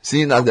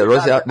 Seeing as the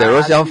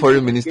Russian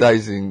foreign minister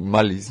is in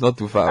Mali, it's not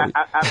too far away.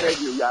 I beg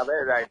you are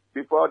very right.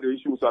 Before the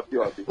issue was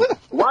appeared,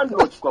 one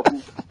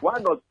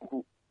note,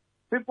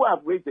 people have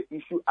raised the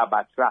issue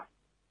about trust.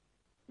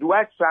 Do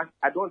I trust?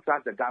 I don't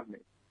trust the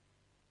government.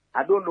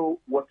 I don't know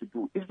what to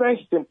do. It's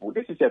very simple.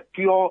 This is a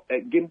pure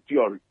game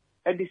theory,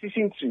 a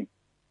decision tree.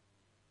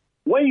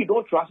 When you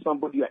don't trust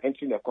somebody you're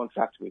entering a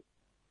contract with,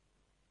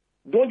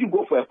 don't you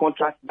go for a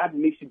contract that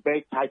makes it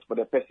very tight for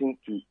the person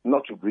to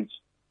not to breach?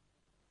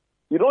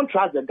 You don't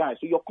trust the guy,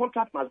 so your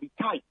contract must be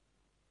tight.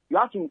 You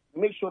have to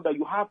make sure that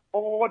you have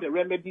all the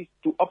remedies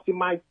to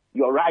optimize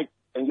your rights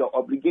and your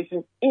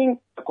obligations in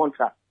the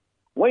contract.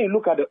 When you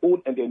look at the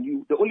old and the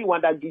new, the only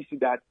one that gives you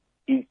that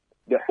is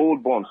the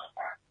old bonds.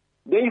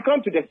 Then you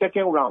come to the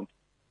second round.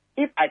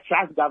 If I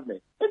trust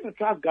government, if you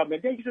trust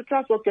government, then you should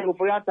trust what Kelo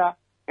Foriata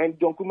and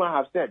John Kuma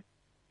have said.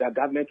 That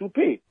government will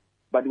pay.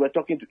 But we're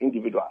talking to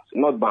individuals,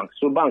 not banks.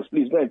 So banks,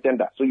 please go and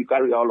tender so you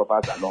carry all of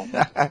us along.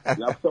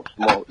 You have stopped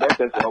small.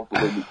 Let us help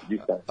this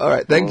time. All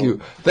right, thank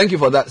you. Thank you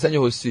for that. Senor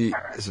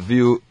Hosi's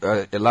view,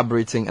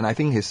 elaborating, and I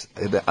think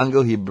the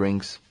angle he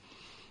brings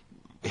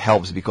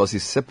helps because he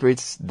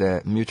separates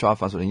the mutual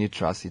funds from the unit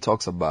trust. He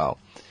talks about,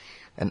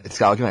 and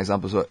I'll give an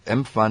example. So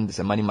M Fund is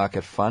a money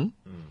market fund,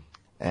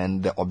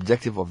 and the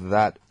objective of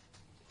that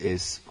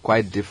is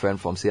quite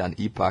different from, say, an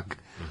EPAC,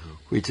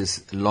 which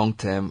is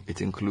long-term.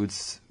 It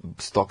includes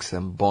stocks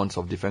and bonds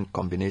of different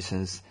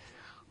combinations,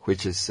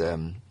 which is,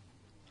 and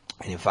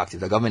in fact,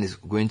 if the government is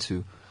going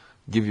to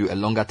give you a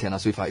longer tenor,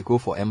 so if I go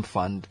for M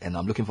Fund and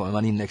I'm looking for my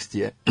money next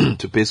year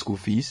to pay school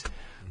fees,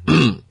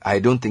 I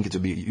don't think it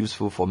would be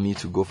useful for me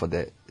to go for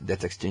the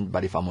debt exchange.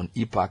 But if I'm on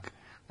EPAC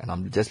and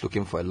I'm just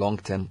looking for a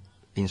long-term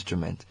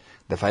instrument,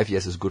 the 5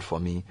 years is good for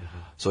me.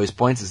 So his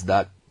point is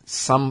that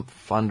some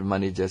fund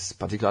managers,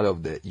 particularly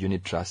of the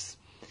unit trusts,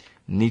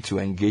 need to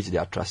engage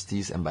their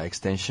trustees and by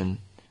extension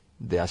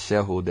their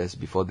shareholders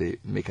before they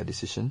make a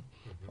decision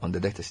on the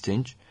debt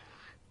exchange.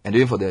 And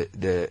even for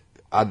the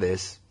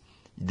others,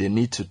 they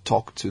need to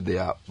talk to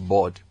their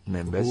board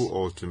members. Who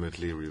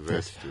ultimately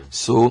reverse to.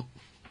 So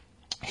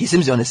he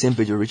seems to be on the same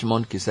page.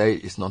 Richmond Kisai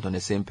is not on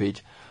the same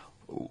page.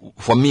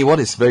 For me, what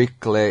is very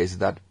clear is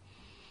that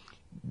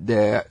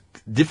the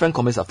different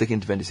companies have taken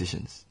different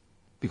decisions.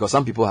 Because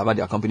some people have had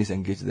their companies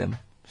engage them,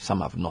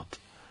 some have not.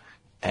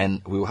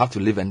 And we will have to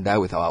live and die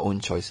with our own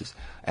choices.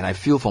 And I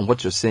feel from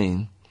what you're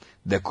saying,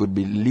 there could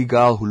be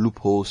legal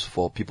loopholes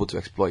for people to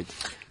exploit.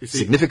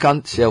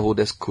 Significant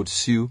shareholders could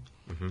sue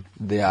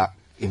their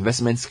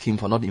investment scheme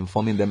for not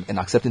informing them and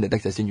accepting the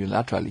debt exchange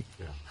unilaterally.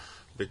 Yeah.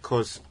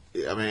 Because,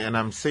 I mean, and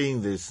I'm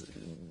saying this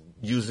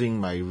using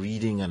my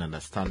reading and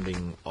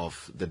understanding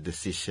of the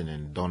decision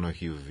in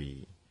Donoghue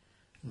v.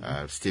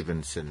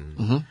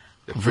 Stevenson,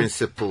 the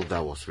principle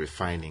that was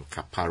refined in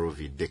Caparo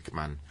v.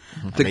 Dickman.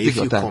 If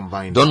you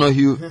combine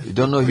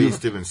Donoghue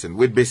Stevenson,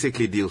 which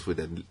basically deals with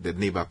the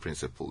neighbor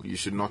principle. You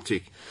should not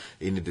take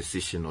any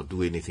decision or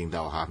do anything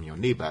that will harm your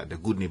neighbor. The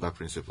good neighbor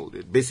principle,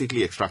 it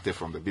basically extracted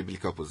from the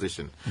biblical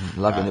position.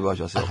 Love your neighbor as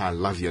yourself.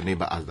 Love your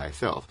neighbor as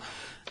thyself.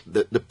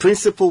 The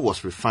principle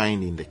was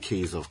refined in the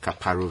case of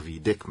Caparo v.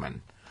 Dickman.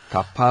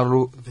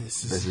 Caparo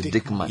versus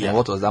Dickman. Yeah. And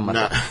what was that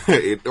matter? Now,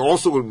 it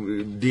also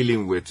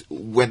dealing with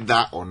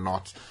whether or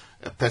not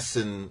a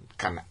person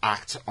can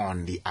act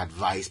on the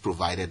advice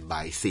provided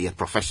by, say, a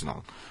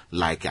professional,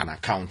 like an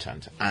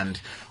accountant, and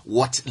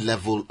what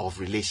level of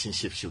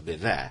relationship should be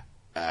there,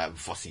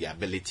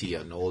 foreseeability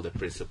and all the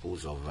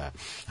principles of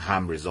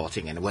harm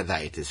resulting, and whether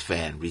it is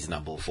fair and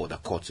reasonable for the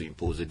court to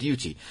impose a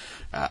duty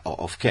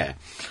of care.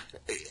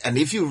 And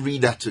if you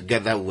read that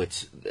together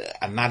with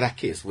another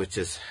case, which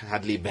is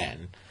Hadley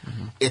Ben,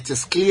 it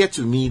is clear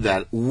to me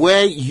that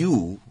where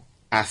you,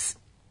 as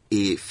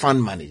a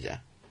fund manager,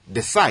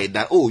 decide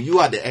that, oh, you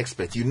are the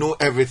expert, you know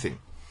everything,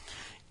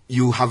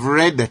 you have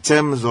read the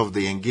terms of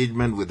the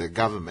engagement with the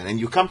government, and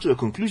you come to a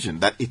conclusion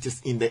that it is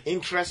in the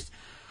interest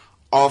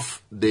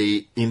of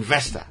the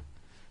investor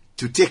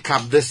to take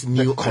up this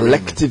new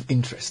collective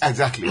interest.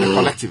 Exactly, the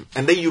collective.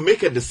 And then you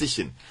make a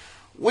decision.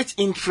 Which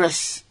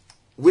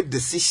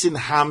decision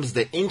harms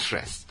the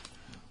interest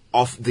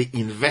of the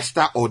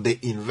investor or the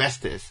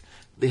investors?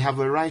 They have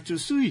a right to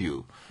sue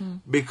you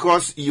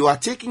because you are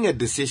taking a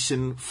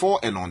decision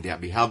for and on their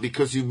behalf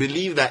because you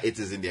believe that it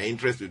is in their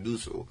interest to do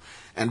so.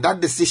 And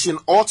that decision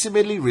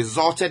ultimately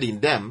resulted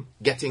in them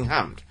getting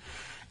harmed.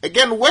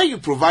 Again, where you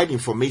provide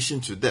information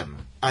to them,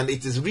 and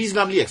it is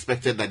reasonably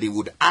expected that they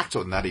would act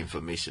on that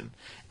information,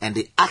 and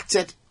they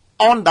acted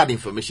on that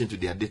information to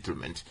their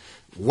detriment,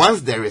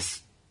 once there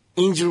is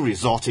injury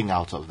resulting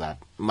out of that,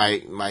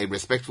 my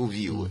respectful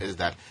view is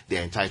that they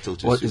are entitled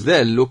to sue. Is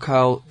there a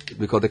local,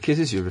 because the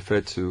cases you refer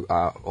to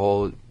are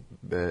all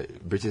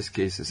British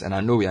cases, and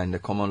I know we are in the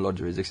common law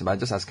jurisdiction, but I'm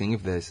just asking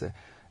if there's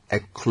a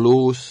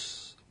close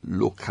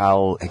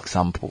local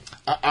example.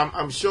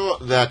 I'm sure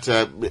that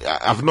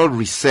I've not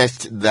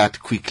researched that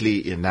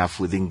quickly enough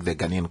within the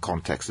Ghanaian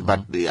context,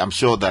 but I'm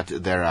sure that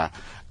there are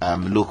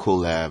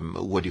local,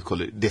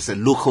 there's a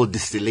local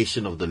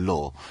distillation of the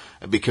law,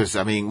 because,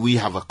 I mean, we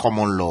have a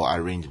common law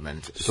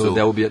arrangement. So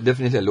there will be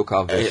definitely a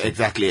local version.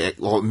 Exactly,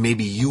 or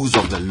maybe use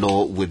of the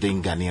law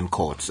within Ghanaian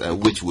courts,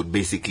 which would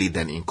basically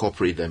then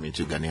incorporate them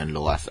into Ghanaian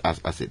law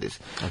as it is.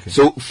 Okay.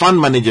 So fund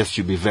managers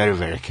should be very,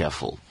 very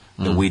careful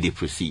the way they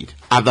proceed.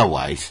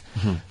 Otherwise,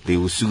 they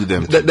will sue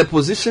them. The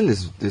position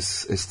is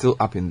still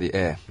up in the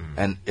air,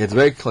 and it's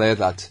very clear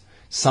that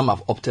some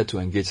have opted to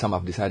engage, some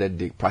have decided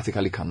they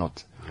practically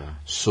cannot.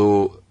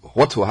 So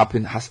what will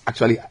happen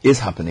is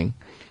happening.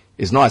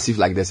 It's not as if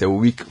like there's a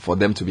week for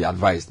them to be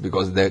advised,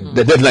 because the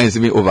deadline is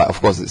even over. Of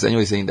course, Senyo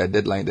is saying that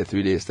deadline, the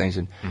 3-day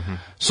extension.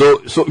 So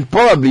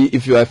probably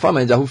if you are a farm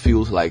manager who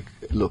feels like,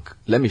 look,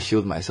 let me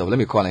shield myself, let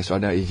me call an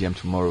extraordinary AGM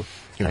tomorrow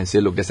and say,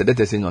 look, there's a debt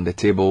exchange on the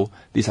table,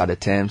 these are the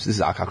terms, this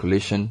is our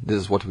calculation, this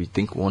is what we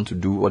think we want to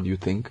do, what do you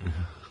think?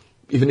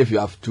 Even if you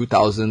have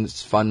 2,000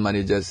 fund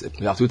managers, if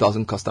you have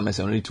 2,000 customers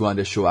and only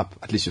 200 show up,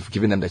 at least you've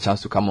given them the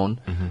chance to come on.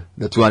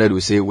 The 200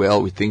 will say,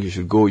 well, we think you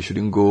should go, you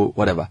shouldn't go,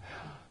 whatever.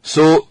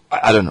 So,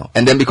 I don't know.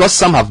 And then because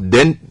some have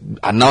then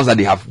announced that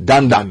they have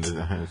done that,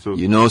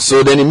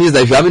 so then it means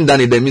that if you haven't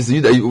done it, that means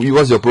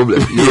what's your problem?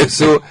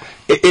 So,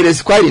 it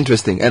is quite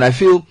interesting. And I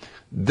feel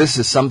this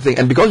is something,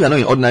 and because we are not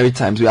in ordinary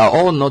times, we are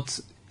all not,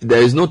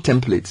 there is no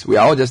template. We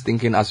are all just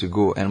thinking as we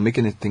go and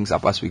making things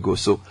up as we go.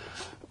 So,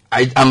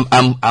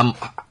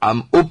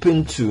 I'm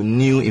open to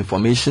new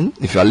information.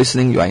 If you are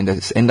listening, you are in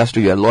this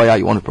industry, you're a lawyer,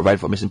 you want to provide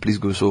information, please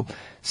go so.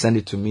 Send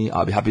it to me.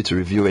 I'll be happy to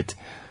review it.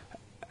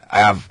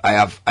 I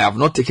have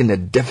not taken a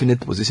definite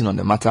position on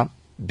the matter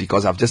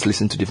because I've just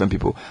listened to different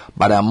people,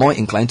 but I'm more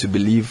inclined to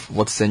believe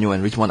what Senyo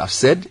and Richmond have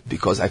said,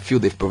 because I feel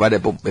they've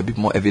provided a bit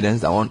more evidence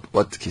than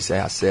what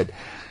Kisei has said.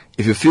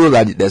 If you feel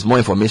that there's more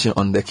information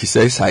on the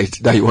Kisei side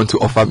that you want to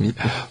offer me,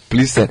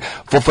 please send.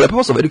 For the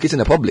purpose of educating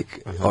the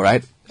public, all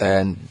right?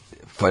 And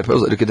for the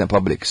purpose of educating the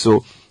public.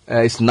 So,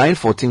 it's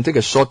 9:14. Take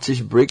a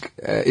shortish break.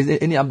 Is there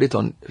any update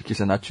on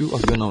Kisanachu?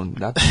 What's going on with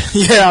that?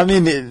 Yeah, I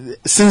mean,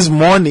 since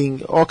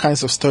morning, all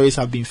kinds of stories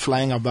have been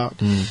flying about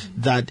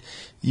that,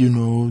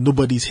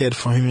 nobody's heard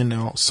from him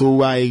now.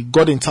 So I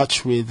got in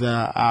touch with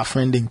our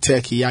friend in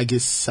Turkey,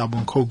 Yagis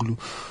Sabunkoglu,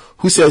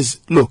 who says,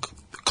 look,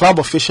 club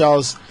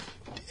officials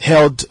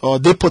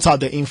they put out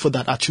the info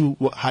that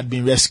Achu had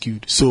been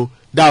rescued. So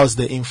that was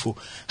the info.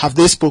 Have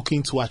they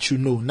spoken to Achu?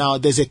 No. Now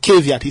there's a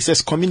caveat. He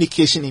says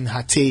communication in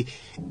Hatay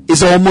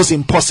is almost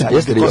impossible.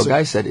 Yesterday your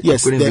guy said it.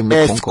 Yes, the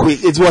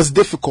earthquake. It was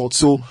difficult.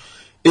 So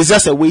it's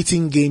just a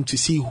waiting game to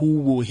see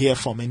who will hear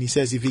from. And he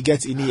says if he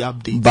gets any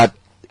update. But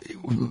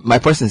my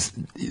question is,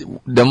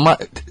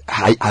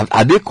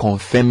 are they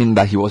confirming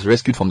that he was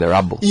rescued from the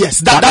rubble? Yes,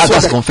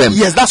 that's confirmed.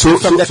 Yes, that's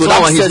confirmed. So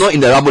that one, he's not in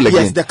the rubble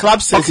again. Yes, the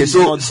club says okay,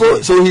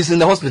 so he's in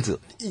the hospital.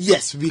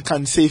 Yes, we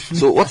can safely.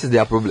 So what is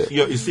their problem?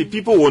 You see,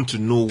 people want to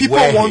know. What do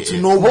they want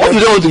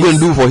to go and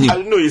do for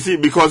him? No, you see,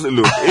 because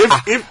look,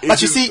 if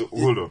but you see,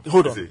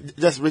 hold on,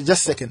 just a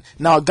second.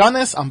 Now,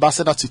 Ghana's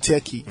ambassador to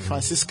Turkey,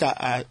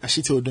 Francisca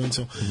Ashite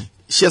Odonto,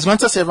 she has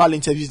granted several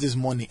interviews this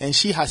morning, and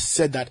she has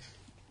said that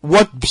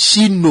what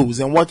she knows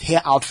and what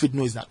her outfit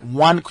knows, that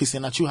one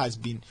Christian Achu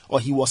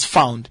he was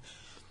found.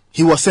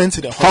 He was sent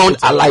to the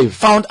hospital.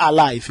 Found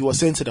alive. He was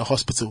sent to the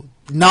hospital.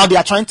 Now they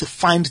are trying to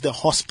find the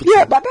hospital.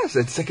 Yeah, but that's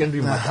a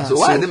secondary matter. So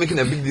why are they making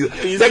a big deal?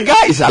 The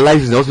guy is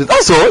alive in the hospital.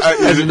 That's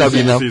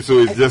all. So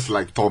it's just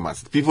like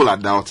Thomas. People are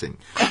doubting.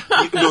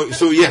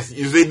 So yes,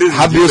 you say this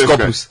habeas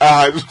corpus.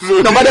 No,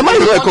 but the man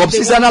is not a corpse.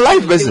 He's an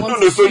alive person.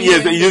 So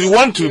yes, you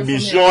want to be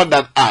sure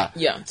that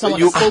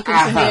someone has spoken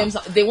to him.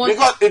 They want,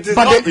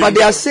 but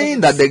they are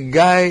saying that the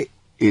guy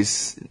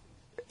is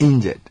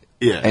injured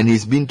and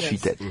he's being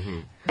treated.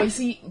 But you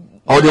see,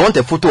 or they want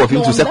a photo of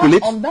him to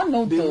circulate. On that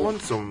note,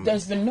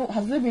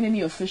 has there been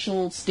any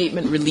official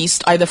statement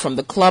released either from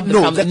the club?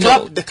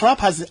 The club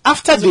has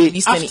after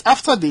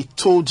they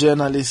told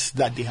journalists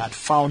that they had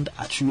found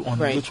Achu on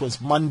which was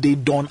Monday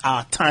dawn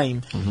our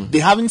time. They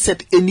haven't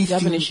said anything. They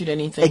haven't issued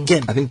anything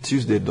again. I think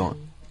Tuesday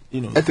dawn. I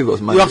think it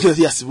was Monday.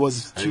 Yes, it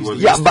was Tuesday.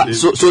 Yeah, but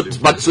so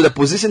the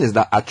position is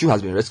that Achu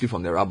has been rescued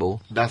from the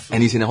rubble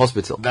and he's in a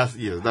hospital. That's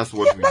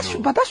what we know.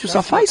 But that should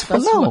suffice for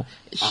now.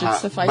 It should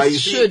suffice. But you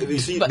see,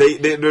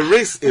 the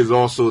risk is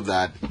also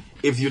that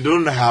if you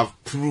don't have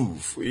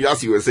proof,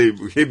 as you were saying,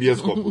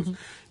 habeas corpus,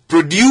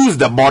 produce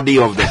the body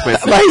of the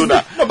person.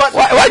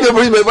 Why do you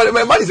produce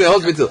my man is in the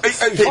hospital? That's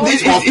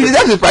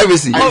his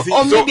privacy.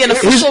 Or maybe an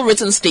official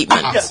written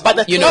statement. But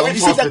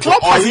the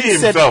club hasn't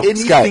said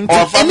anything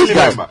to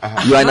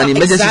anybody. You are in an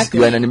emergency.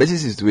 You are in an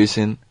emergency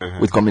situation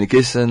with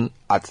communication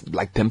at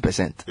like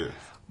 10%.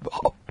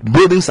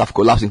 Buildings have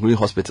collapsed, including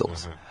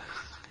hospitals.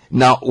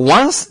 Now,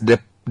 once the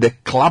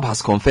club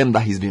has confirmed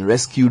that he's been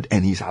rescued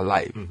and he's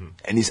alive,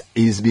 and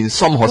he's been in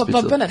some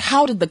hospital. But Bernard,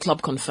 how did the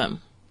club confirm?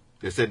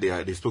 They said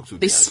they spoke to.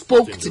 They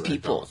spoke to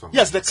people.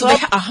 Yes, the club.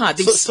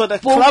 So the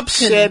club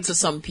shared to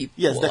some people.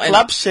 Yes, the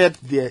club shared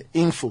their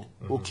info.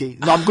 Okay.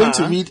 Now I'm going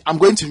to read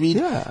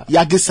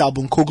Yagis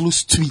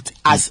Sabunkoglu's tweet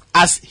as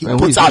he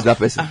puts out.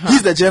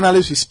 He's the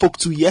journalist we spoke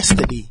to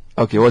yesterday.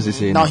 Okay, what's he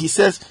saying? Now he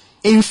says,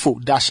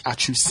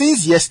 info-Achu.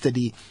 Since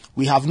yesterday,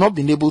 we have not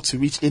been able to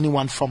reach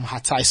anyone from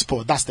Hatay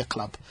Sport. That's the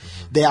club.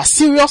 There are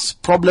serious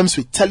problems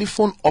with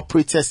telephone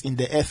operators in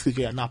the earthquake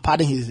area. Now,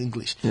 pardon his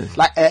English. Yes.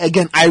 Like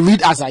again, I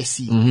read as I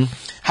see.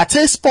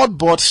 Hatay Sport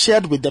Board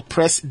shared with the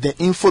press the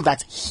info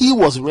that he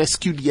was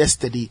rescued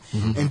yesterday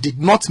and did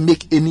not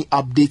make any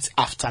updates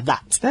after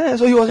that. Yeah,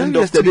 so he was rescued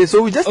yesterday.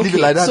 So we just leave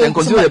it like that and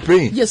continue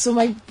praying. Yeah. So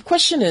my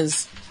question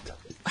is,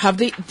 has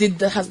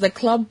the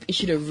club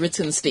issued a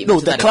written statement? No,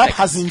 to the that club effect?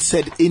 hasn't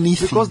said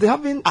anything because they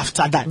haven't.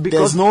 After that, Because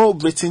there's no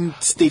written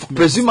statement.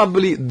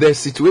 Presumably, the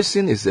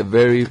situation is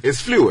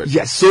it's fluid.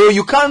 Yes, so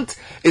you can't.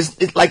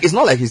 It's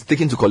not like he's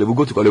taken to Kolebu,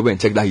 go to Kolebu and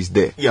check that he's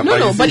there. Yeah,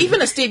 but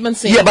even a statement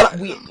saying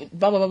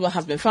blah blah blah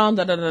has been found.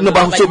 No,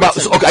 but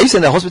okay. Are you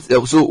saying the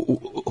hospital? So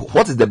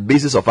what is the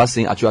basis of us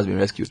saying Achu has been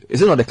rescued?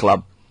 Is it not the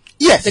club?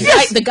 Yes,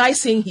 the guy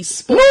saying he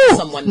spoke to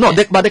someone. No,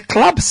 there. but the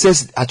club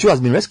says Achu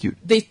has been rescued.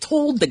 They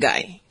told the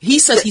guy. He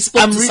says he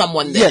spoke to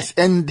someone there. Yes,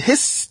 and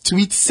his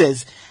tweet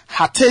says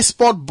Hatay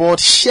Sport Board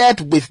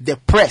shared with the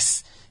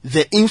press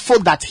the info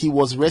that he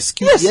was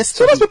rescued yesterday.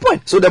 So that's the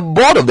point. So the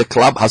board of the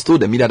club has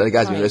told the media that the guy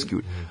has been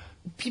rescued.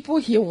 People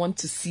here want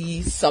to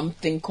see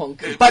something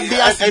concrete. But they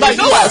are,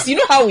 you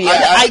know how we are.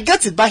 I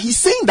get it, but he's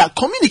saying that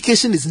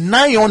communication is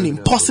nigh on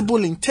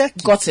impossible in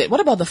Turkey. Got it. What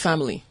about the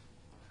family?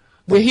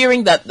 We're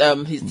hearing that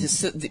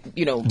his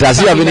Does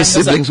he have any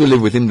siblings who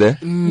live with him there?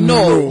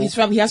 No,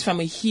 he has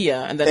family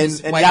here, and then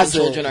his wife and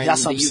children are in the UK. He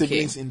has some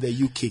siblings in the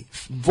UK.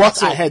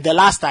 I heard, the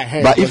last I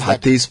heard. But if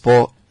Hatay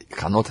Sport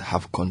cannot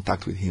have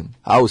contact with him,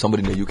 how will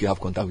somebody in the UK have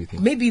contact with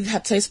him? Maybe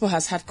Hatay Sport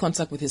has had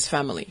contact with his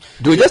family.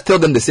 Do we just tell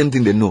them the same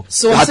thing they know?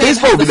 So Hatay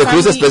Sport will be the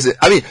closest person.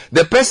 I mean,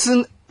 the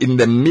person in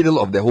the middle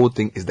of the whole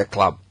thing is the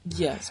club.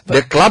 Yes.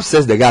 The club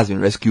says the guy has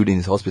been rescued in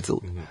his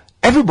hospital.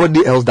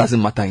 Everybody else doesn't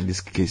matter in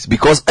this case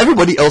because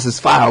everybody else is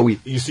far away.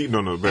 You see,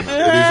 Bernard. The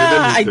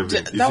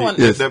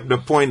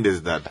point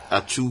is that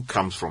Achu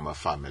comes from a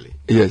family.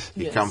 Yes.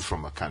 He comes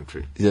from a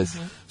country. Yes.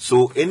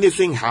 So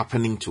anything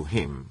happening to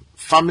him,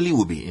 family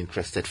will be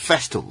interested.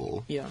 First of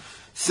all,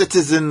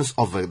 citizens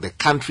of the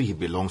country he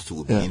belongs to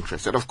will be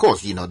interested. Of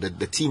course,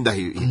 the team that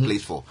he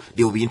plays for,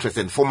 they will be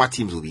interested. Former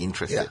teams will be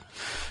interested.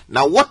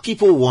 Now, what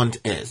people want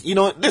is,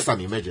 this is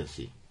an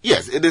emergency.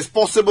 Yes, it is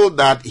possible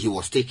that he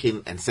was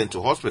taken and sent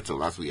to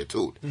hospital, as we are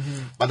told.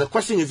 But the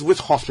question is which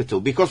hospital?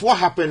 Because what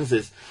happens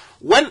is,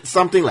 when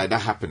something like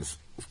that happens,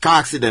 car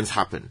accidents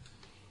happen.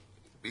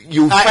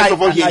 You first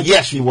of all hear,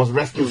 yes, he was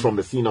rescued from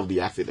the scene of the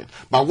accident.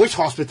 But which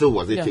hospital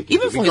was it taken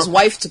Even to? for his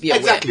wife to be aware.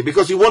 Exactly,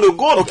 because you want to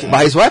go. Okay.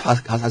 But his wife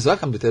has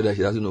come to tell that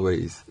she doesn't know where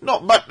he is. No,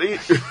 but I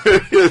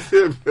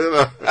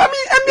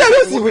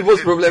don't see people's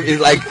problem. Is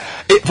like,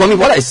 for me,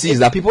 what I see is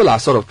that people are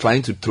sort of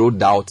trying to throw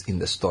doubt in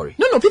the story.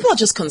 No, people are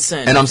just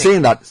concerned. And I'm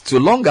saying that so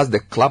long as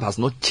the club has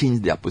not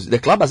changed their position, the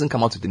club hasn't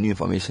come out with the new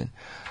information.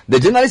 The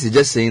journalist is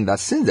just saying that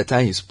since the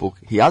time he spoke,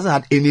 he hasn't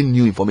had any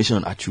new information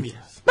on Achu.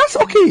 Yes. That's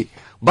okay.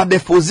 But the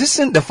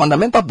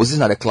fundamental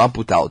position that the club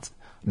put out,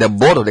 the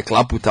board of the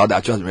club put out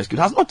that Achu has been rescued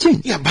has not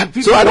changed. Yeah, but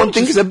so I don't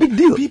think it's a big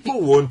deal. People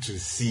want to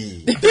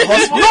see. Don't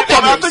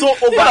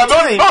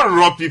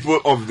rob people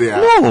off there.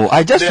 No,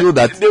 I just feel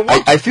that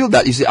I feel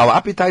that you see our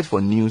appetite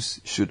for news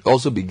should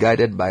also be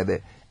guided by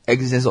the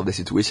existence of the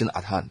situation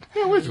at hand.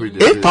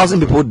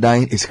 8,000 people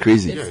dying is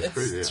crazy.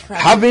 It's crazy.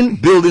 Having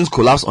buildings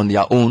collapse on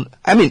their own,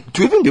 I mean,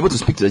 to even be able to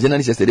speak to the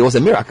journalist yesterday was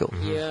a miracle.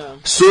 Yeah.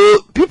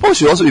 So people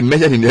should also be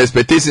measured in their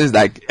expectations,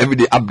 like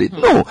everyday update.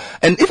 No,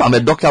 and if I'm a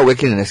doctor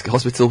working in a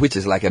hospital, which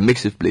is like a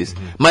makeshift place,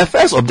 my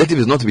first objective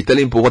is not to be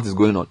telling people what is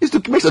going on. It's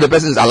to make sure the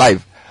person is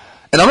alive.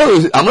 And I'm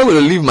not going to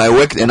leave my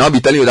work and I'll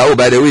be telling you that, oh,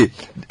 by the way,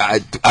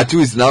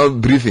 Achu is now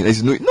briefing. No,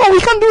 we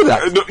can't do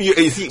that.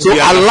 So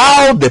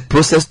allow the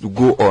process to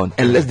go on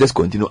and let's just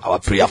continue our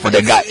prayer for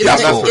the guy.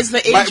 It's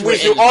the age we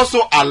should also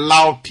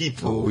allow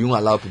people. We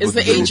won't allow people. It's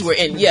the age we're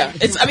in. Yeah.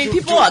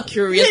 People are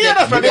curious. Yeah,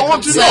 that's right. They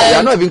want to know. They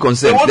are not even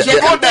concerned. They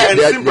are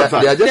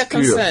just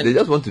curious. They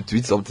just want to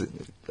tweet something.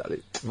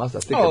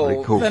 Master, take a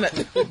break.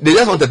 They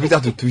just want the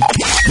Peter to tweet.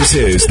 This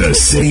is the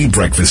City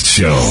Breakfast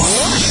Show,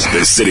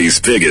 the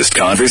city's biggest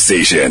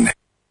conversation.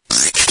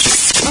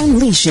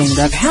 Unleashing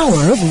the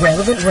power of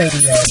relevant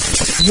radio.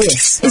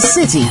 This is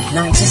City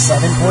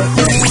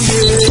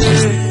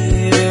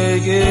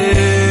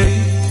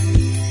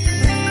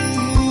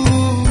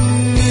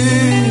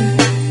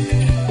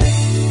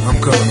 97.3.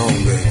 I'm coming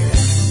home, baby.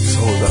 Just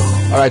hold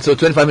on. All right, so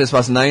 25 minutes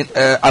past 9.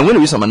 I'm going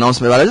to read some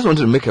announcement, but I just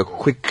wanted to make a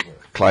quick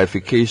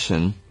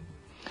clarification.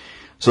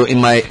 So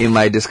in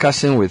my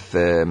discussion with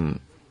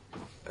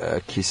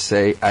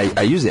Kisei,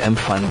 I use the M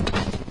Fund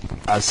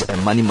as a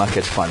money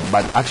market fund,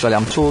 but actually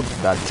I'm told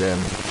that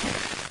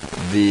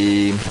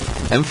the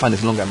M Fund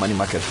is no longer a money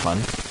market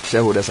fund.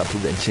 Shareholders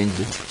approved and changed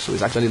it, so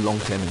it's actually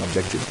long-term and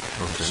objective.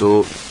 Okay.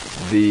 So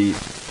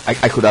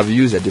I could have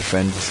used a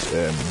different,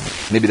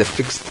 maybe the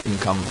fixed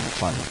income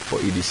fund for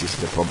EDC is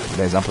the problem.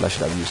 The example I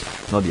should have used,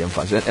 not the M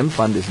Fund. So the M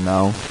Fund is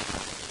now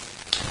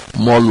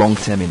more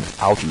long-term in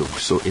outlook,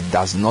 so it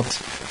does not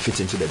fit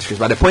into the description.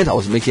 But the point I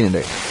was making in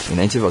the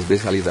interview was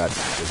basically that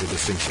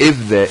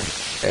if the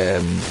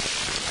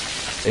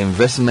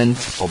investment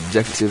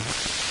objective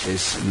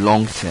is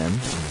long term,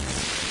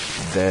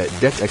 the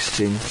debt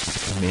exchange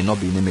may not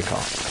be inimical.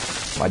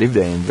 But if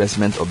the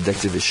investment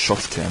objective is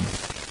short term,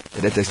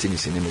 the debt exchange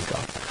is inimical.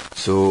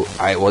 So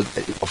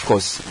of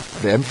course,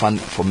 the M Fund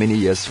for many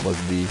years was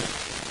the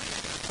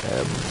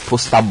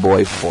poster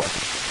boy for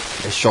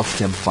a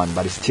short-term fund,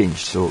 but it's changed.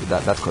 So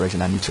that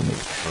correction I need to make.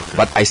 Okay.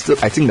 But I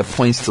think the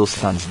point still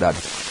stands that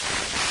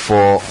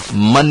for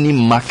money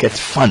market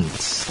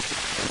funds,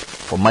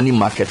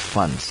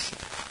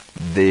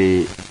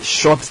 the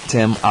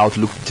short-term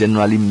outlook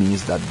generally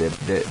means that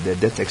the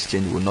debt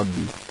exchange will not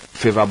be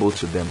favorable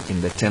to them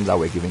in the terms that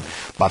we're giving.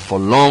 But for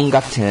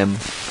longer-term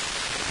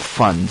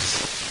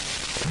funds,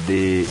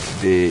 they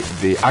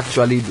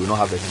actually do not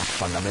have a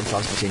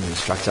fundamental change in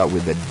structure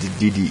with the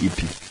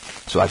DDEP.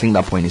 So I think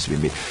that point is to be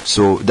made.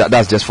 So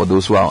that's just for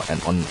those who are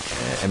on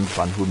M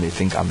Fund who may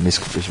think I'm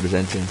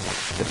misrepresenting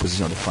the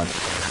position of the fund.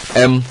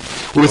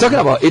 We were talking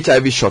about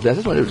HIV shops. I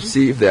just wanted to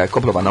see if there are a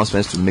couple of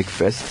announcements to make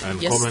first.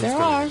 And yes, there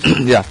are.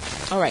 Yeah.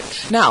 All right.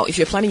 Now, if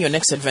you're planning your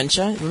next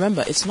adventure,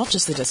 remember, it's not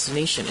just the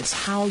destination, it's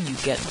how you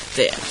get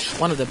there.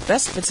 One of the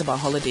best bits about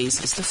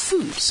holidays is the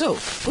food. So,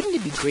 wouldn't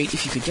it be great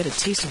if you could get a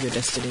taste of your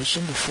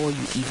destination before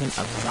you even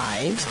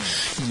arrive?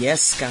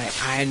 Yes, Sky,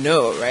 I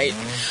know, right?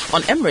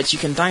 On Emirates, you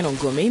can dine on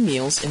gourmet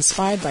meals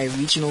inspired by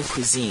regional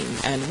cuisine.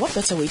 And what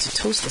better way to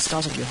toast the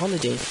start of your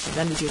holiday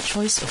than with your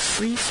choice of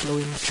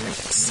free-flowing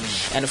drinks?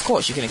 And of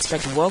course, you can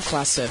expect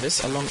world-class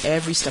service along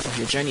every step of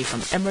your journey from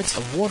Emirates'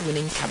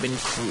 award-winning cabin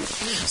crew.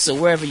 So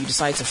wherever you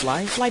decide to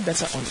fly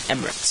better on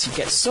Emirates. You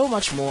get so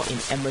much more in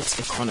Emirates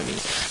economy.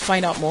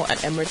 Find out more at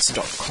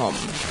emirates.com.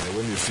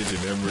 When you sit in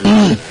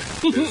Emirates,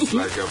 it's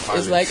like a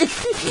palace. It's like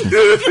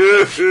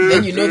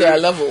then you know there are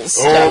levels.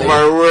 Oh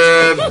my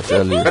word!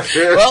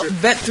 Well,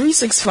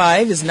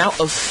 Bet365 is now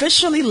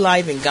officially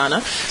live in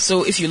Ghana.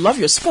 So if you love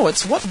your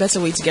sports, what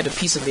better way to get a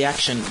piece of the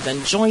action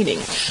than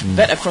joining?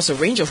 Bet across a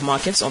range of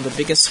markets on the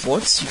biggest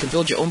sports. You can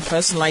build your own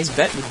personalized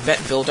bet with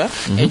Bet Builder.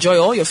 Enjoy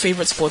all your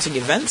favorite sporting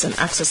events and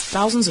access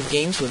thousands of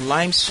games with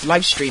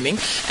live streaming,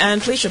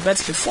 and place your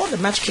bets before the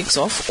match kicks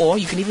off, or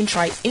you can even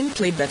try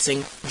in-play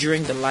betting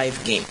during the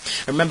live game.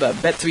 Remember,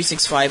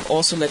 Bet365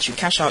 also lets you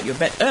cash out your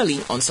bet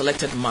early on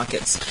selected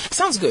markets.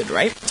 Sounds good,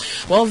 right?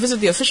 Well, visit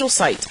the official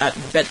site at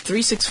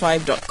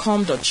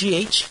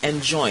bet365.com.gh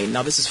and join.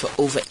 Now, this is for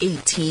over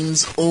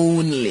 18s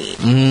only.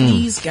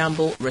 Please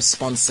gamble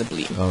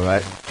responsibly. All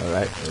right.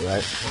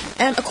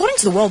 And according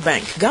to the World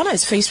Bank, Ghana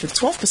is faced with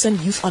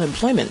 12% youth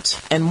unemployment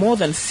and more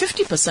than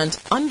 50%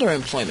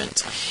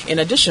 underemployment. In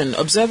addition,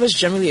 observers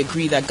generally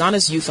agree that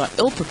Ghana's youth are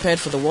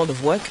ill-prepared for the world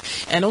of work,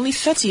 and only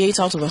 38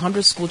 out of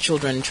 100 school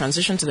children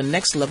transition to the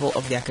next level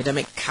of the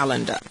academic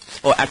calendar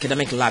or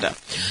academic ladder.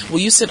 Will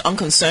you sit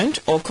unconcerned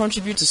or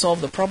contribute to solve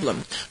the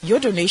problem? Your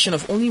donation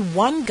of only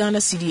 1 Ghana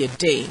cedi a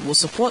day will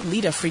support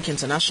Lead Afrique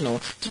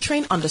International to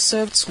train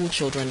underserved school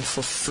children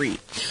for free.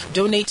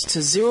 Donate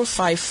to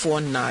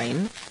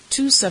 0549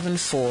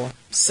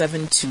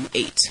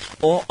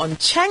 274-728 or on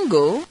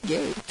Chango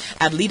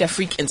at Lead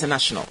Afrique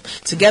International.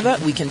 Together,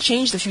 we can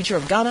change the future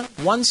of Ghana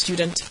one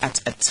student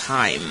at a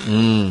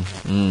time.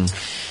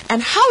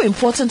 And how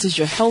important is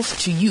your health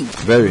to you?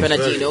 Very.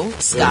 Bernardino,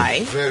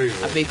 Sky, very.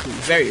 Abeku,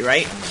 very,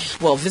 right?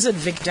 Well, visit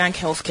Vic Dank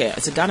Healthcare.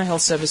 It's a Ghana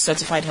Health Service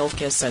certified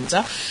healthcare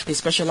center. They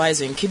specialize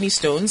in kidney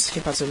stones,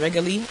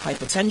 hepatomegaly,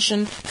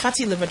 hypertension,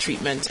 fatty liver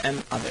treatment,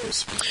 and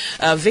others.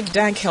 Vic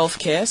Dank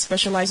Healthcare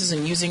specializes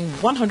in using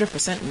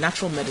 100%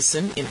 natural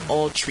medicine in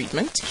all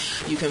treatment.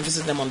 You can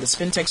visit them on the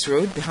Spintex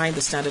Road behind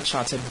the Standard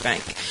Chartered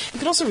Bank. You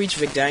can also reach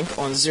Vic Dank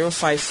on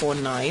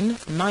 0549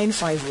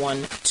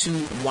 951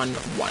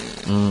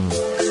 211.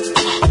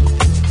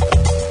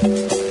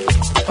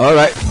 All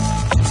right,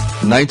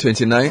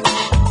 9:29.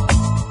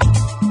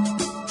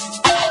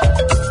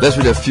 Let's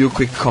read a few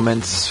quick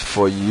comments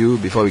for you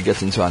before we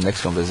get into our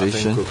next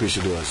conversation. I think we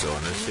should do us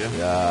honest,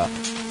 yeah.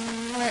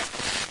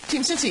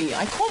 Team City,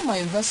 I called my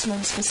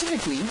investment,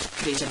 specifically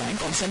Data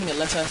Bank, on sending a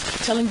letter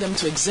telling them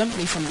to exempt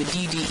me from the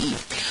DDE.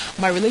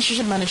 My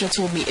relationship manager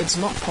told me it's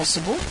not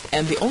possible,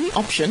 and the only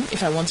option,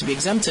 if I want to be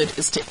exempted,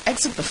 is to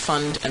exit the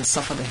fund and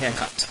suffer the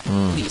haircut.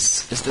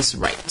 Please, is this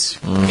right?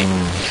 Okay.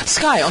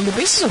 Sky, on the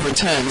basis of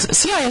returns,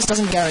 CIS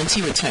doesn't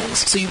guarantee returns,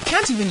 so you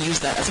can't even use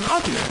that as an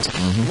argument.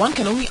 One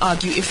can only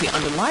argue if the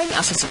underlying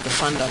assets of the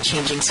fund are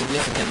changing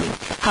significantly.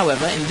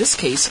 However, in this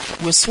case,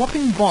 we're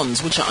swapping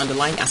bonds, which are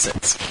underlying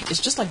assets.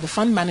 It's just like the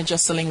fund manager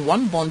selling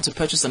one bond to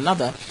purchase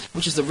another,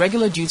 which is the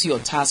regular duty or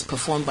task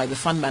performed by the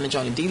fund manager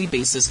on a daily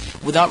basis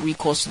without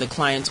recourse to the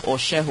client or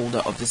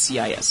shareholder of the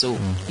CIS. So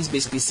he's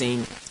basically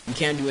saying you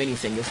can't do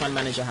anything. Your fund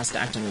manager has to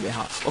act on your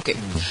behalf. Okay.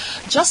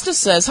 Justice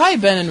says, hi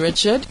Ben and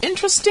Richard.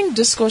 Interesting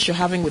discourse you're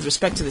having with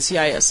respect to the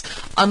CIS.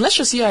 Unless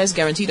your CIS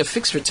guaranteed a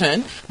fixed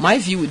return, my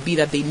view would be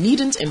that they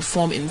needn't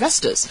inform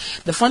investors.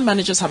 The fund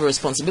managers have a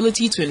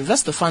responsibility to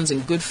invest the funds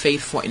in good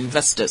faith for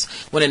investors.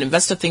 When an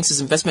investor thinks his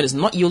investment is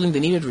not yielding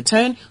the needed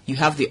return, you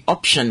have the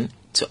option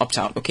to opt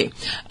out. Okay.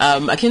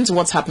 Akin to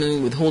what's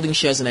happening with holding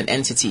shares in an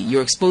entity,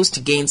 you're exposed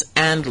to gains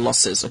and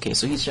losses. Okay,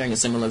 so he's sharing a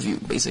similar view,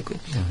 basically,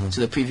 to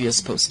the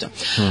previous poster.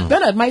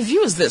 Bernard, my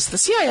view is this. The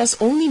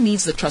CIS only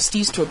needs the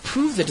trustees to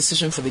approve the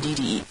decision for the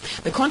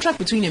DDE. The contract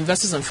between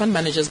investors and fund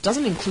managers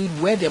doesn't include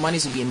where their money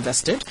will be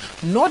invested,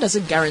 nor does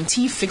it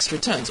guarantee fixed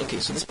returns. Okay,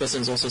 so this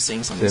person is also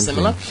saying something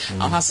similar.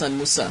 Al-Hassan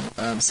Musa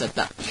said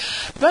that.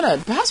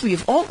 Bernard, perhaps we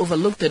have all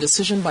overlooked the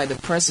decision by the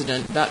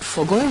president that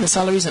foregoing the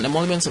salaries and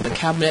emoluments of the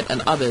cabinet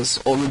and others,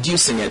 or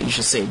reducing it, you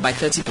should say, by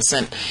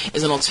 30%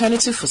 is an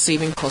alternative for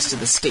saving costs to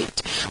the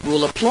state. We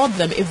will applaud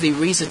them if they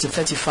raise it to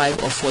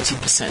 35 or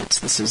 40%.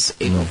 This is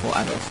Adolf or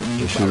Adolf.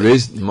 You should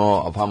raise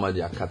more of how much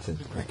they are cutting.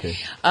 Okay.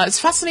 It's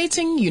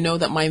fascinating,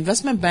 that my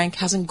investment bank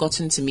hasn't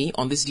gotten to me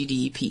on this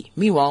DDEP.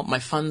 Meanwhile, my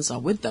funds are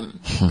with them.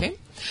 Okay.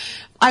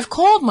 I've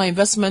called my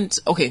investment.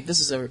 Okay, this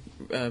is a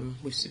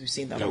we've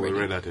seen that already. We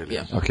read that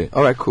earlier. Yeah. Okay.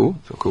 All right. Cool.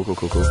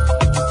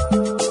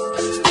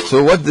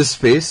 So what this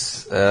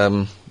space?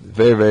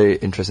 Very, very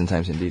interesting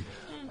times indeed.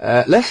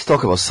 Let's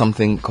talk about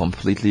something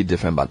completely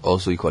different, but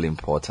also equally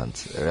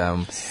important.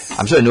 I'm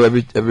sure you know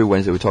every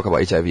Wednesday we talk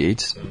about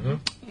HIV/AIDS,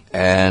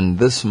 and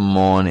this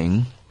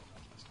morning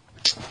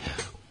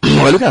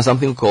we're looking at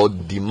something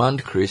called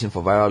demand creation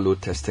for viral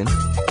load testing.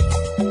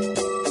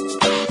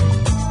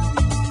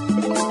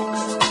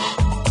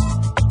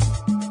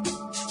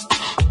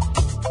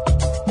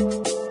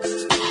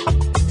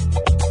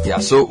 Yeah,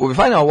 so we'll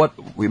find out what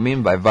we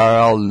mean by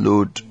viral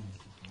load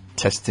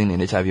testing in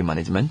HIV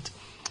management,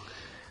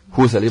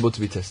 who's eligible to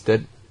be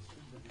tested,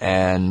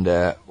 and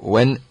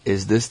when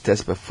is this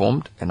test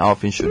performed, and how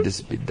often should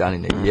this be done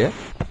in a year,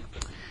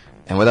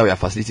 and whether we have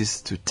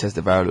facilities to test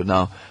the viral load.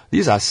 Now,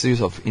 these are a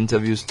series of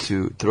interviews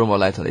to throw more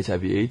light on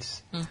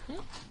HIV/AIDS,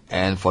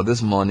 and for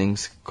this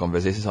morning's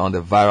conversations on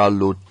the viral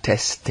load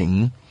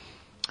testing,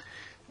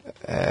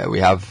 we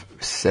have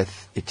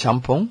Seth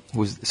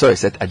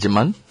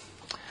Ajiman,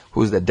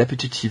 who's the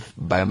Deputy Chief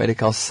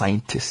Biomedical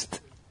Scientist.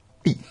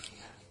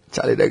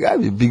 Charlie, the guy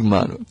is a big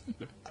man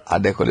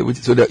at the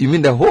Kolebuti. So you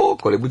mean the whole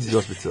Kolebuti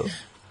hospital?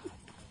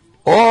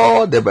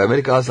 All the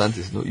biomedical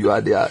scientists, no, you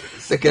are their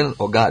second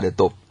organ at the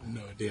top.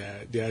 No,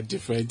 they are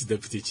different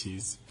deputy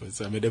chiefs. But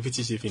I'm a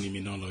deputy chief in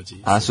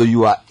immunology. And so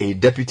you are a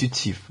deputy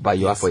chief, but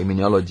you are for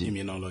immunology.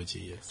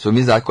 Immunology, yes. So it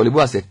means that Kolebu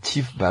has a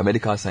chief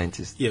biomedical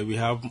scientist. Yeah, we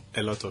have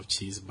a lot of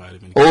chiefs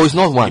biomedical. Oh, it's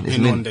not one.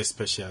 Depending on the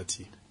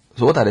specialty.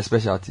 So what are the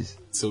specialties?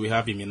 So we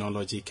have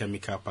immunology,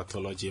 chemical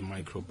pathology,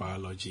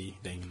 microbiology,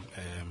 then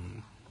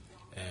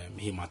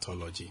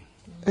hematology.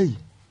 Hey,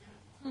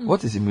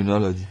 what is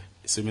immunology?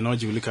 So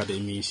immunology, we look at the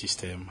immune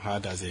system. How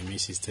does the immune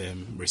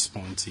system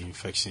respond to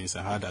infections,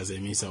 and how does the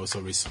immune system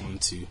also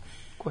respond to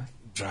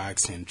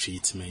drugs and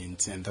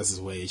treatment? And this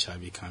is where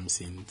HIV comes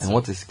in. And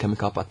what is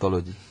chemical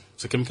pathology?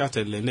 So chemical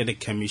pathology, the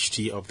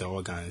chemistry of the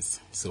organs.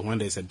 So when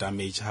there's a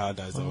damage, how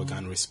does the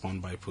organ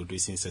respond by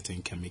producing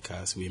certain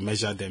chemicals? We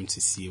measure them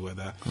to see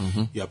whether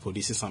you are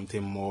producing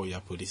something more, you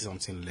are producing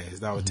something less.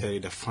 That will tell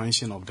you the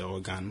function of the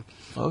organ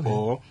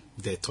or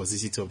the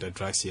toxicity of the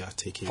drugs you are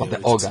taking. For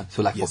the organ,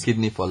 so like for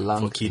kidney, for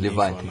lung, for kidney,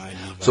 liver.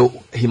 So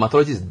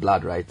hematology is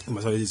blood, right?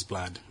 Hematology is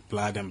blood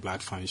and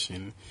blood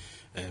function.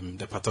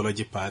 The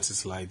pathology part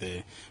is like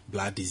the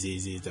blood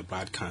diseases, the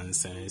blood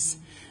cancers.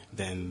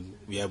 Then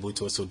we are able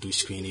to also do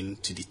screening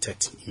to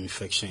detect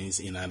infections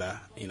in other.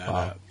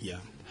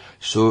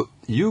 So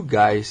you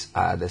guys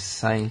are the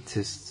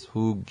scientists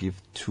who give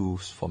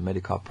tools for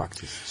medical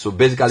practice. So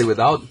basically,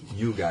 without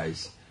you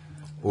guys,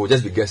 we'll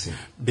just be guessing.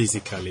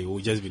 Basically, we'll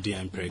just be doing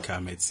empirical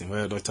medicine,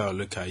 where a doctor will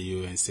look at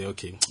you and say,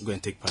 okay, go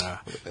and take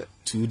para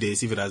 2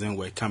 days. If it doesn't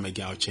work, come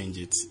again, I'll change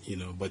it.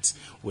 But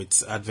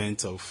with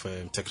advent of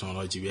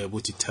technology, we're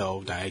able to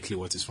tell directly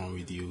what is wrong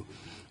with you.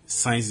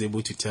 Science is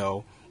able to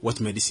tell what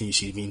medicine you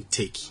should even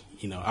take.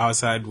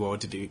 Outside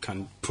world, they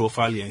can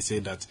profile you and say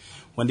that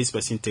when this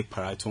person take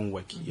para, it won't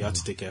work. You have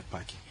to take a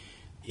pack.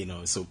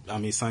 So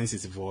science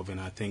is evolving.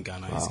 I think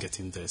Ghana is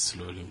getting there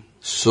slowly.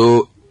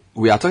 So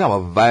we are talking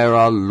about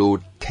viral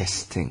load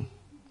testing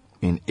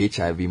in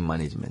HIV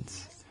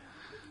management.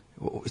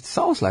 It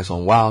sounds like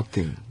some wild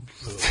thing.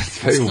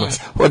 Very well.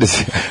 What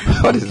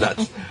is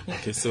that?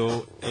 Okay,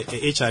 so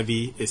HIV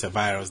is a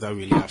virus that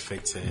really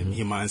affects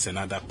humans and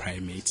other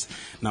primates.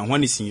 Now,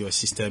 when it's in your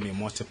system, it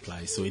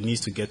multiplies, so it needs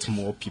to get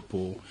more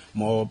people,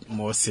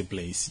 more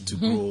siblings to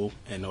grow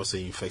and also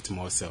infect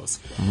more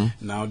cells.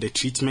 Now, the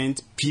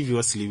treatment,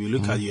 previously, we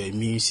look at your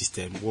immune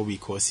system, what we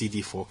call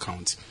CD4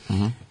 count.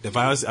 The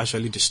virus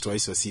actually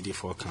destroys your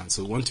CD4 count,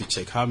 so we want to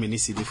check how many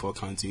CD4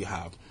 counts you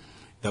have.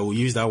 That will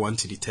use that one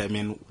to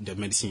determine the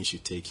medicine you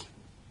should take.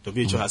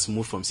 WHO has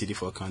moved from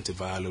CD4 count to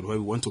viral load, where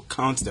we want to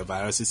count the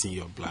viruses in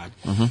your blood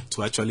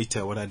to actually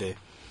tell whether the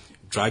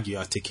drug you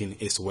are taking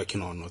is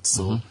working or not.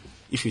 So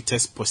if you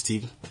test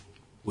positive,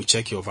 we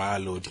check your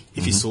viral load.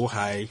 If it's so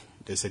high,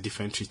 there's a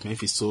different treatment.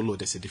 If it's so low,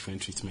 there's a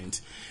different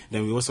treatment.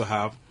 Then we also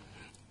have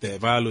the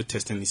viral load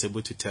testing is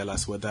able to tell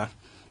us whether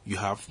you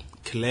have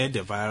cleared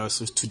the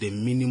viruses to the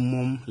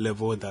minimum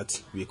level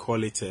that we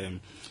call it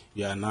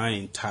we are now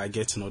in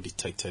target not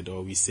detected,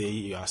 or we say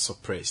you are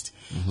suppressed.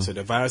 So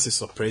the virus is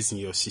suppressed in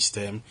your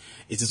system.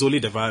 It is only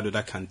the virus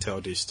that can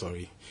tell this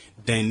story.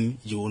 Then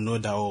you will know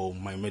that, oh,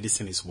 my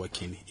medicine is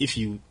working. If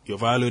your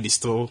viral load is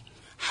still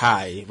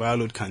high, viral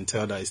load can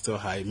tell that it's still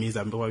high. It means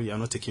that probably you are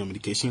not taking your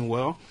medication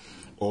well,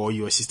 or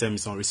your system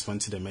is not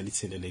responding to the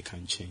medicine, then they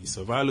can change.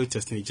 So viral load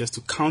testing is just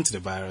to count the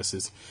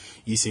viruses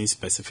using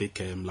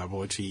specific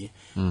laboratory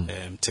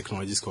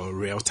technologies called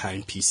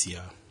real-time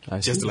PCR.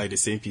 Just like the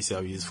same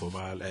PCR we use for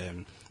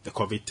the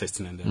COVID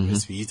testing and the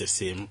rest, we use the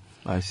same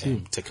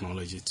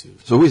technology too.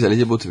 So who is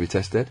eligible to be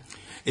tested?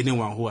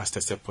 Anyone who has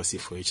tested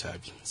positive for HIV.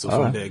 So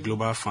from the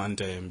Global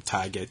Fund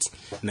target,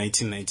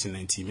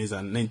 1990 means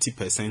that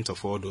 90%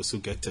 of all those who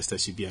get tested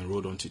should be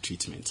enrolled onto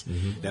treatment.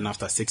 Then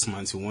after 6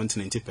 months, we want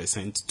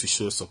 90% to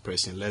show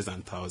suppression, less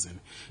than 1,000.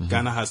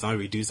 Ghana has now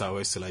reduced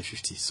ours to like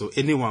 50. So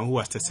anyone who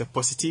has tested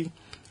positive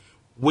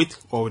with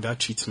or without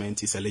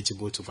treatment is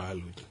eligible to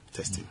viral load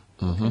testing.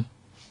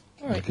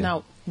 All right.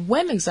 Now,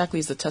 when exactly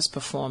is the test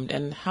performed,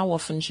 and how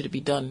often should it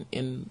be done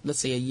in, let's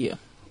say, a year?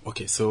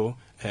 Okay, so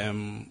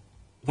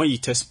when you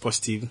test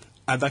positive,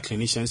 other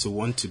clinicians will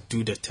want to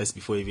do the test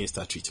before you even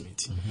start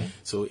treatment.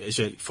 So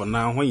actually, for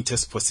now, when you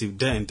test positive,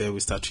 then we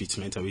start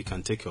treatment and we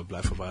can take your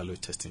blood for viral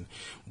load testing.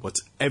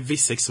 But every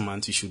 6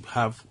 months, you should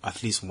have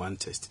at least one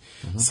test.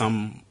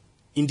 Some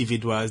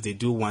individuals, they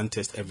do one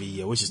test every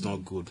year, which is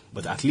not good.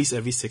 But at least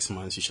every 6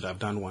 months, you should have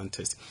done one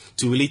test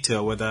to really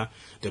tell whether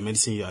the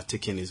medicine you are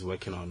taking is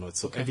working or not.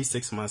 So every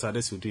 6 months,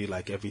 others will do it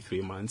like every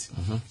 3 months.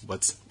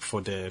 But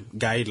for the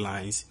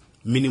guidelines,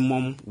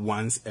 minimum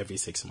once every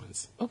 6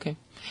 months. Okay.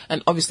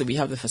 And obviously, we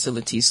have the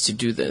facilities to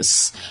do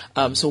this.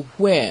 So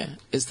where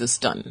is this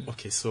done?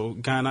 Okay, so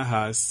Ghana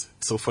has,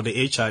 so for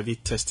the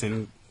HIV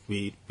testing,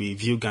 we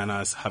view Ghana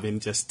as having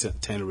just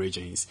 10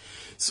 regions.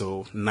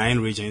 So 9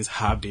 regions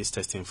have this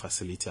testing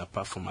facility,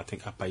 apart from, I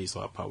think, Upper East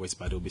or Upper West,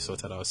 but it will be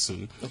sorted out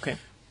soon. Okay.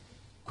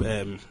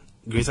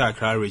 Greater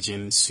Accra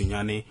region,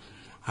 Sunyani,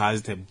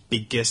 has the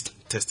biggest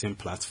testing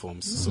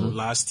platforms. So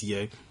last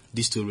year,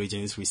 these 2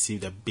 regions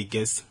received the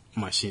biggest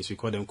machines. We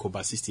call them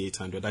Cobalt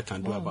 6800 that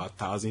can do about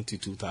 1,000 to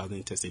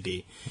 2,000 tests a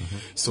day.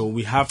 So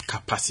we have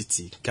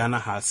capacity. Ghana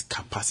has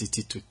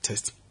capacity to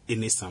test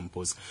any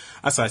samples.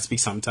 As I speak,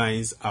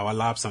 sometimes our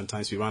lab,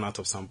 sometimes we run out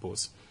of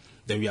samples.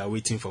 Then we are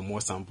waiting for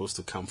more samples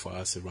to come for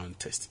us to run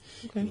tests.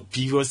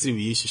 Previously,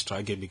 we used to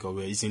struggle because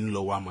we were using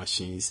lower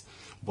machines,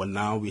 but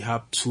now we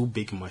have 2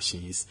 big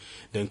machines.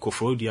 Then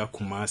Koforidua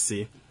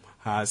Kumasi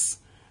has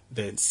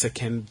the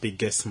second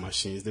biggest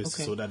machines,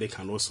 so that they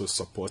can also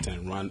support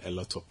and run a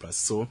lot of plus.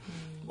 So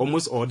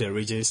almost all the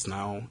regions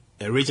now,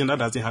 a region that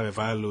doesn't have a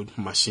viral load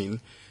machine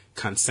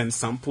can send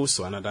samples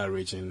to another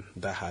region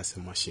that has a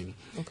machine.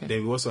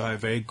 Then we also have a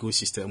very good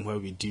system where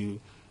we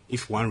do,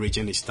 if one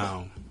region is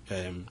down,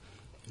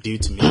 due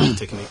to maybe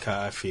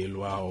technical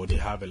failure or they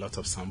have a lot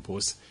of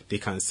samples, they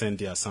can send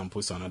their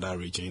samples to another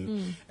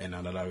region and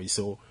another region.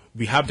 So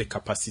we have the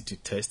capacity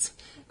to test.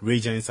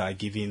 Regions are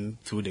given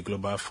through the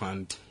Global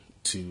Fund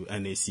to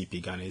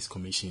NACP, Ghana's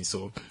Commission,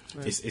 so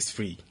it's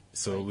free.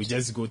 So we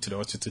just go to the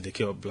hospital, they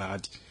take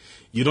blood.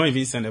 You don't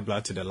even send the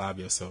blood to the lab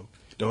yourself.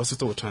 The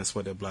hospital will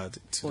transfer the blood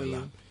to the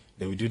lab.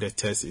 Then we do the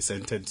test, it's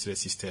entered into the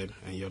system,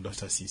 and your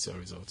doctor sees your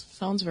results.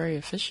 Sounds very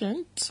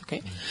efficient.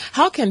 Okay.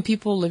 How can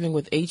people living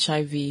with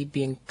HIV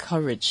be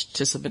encouraged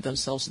to submit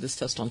themselves to this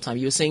test on time?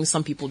 You were saying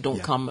some people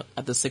don't come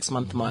at the 6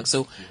 month mark.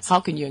 So how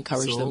can you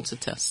encourage them to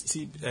test?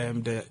 See,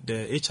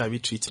 the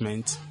HIV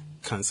treatment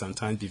can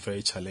sometimes be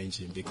very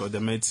challenging because the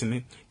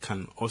medicine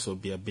can also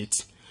be a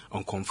bit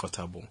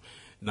uncomfortable.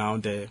 Now,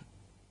 the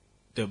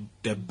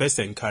best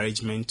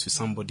encouragement to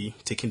somebody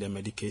taking the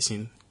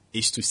medication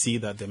is to see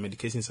that the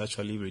medication is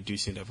actually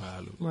reducing the viral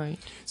load. Right.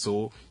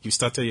 So you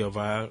started your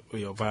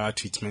viral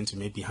treatment to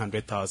maybe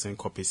 100,000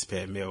 copies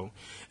per ml,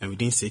 and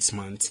within 6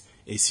 months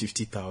it's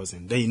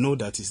 50,000. Then you know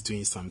that it's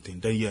doing something.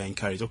 Then you are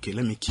encouraged. Okay,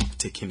 let me keep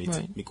taking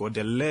it because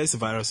the less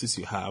viruses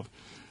you have,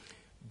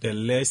 the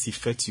less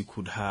effect you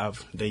could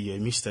have, then your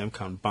immune system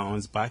can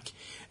bounce back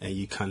and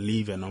you can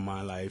live a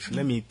normal life.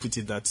 Let me put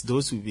it that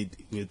those with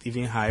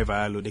even high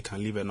viral load, they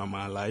can live a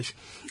normal life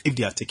if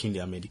they are taking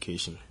their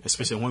medication,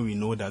 especially when we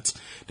know that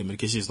the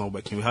medication is not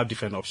working. We have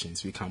different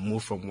options. We can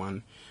move from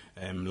one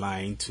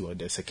line to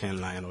the second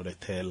line or the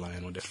third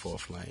line or the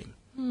fourth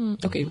line.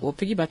 Okay, well,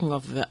 piggybacking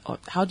off that,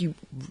 how do you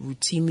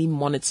routinely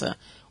monitor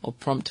or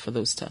prompt for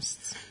those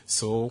tests?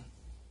 So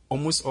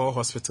almost all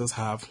hospitals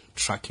have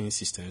tracking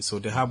systems. So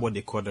they have what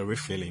they call the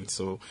refilling.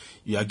 So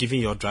you are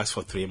giving your drugs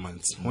for 3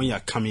 months. When you are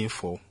coming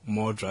for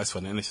more drugs for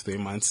the next 3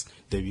 months,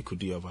 then we could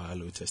do your viral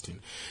load testing.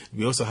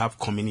 We also have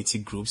community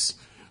groups.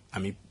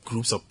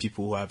 Groups of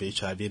people who have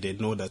HIV. They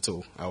know that,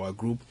 our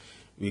group,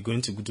 we're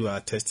going to do our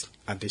test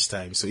at this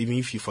time. So even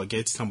if you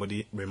forget,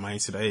 somebody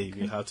reminds you that, hey,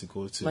 you have to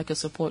go to like a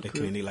support the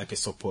clinic, like a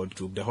support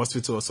group. The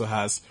hospital also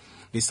has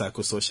this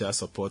psychosocial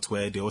support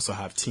where they also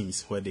have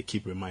teams where they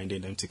keep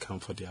reminding them to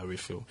come for their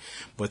refill.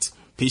 But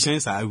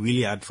patients are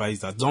really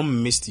advised that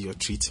don't miss your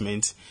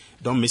treatment,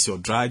 don't miss your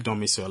drug, don't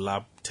miss your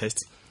lab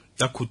test.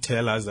 that could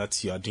tell us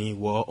that you are doing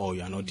well or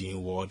you are not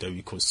doing well, that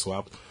we could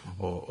swap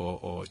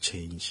or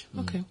change.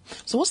 Okay.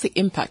 So what's the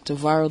impact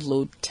of viral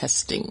load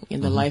testing in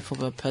the life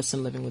of a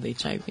person living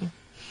with HIV?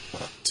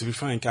 To be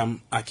frank,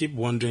 I keep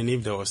wondering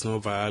if there was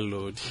no viral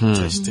load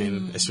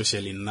testing,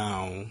 especially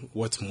now,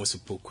 what most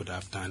people could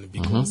have done,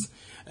 because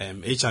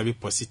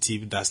HIV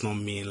positive does not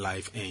mean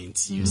life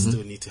ends. You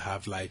still need to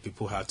have life.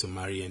 People have to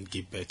marry and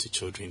give birth to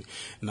children.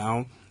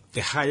 Now,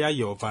 the higher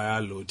your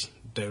viral load,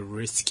 the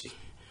risk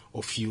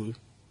of you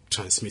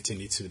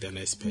transmitting it to the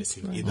next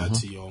person, either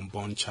to your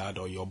unborn child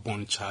or your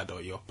born child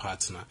or your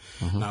partner.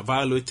 Now,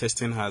 viral load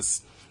testing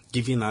has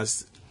given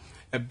us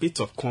a bit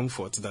of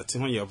comfort that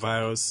when your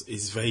virus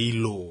is very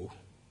low,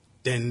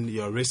 then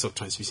your risk of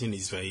transmission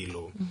is very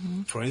low.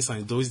 For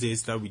instance, those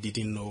days that we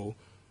didn't know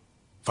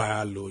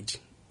viral load,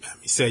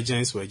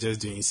 surgeons were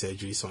just doing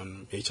surgeries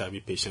on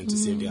HIV patients to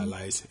save their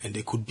lives, and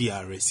they could be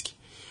at risk.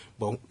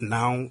 But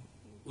now,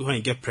 when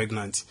you get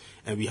pregnant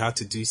and we have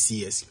to do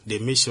CS, they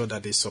make sure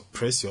that they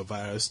suppress your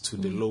virus to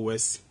the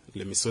lowest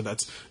limit, so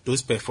that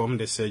those performing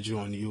the surgery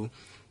on you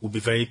will be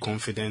very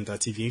confident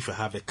that even if you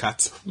have a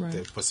cut,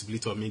 the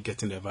possibility of me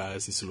getting the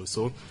virus is low.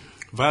 So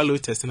viral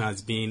load testing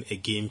has been a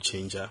game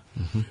changer.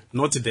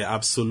 Not the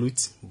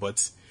absolute,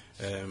 but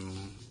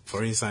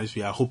for instance,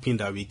 we are hoping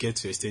that we get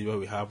to a stage where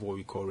we have what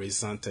we call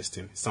resistant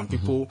testing. Some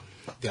people,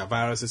 their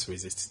viruses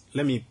resist.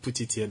 Let me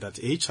put it here that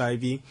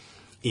HIV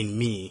in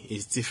me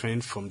is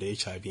different from the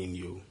HIV in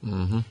you,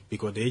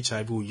 because the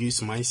HIV will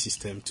use my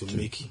system to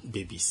make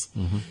babies.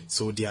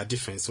 So they are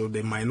different. So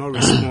they might not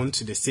respond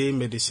to the same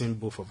medicine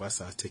both of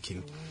us are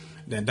taking.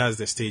 Then that's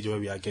the stage where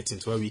we are getting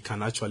to, where we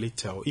can actually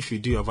tell if you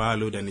do a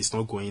viral load and it's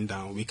not going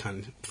down, we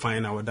can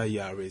find out whether you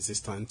are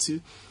resistant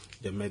to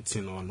the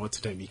medicine or not.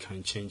 Then we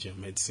can change your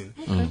medicine.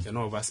 Then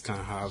all of us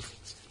can have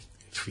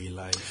free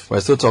life.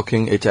 We're still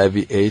talking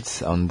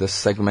HIV/AIDS on this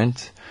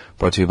segment,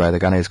 brought to you by the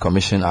Ghana AIDS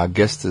Commission. Our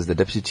guest is the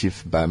Deputy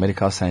Chief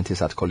Biomedical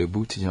Scientist at Korle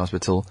Bu Teaching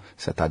Hospital,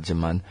 Seth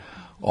Agyeman,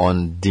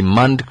 on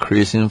demand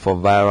creation for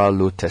viral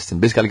load testing.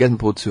 Basically, getting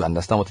people to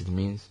understand what it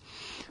means,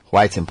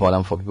 why it's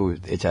important for people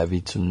with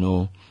HIV to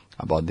know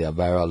about their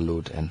viral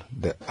load and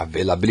the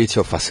availability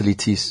of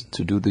facilities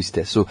to do these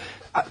tests. So,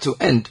 to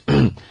end,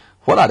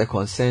 what are the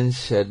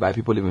concerns shared by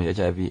people living with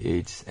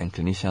HIV/AIDS and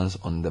clinicians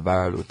on the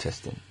viral load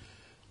testing?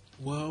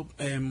 Well,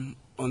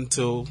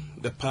 until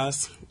the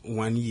past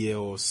 1 year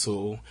or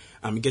so,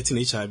 getting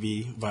HIV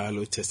viral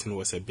load testing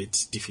was a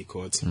bit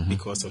difficult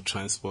because of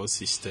transport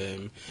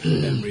system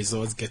and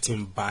results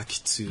getting back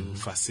to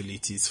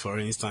facilities. For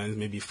instance,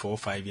 maybe 4 or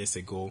 5 years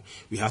ago,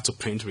 we had to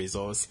print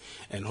results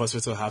and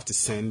hospitals have to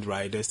send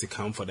riders to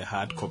come for the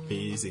hard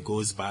copies. It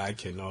goes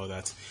back and all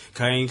that.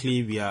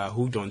 Currently, we are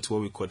hooked onto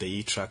what we call the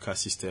e-tracker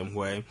system,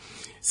 where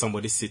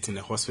somebody sits in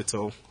a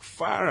hospital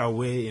far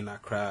away in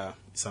Accra,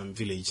 some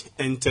village,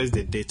 enters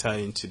the data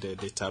into the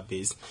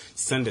database,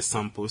 send the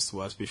samples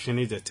to us, we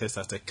finish the test,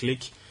 at a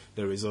click,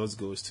 the results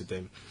goes to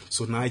them.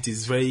 So now it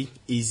is very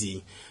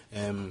easy.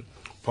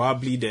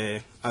 Probably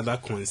the other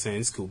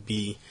concerns could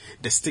be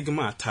the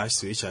stigma attached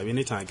to HIV.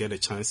 Anytime I get a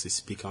chance to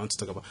speak, I want to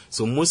talk about.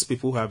 So most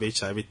people who have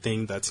HIV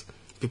think that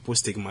people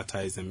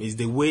stigmatize them. It's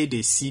the way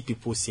they see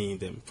people seeing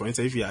them. For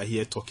instance, if you are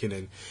here talking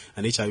and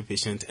an HIV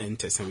patient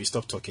enters and we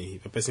stop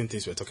talking, the person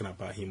thinks we're talking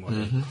about him or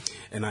her.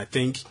 And I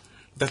think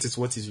that is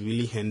what is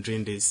really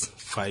hindering this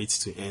fight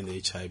to end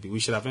HIV. We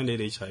should have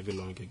ended HIV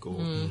long ago.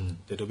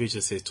 The WHO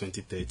says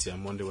 2030.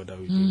 I'm wondering whether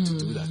we'll be able to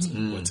do that.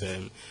 But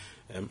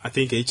I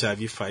think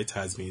HIV fight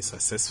has been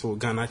successful.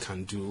 Ghana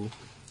can do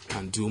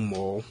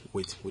more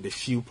with a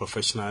few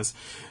professionals.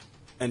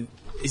 And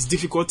it's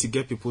difficult to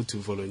get people to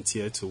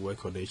volunteer to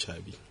work on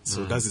HIV.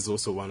 So that is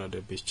also one of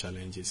the big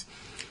challenges.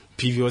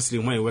 Previously,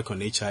 when you work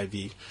on HIV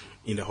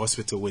in the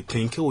hospital, we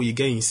think, you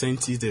get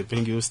incentives, they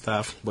bring you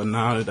staff. But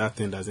now that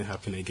thing doesn't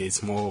happen again.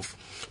 It's more of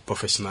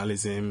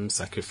professionalism,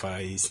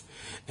 sacrifice,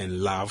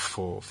 and love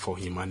for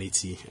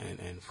humanity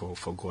and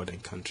for God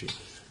and country.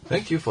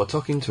 Thank you for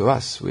talking to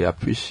us. We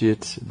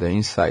appreciate the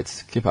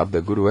insights. Keep up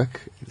the good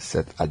work.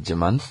 Seth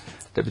Agyeman,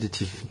 Deputy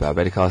Chief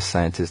Biomedical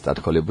Scientist at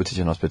Korle Bu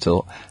Teaching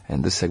Hospital.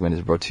 And this segment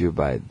is brought to you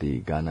by the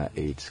Ghana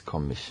AIDS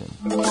Commission.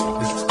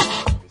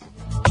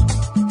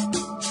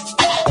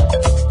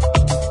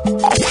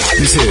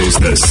 This is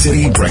the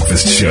City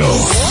Breakfast Show,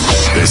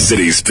 the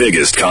city's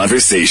biggest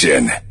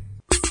conversation.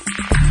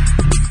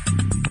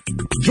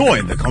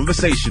 Join the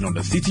conversation on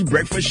the City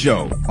Breakfast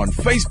Show on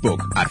Facebook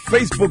at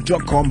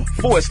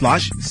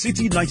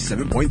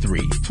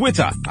facebook.com/City97.3,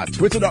 Twitter at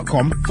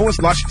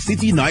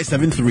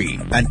twitter.com/City973,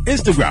 and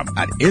Instagram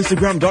at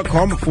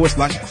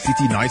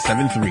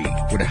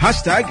instagram.com/City973 with the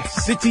hashtag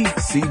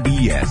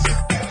CityCBS.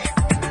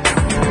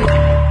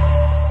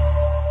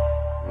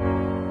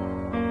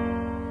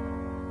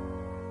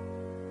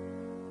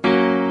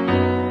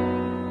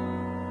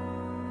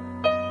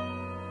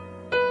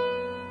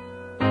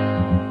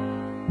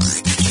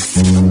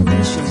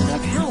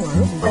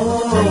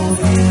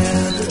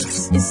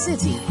 This is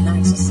City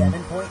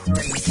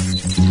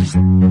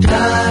 97.3.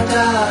 Da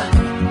da,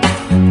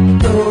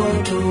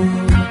 do do,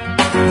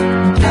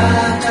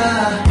 da da,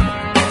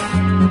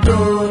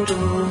 do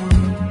do.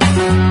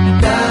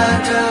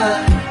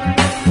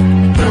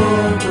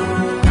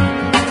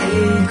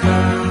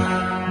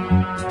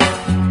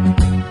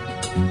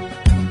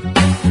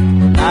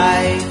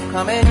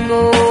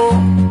 go.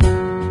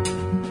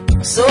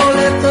 So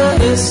let the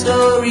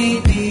history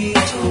be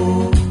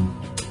told.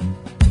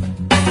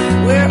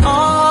 We're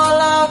all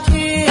out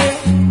here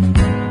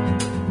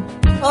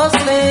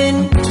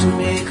hustling to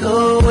make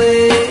a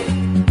way.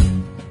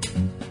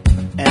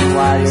 And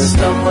while you're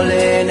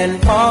stumbling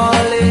and falling,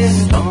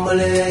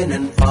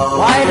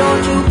 why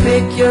don't you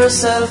pick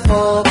yourself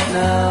up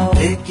now?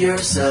 Pick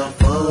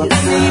yourself up. You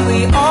see,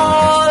 we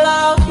all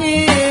out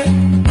here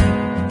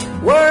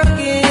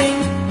working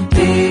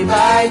day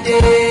by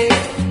day.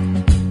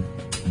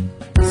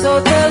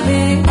 So tell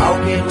me, how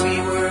can we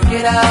work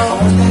it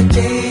out on that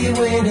day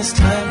when it's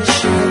time to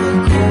share the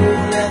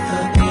gold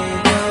at the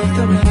end of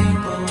the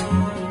rainbow?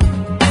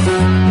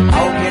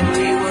 How can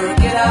we work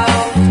it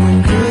out when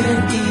good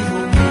and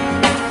evil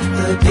meet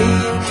the day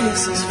you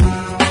kiss is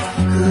free?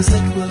 'Cause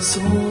it will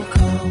soon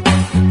come.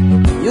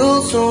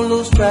 You'll soon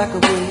lose track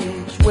of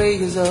which way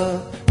is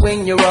up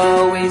when you're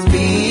always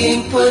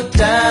being put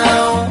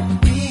down.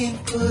 Being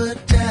put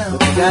down.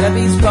 But you gotta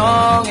be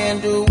strong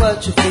and do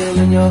what you feel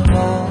in your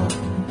heart.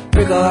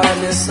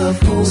 Regardless of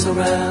who's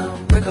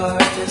around,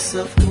 regardless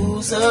of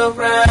who's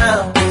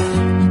around.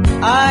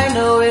 I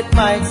know it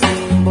might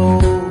seem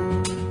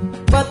bold,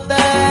 but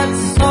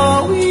that's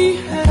all we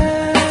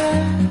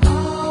have.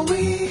 All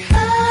we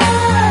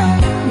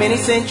have. Many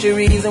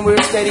centuries and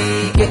we're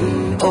steady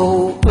getting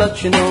old,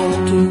 clutching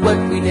on to what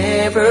we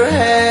never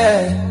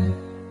had.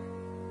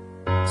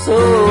 So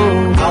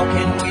how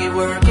can we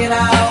work it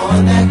out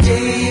on that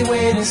day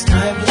when it's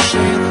time to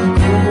share the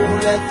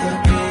gold at the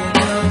end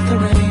of the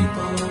rainbow?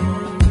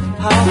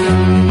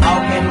 How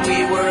can we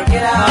work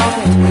it out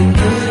when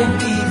good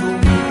and evil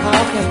meet?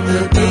 How can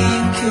the day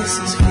you kiss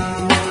is free?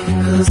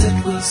 'Cause it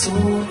will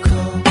soon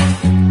come.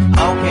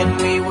 How can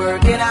we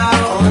work it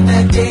out on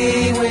that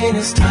day when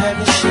it's time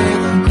to share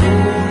the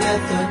gold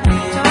at the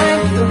end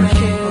of the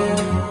rainbow?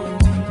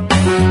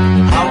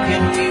 How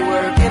can we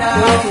work it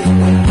out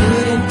when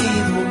good and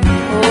evil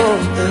meet? Oh,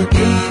 the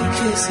day you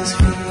kiss is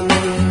free,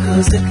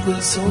 'cause it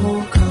will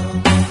soon come.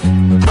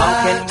 How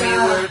can we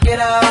work it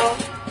out?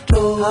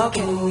 How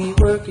can we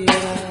work it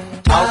out?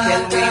 How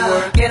can we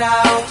work it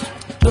out?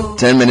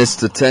 10 minutes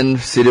to 10,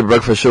 City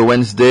Breakfast Show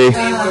Wednesday.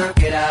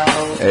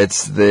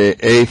 It's the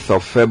 8th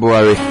of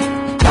February.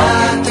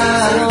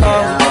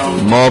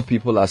 More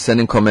people are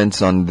sending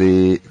comments on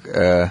the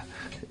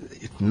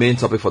main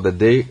topic for the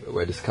day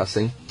we're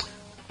discussing.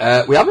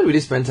 We haven't really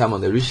spent time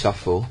on the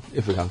reshuffle,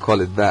 if we can call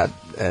it that.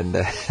 And,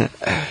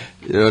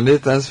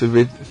 Nathan's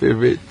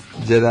favorite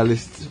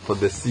journalist for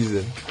the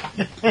season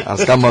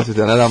has come out with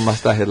another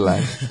master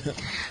headline.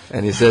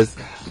 And he says,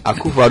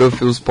 Akufo-Addo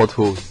fills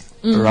potholes,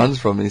 runs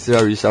from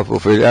ministerial reshuffle.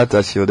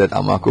 Feriata shielded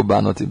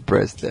Amakoba not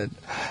impressed. And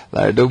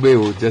like Dogbe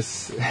will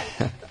just...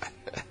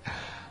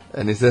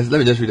 And he says, let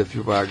me just read a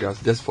few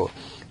paragraphs just for...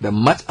 The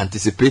much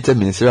anticipated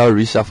ministerial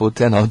reshuffle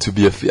turned out to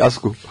be a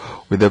fiasco,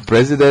 with the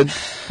president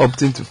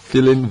opting to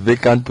fill in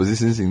vacant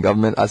positions in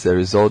government as a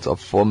result of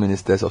 4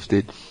 ministers of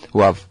state who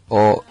have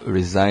all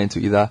resigned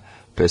to either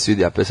pursue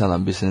their personal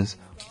ambitions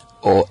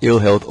or ill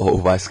health or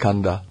over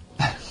scandal.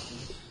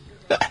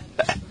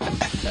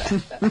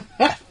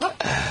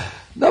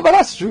 No, but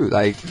that's true.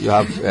 Like, you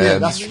have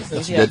that's true.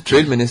 The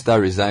trade minister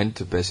resigned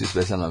to pursue his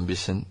personal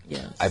ambition.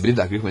 Yes. I believe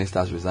the agriculture minister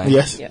has resigned.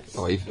 Yes.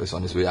 Or if it's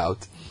on his way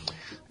out.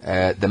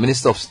 The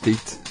minister of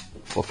state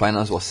for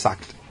finance was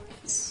sacked,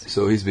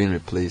 so he's been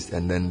replaced.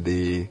 And then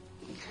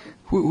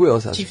who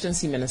else has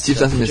Chieftaincy minister?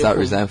 Chieftaincy minister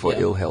resigned for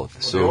ill health.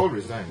 Well, So they all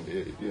resigned.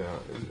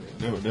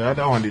 The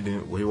other one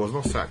didn't. Well, he was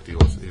not sacked. He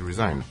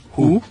resigned.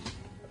 Who?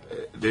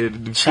 The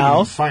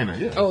Charles? Finer,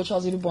 yeah. Oh,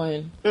 Charles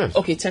Iduboyan. Yes.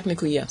 Okay,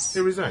 technically yes. He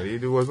resigned. He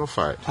was not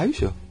fired. are you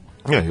sure?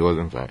 Yeah, he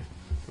wasn't fired.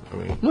 I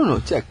mean, No,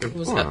 check. It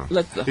was Oh,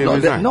 let's- he No,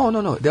 resigned.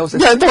 no. There was a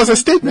Yeah, there was a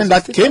statement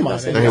that came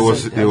out. And he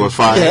was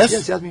fired. Yes.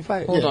 Yes, he has been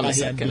fired. Hold on Yeah, a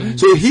second.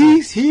 So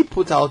he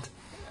put out.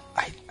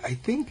 I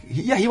think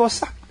he was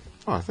sacked.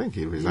 Oh, I think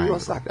he He resigned.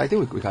 was sacked. I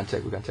think we can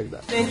check. We can check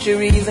that.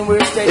 Centuries and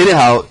we're steady.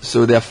 Anyhow,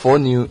 so there are 4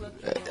 new.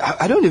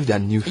 I don't know if they are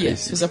new Yes,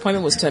 faces. his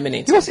appointment was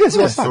terminated. He was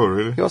sacked. Oh,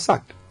 really? He was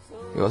sacked.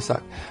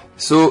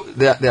 So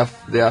there are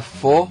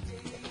 4.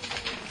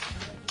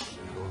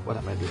 What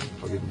am I doing?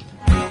 Forgive me.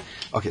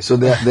 Okay, so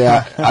there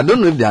are. I don't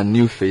know if they are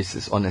new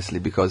faces, honestly,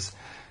 because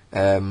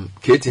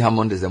Katie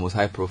Hammond is the most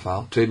high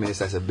profile. Trade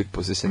minister is a big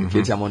position.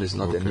 Katie Hammond is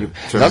not a new.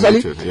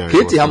 Actually, Terminated, yeah, he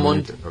Katie was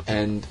Hammond terminated. Okay.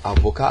 and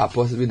Avoka are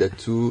possibly the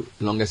 2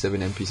 longest serving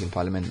MPs in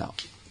Parliament now.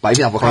 But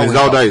even Avoka Collins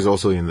went out. Dauda is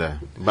also in there.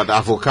 But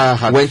Avoka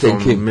had Went and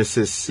from came.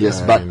 Mrs.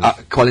 Yes,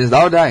 but Collins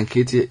Dauda and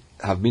Katie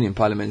have been in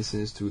Parliament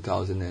since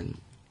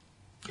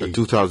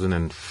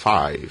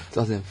 2005.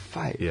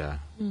 2005. Yeah.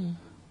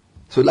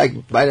 So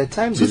like by the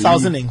time they leave-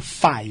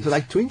 2005. so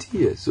like 20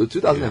 years. So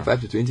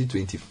 2005 to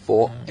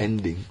 2024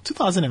 ending.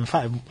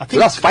 2005. I So think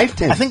that's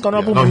 5-10. I think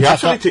Honorable No, he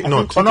actually Muntaka,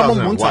 no, Honorable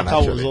 2001 Muntaka was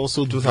actually.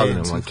 also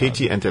 2001.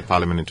 Katie entered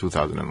Parliament in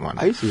 2001.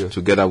 Are you serious?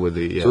 Together with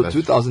the So that's-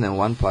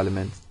 2001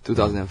 Parliament,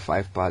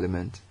 2005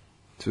 Parliament,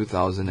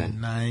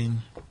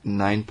 2009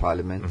 9.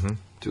 Parliament,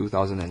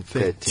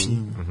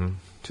 2013,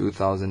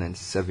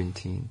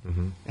 2017,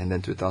 and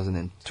then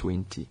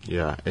 2020.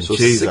 Yeah, and So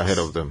Chase six- ahead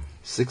of them.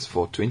 6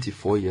 for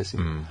 24 years.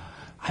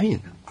 I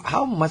mean,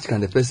 how much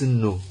can the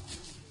person know?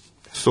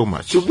 So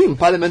much. To be in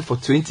parliament for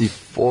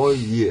 24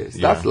 years,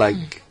 Yeah. that's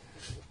like,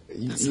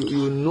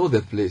 you know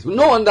the place.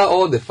 No wonder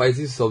all the fights,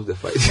 he solved the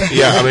fight.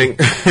 Yeah, I mean,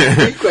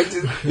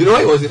 you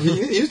know,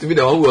 he used to be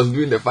the one who was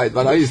doing the fight,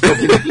 but now he's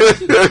stopping it.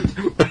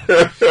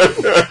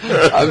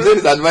 I'm saying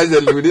his advice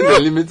that within the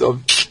limits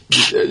of,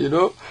 you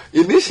know,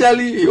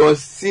 initially he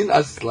was seen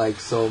as like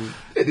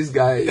this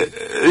guy.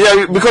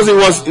 Yeah, because it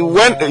was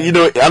when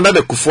under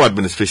the Kufuor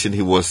administration,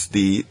 he was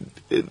the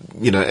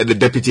the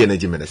deputy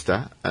energy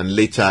minister, and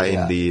later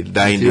in the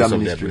dying Interior days of the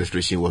Ministry.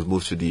 administration, he was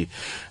moved to the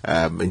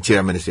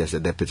interior ministry as a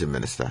deputy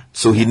minister.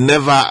 So he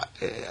never,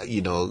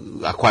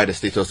 acquired the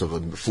status of a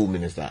full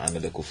minister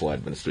under the Kufuor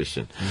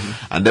administration.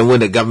 And then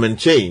when the government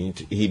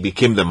changed, he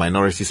became the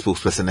minority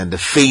spokesperson and the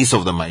face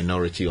of the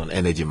minority on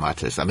energy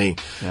matters. I mean,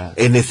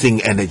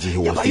 anything energy he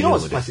was But you know dealing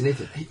what's with.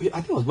 fascinating? I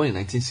think he was born in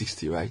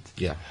 1960, right?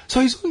 Yeah. So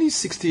he's only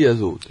 60 years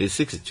old. He's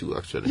 62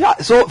 actually. Yeah,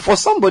 so for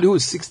somebody who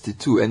is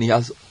 62 and he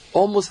has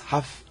almost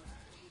half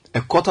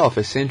a quarter of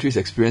a century's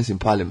experience in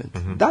parliament,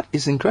 that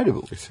is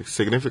incredible. It's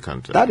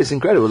significant. That is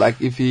incredible.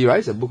 Like, if he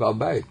writes a book, I'll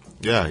buy it.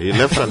 Yeah, he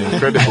left an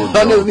incredible job.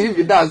 Honestly, if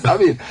he does, I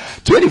mean,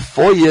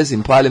 24 years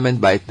in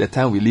parliament by the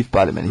time we leave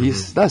parliament,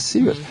 that's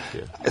serious.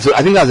 So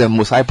I think that's the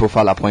most high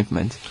profile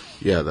appointment.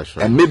 Yeah, that's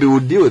right. And maybe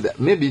we'll deal with that.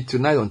 Maybe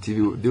tonight on TV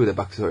we'll deal with the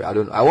backstory. I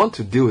don't know. I want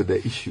to deal with the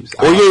issues.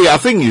 Oh, yeah, I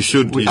think you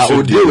should. I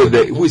will deal with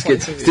the who is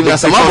getting. Stephen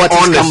Asamoah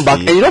has come back,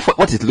 and you know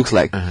what it looks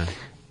like.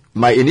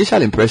 My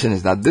initial impression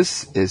is that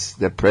this is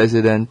the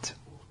president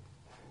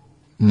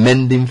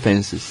mending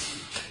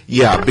fences.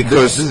 Yeah,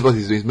 because this is what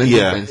he's doing. He's mending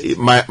fences.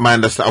 my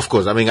understand. Of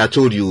course, I mean, I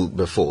told you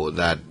before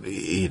that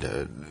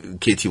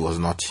Katie was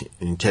not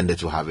intended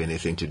to have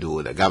anything to do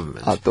with the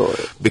government At all.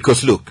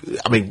 Because look,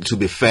 I mean, to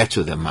be fair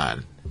to the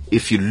man,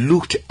 if you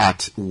looked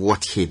at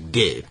what he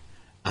did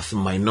as a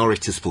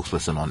minority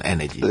spokesperson on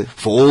energy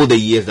for all the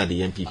years that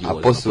the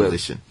NPP was in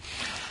opposition,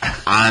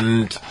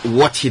 and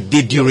what he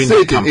did during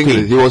the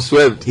campaign, he was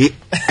swerved. If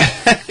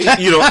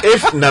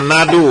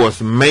Nanado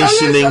was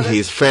mentioning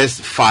his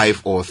first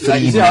 5 or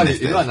 3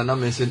 ministers, how Nana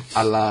mentioned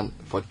Alan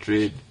for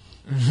trade,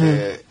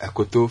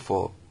 Akoto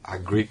for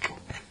agric.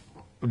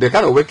 The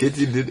kind of work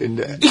Katie did in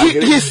the...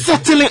 He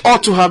certainly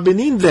ought to have been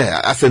in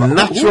there as a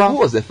natural... Who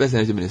was the first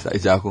energy minister?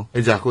 Ejako,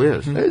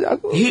 yes.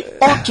 Ejako. He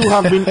ought to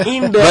have been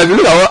in there. But if you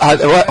look at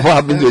what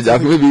happened to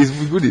Ejako, maybe he's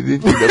good in the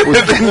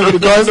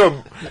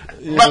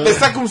But the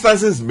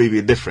circumstances may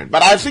be different.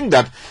 But I think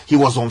that he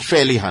was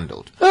unfairly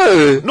handled.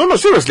 No,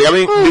 seriously. I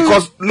mean,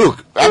 because,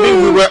 look, I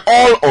mean, we were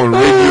all on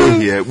radio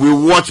here. We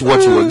watched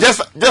what he was.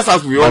 Just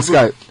as we also...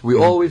 Sky, we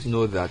always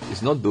know that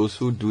it's not those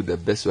who do the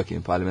best work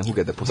in parliament who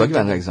get the post. I'll give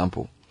you another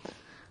example.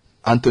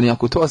 Anthony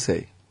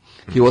Akutose,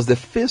 he was the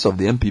face of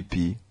the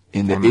MPP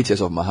in the 8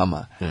 years of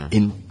Mahama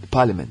in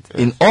parliament.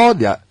 In all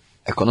their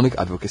economic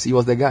advocacy, he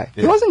was the guy.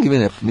 He wasn't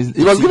given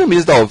he was given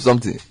minister of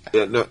something.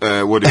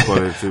 What do you call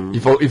it?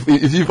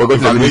 If you forgot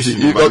the ministry,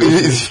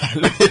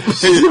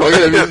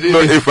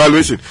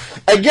 evaluation.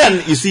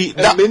 Again, you see,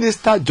 that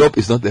minister job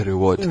is not the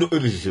reward.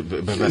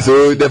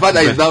 So the fact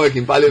that he's now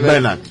working in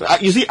parliament.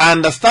 You see, I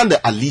understand the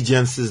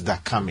allegiances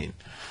that come in,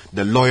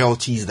 the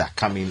loyalties that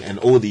come in, and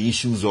all the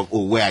issues of,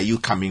 where are you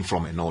coming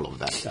from and all of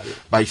that.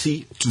 But you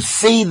see, to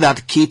say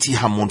that Katie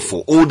Hammond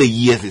for all the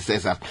years it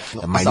says that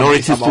the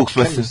minority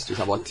spokesperson... It's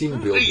about team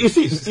building. You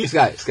see,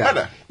 Sky,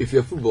 if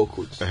you're a football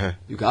coach,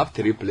 you can have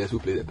 3 players who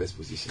play the best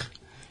position.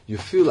 You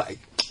feel like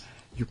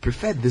you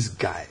prefer this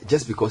guy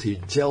just because he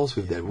gels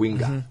with the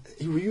winger.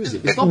 You use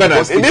it. It's not But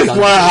this one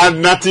had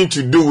nothing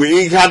to do with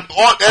it. It had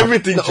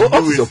everything to do with...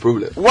 What's your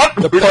problem? What?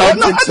 I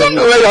don't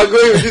know where you're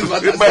going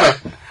with this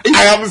matter.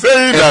 I am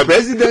saying that the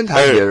president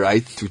has the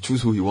right to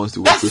choose who he wants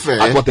to work with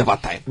at whatever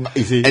time.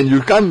 And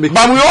you can't make...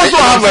 But we also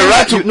have a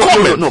right to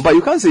comment. No, but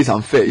you can't say it's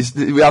unfair.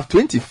 We have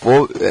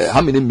 24,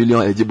 how many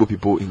million eligible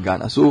people in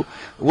Ghana? So,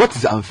 what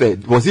is unfair?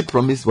 Was he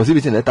promised, was he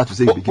written a letter to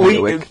say he began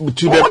the work?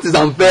 What is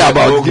unfair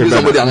about giving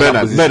somebody another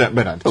position?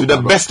 Bernard, to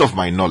the best of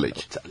my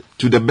knowledge,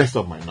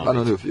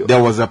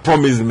 there was a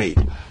promise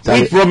made.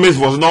 That promise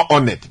was not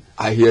honored.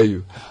 I hear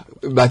you.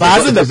 But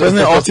hasn't the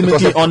president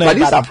ultimately honored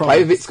that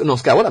promise? No,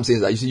 Sky, what I'm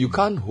saying is that you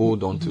can't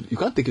hold on to, you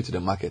can't take it to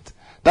the market.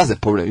 That's the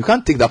problem. You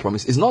can't take that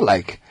promise. It's not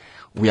like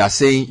we are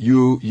saying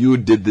you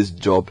did this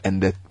job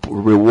and the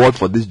reward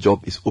for this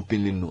job is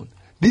openly known.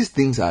 These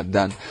things are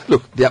done.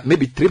 Look, there are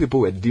maybe 3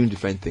 people were doing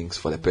different things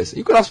for the person.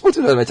 You could have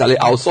spoken to them, Charlie,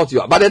 I'll sort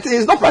you out. But the thing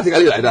is not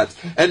practically like that.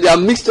 And there are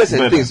mixtures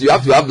and things. You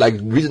have to have like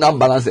regional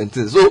balance and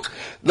things. So,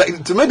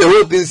 like, to make the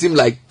whole thing seem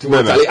like,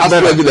 Charlie,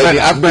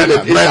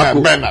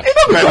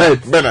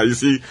 Bernard, you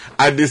see,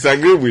 I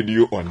disagree with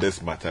you on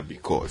this matter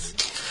because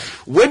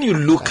when you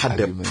look at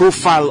the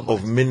profile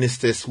of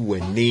ministers who were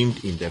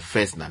named in the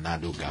first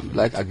Nanado government,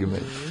 like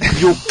argument,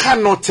 you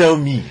cannot tell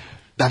me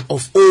that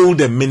of all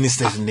the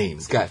ministers'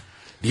 names, Sky,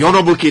 the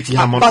Honorable Katie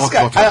Hammond.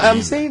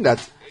 I'm saying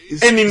that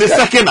And in the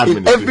second in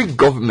administration, every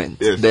government,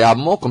 there are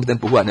more competent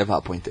people who are never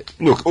appointed.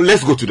 Look,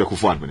 let's go to the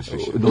Kufuor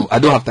administration. No, I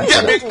don't have time.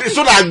 Yeah,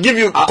 so that I'll give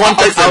you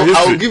context and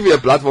history. I'll give you a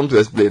platform to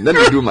explain. Let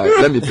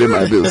me pay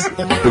my bills.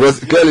 Because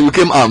clearly you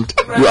came armed.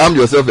 You armed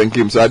yourself and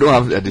came, so I don't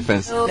have a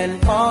defense.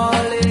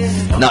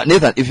 Now,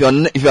 Nathan, if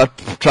you're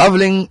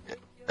traveling,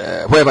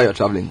 wherever you're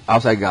traveling,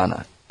 outside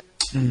Ghana,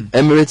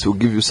 Emirates will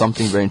give you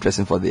something very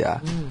interesting for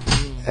their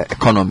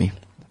economy,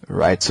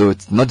 right? So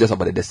it's not just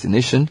about the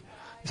destination.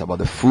 It's about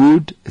the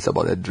food, it's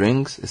about the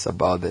drinks, it's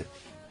about the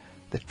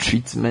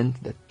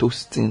treatment, the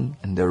toasting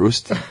and the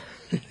roasting.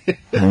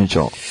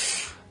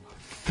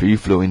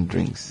 Free-flowing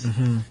drinks,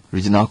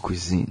 regional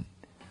cuisine,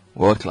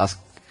 world-class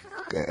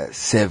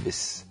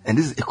service. And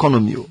this is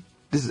economy.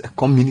 This is a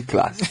community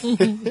class.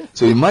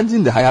 So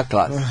imagine the higher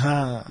class.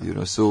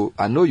 So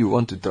I know you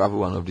want to travel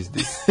one of these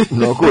days.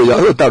 No, you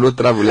don't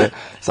travel.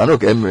 So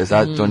Emirates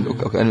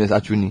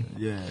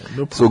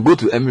So go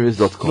to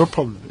Emirates.com. No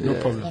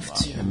problem.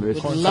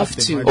 Love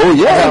to. Oh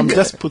yeah, I'm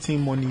just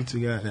putting money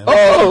together.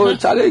 Oh,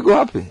 Charlie, you go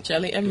happy.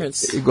 Charlie,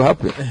 Emirates. You go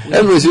happy.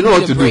 Emirates, you know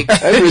what to do.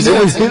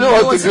 Emirates, you know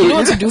what to do. You know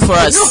what to do for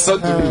us. For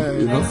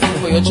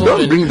your children.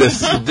 Don't bring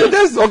this.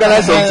 Let's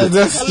organize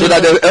something so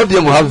that the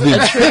LPM will have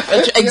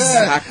views.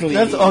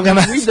 Exactly. Let's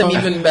organize. Read them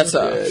even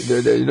better.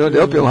 The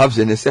LPM have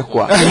je ne sais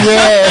quoi.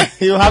 Yeah,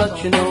 you have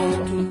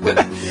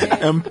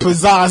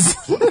pizzazz.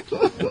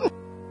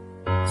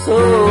 So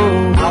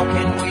how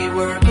can we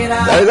work it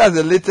out? That's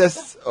the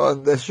latest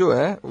on the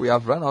show. We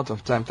have run out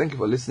of time. Thank you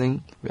for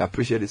listening. We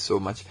appreciate it so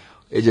much.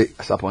 AJ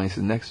Sapon is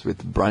next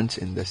with Brunch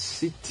in the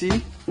City.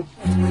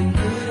 When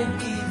good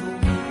and evil,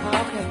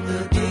 how can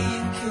the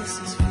day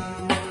kisses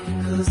feel?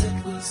 'Cause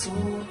it will so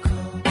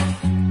come.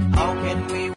 How can we